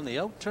to go on the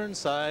out-turn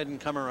side and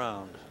come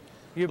around.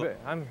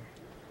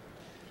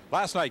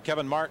 Last night,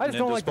 Kevin Martin,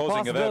 in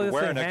disposing of Ed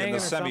Wernick in the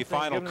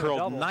semifinal,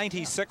 curled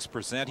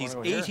 96%. He's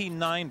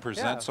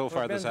 89% so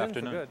far this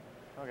afternoon.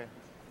 Okay.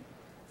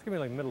 It's gonna be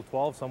like middle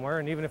 12 somewhere,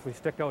 and even if we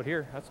stick out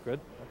here, that's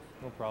good.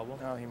 That's no problem.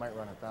 No, he might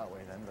run it that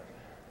way then, but.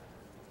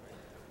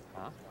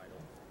 Huh?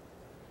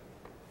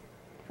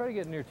 Try to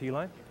get near T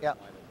line. Yeah.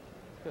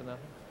 Good enough.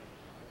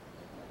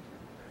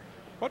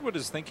 What would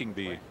his thinking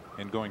be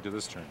in going to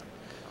this turn?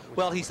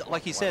 Well, he's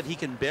like he said, he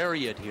can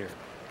bury it here.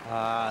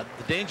 The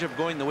danger of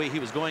going the way he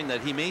was going,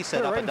 that he may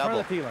set up a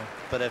double.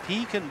 But if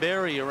he can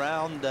bury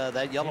around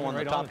that yellow on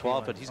the top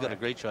 12, but he's got a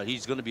great shot.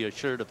 He's going to be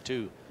assured of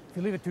two. If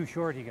you leave it too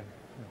short, he can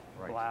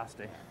blast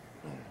it.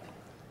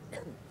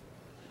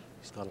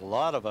 He's got a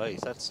lot of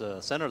ice. That's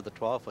center of the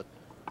 12-foot.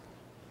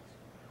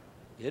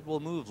 It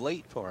will move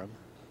late for him.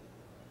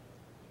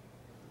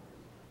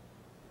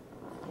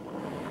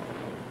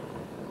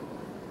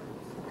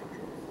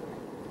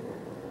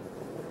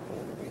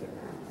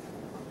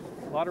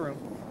 A lot of room.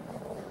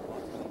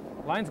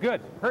 Line's good.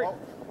 Hurt. Oh,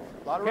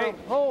 lot of room.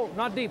 Oh,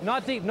 not deep,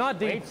 not deep, not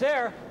deep. Weight's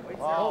there. Right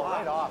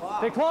off.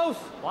 Stay close.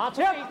 Lots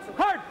of weight.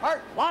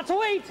 Hard. Lots of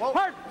weight.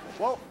 Hard.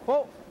 Whoa.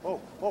 Whoa. Whoa.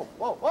 Whoa.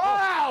 Whoa.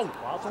 Wow.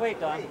 Lots of weight,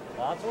 Don.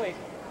 Lots of weight.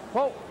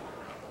 Whoa.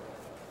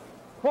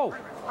 Whoa.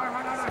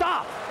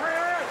 Stop.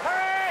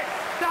 Hurry.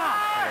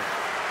 Stop.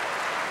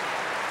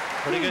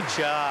 Pretty good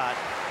shot.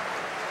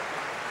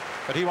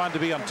 But he wanted to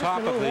be on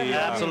top of the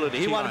absolutely.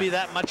 He wanted to be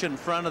T-line. that much in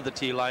front of the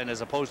T line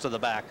as opposed to the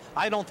back.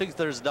 I don't think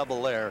there's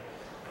double there,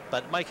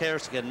 but Mike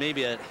Harris can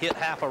maybe hit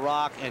half a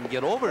rock and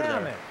get over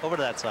there, over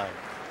to that side.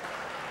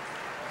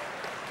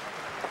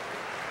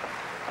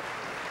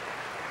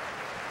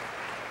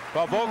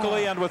 Well,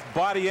 vocally and with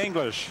body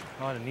English.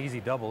 Not an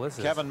easy double, this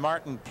is. Kevin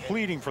Martin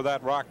pleading for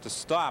that rock to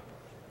stop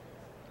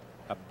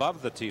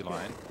above the T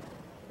line.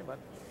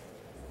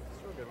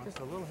 Just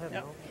a little heavy.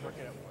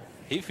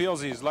 He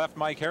feels he's left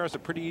Mike Harris a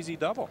pretty easy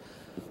double.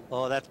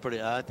 Oh, that's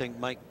pretty. I think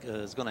Mike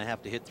is going to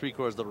have to hit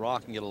 3/4 of the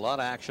rock and get a lot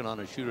of action on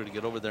his shooter to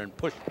get over there and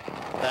push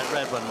that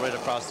red one right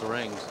across the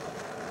rings.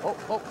 Oh.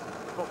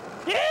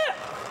 Yeah!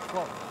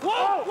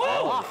 Whoa.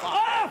 Whoa!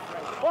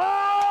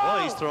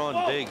 Oh, he's throwing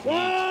big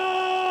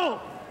heat.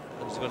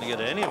 He's going to get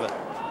any of it.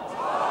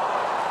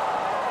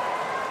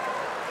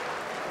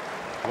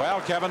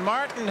 Well, Kevin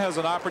Martin has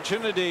an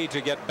opportunity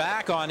to get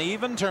back on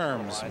even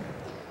terms.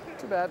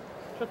 Too bad.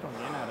 Just don't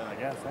get at it, I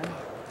guess.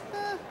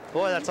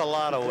 Boy, that's a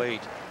lot of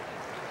weight.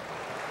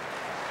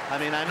 I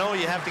mean, I know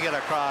you have to get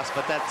across,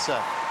 but that's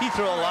he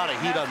threw a lot of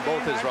heat on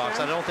both his rocks.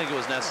 I don't think it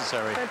was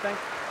necessary. Same thing.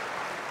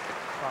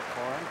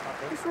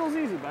 This roll's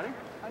easy, buddy.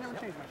 I never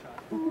changed my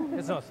shot.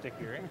 It's not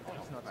sticky, right?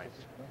 It's not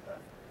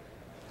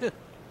sticky.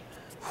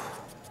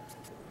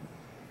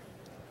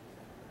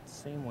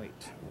 Same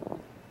weight.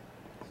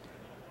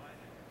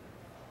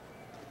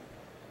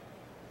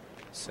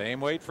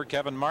 Same weight for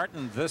Kevin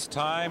Martin, this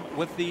time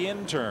with the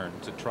in-turn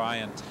to try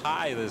and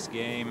tie this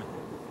game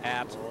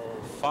at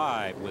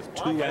 5 with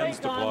 2 ends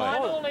to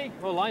play.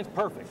 Well, line's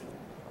perfect.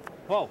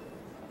 Whoa.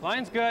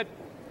 Line's good.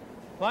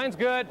 Line's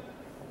good.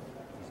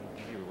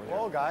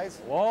 Whoa, guys.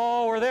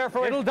 Whoa, we're there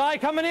for it. It'll die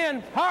coming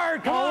in.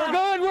 Hard. Come on. We're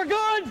good. We're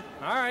good.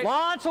 All right.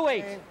 Lots of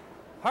weight.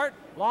 Hard.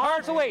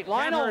 Lots of weight.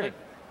 Line only.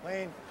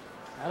 Lane.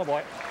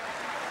 Attaboy.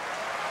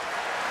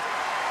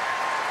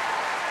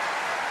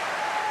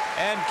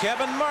 And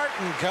Kevin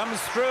Martin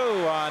comes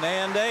through on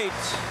end 8.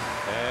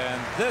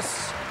 And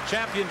this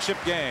championship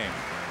game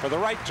for the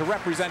right to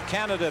represent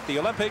Canada at the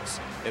Olympics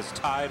is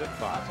tied at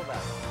 5.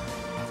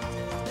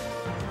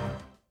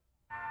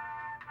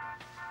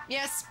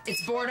 Yes,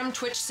 it's boredom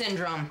twitch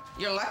syndrome.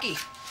 You're lucky.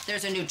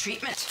 There's a new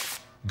treatment.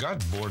 Got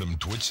boredom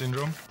twitch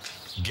syndrome?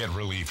 Get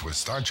relief with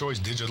Star Choice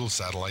Digital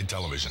Satellite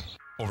Television.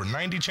 Over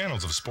 90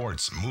 channels of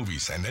sports,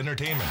 movies, and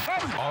entertainment,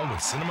 all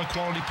with cinema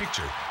quality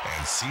picture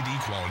and CD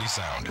quality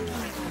sound.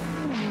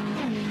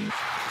 Hey!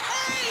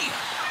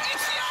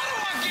 It's the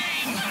Ottawa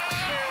game!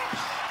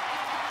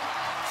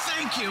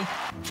 Thank you.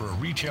 For a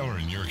retailer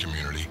in your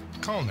community,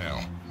 call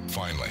now.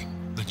 Finally,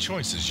 the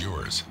choice is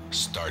yours.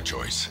 Star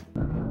Choice.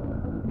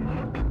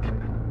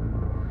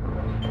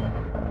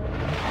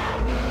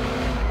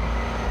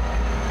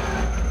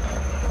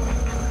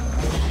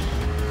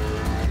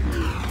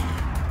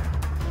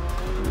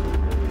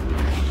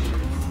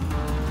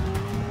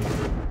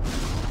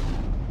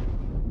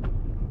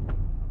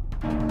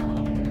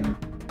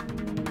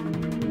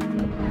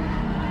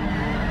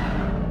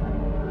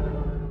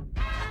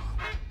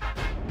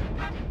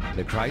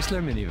 The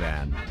Chrysler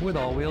minivan with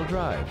all-wheel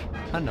drive.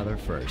 Another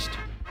first.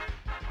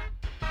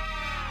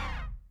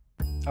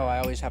 Oh, I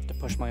always have to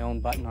push my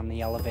own button on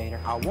the elevator.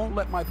 I won't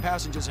let my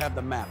passengers have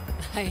the map.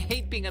 I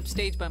hate being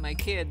upstaged by my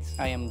kids.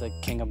 I am the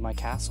king of my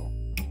castle.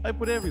 I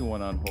put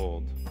everyone on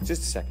hold.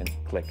 Just a second.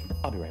 Click.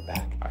 I'll be right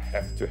back. I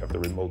have to have the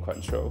remote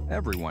control.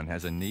 Everyone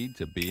has a need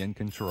to be in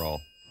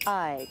control.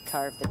 I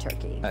carve the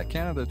turkey. At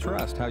Canada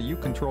Trust, how you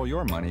control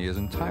your money is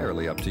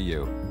entirely up to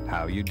you.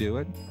 How you do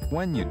it,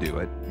 when you do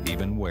it,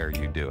 even where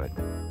you do it.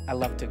 I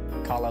love to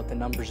call out the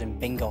numbers in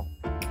bingo.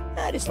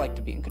 I just like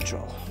to be in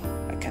control.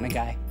 That kind of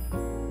guy.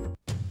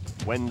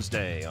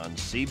 Wednesday on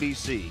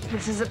CBC.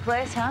 This is the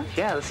place, huh?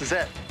 Yeah, this is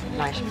it.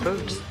 Nice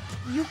boots.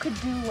 You could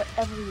do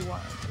whatever you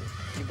want.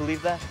 You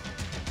believe that?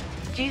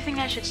 Do you think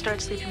I should start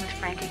sleeping with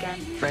Frank again?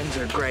 Friends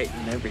are great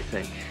and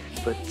everything,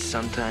 but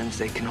sometimes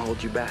they can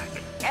hold you back.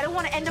 I don't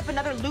want to end up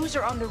another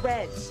loser on the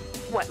Reds.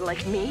 What,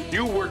 like me?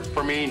 You work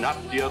for me, not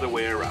the other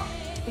way around.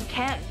 We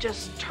can't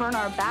just turn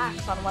our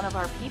backs on one of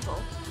our people.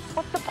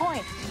 What's the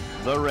point?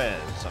 The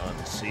Reds on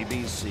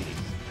CBC.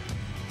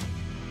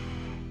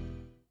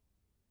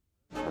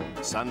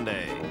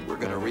 Sunday. We're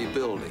gonna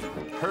rebuild it.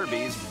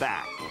 Herbie's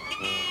back.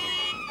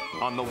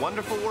 On the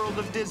wonderful world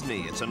of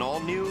Disney, it's an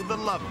all-new The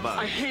Love Bug.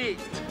 I hate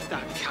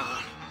that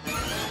car.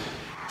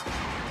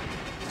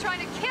 He's trying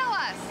to kill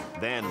us.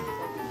 Then,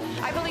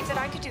 I believe that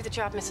I could do the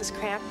job, Mrs.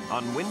 Cramp.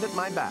 on Wind at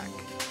My Back,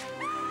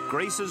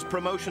 Grace's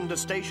promotion to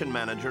station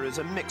manager is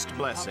a mixed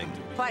blessing.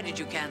 Why did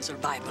you cancel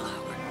Bible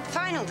Hour? The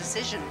final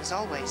decision was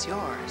always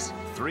yours.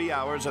 3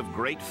 hours of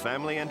great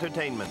family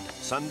entertainment,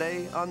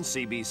 Sunday on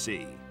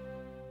CBC.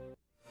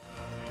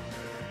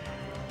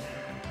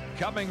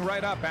 Coming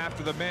right up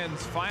after the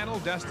men's final,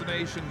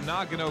 Destination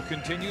Nagano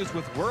continues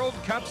with World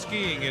Cup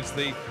skiing. It's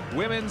the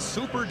women's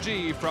Super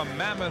G from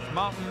Mammoth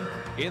Mountain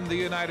in the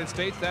United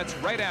States. That's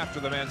right after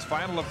the men's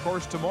final, of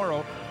course,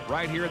 tomorrow,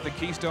 right here at the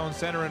Keystone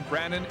Center in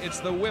Brandon. It's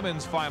the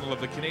women's final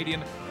of the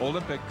Canadian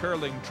Olympic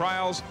Curling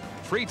Trials.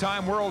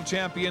 Three-time world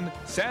champion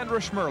Sandra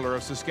Schmerler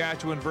of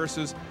Saskatchewan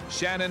versus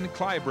Shannon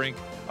Kleibrink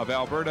of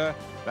Alberta.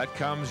 That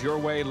comes your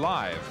way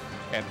live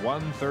at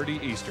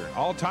 1:30 Eastern.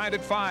 All tied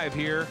at 5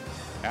 here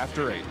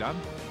after 8. Done?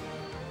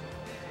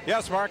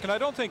 Yes, Mark, and I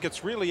don't think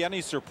it's really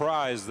any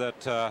surprise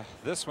that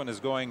this one is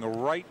going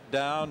right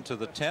down to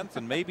the 10th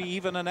and maybe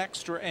even an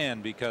extra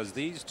end, because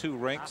these two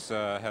rinks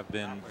have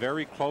been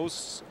very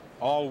close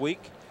all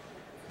week.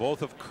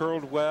 Both have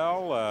curled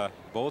well.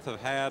 Both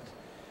have had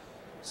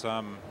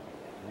some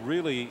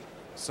really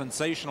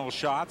sensational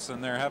shots,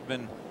 and there have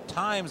been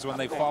times when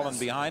they've fallen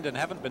behind and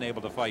haven't been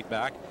able to fight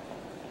back.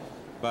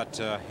 But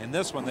in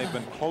this one, they've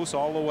been close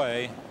all the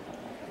way.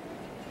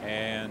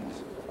 And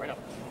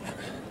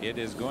it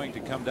is going to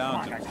come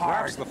down to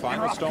perhaps the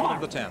final stone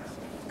of the 10th.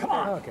 Come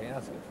on. Okay,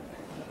 that's good.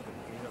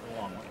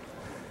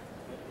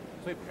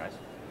 Sweep it, guys.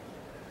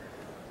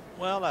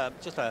 Well,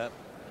 just a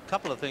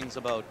couple of things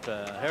about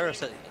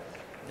Harris.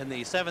 In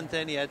the 7th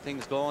inning, he had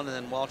things going, and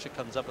then Walchuk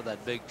comes up with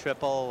that big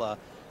triple.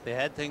 They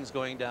had things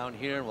going down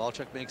here, and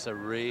Walchuk makes a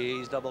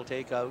raised double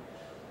takeout.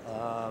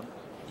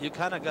 You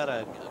kind of got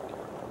to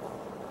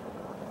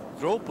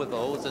grope with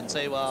those and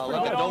say, well,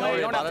 look, don't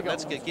worry about it.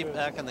 Let's keep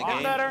back in the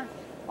game. Better.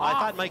 I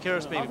thought Mike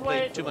Harris maybe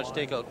played too much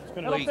takeout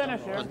weight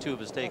finish on 2 of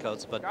his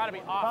takeouts, but Gotta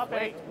be off.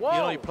 Wait. you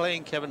know, you're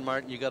playing Kevin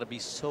Martin, you got to be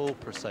so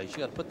precise. You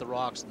got to put the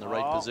rocks in the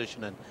right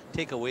position and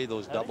take away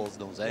those doubles,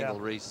 those angle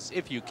races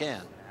if you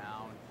can.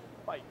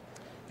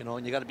 You know,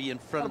 and you got to be in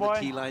front of the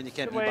tee line. You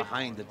can't be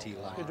behind the tee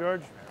line. Good,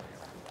 George.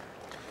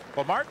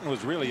 Well, Martin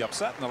was really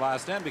upset in the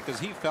last end because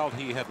he felt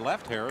he had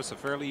left Harris a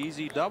fairly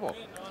easy double.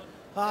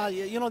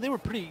 You know, they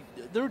were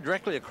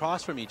directly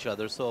across from each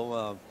other,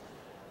 so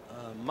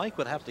Mike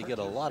would have to get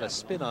a lot of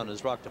spin on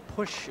his rock to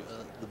push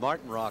the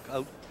Martin rock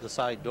out the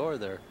side door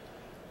there.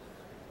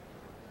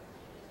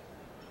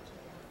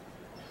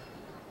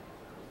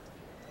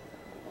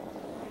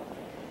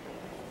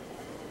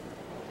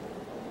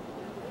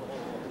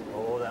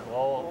 Oh, that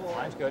low.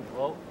 Line's good.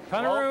 Low.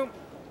 Ton of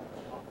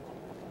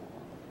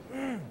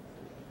room.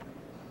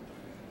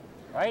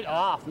 Right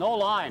off. No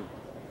line.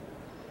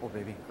 Oh,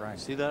 baby, grind.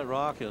 See that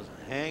rock is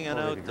hanging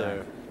out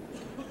there.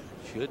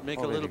 Should make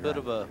a little bit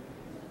of a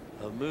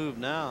move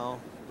now,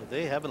 but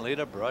they haven't laid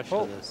a brush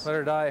to this. Let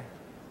her die.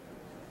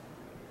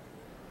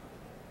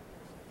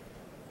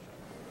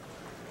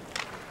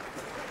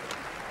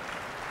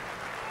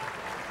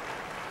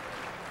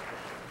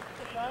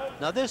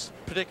 Now this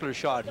particular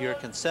shot here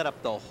can set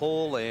up the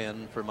whole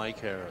end for Mike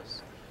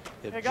Harris.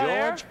 If You got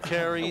air? George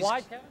carries,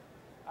 Wide,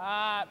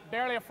 Kevin?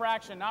 Barely a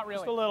fraction, not really.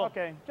 Just a little.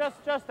 Okay,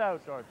 just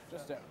out, George.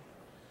 Just out.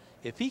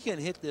 if he can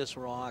hit this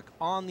rock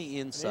on the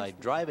inside,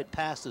 drive it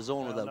past the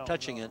zone without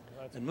touching it,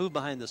 and move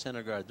behind the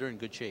center guard, they're in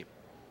good shape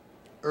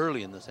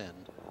early in this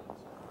end.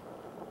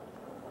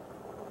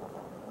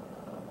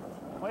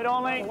 Wait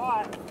only.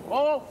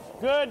 Oh,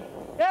 good.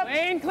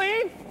 Yep.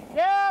 Clean.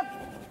 Yep.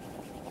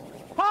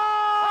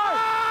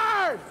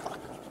 Hard.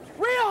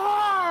 Real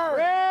hard.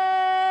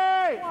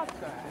 Ray. What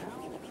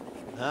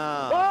the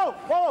hell?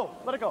 Whoa.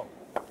 Let it go.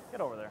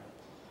 Get over there.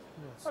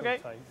 Okay,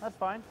 that's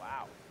fine.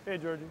 Wow. Hey,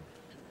 Georgie.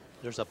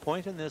 There's a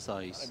point in this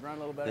ice I'd run a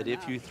little better that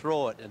if now. you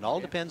throw it, and it all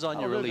depends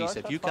on your good, release, George,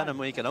 if that's you kind of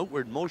fine. make an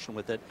outward motion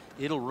with it,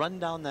 it'll run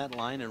down that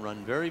line and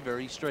run very,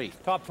 very straight.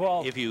 Top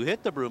 12. If you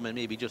hit the broom and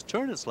maybe just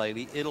turn it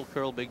slightly, it'll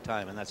curl big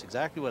time, and that's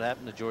exactly what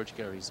happened to George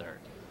Carey's there,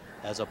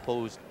 as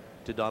opposed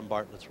to Don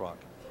Bartlett's rock.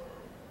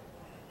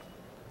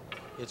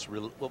 It's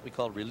what we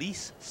call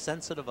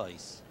release-sensitive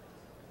ice.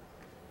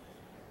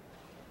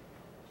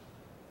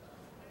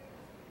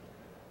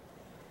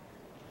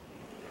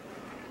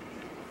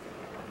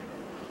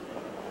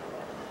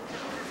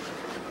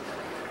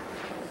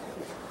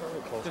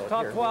 Just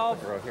top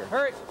 12.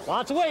 Hurry.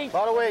 Lots of weight.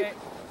 Lot of weight.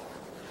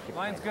 Okay.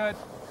 Line's good.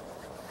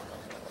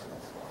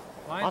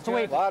 Line's Lots of good.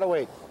 weight. Lot of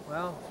weight.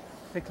 Well,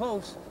 stay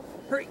close.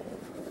 Hurry.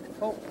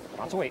 Oh.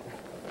 Lots of weight.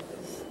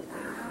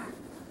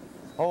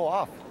 Oh,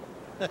 off.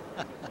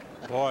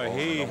 Boy,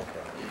 he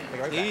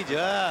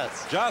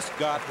just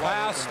got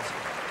past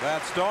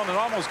that stone and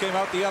almost came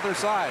out the other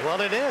side. Well,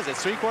 it is.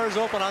 It's 3/4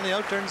 open on the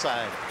outturn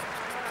side.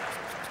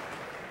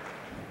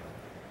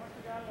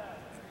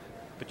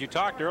 But you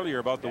talked earlier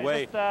about the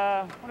way What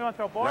do you want to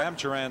throw, board?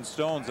 Ramcharan's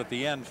stones at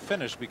the end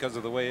finished because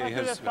of the way I'll do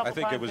this a couple I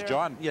think it times was here.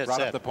 John Yes, brought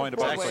Seth. up the point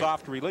about Exactly.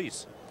 soft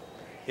release.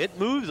 It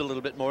moves a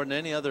little bit more than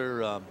any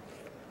other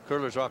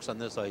curler's rocks on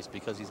this ice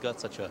because he's got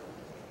such a,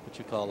 what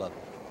you call a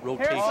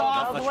rotation, Hair's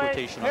not off. much Wait.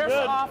 rotation on Hair's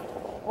the off.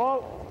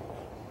 Whoa.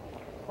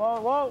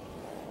 Whoa.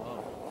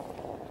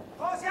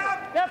 Close up!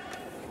 Yep.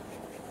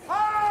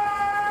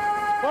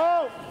 Hard!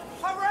 Whoa.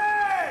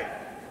 Hooray!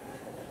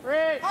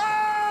 Reach.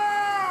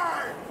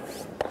 Hard!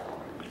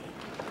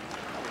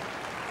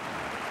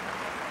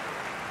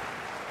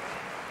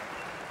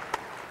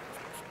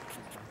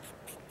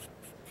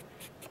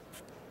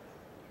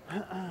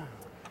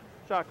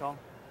 Shot call.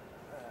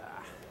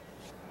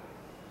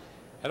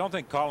 I don't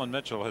think Colin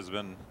Mitchell has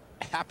been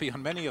happy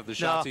on many of the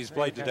shots he's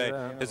played today.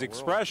 His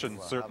expression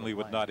certainly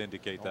would not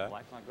indicate that.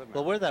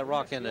 Well, where that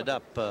rock ended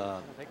up,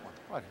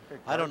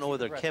 I don't know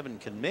whether Kevin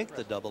can make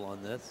the double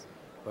on this,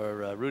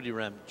 or Rudy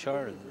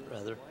Ramcharan,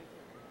 rather.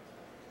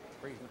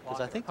 Because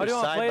I think How do they're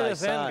you want to side play by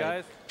this in, side.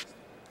 guys?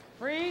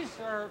 Freeze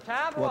or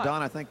tab or Well, what?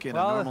 Don, I think in a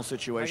normal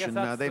situation,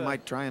 they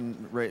might try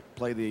and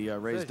play the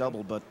raised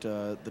double, but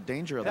the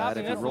danger of that,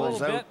 if he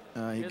rolls out,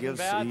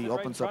 he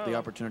opens up the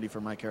opportunity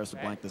for Mike Harris to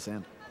blank this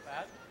end.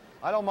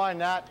 I don't mind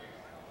that.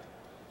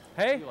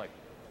 Hey?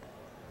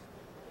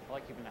 I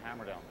like keeping the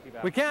hammer down.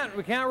 We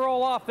can't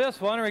roll off this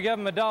one or we give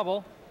him a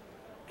double.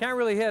 Can't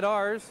really hit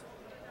ours.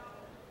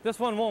 This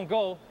one won't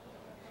go.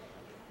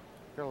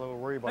 Got a little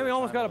worried about Maybe we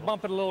almost got to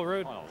bump it a little,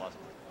 Rude.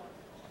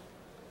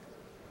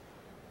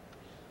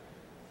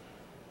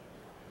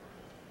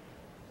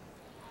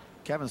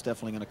 Kevin's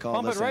definitely going to call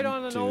Bump this it right in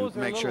on the to nose or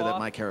a make sure little that off.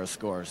 Mike Harris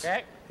scores.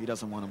 Okay. He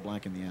doesn't want him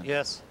blank in the end.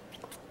 Yes.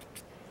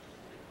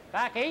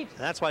 Back 8.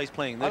 That's why he's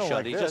playing I this don't shot.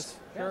 like He's this. just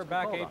Sure,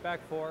 back 8, back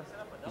 4.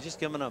 he's just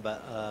giving a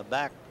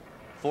back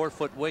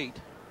 4-foot weight.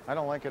 I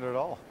don't like it at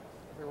all.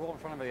 We roll in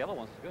front of the other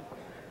ones. It's good.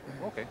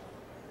 Okay.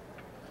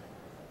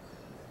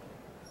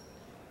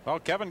 Well,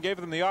 Kevin gave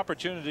them the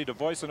opportunity to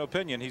voice an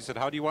opinion. He said,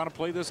 how do you want to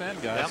play this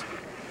end, guys? Yep.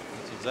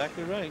 That's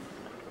exactly right.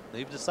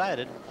 They've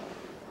decided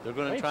they're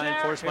going to Wait try and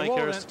there. force Okay, Mike hold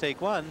Harris it. to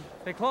take one.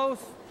 Stay close.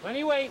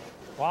 Plenty weight.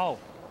 Wow.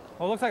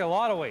 Well, it looks like a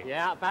lot of weight.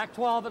 Yeah, back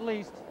 12 at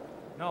least.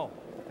 No.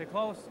 Stay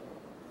close.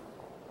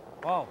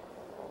 Wow.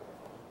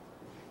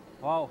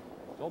 Wow.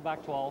 Go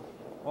back 12.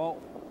 Whoa.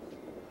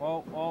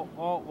 Whoa, whoa,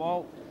 whoa,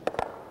 whoa.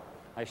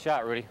 Nice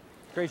shot, Rudy.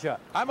 Great shot.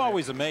 I'm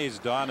always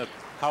amazed, Don, at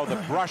how the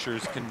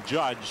brushers can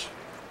judge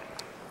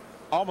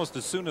almost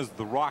as soon as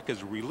the rock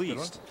is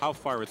released how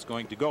far it's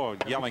going to go.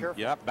 Yelling,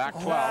 yeah, back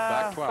 12,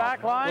 back 12.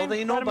 Back line. Well,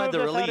 they know Try to by move the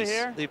this out of release.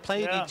 here. They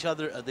played Yeah. each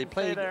other. They Stay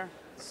played there.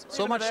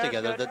 so Leave it much there,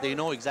 together good. that they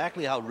know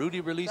exactly how Rudy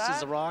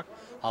releases the rock,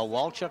 how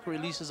Walchuk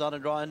releases on a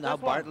draw, and how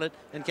This one. Bartlett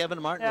and Kevin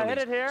Martin Yeah, hit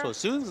release. it here. So as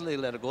soon as they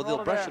let it go, they'll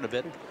Roll it brush there. it a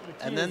bit,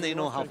 and then they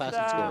know how fast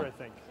it's down. going. I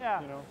think.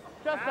 Yeah. You know?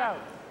 Just out.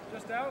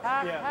 Just out?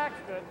 Hack's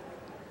good.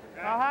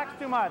 No, hack's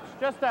too much.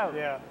 Just out.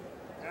 Yeah.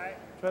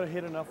 Try to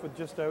hit enough with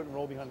just out and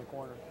roll behind the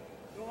corner.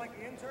 You like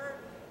insert?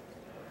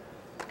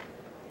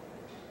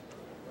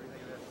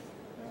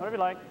 Whatever you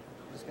like.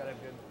 Just got to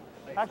have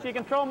good. Actually, you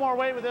can throw more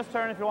weight with this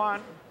turn if you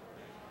want.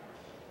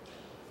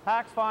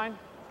 Hack's fine.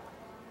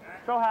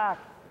 Throw hack.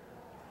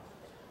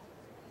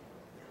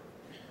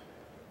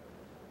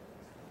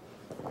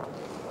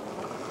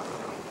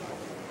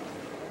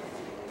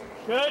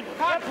 Good.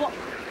 Hack.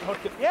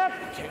 Hooked it. Yep.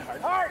 Okay,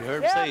 hard. Hard. You heard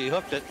him Yep. say he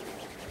hooked it.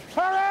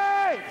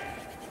 Hurry!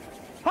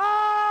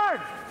 Hard!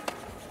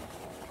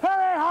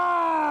 Hurry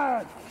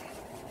hard!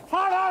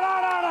 Hard, hard,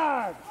 hard, hard,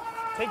 hard!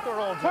 Take the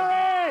roll, Jim.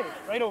 Hurry!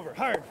 Right over.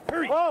 Hard.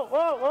 Hurry. Whoa,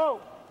 whoa,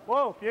 whoa.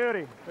 Whoa,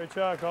 beauty. Great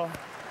shot, Cole.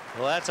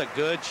 Well, that's a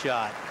good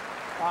shot.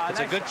 It's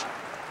a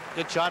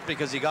good shot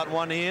because he got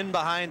one in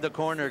behind the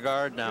corner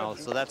guard now.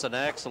 So that's an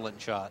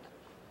excellent shot.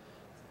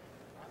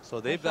 So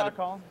they've got,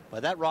 by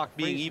that rock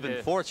being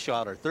even fourth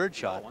shot or third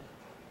shot,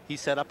 he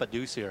set up a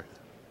deuce here.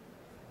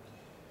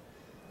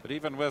 But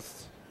even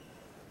with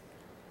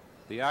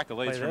the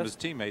accolades from his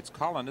teammates,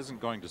 Colin isn't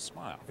going to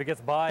smile. If it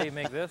gets by, you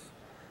make this.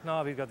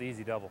 No, he's got the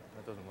easy double.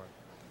 That doesn't work.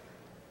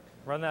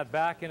 Run that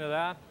back into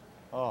that.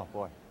 Oh,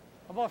 boy.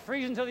 How about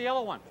freezing to the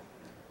yellow one?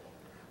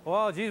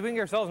 Well, geez, we can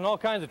get ourselves in all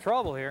kinds of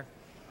trouble here.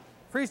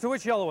 Freeze to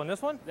which yellow one?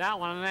 This one? That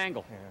one on an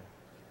angle. Yeah.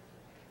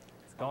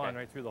 It's gone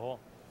right through the hole.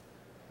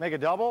 Make a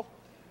double?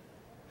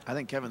 I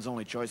think Kevin's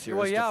only choice here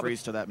Well, is yeah, to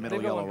freeze to that middle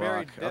they go yellow and bury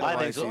rock. dead. Otherwise, I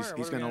think so.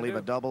 he's going to leave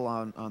a double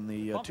on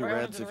the two right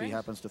reds into if the he range.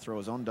 happens to throw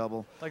his own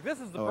double. Like, this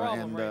is the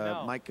problem right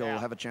now. Mike will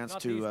have a chance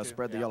Not to these two.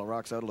 spread the yellow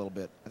rocks out a little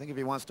bit. I think if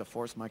he wants to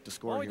force Mike to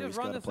score here, he's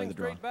got to play the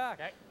draw.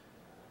 Back.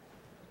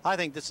 I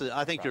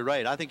think you're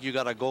right. I think you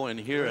got to go in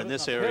here in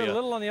this area a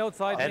little on the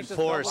outside and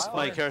force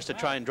Mike Harris to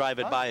try and drive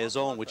it by his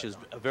own, which is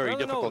a very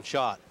difficult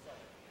shot.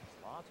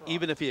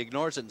 Even if he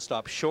ignores it and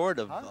stops short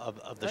of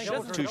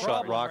the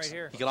two-shot rocks,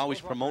 he can always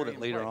promote it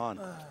later on.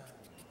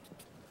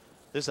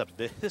 This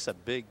is a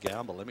big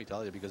gamble, let me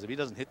tell you, because if he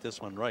doesn't hit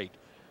this one right,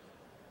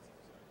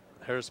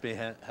 Harris may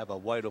have a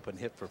wide open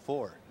hit for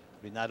 4.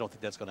 I mean, I don't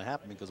think that's going to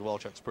happen because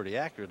Walchuk's pretty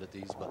accurate at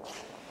these, but.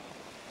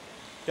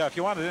 Yeah, if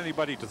you wanted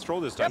anybody to throw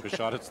this type of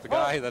shot, it's the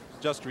guy that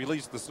just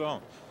released the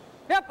stone.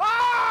 Yep.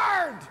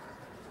 Hard!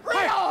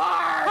 Real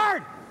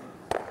hard!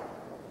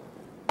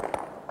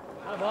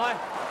 Oh, boy.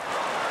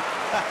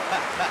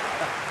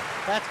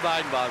 That's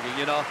mind-boggling,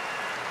 you know.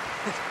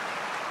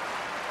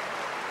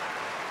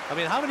 I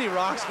mean, how many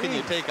rocks can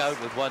you take out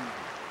with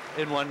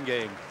in one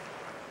game?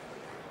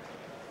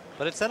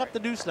 But it's set up the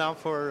deuce now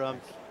for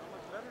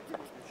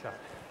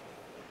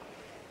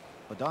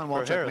But Don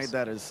Walchuk made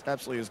that as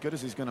absolutely as good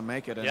as he's going to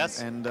make it,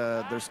 and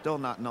they're still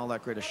not in all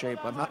that great a shape.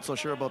 I'm not so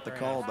sure about the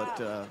call,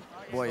 but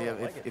boy,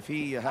 if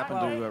he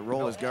happened to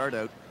roll his guard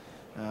out,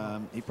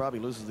 he probably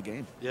loses the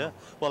game. Yeah.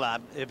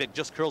 Well, if it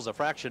just curls a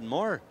fraction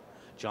more,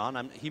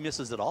 John, he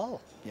misses it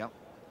all. Yep.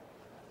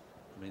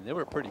 I mean, they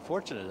were pretty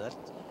fortunate.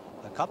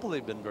 A couple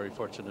they've been very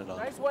fortunate on.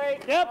 Nice weight.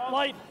 Yep,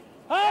 light.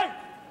 Hey!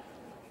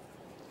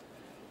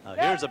 Now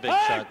here's a big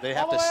shot. They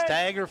have to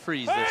stagger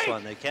freeze this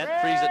one. They can't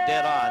freeze it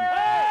dead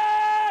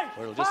on,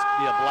 or it'll just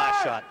be a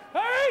blast shot.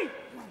 Hey!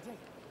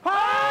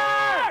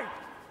 Hard!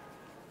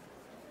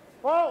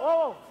 Whoa,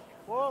 whoa,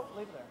 whoa,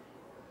 leave it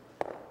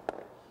there.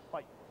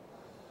 Fight.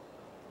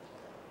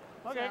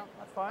 Okay,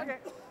 that's fine. Okay.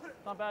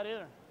 Not bad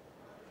either.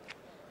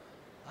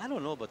 I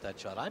don't know about that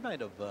shot. I might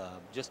have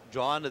just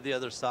drawn to the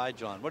other side,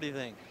 John. What do you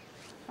think?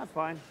 That's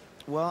fine.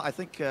 Well, I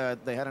think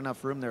they had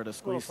enough room there to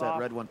squeeze that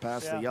red one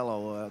past the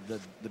yellow.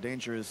 The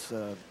danger is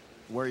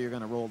where you're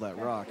going to roll that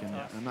rock, and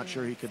I'm not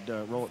sure he could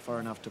roll it far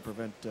enough to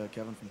prevent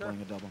Kevin from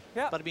playing a double.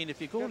 Yeah. But I mean, if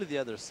you go to the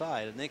other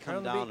side and they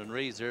come down and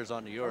raise theirs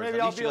onto yours, maybe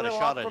at I'll least you be got a a little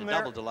shot up at a from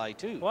double there. delay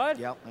too. What?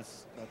 Yeah,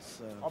 that's.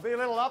 I'll be a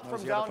little up that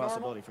was from the other down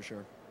possibility normal. for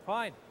sure.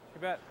 Fine.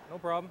 You bet. No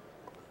problem.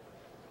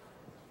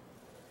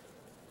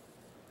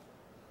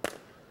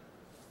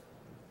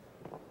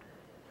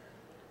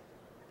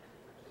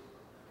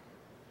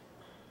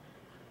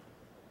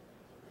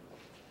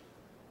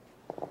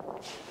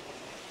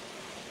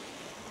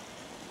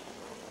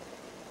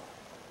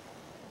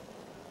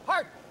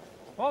 Hard!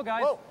 Well,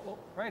 guys, Whoa.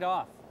 right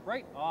off.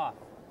 Right off.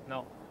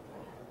 No.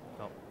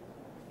 No.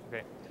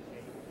 Okay.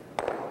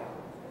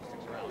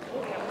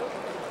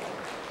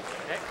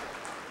 Okay.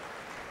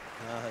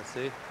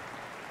 See?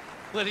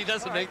 When he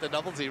doesn't make the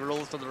doubles, he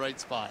rolls to the right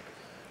spot.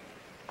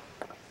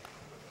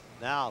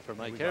 Now for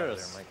Mike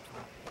Harris.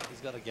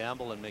 He's got to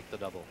gamble and make the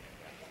double.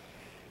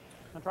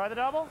 Wanna try the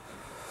double?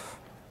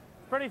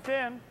 Pretty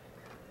thin.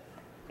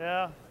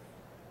 Yeah.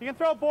 You can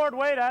throw board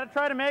weight at it.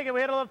 Try to make it. We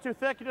hit it a little too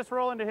thick. You just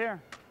roll into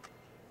here.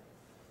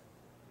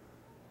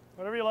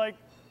 Whatever you like.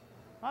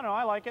 I don't know.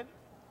 I like it.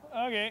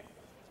 Okay.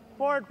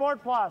 Board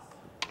plus.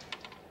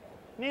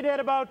 Need to hit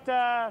about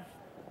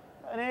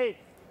an 8.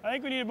 I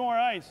think we need more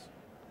ice.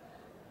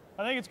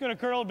 I think it's going to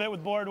curl a bit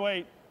with board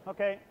weight.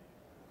 Okay.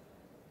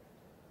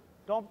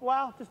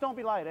 Just don't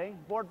be light, eh?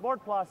 Board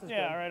plus is good.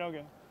 Yeah, all right,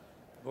 okay.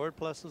 Board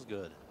plus is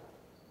good.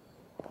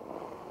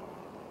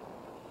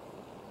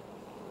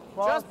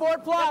 Well, just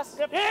board plus.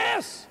 Yep.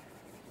 Yes!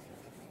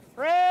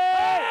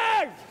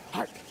 Hooray!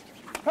 Hard.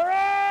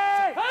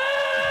 Hooray!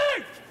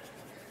 Hey!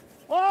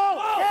 Whoa!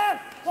 Whoa!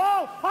 Yes!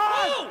 Whoa!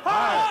 Hard!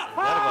 Hard!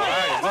 Gotta go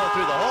hard. He's going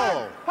through the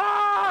hole.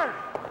 Hard!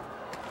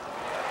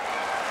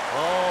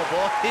 Oh,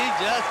 boy, he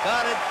just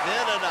got it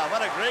thin enough.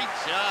 What a great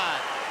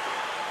shot.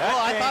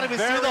 I thought he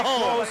was through the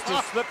hole. Close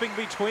to slipping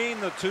between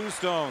the two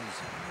stones.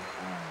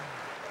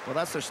 Well,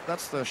 that's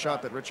the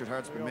shot that Richard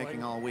Hart's been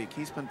making all week.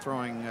 He's been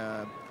throwing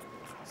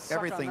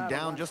everything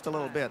down just a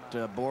little bit.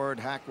 Board,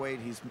 hack weight.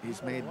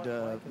 He's made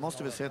most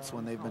of his hits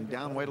when they've been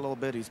down weight a little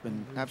bit. He's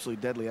been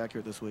absolutely deadly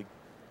accurate this week.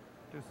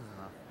 Deuce is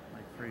enough.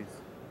 Like threes.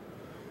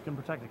 You can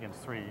protect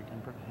against three. You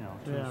can, you know,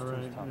 two's, Yeah,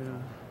 right. two's tough.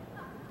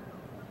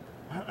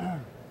 Yeah.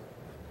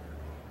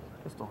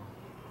 Pistol.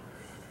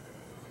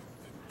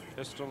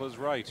 Pistol is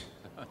right.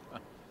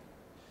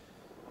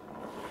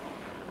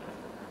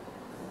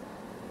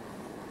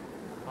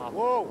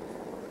 Whoa!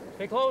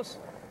 Stay close.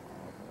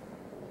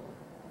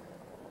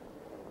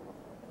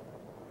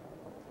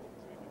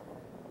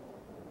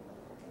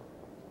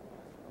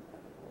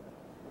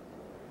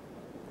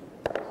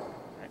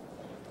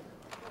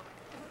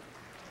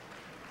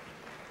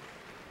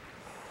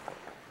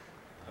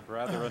 A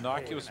rather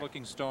innocuous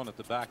looking stone at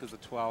the back of the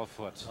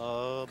 12-foot.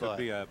 Oh, could boy.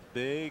 be a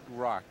big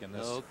rock in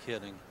this No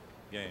kidding.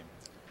 game.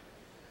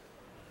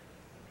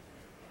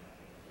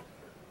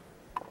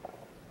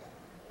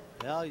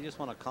 Well, you just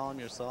want to calm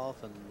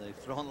yourself, and they've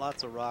thrown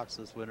lots of rocks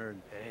this winter.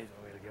 And Hey,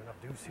 we gotta give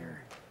enough deuce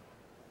here.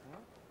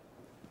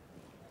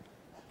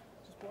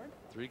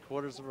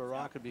 Three-quarters of a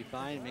rock would be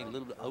fine. Make a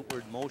little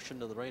outward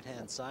motion to the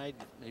right-hand side,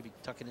 maybe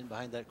tucking in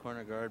behind that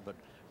corner guard. But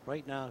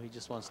right now, he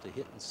just wants to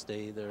hit and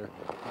stay there.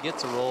 He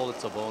gets a roll,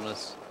 it's a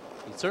bonus.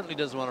 He certainly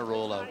doesn't want to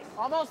roll out.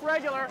 Almost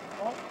regular.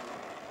 Oh.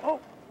 Oh.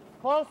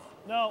 Close.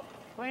 No.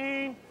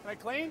 Clean. Am I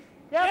clean?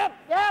 Yep.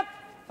 Yep.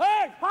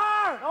 Hey!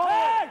 Hard.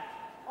 Hey!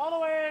 All the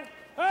way.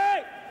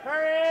 Hey!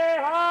 Very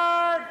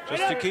hard.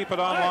 Just to keep it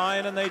on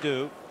line, and they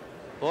do.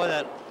 Boy,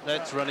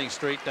 that's running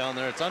straight down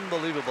there. It's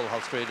unbelievable how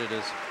straight it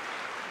is.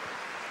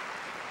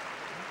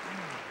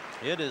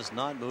 It is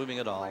not moving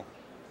at all.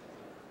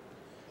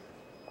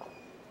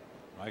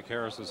 Mike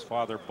Harris's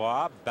father,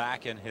 Bob,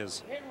 back in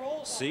his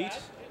seat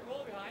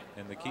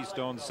in the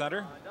Keystone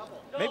Center.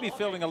 Maybe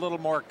feeling a little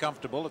more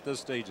comfortable at this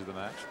stage of the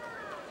match.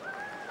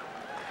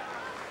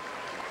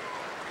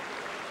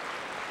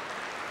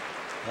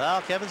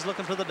 Well, Kevin's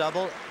looking for the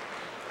double.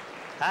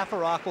 Half a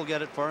rock will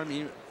get it for him.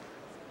 He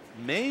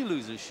may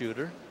lose his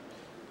shooter.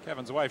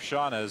 Kevin's wife,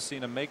 Shauna, has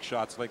seen him make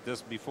shots like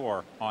this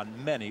before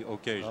on many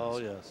occasions. Oh,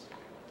 yes.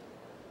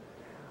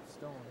 Half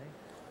stone,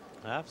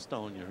 eh? Half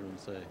stone, you heard him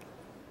say.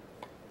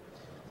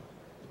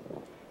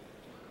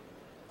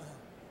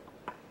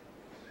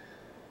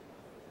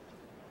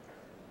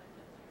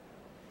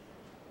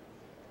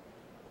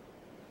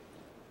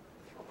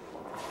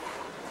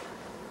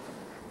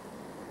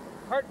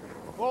 Hard.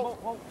 Whoa.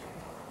 Whoa.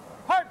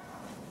 Hard.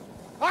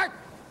 Hard.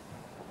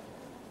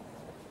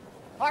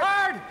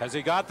 Hard. Has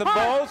he got them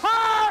Hard. both?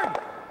 Hard.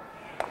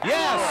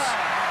 Yes.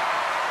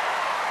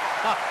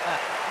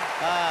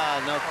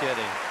 No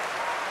kidding.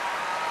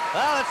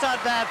 Well, it's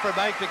not bad for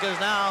Mike because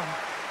now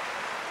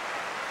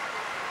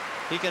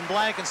he can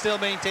blank and still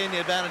maintain the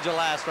advantage of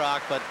last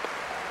rock, but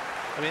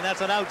I mean,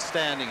 that's an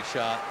outstanding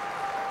shot.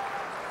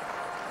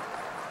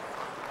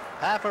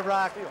 Half a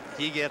rock,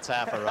 he gets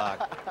half a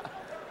rock.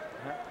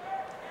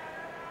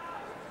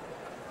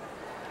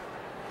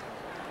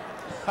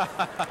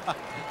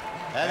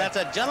 And that's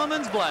a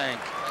gentleman's blank.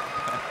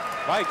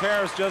 Mike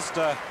Harris just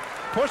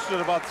pushed it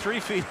about 3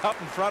 feet up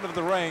in front of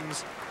the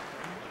rings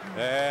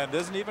and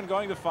isn't even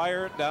going to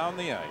fire it down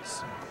the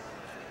ice.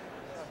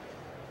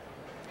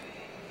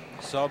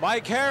 So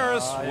Mike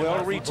Harris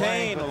will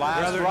retain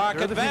last rock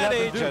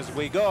advantage as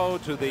we go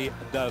to the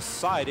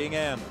deciding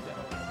end.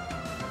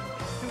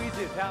 Too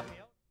easy to tap me out.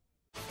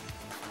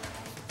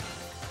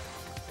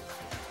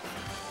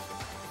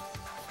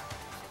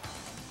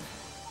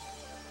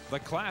 The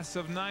class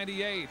of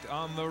 '98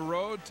 on the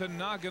road to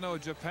Nagano,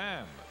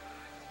 Japan.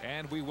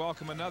 And we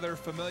welcome another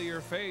familiar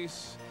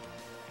face.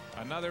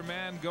 Another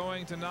man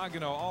going to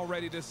Nagano,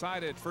 already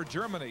decided for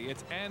Germany.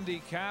 It's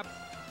Andy Kapp,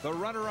 the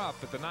runner-up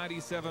at the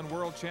 '97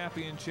 World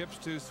Championships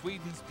to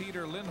Sweden's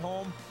Peter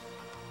Lindholm.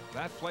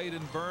 That played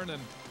in Bern,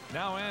 and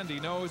now Andy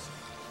knows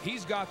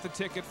he's got the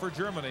ticket for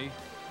Germany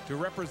to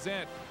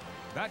represent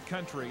that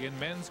country in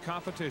men's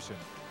competition.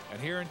 And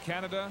here in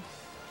Canada,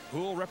 who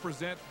will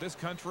represent this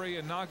country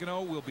in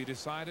Nagano will be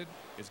decided.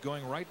 It's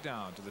going right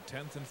down to the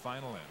 10th and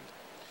final end.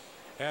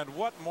 And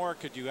what more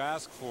could you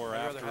ask for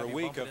after a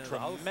week of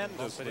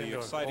tremendously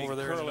exciting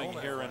curling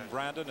here in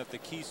Brandon at the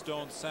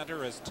Keystone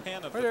Center, as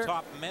 10 of the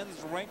top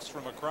men's rinks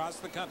from across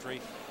the country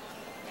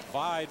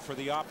vied for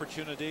the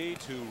opportunity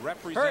to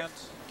represent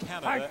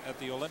Canada at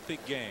the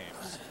Olympic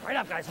Games. Right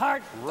up, guys.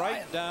 Hard.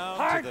 Right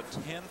down to the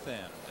 10th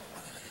end.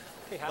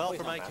 Well,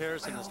 for Mike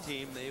Harris and his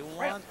team, they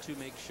want to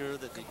make sure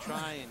that they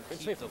try and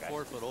keep the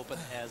 4-foot open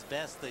as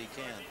best they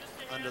can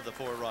under the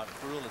 4-rock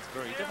rule. It's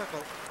very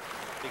difficult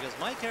because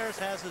Mike Harris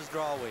has his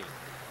draw weight.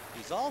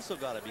 He's also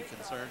got to be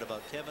concerned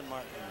about Kevin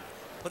Martin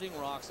putting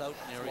rocks out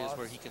in areas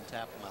where he can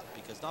tap them up,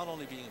 because not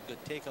only being a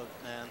good takeout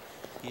man,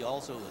 he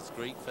also has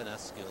great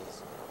finesse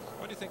skills.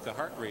 What do you think the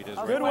heart rate is?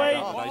 Good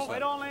weight.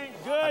 Weight only.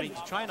 Good. I mean,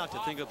 try not to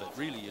think of it.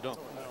 Really, you don't.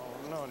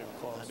 No, not even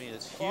close. I mean,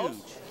 it's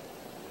huge.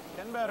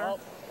 Getting better.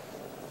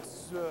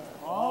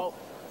 Oh,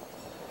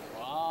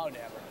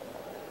 never.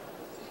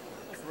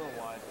 It's a little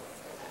wide.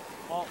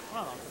 Oh, I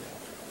don't know.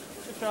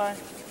 Good try.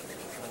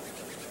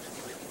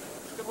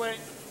 Good weight.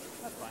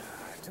 That's fine.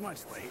 Too much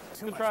weight.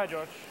 Good try,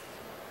 George.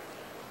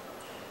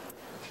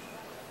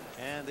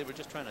 And they were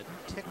just trying to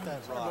tick that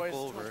rock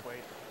over.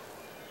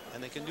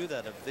 And they can do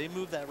that. If they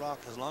move that rock,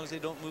 as long as they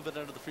don't move it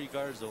out of the free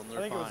guard zone, they're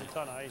fine. I think it was a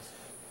ton of ice.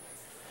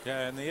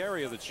 Yeah, and the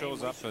area that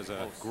shows up as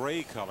a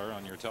gray color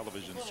on your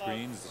television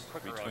screens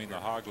between the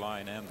hog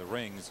line and the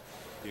rings,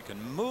 you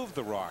can move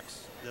the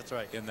rocks. That's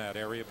right. In that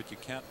area, but you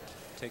can't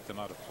take them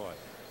out of play.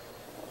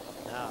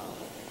 Now,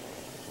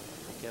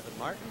 Kevin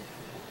Martin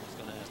is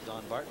going to ask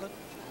Don Bartlett.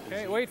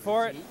 Okay, wait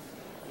for it.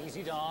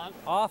 Easy, Don.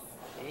 Off.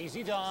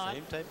 Easy, Don.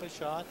 Same type of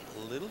shot,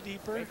 a little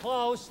deeper. Very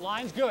close.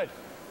 Line's good.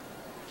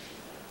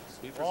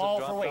 Sweepers have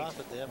dropped off,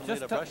 but they haven't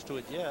made a brush to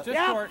it yet. Just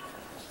short.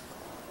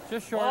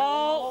 Just short.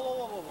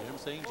 Whoa. I'm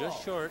saying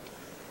just short.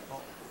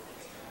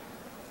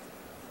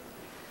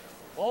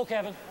 Oh,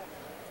 Kevin.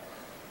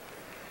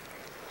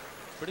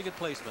 Pretty good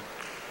placement.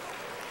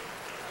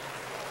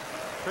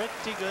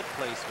 Pretty good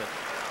placement.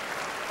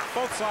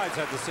 Both sides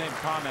had the same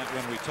comment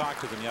when we talked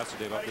to them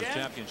yesterday about this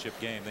championship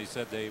game. They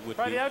said they would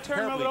be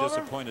terribly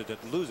disappointed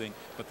at losing,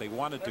 but they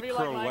wanted to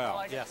curl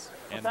well. Yes.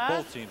 And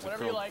both teams have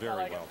curled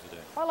very well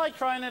today. I like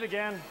trying it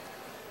again.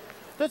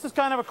 This is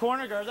kind of a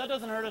corner guard. That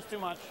doesn't hurt us too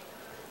much.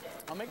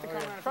 I'll make the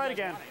comment. Try it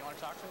again. You want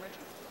to talk to him, Richie?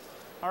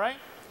 All right.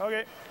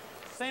 Okay.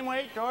 Same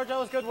weight, George. That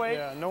was good weight.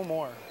 Yeah, no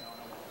more.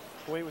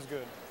 Weight was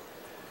good.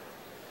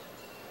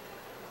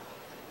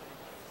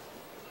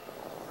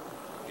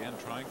 Again,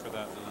 trying for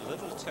that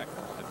little tick,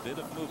 a bit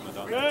of movement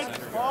on the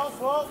center guard.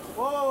 Whoa,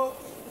 whoa, whoa.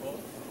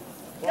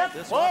 Yep.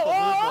 This rock will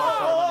move more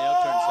for him on the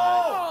outturn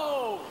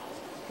side.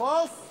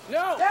 Close.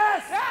 No.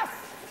 Yes. Yes.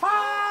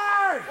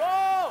 Hard.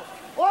 Whoa.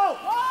 Whoa.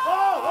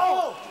 Whoa.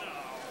 Whoa.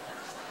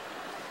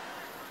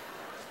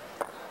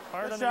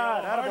 Hard on the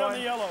yellow. Hard on the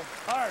yellow.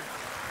 Hard.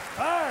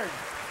 Hard.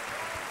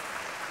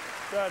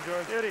 Good,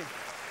 George. Beauty.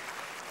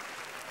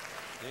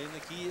 And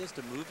the key is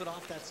to move it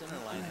off that center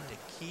line and to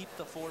keep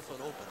the 4-foot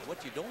open.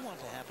 What you don't want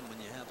to happen when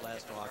you have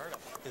last rock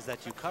is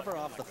that you cover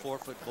off the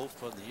 4-foot both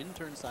from the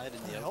in-turn side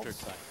and the out-turn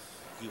side.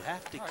 You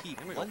have to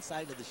keep one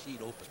side of the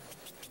sheet open.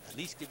 At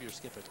least give your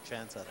skipper a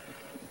chance at it.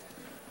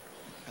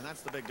 And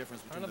that's the big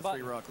difference between the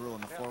 3-rock rule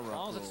and the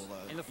 4-rock rule.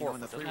 In the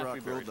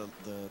 3-rock rule,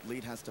 the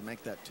lead has to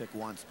make that tick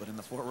once, but in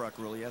the 4-rock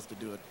rule, he has to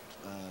do it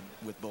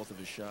with both of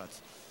his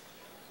shots.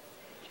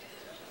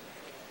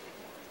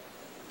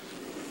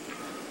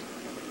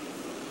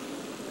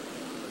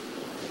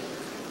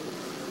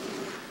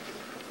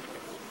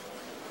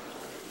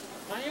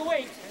 On your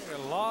weight. Got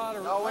a lot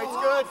of room. No, weight's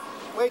good.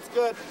 Weight's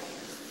good.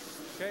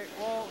 Okay,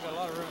 whoa, got a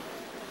lot of room.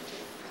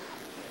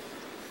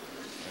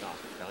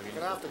 You're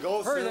gonna have to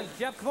go Hurry then,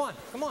 Jeff, come on,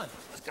 come on.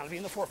 It's gotta be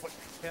in the 4-foot.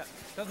 Yeah,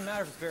 doesn't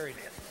matter if it's buried.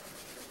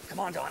 Come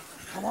on, Don.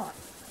 Come on.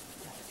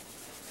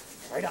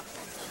 Right up.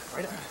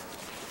 Right up.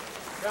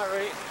 Got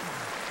ready.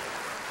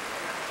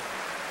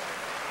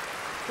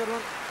 Good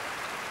one.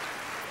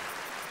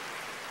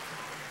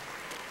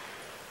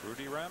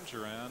 Rudy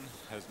Ramcharan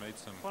has made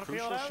some Wanna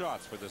crucial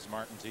shots for this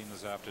Martin team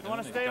this afternoon. I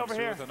want to He stay comes over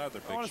through here. with another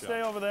big I want to shot.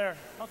 stay over there.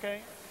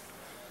 Okay.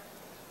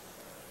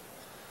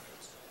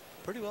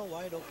 Pretty well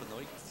wide open, though.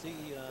 You can see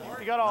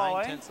You got all,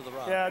 9/10 of the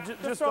rock. Yeah,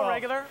 just all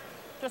regular.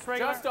 Just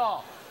regular. Just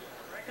all.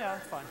 Yeah,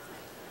 that's fine.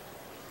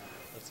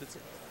 It's in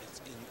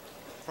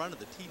front of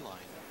the tee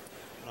line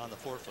and on the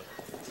 4-foot.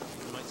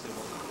 You might say,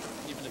 well,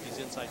 even if he's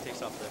inside,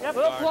 takes off the guard,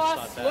 it's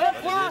not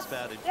bad. But it is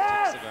bad if he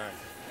takes the guard.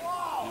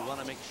 You want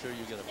to make sure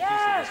you get a piece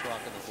of this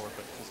rock in the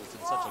 4-foot because it's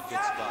in such a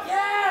good spot.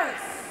 Yes!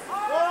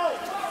 Whoa!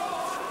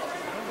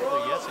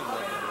 They're guessing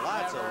that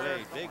lots of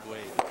weight, big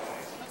weight.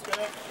 That's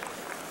good.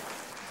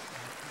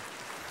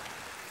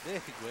 Big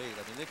weight.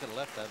 I mean, they could have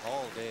left that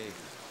all day.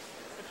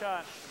 Good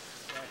shot.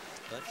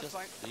 But just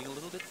being a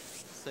little bit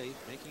safe,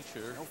 making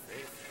sure. No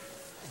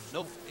faith.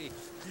 No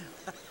faith.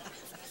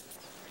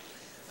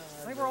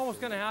 I think we're almost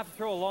going to have to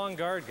throw a long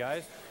guard,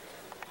 guys.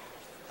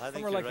 I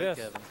think Somewhere you're like right, this.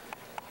 Kevin.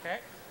 Okay.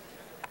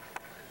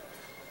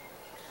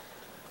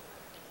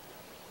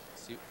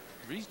 See,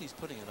 the reason he's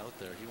putting it out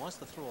there, he wants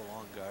to throw a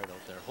long guard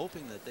out there,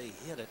 hoping that they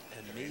hit it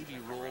and maybe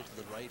roll to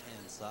the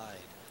right-hand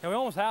side. And we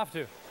almost have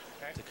to.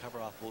 To cover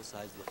off both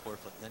sides of the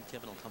 4-foot. Then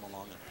Kevin will come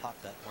along and pop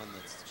that one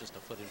that's just a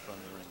foot in front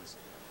of the rings.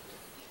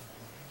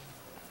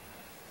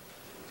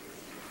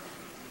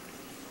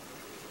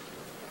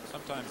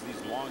 Sometimes these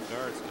long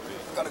guards can be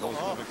a most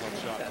difficult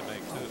shot to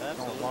make, too.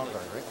 Absolutely. Long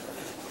guard, right?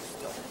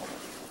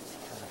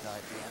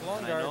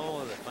 And I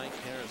know that Mike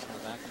Harris, in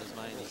the back of his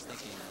mind, is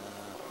thinking,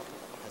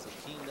 has it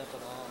keened up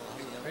at all? How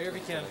many Right here if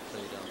you can.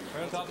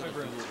 Right on top of my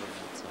broom.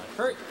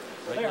 Hurry.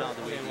 Right now,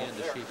 the way the end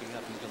is shaping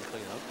up, he's going to play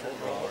an out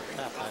draw or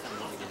tap back in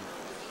the game.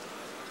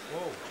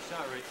 Whoa,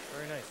 shot right.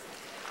 Very nice.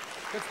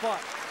 Good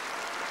spot.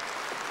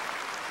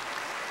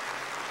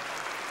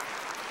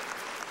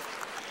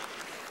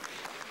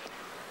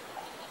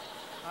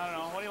 I don't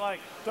know. What do you like?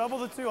 Double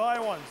the 2 high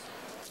ones.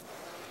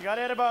 You got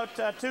to hit about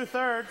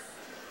 2/3.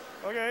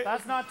 Okay.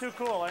 That's not too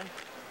cool, eh?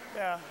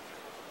 Yeah.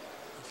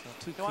 That's not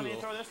too You want me to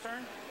cool. throw this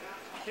turn?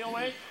 Heel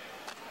weight?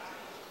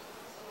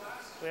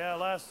 Yeah,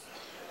 less.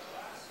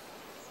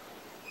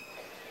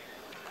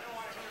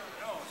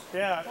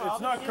 Yeah, well,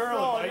 it's not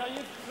curling.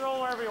 You throw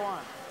wherever you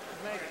want.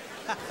 Just make it.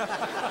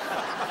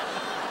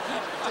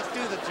 Just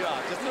do the job.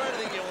 Just throw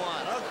anything you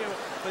want. I don't care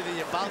whether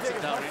you bounce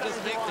it down or you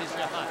just make the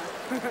shot.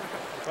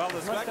 Well,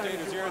 the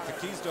spectators here at the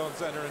Keystone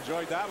Center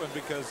enjoyed that one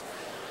because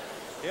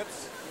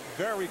it's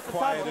very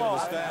quiet in the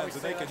stands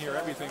and they can hear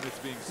everything that's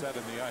being said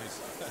in the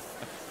ice.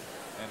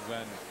 And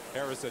when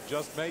Harris said,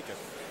 just make it,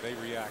 they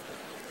reacted.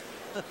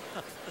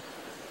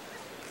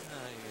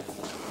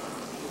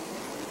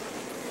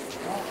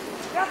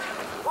 Yep.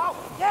 Whoa.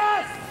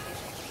 Yes.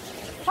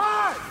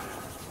 Hard.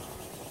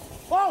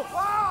 Whoa.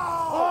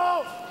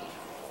 Whoa.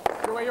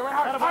 Your way.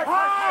 Hard. Move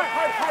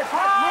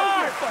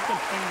your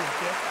fucking fingers,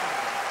 Dick.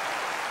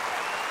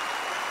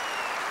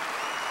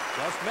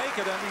 Just make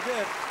it, and he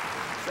did.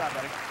 Good job,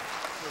 buddy.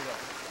 Here we go.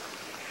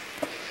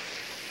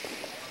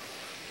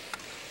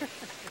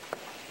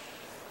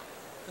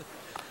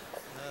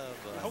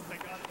 I hope they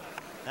got that.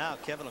 Now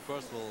Kevin, of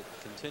course, will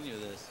continue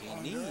this. He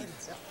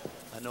needs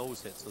a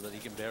nose hit so that he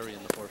can bury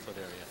in the 4-foot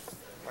area.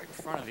 Right in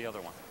front of the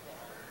other one.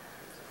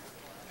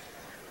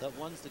 That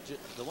one's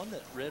the one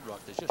that Red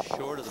Rock is just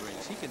short of the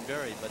rings. He can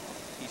bury, but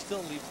he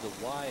still leaves the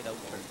wide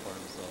outturn for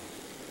himself.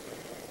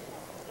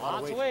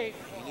 Lots of weight.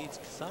 He needs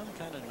some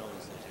kind of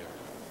nose hit here.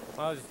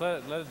 Well, just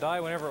let it die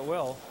whenever it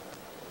will.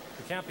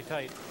 It can't be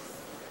tight.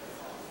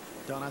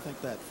 Don, I think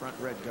that front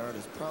red guard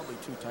is probably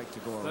too tight to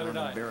go Let around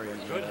her and bury it.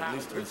 At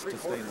least to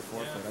stay in the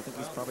 4-foot. Yeah. I think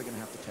he's probably going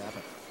to have to tap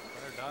it.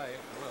 Let her die.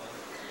 It will.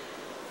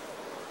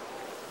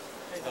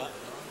 Hey, Don.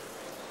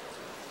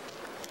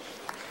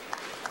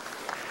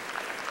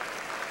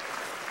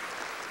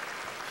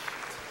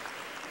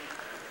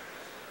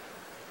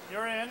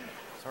 You're in.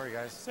 Sorry,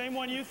 guys. Same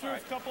one you threw a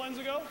couple ends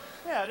ago?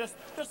 Yeah, just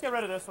get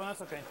rid of this one.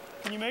 That's okay.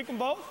 Can you make them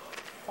both?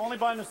 Only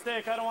by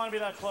mistake. I don't want to be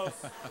that close.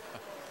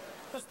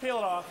 Just peel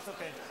it off. It's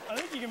okay. I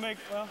think you can make,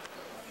 well.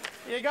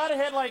 You got to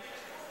hit like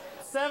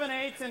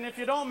 7/8, and if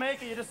you don't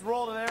make it, you just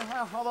roll to there.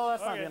 Well, although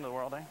that's not the end of the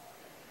world, eh?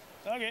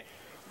 Okay.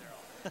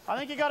 I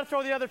think you got to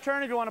throw the other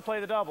turn if you want to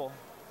play the double.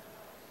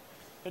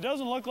 It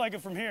doesn't look like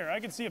it from here. I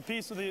can see a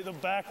piece of the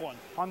back one.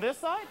 On this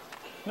side?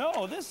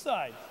 No, this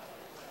side.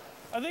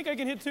 I think I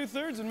can hit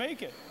 2/3 and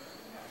make it.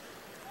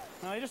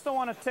 No, you just don't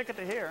want to tick it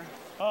to here.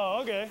 Oh,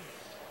 okay.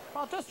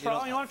 Well, just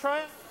try. You want to try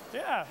it?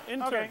 Yeah,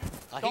 in okay.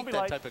 I hate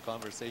that type of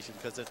conversation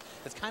because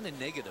it's kind of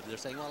negative. They're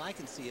saying, well, I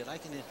can see it. I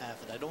can hit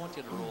half it. I don't want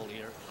you to roll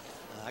here.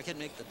 I can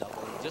make the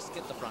double. Just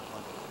get the front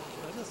one.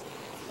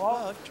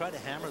 Try to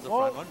hammer the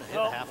front one, hit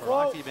a half a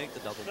rock, you make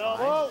the double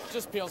fine.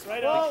 Just peels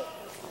right out.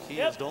 Key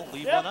is don't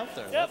leave one out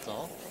there. That's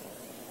all.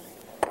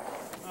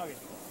 Okay.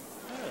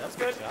 Yeah, that's a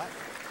good shot.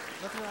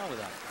 Nothing wrong with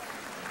that.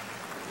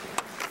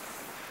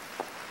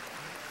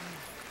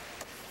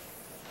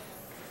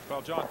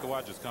 Well, John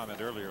Kawaja's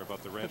comment earlier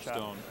about the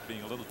Redstone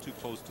being a little too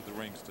close to the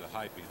rings to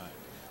hide behind,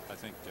 I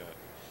think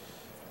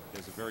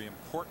is a very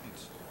important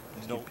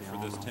note for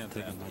this 10th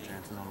end.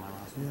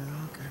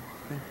 Yeah,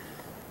 okay.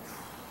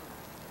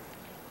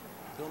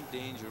 The only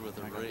danger with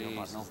a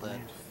raise is that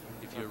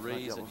if you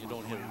raise it, you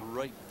don't hit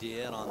right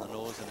dead on the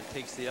nose, and it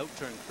takes the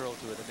outturn curl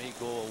to it. It may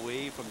go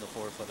away from the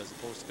 4-foot as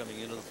opposed to coming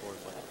into the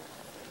 4-foot.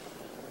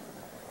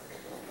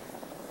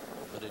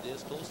 But it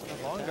is close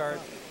enough. Long guard.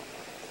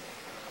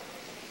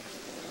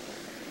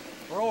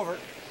 We're over.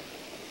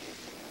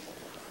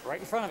 Right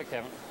in front of it,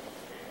 Kevin.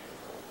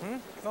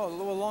 No, a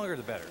little longer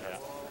the better. Yeah.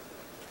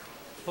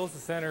 Close to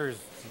center is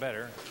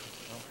better.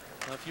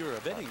 Now, if you were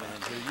a betting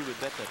man here, you would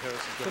bet that Harris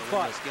is going to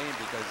win this game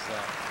because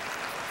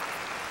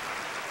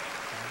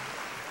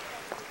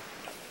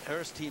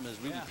Harris' team has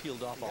really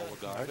peeled off all the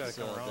guards.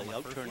 The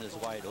outturn is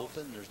wide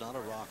open. There's not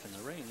a rock in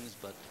the rings,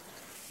 but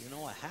you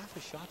know, a half a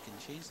shot can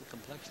change the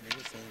complexion of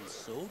this thing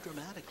so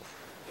dramatically.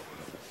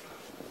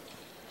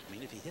 I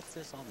mean, if he hits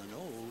this on the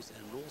nose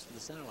and rolls to the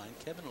center line,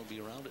 Kevin will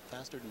be around it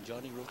faster than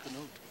Johnny wrote the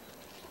note.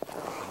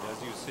 And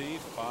as you see,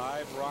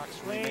 5 rocks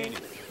remaining.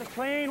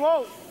 Clean,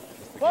 whoa!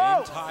 The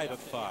game tied at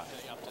 5.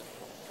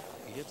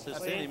 He hits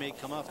this in, he may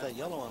come off that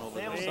yellow one over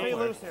there Stay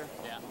somewhere. loose here.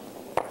 Yeah.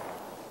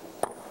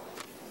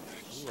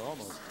 Ooh,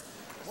 almost.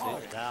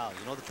 Down.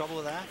 You know the trouble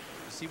with that?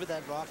 You see where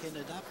that rock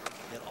ended up?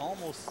 It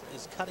almost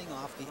is cutting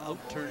off the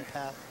outturn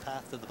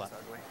path to the button.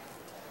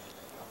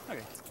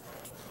 Okay.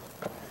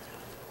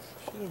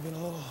 Should have been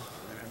a little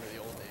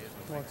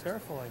more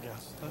careful, I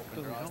guess. That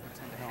doesn't help.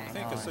 I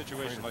think a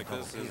situation like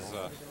this is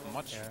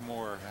much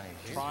more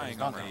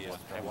trying on the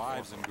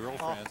wives and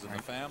girlfriends and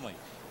the family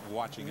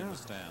watching in the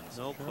stands.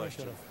 No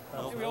question.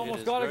 We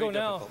almost got to go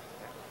now.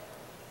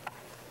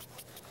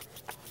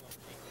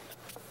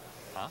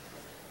 Huh?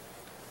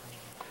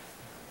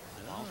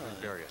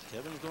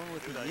 Kevin's going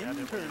with the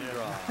in-turn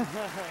draw.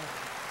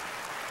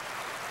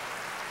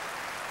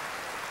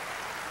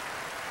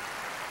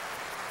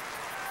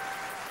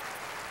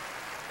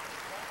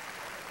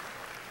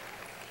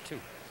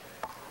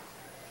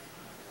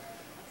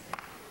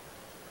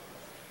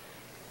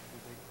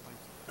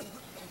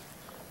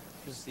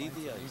 See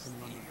the ice,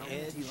 the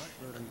edge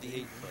of the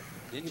 8-foot.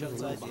 Inch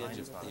outside the edge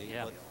of the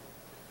 8-foot.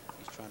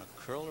 He's trying to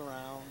curl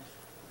around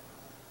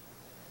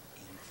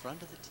in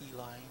front of the tee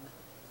line.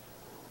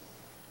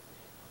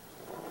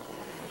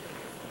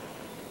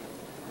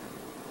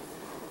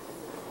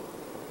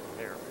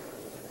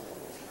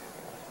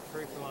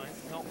 Hurry for line.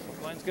 No,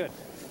 line's good.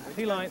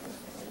 Tee line.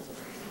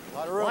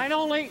 Lot of room. Line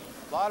only.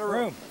 Lot of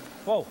room.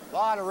 Whoa.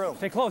 Lot of room.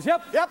 Stay close.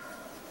 Yep. Yep.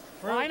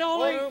 Line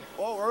only.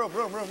 Whoa, room.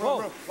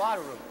 Lot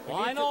of room.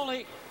 Line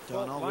only.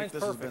 Don, all week Line's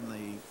this has perfect.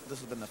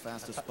 been the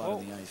fastest spot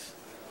on the ice.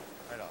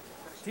 Right off.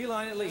 Tee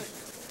line at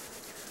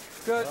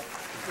least. Good.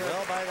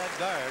 Well by that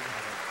guard.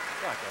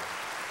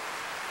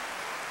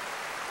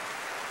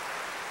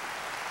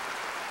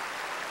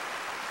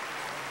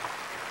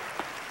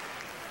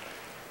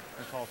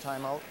 We call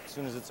timeout as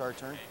soon as it's our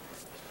turn.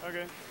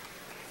 Okay.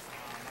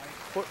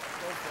 Put.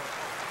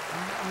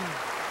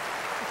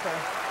 Okay.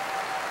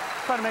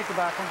 Try to make the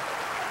back one.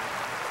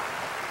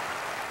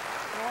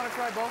 You want to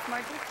try both,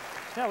 Mikey?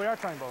 Yeah, we are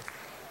trying both.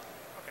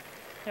 Okay.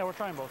 Yeah, we're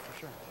trying both for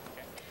sure.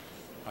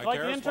 Mike Like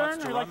the Harris intern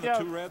wants to or run like the the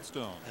two out? red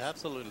stones.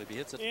 Absolutely. If he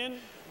hits it In.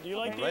 Do you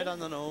like right in? on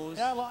the nose.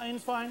 Yeah,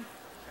 in's fine.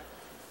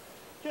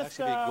 Just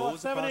Actually, if he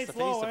goes across 7/8 the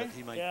face low, of eh? it,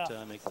 he might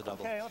Yeah. make the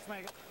double. Okay, let's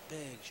make it.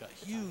 Big shot.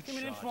 Huge Give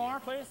me an inch shot more, here.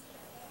 please.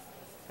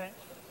 Okay.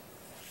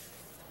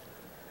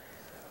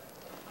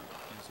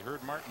 As you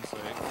heard Martin say,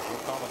 we'll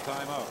call a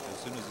timeout as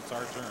soon as it's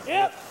our turn.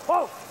 Yep.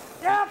 Whoa.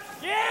 Yep.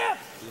 Yep.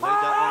 He laid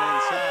that one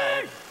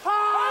inside.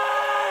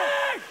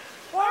 Hurry!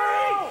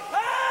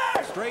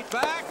 Straight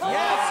back.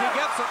 Yes, he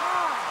gets it.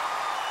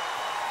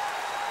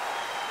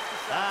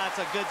 That's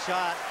a good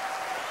shot.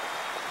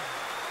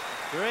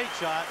 Great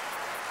shot.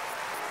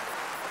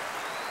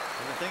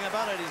 And the thing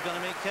about it, he's going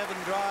to make Kevin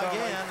draw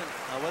again.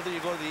 And whether you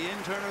go to the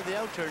in turn or the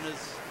out turn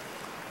is.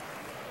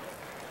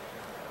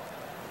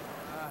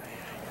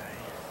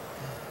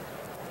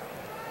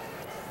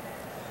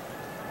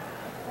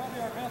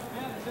 Probably our best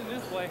man is in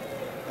this way.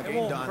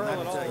 Again, Don,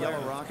 that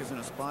yellow rock is in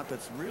a spot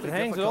that's really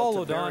hangs it all,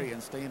 difficult to though, bury Don.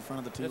 and stay in front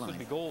of the tee This line. would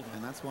be golden.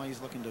 And that's why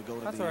he's looking to go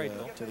to That's the all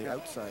right, to the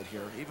outside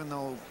here, even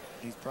though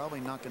he's probably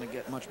not going to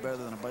get much better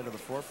than a bite of the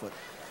forefoot.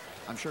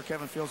 I'm sure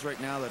Kevin feels right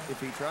now that if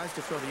he tries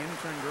to throw the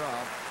in-turn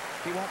draw,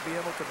 he won't be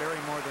able to bury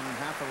more than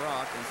half a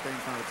rock and stay in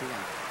front of the tee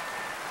line.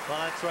 Well,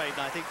 that's right.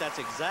 And I think that's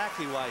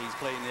exactly why he's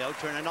playing the out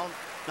turn. And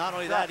not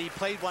only that, he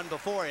played one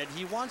before, and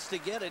he wants to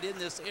get it in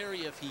this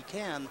area if he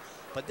can.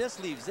 But this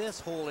leaves this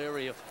whole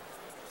area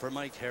for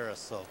Mike Harris.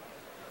 So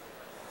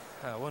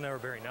we'll never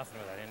bury nothing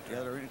with that in-turn.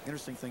 The other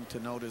interesting thing to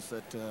note is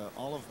that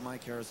all of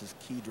Mike Harris's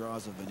key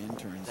draws have been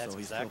in-turns, that's so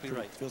he exactly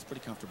right. feels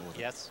pretty comfortable with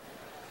it. Yes.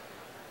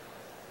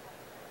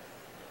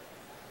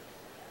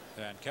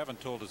 And Kevin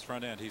told his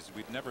front end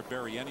we'd never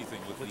bury anything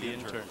with the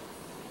in-turn.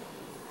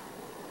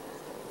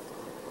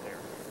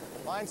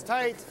 Line's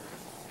tight.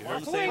 You heard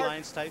him say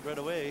line's tight right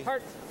away.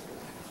 Hard.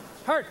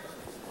 Hard.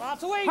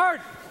 Lots of weight.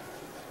 Hard.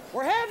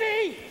 We're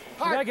heavy.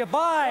 You gotta get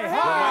by. Will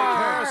Mike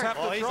Harris have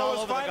to he's throw all his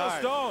over the final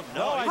guard. stone?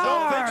 No, I he's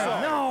don't think so.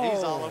 No.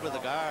 He's all over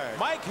the guard.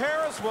 Mike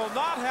Harris will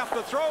not have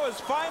to throw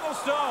his final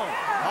stone.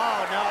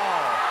 Oh, no.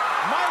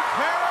 Mike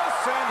Harris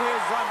and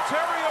his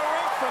Ontario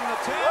rink from the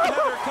Tam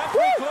Heather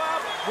Country Club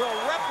will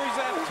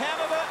represent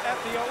Canada at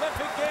the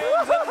Olympic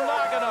Games in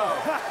Nagano.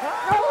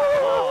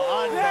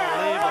 Oh,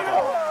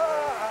 unbelievable.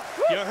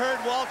 You heard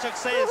Walchuk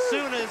say as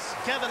soon as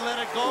Kevin let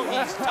it go,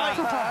 he's tight.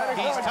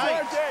 He's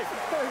tight.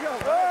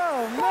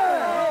 Oh,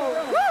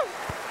 man.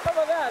 How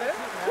about that, eh?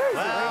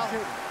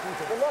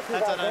 Well,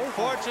 that's an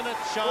unfortunate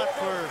shot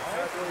for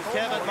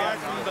Kevin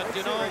Martin, but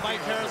you know,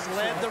 Mike Harris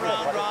led the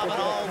round robin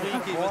all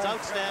week. He was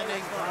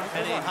outstanding,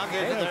 and he hung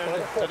in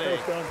there today.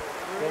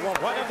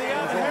 One of the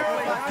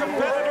unheralded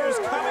competitors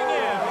coming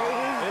in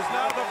is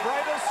now the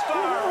brightest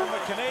star on the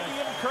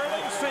Canadian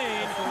curling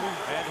scene,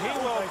 and he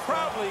will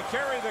proudly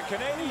carry the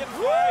Canadian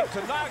flag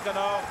to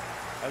Nagano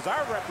as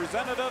our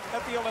representative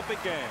at the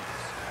Olympic Games.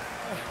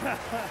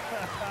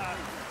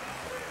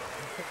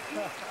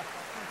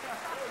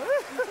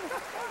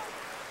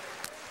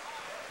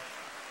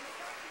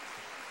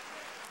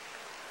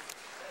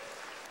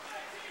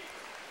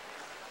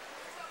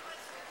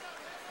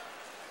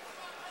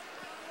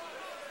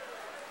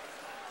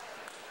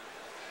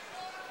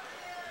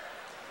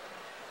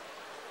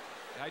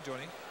 Hi,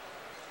 Joni.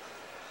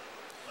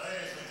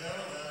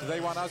 Do they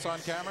want us on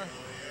camera?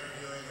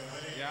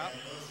 Yeah.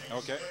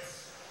 Okay.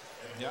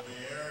 Yeah.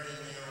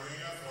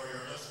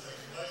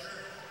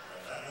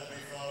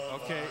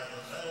 Okay.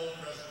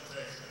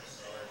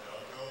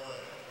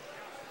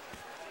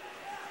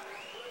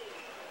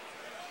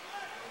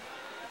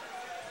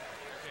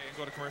 Okay, and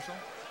go to commercial.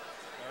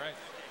 All right.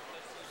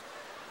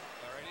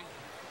 All righty.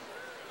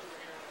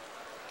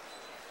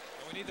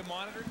 We need the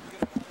monitor. We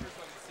get a monitor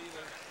so I can see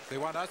the. They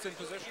want us in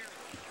position.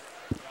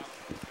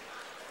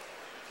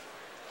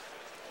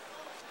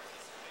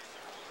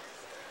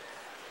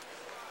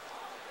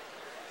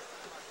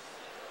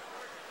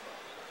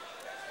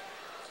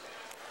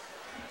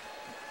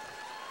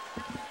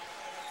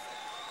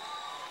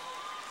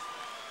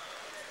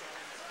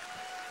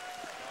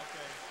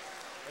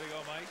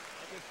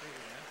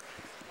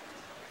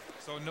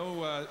 So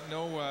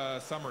no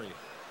summary,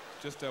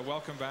 just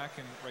welcome back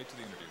and right to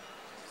the interview.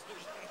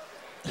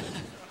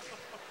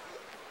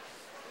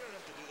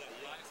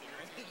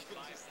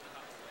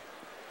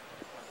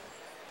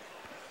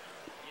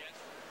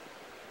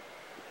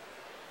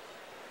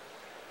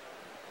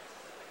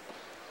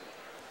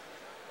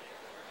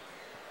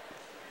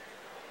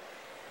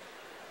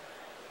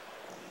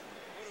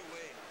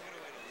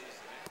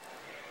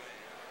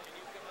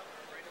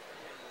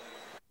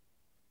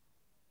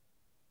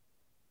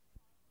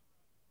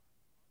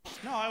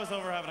 No, I was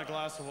over having a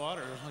glass of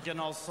water,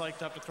 getting all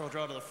psyched up to throw a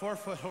draw to the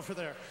 4-foot over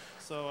there.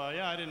 So,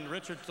 yeah, I didn't.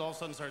 Richard all of a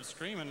sudden started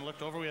screaming,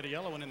 looked over, we had a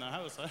yellow one in the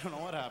house. I don't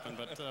know what happened,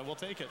 but we'll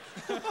take it.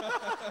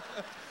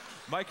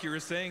 Mike, you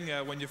were saying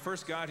when you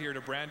first got here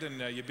to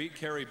Brandon, you beat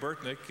Kerry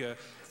Burtnick,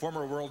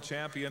 former world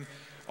champion.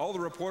 All the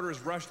reporters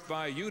rushed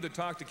by you to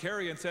talk to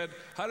Kerry and said,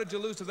 how did you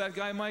lose to that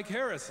guy, Mike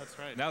Harris? That's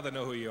right. Now they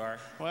know who you are.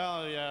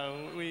 Well,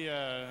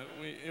 yeah,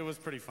 it was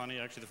pretty funny,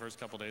 actually, the first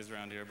couple days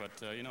around here.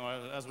 But, you know,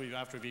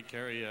 after we beat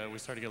Kerry, we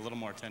started to get a little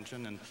more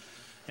attention. And,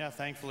 yeah,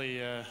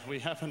 thankfully, we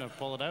happened to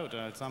pull it out.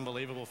 It's an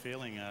unbelievable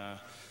feeling.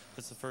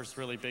 It's the first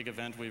really big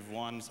event we've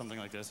won, something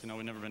like this. You know,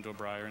 we've never been to a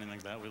Bri or anything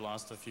like that. We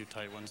lost a few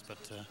tight ones, but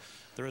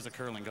there is a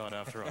curling god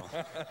after all.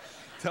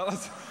 Tell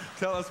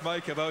us,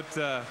 Mike, about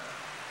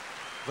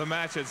the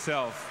match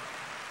itself.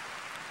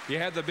 You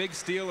had the big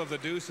steal of the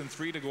deuce and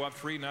 3 to go up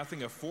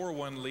 3-0, a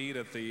 4-1 lead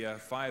at the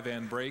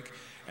 5-end break,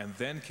 and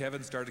then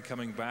Kevin started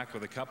coming back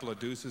with a couple of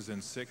deuces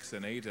in 6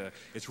 and 8.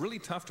 It's really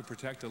tough to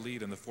protect a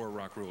lead in the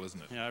 4-rock rule,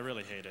 isn't it? Yeah, I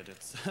really hate it.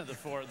 It's the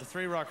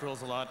 3-rock rule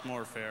is a lot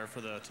more fair for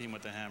the team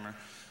with the hammer,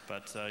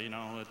 but you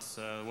know, it's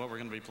what we're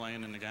going to be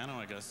playing in Nagano,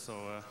 I guess. So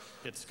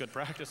it's good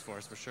practice for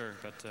us for sure.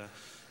 But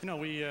you know,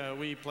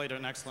 we played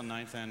an excellent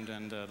 9th end,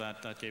 and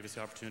that gave us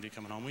the opportunity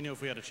coming home. We knew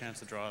if we had a chance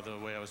to draw the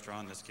way I was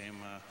drawing this game,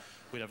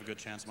 we'd have a good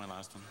chance in my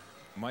last one.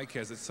 Mike,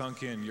 has it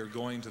sunk in? You're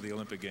going to the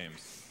Olympic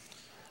Games.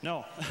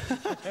 No.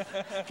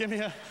 give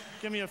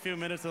me a few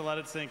minutes to let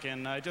it sink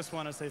in. I just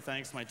want to say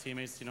thanks to my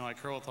teammates. You know, I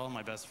curl with all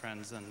my best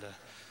friends, and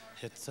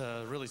it's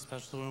really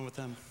special to win with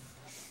them.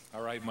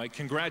 All right, Mike,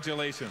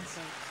 congratulations.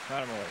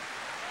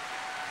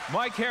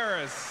 Mike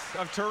Harris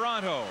of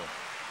Toronto,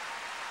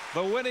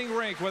 the winning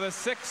rink with a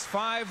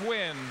 6-5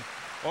 win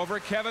over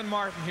Kevin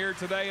Martin here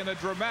today in a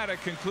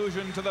dramatic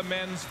conclusion to the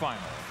men's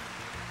final.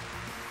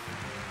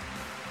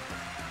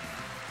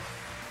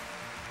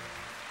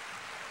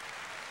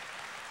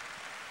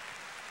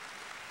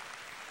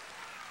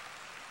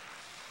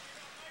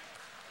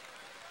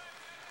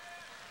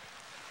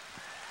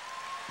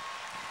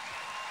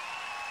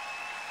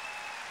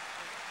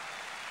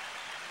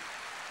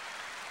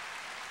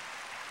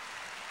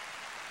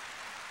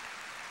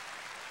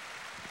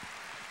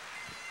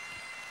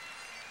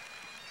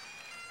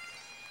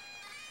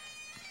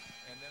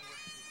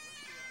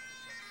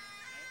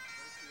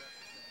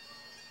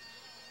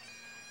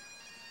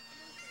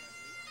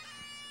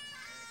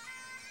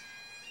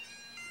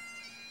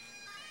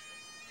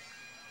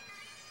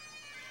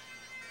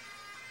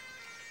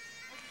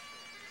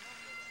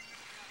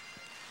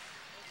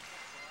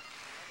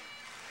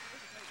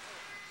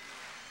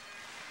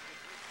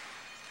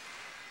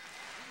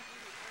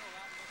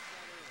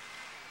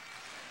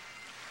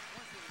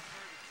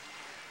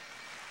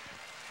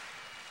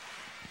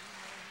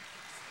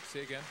 See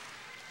you again.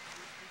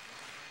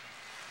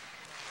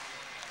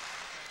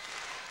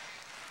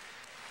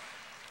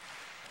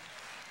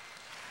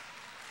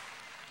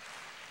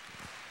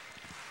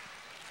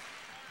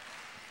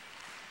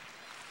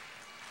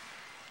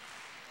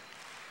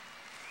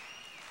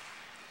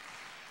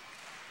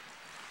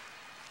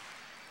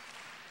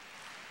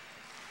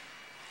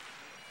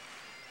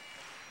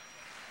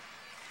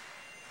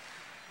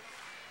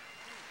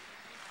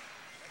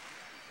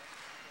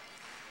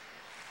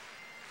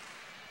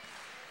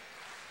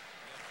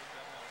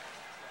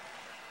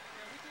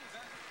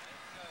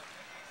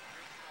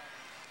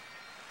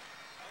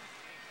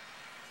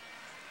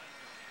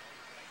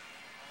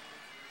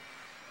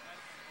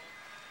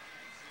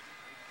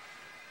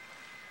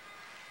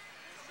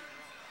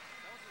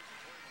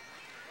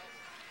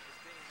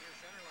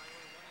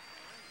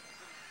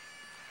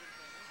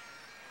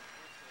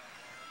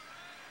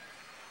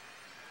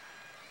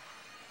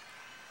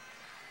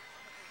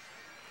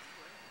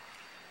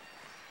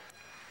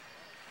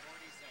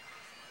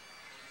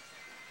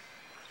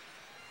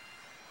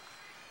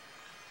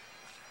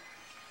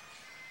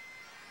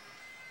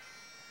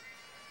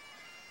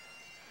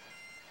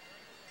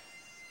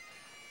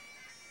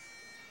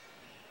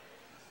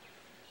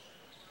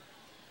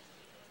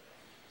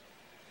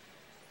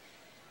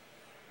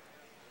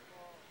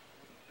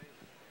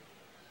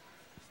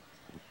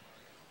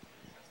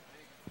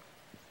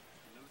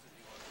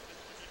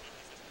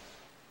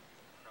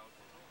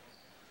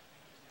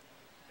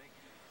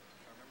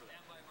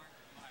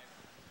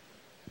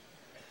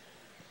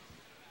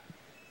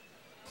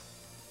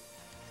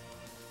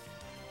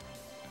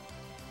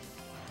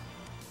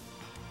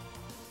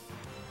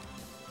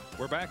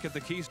 We're back at the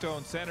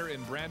Keystone Center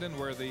in Brandon,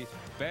 where the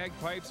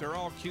bagpipes are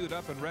all queued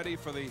up and ready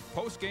for the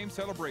post-game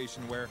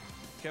celebration, where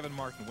Kevin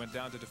Martin went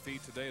down to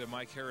defeat today to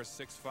Mike Harris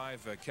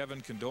 6-5.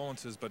 Kevin,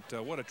 condolences, but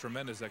what a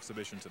tremendous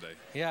exhibition today.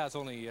 Yeah, it's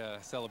only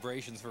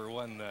celebrations for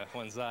one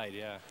side,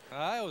 yeah.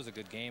 It was a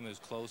good game. It was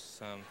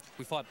close.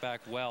 We fought back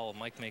well.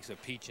 Mike makes a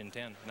peach in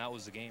 10. That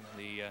was the game.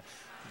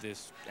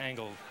 This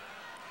angle.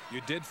 You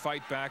did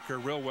fight back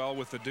real well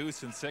with the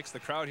deuce in 6. The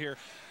crowd here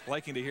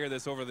liking to hear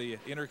this over the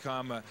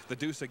intercom. The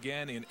deuce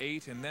again in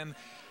 8, and then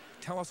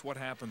tell us what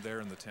happened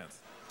there in the 10th.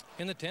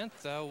 In the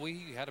 10th,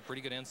 we had a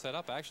pretty good end set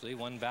up, actually.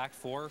 One back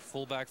four,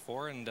 full back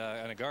four, and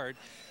a guard.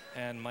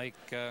 And Mike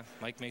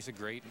makes a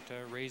great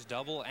raised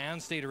double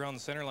and stayed around the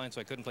center line,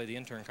 so I couldn't play the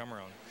in-turn come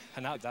around.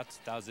 And that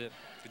was it.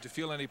 Did you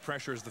feel any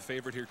pressure as the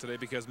favorite here today?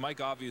 Because Mike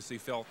obviously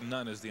felt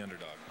none as the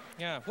underdog.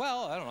 Yeah,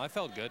 well, I don't know. I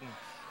felt good.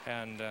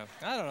 And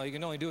I don't know. You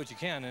can only do what you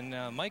can.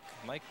 And Mike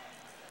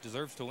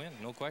deserves to win,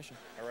 no question.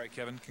 All right,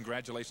 Kevin,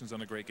 congratulations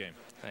on a great game.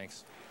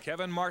 Thanks.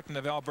 Kevin Martin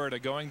of Alberta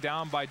going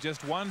down by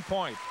just 1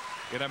 point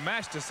in a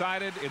match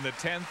decided in the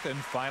 10th and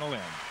final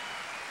end.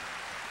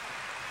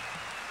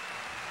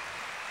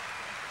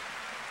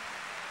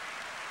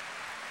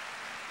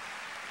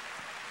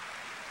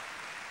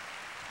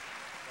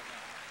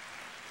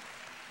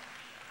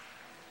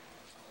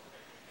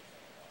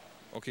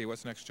 Okay,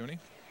 what's next, Junie?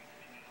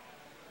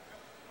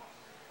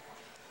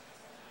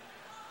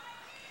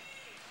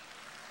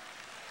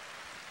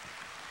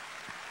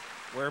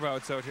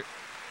 Whereabouts out here?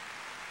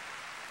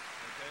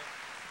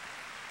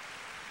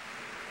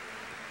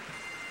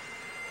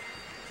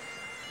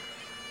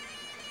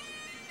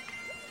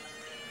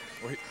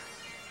 Okay.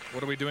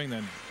 What are we doing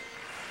then?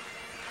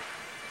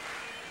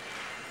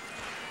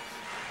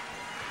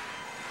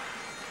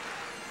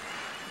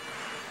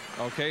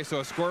 Okay, so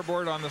a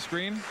scoreboard on the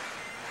screen.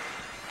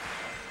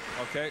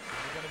 Okay.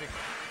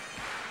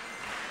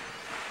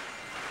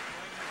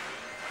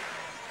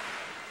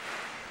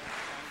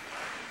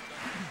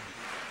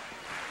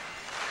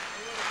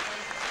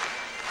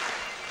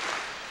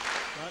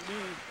 Not me.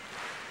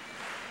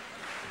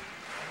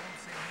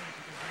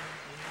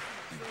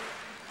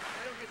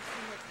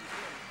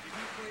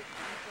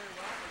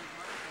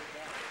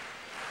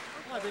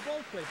 Well, they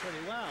both play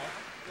pretty well.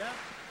 Yeah.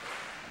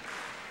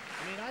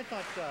 I mean, I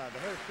thought the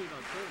Harris team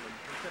on Cleveland,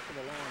 except for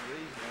the long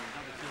reason,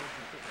 haven't seen it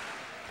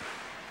from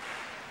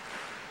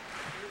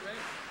You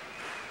ready?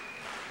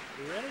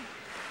 You ready?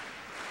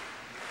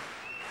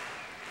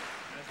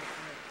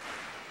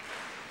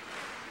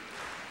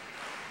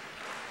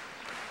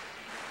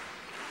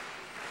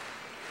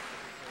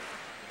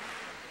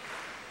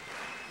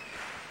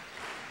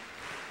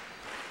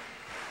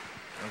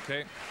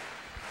 Okay.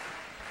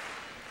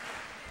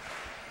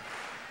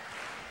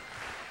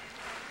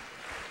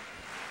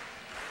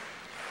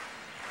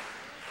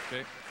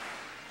 Okay.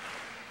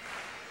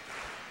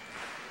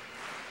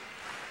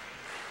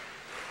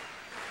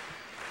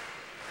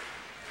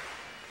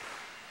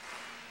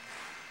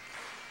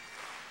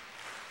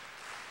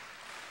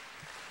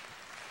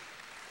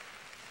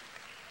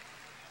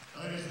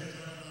 Ladies and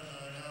gentlemen,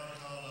 I now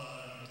call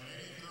on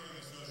Canadian Curling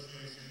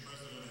Association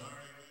President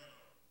Harry.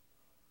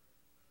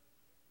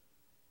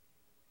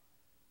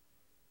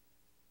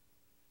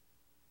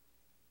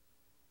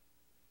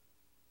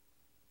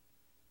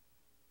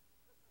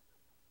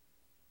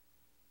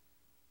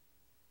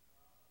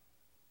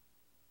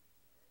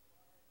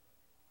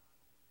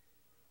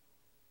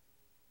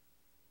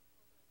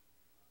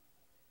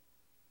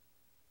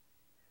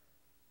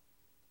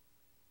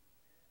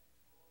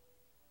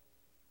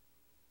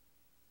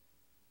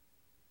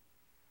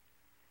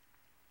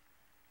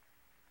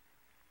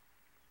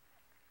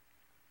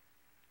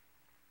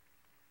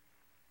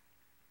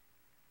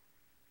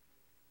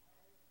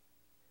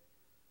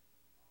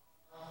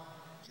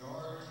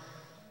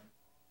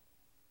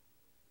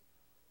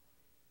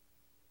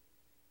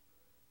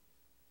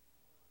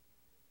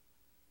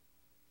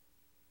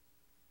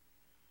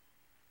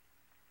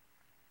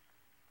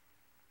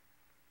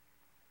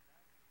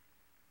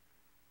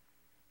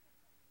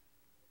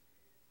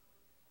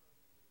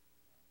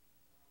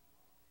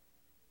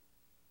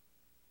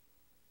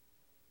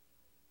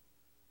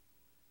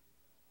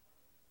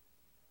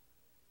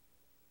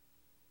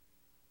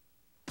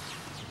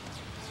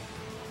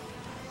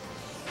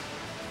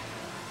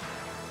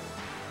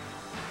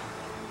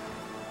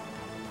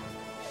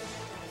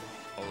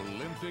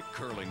 Olympic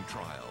Curling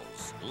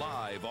Trials,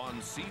 live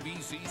on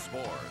CBC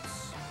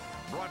Sports.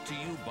 Brought to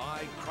you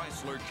by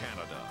Chrysler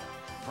Canada,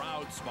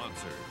 proud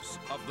sponsors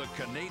of the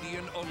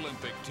Canadian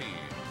Olympic Team.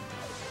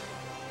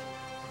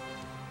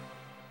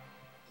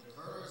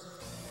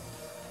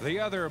 The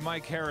other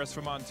Mike Harris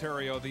from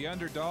Ontario, the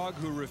underdog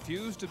who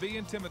refused to be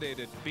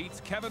intimidated,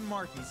 beats Kevin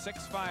Martin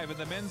 6-5 in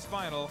the men's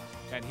final,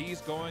 and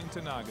he's going to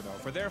Nagano.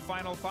 For their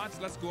final thoughts,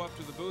 let's go up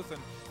to the booth,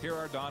 and here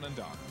are Don and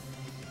Don.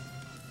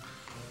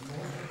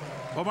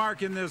 Well,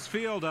 Mark, in this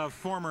field of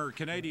former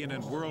Canadian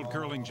and world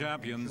curling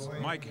champions,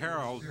 Mike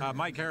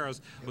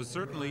Harris was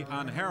certainly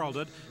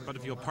unheralded, but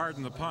if you'll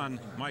pardon the pun,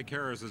 Mike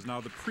Harris is now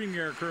the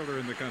premier curler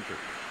in the country.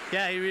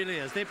 Yeah, he really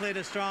is. They played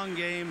a strong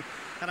game,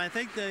 and I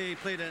think they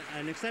played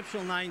an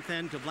exceptional ninth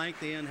end to blank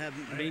the end, have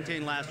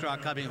maintained last draw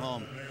coming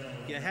home.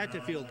 You had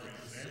to feel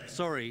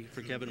sorry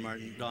for Kevin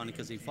Martin, Don,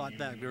 because he fought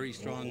back very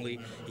strongly.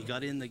 He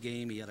got in the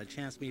game. He had a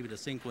chance maybe to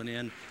sink one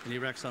in, and he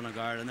wrecks on a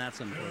guard, and that's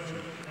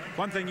unfortunate.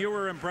 One thing you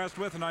were impressed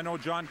with, and I know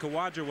John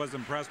Kawaja was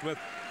impressed with,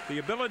 the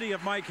ability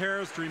of Mike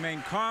Harris to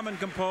remain calm and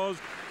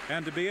composed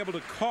and to be able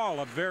to call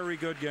a very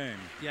good game.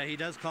 Yeah, he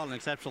does call an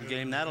exceptional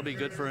game. That'll be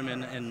good for him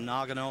in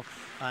Nagano.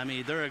 I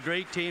mean, they're a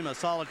great team, a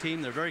solid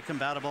team. They're very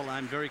compatible.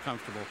 I'm very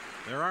comfortable.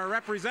 There are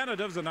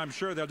representatives, and I'm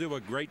sure they'll do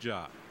a great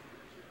job.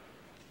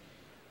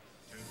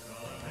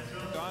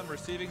 Don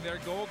receiving their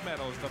gold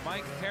medals, the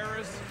Mike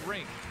Harris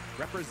rink,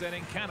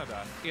 representing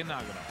Canada in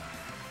Nagano.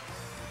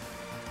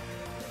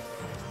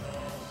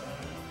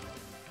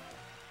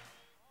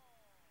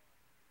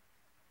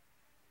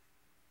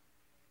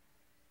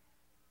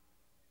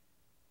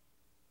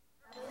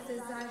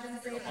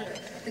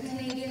 The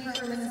Canadian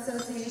Hurling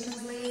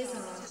Association's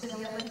liaison to the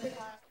Olympic.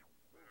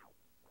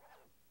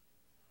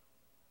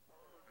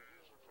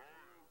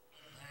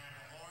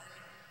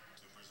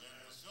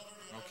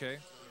 Okay,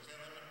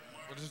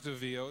 we'll just do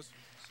VOs.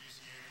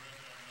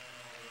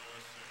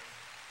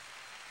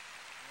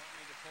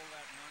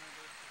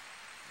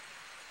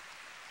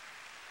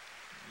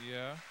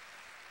 Yeah.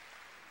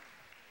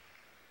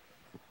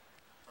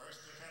 First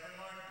to Kevin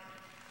Martin.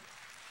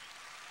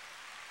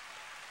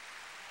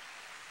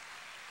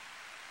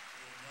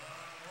 To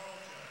Don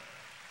Walter.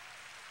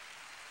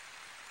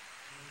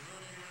 To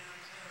Rudy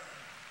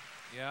Rancheron.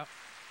 Yeah.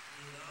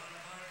 To Don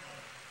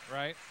Michael.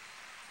 Right. To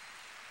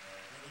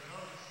the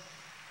coach,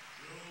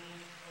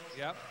 Jules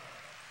Ochoa. Yep.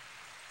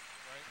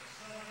 Right. The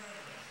Southern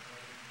Rebels,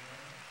 ladies and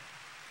gentlemen.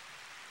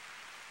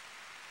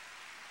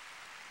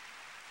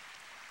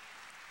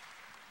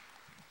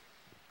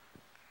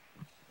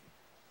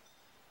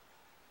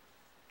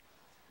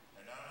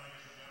 And now,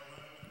 ladies and gentlemen,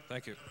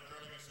 Thank you. the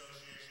Curling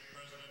Association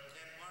President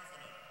Ken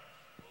Parfina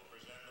will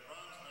present the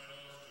bronze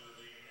medals to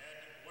the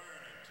Ed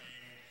Wernick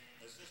team,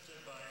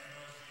 assisted by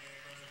NOCA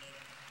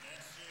President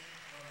Nancy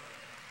Murray.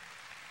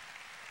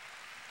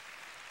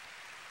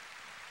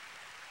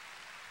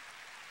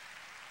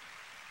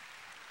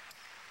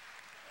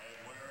 Ed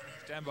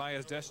Wernick. Stand by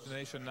as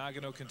Destination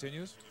Nagano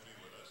continues.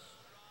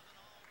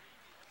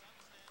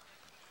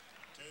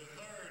 To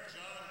third,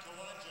 John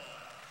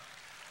Kawaja.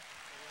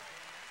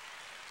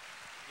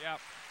 Yep.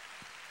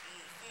 To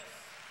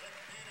fifth, Vic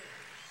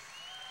Peters.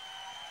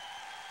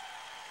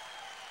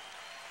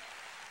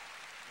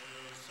 To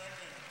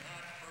second,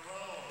 Pat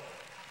Perot.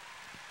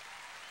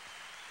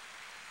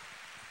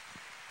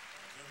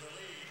 And to the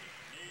lead,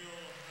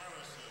 Neil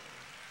Harrison.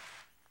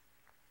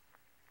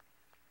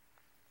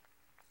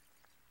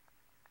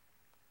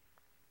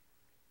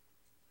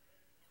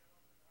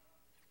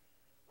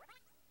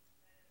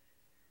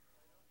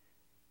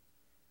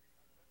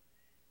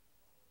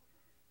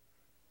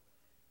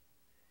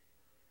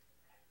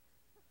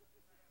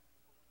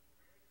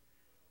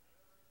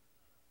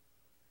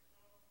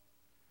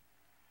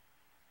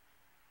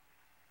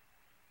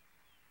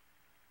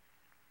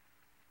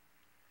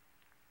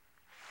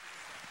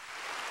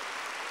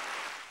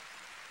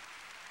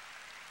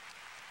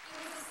 It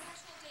was a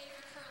special day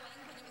for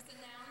curling when it was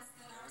announced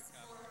that our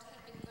sport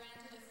had been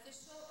granted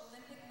official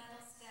Olympic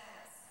medal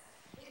status.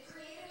 It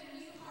created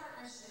a new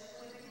partnership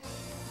with the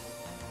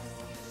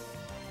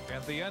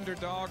And the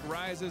underdog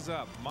rises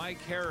up.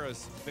 Mike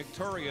Harris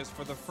victorious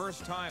for the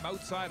first time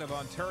outside of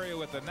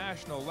Ontario at the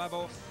national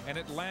level, and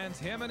it lands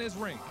him and his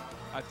rink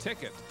a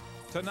ticket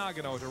to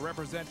Nagano to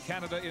represent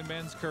Canada in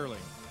men's curling.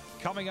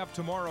 Coming up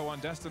tomorrow on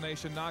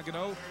Destination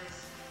Nagano,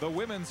 the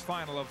women's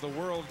final of the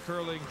World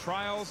Curling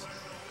Trials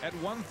at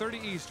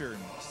 1:30 Eastern.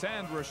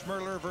 Sandra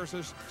Schmerler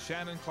versus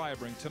Shannon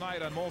Clybring.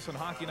 Tonight on Molson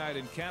Hockey Night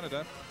in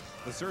Canada,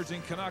 the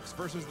surging Canucks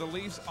versus the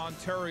Leafs,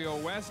 Ontario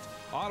West.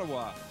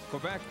 Ottawa,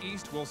 Quebec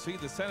East will see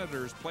the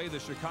Senators play the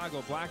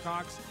Chicago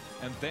Blackhawks.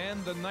 And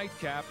then the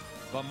nightcap,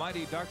 the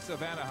Mighty Ducks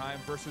of Anaheim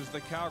versus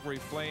the Calgary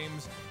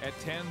Flames at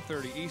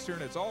 10:30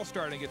 Eastern. It's all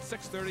starting at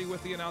 6:30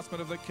 with the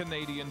announcement of the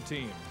Canadian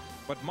team.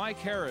 But Mike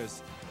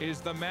Harris is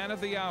the man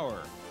of the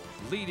hour,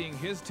 leading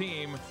his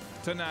team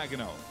to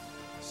Nagano.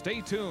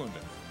 Stay tuned.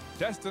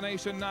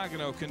 Destination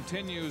Nagano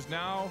continues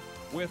now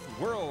with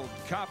World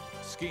Cup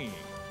skiing.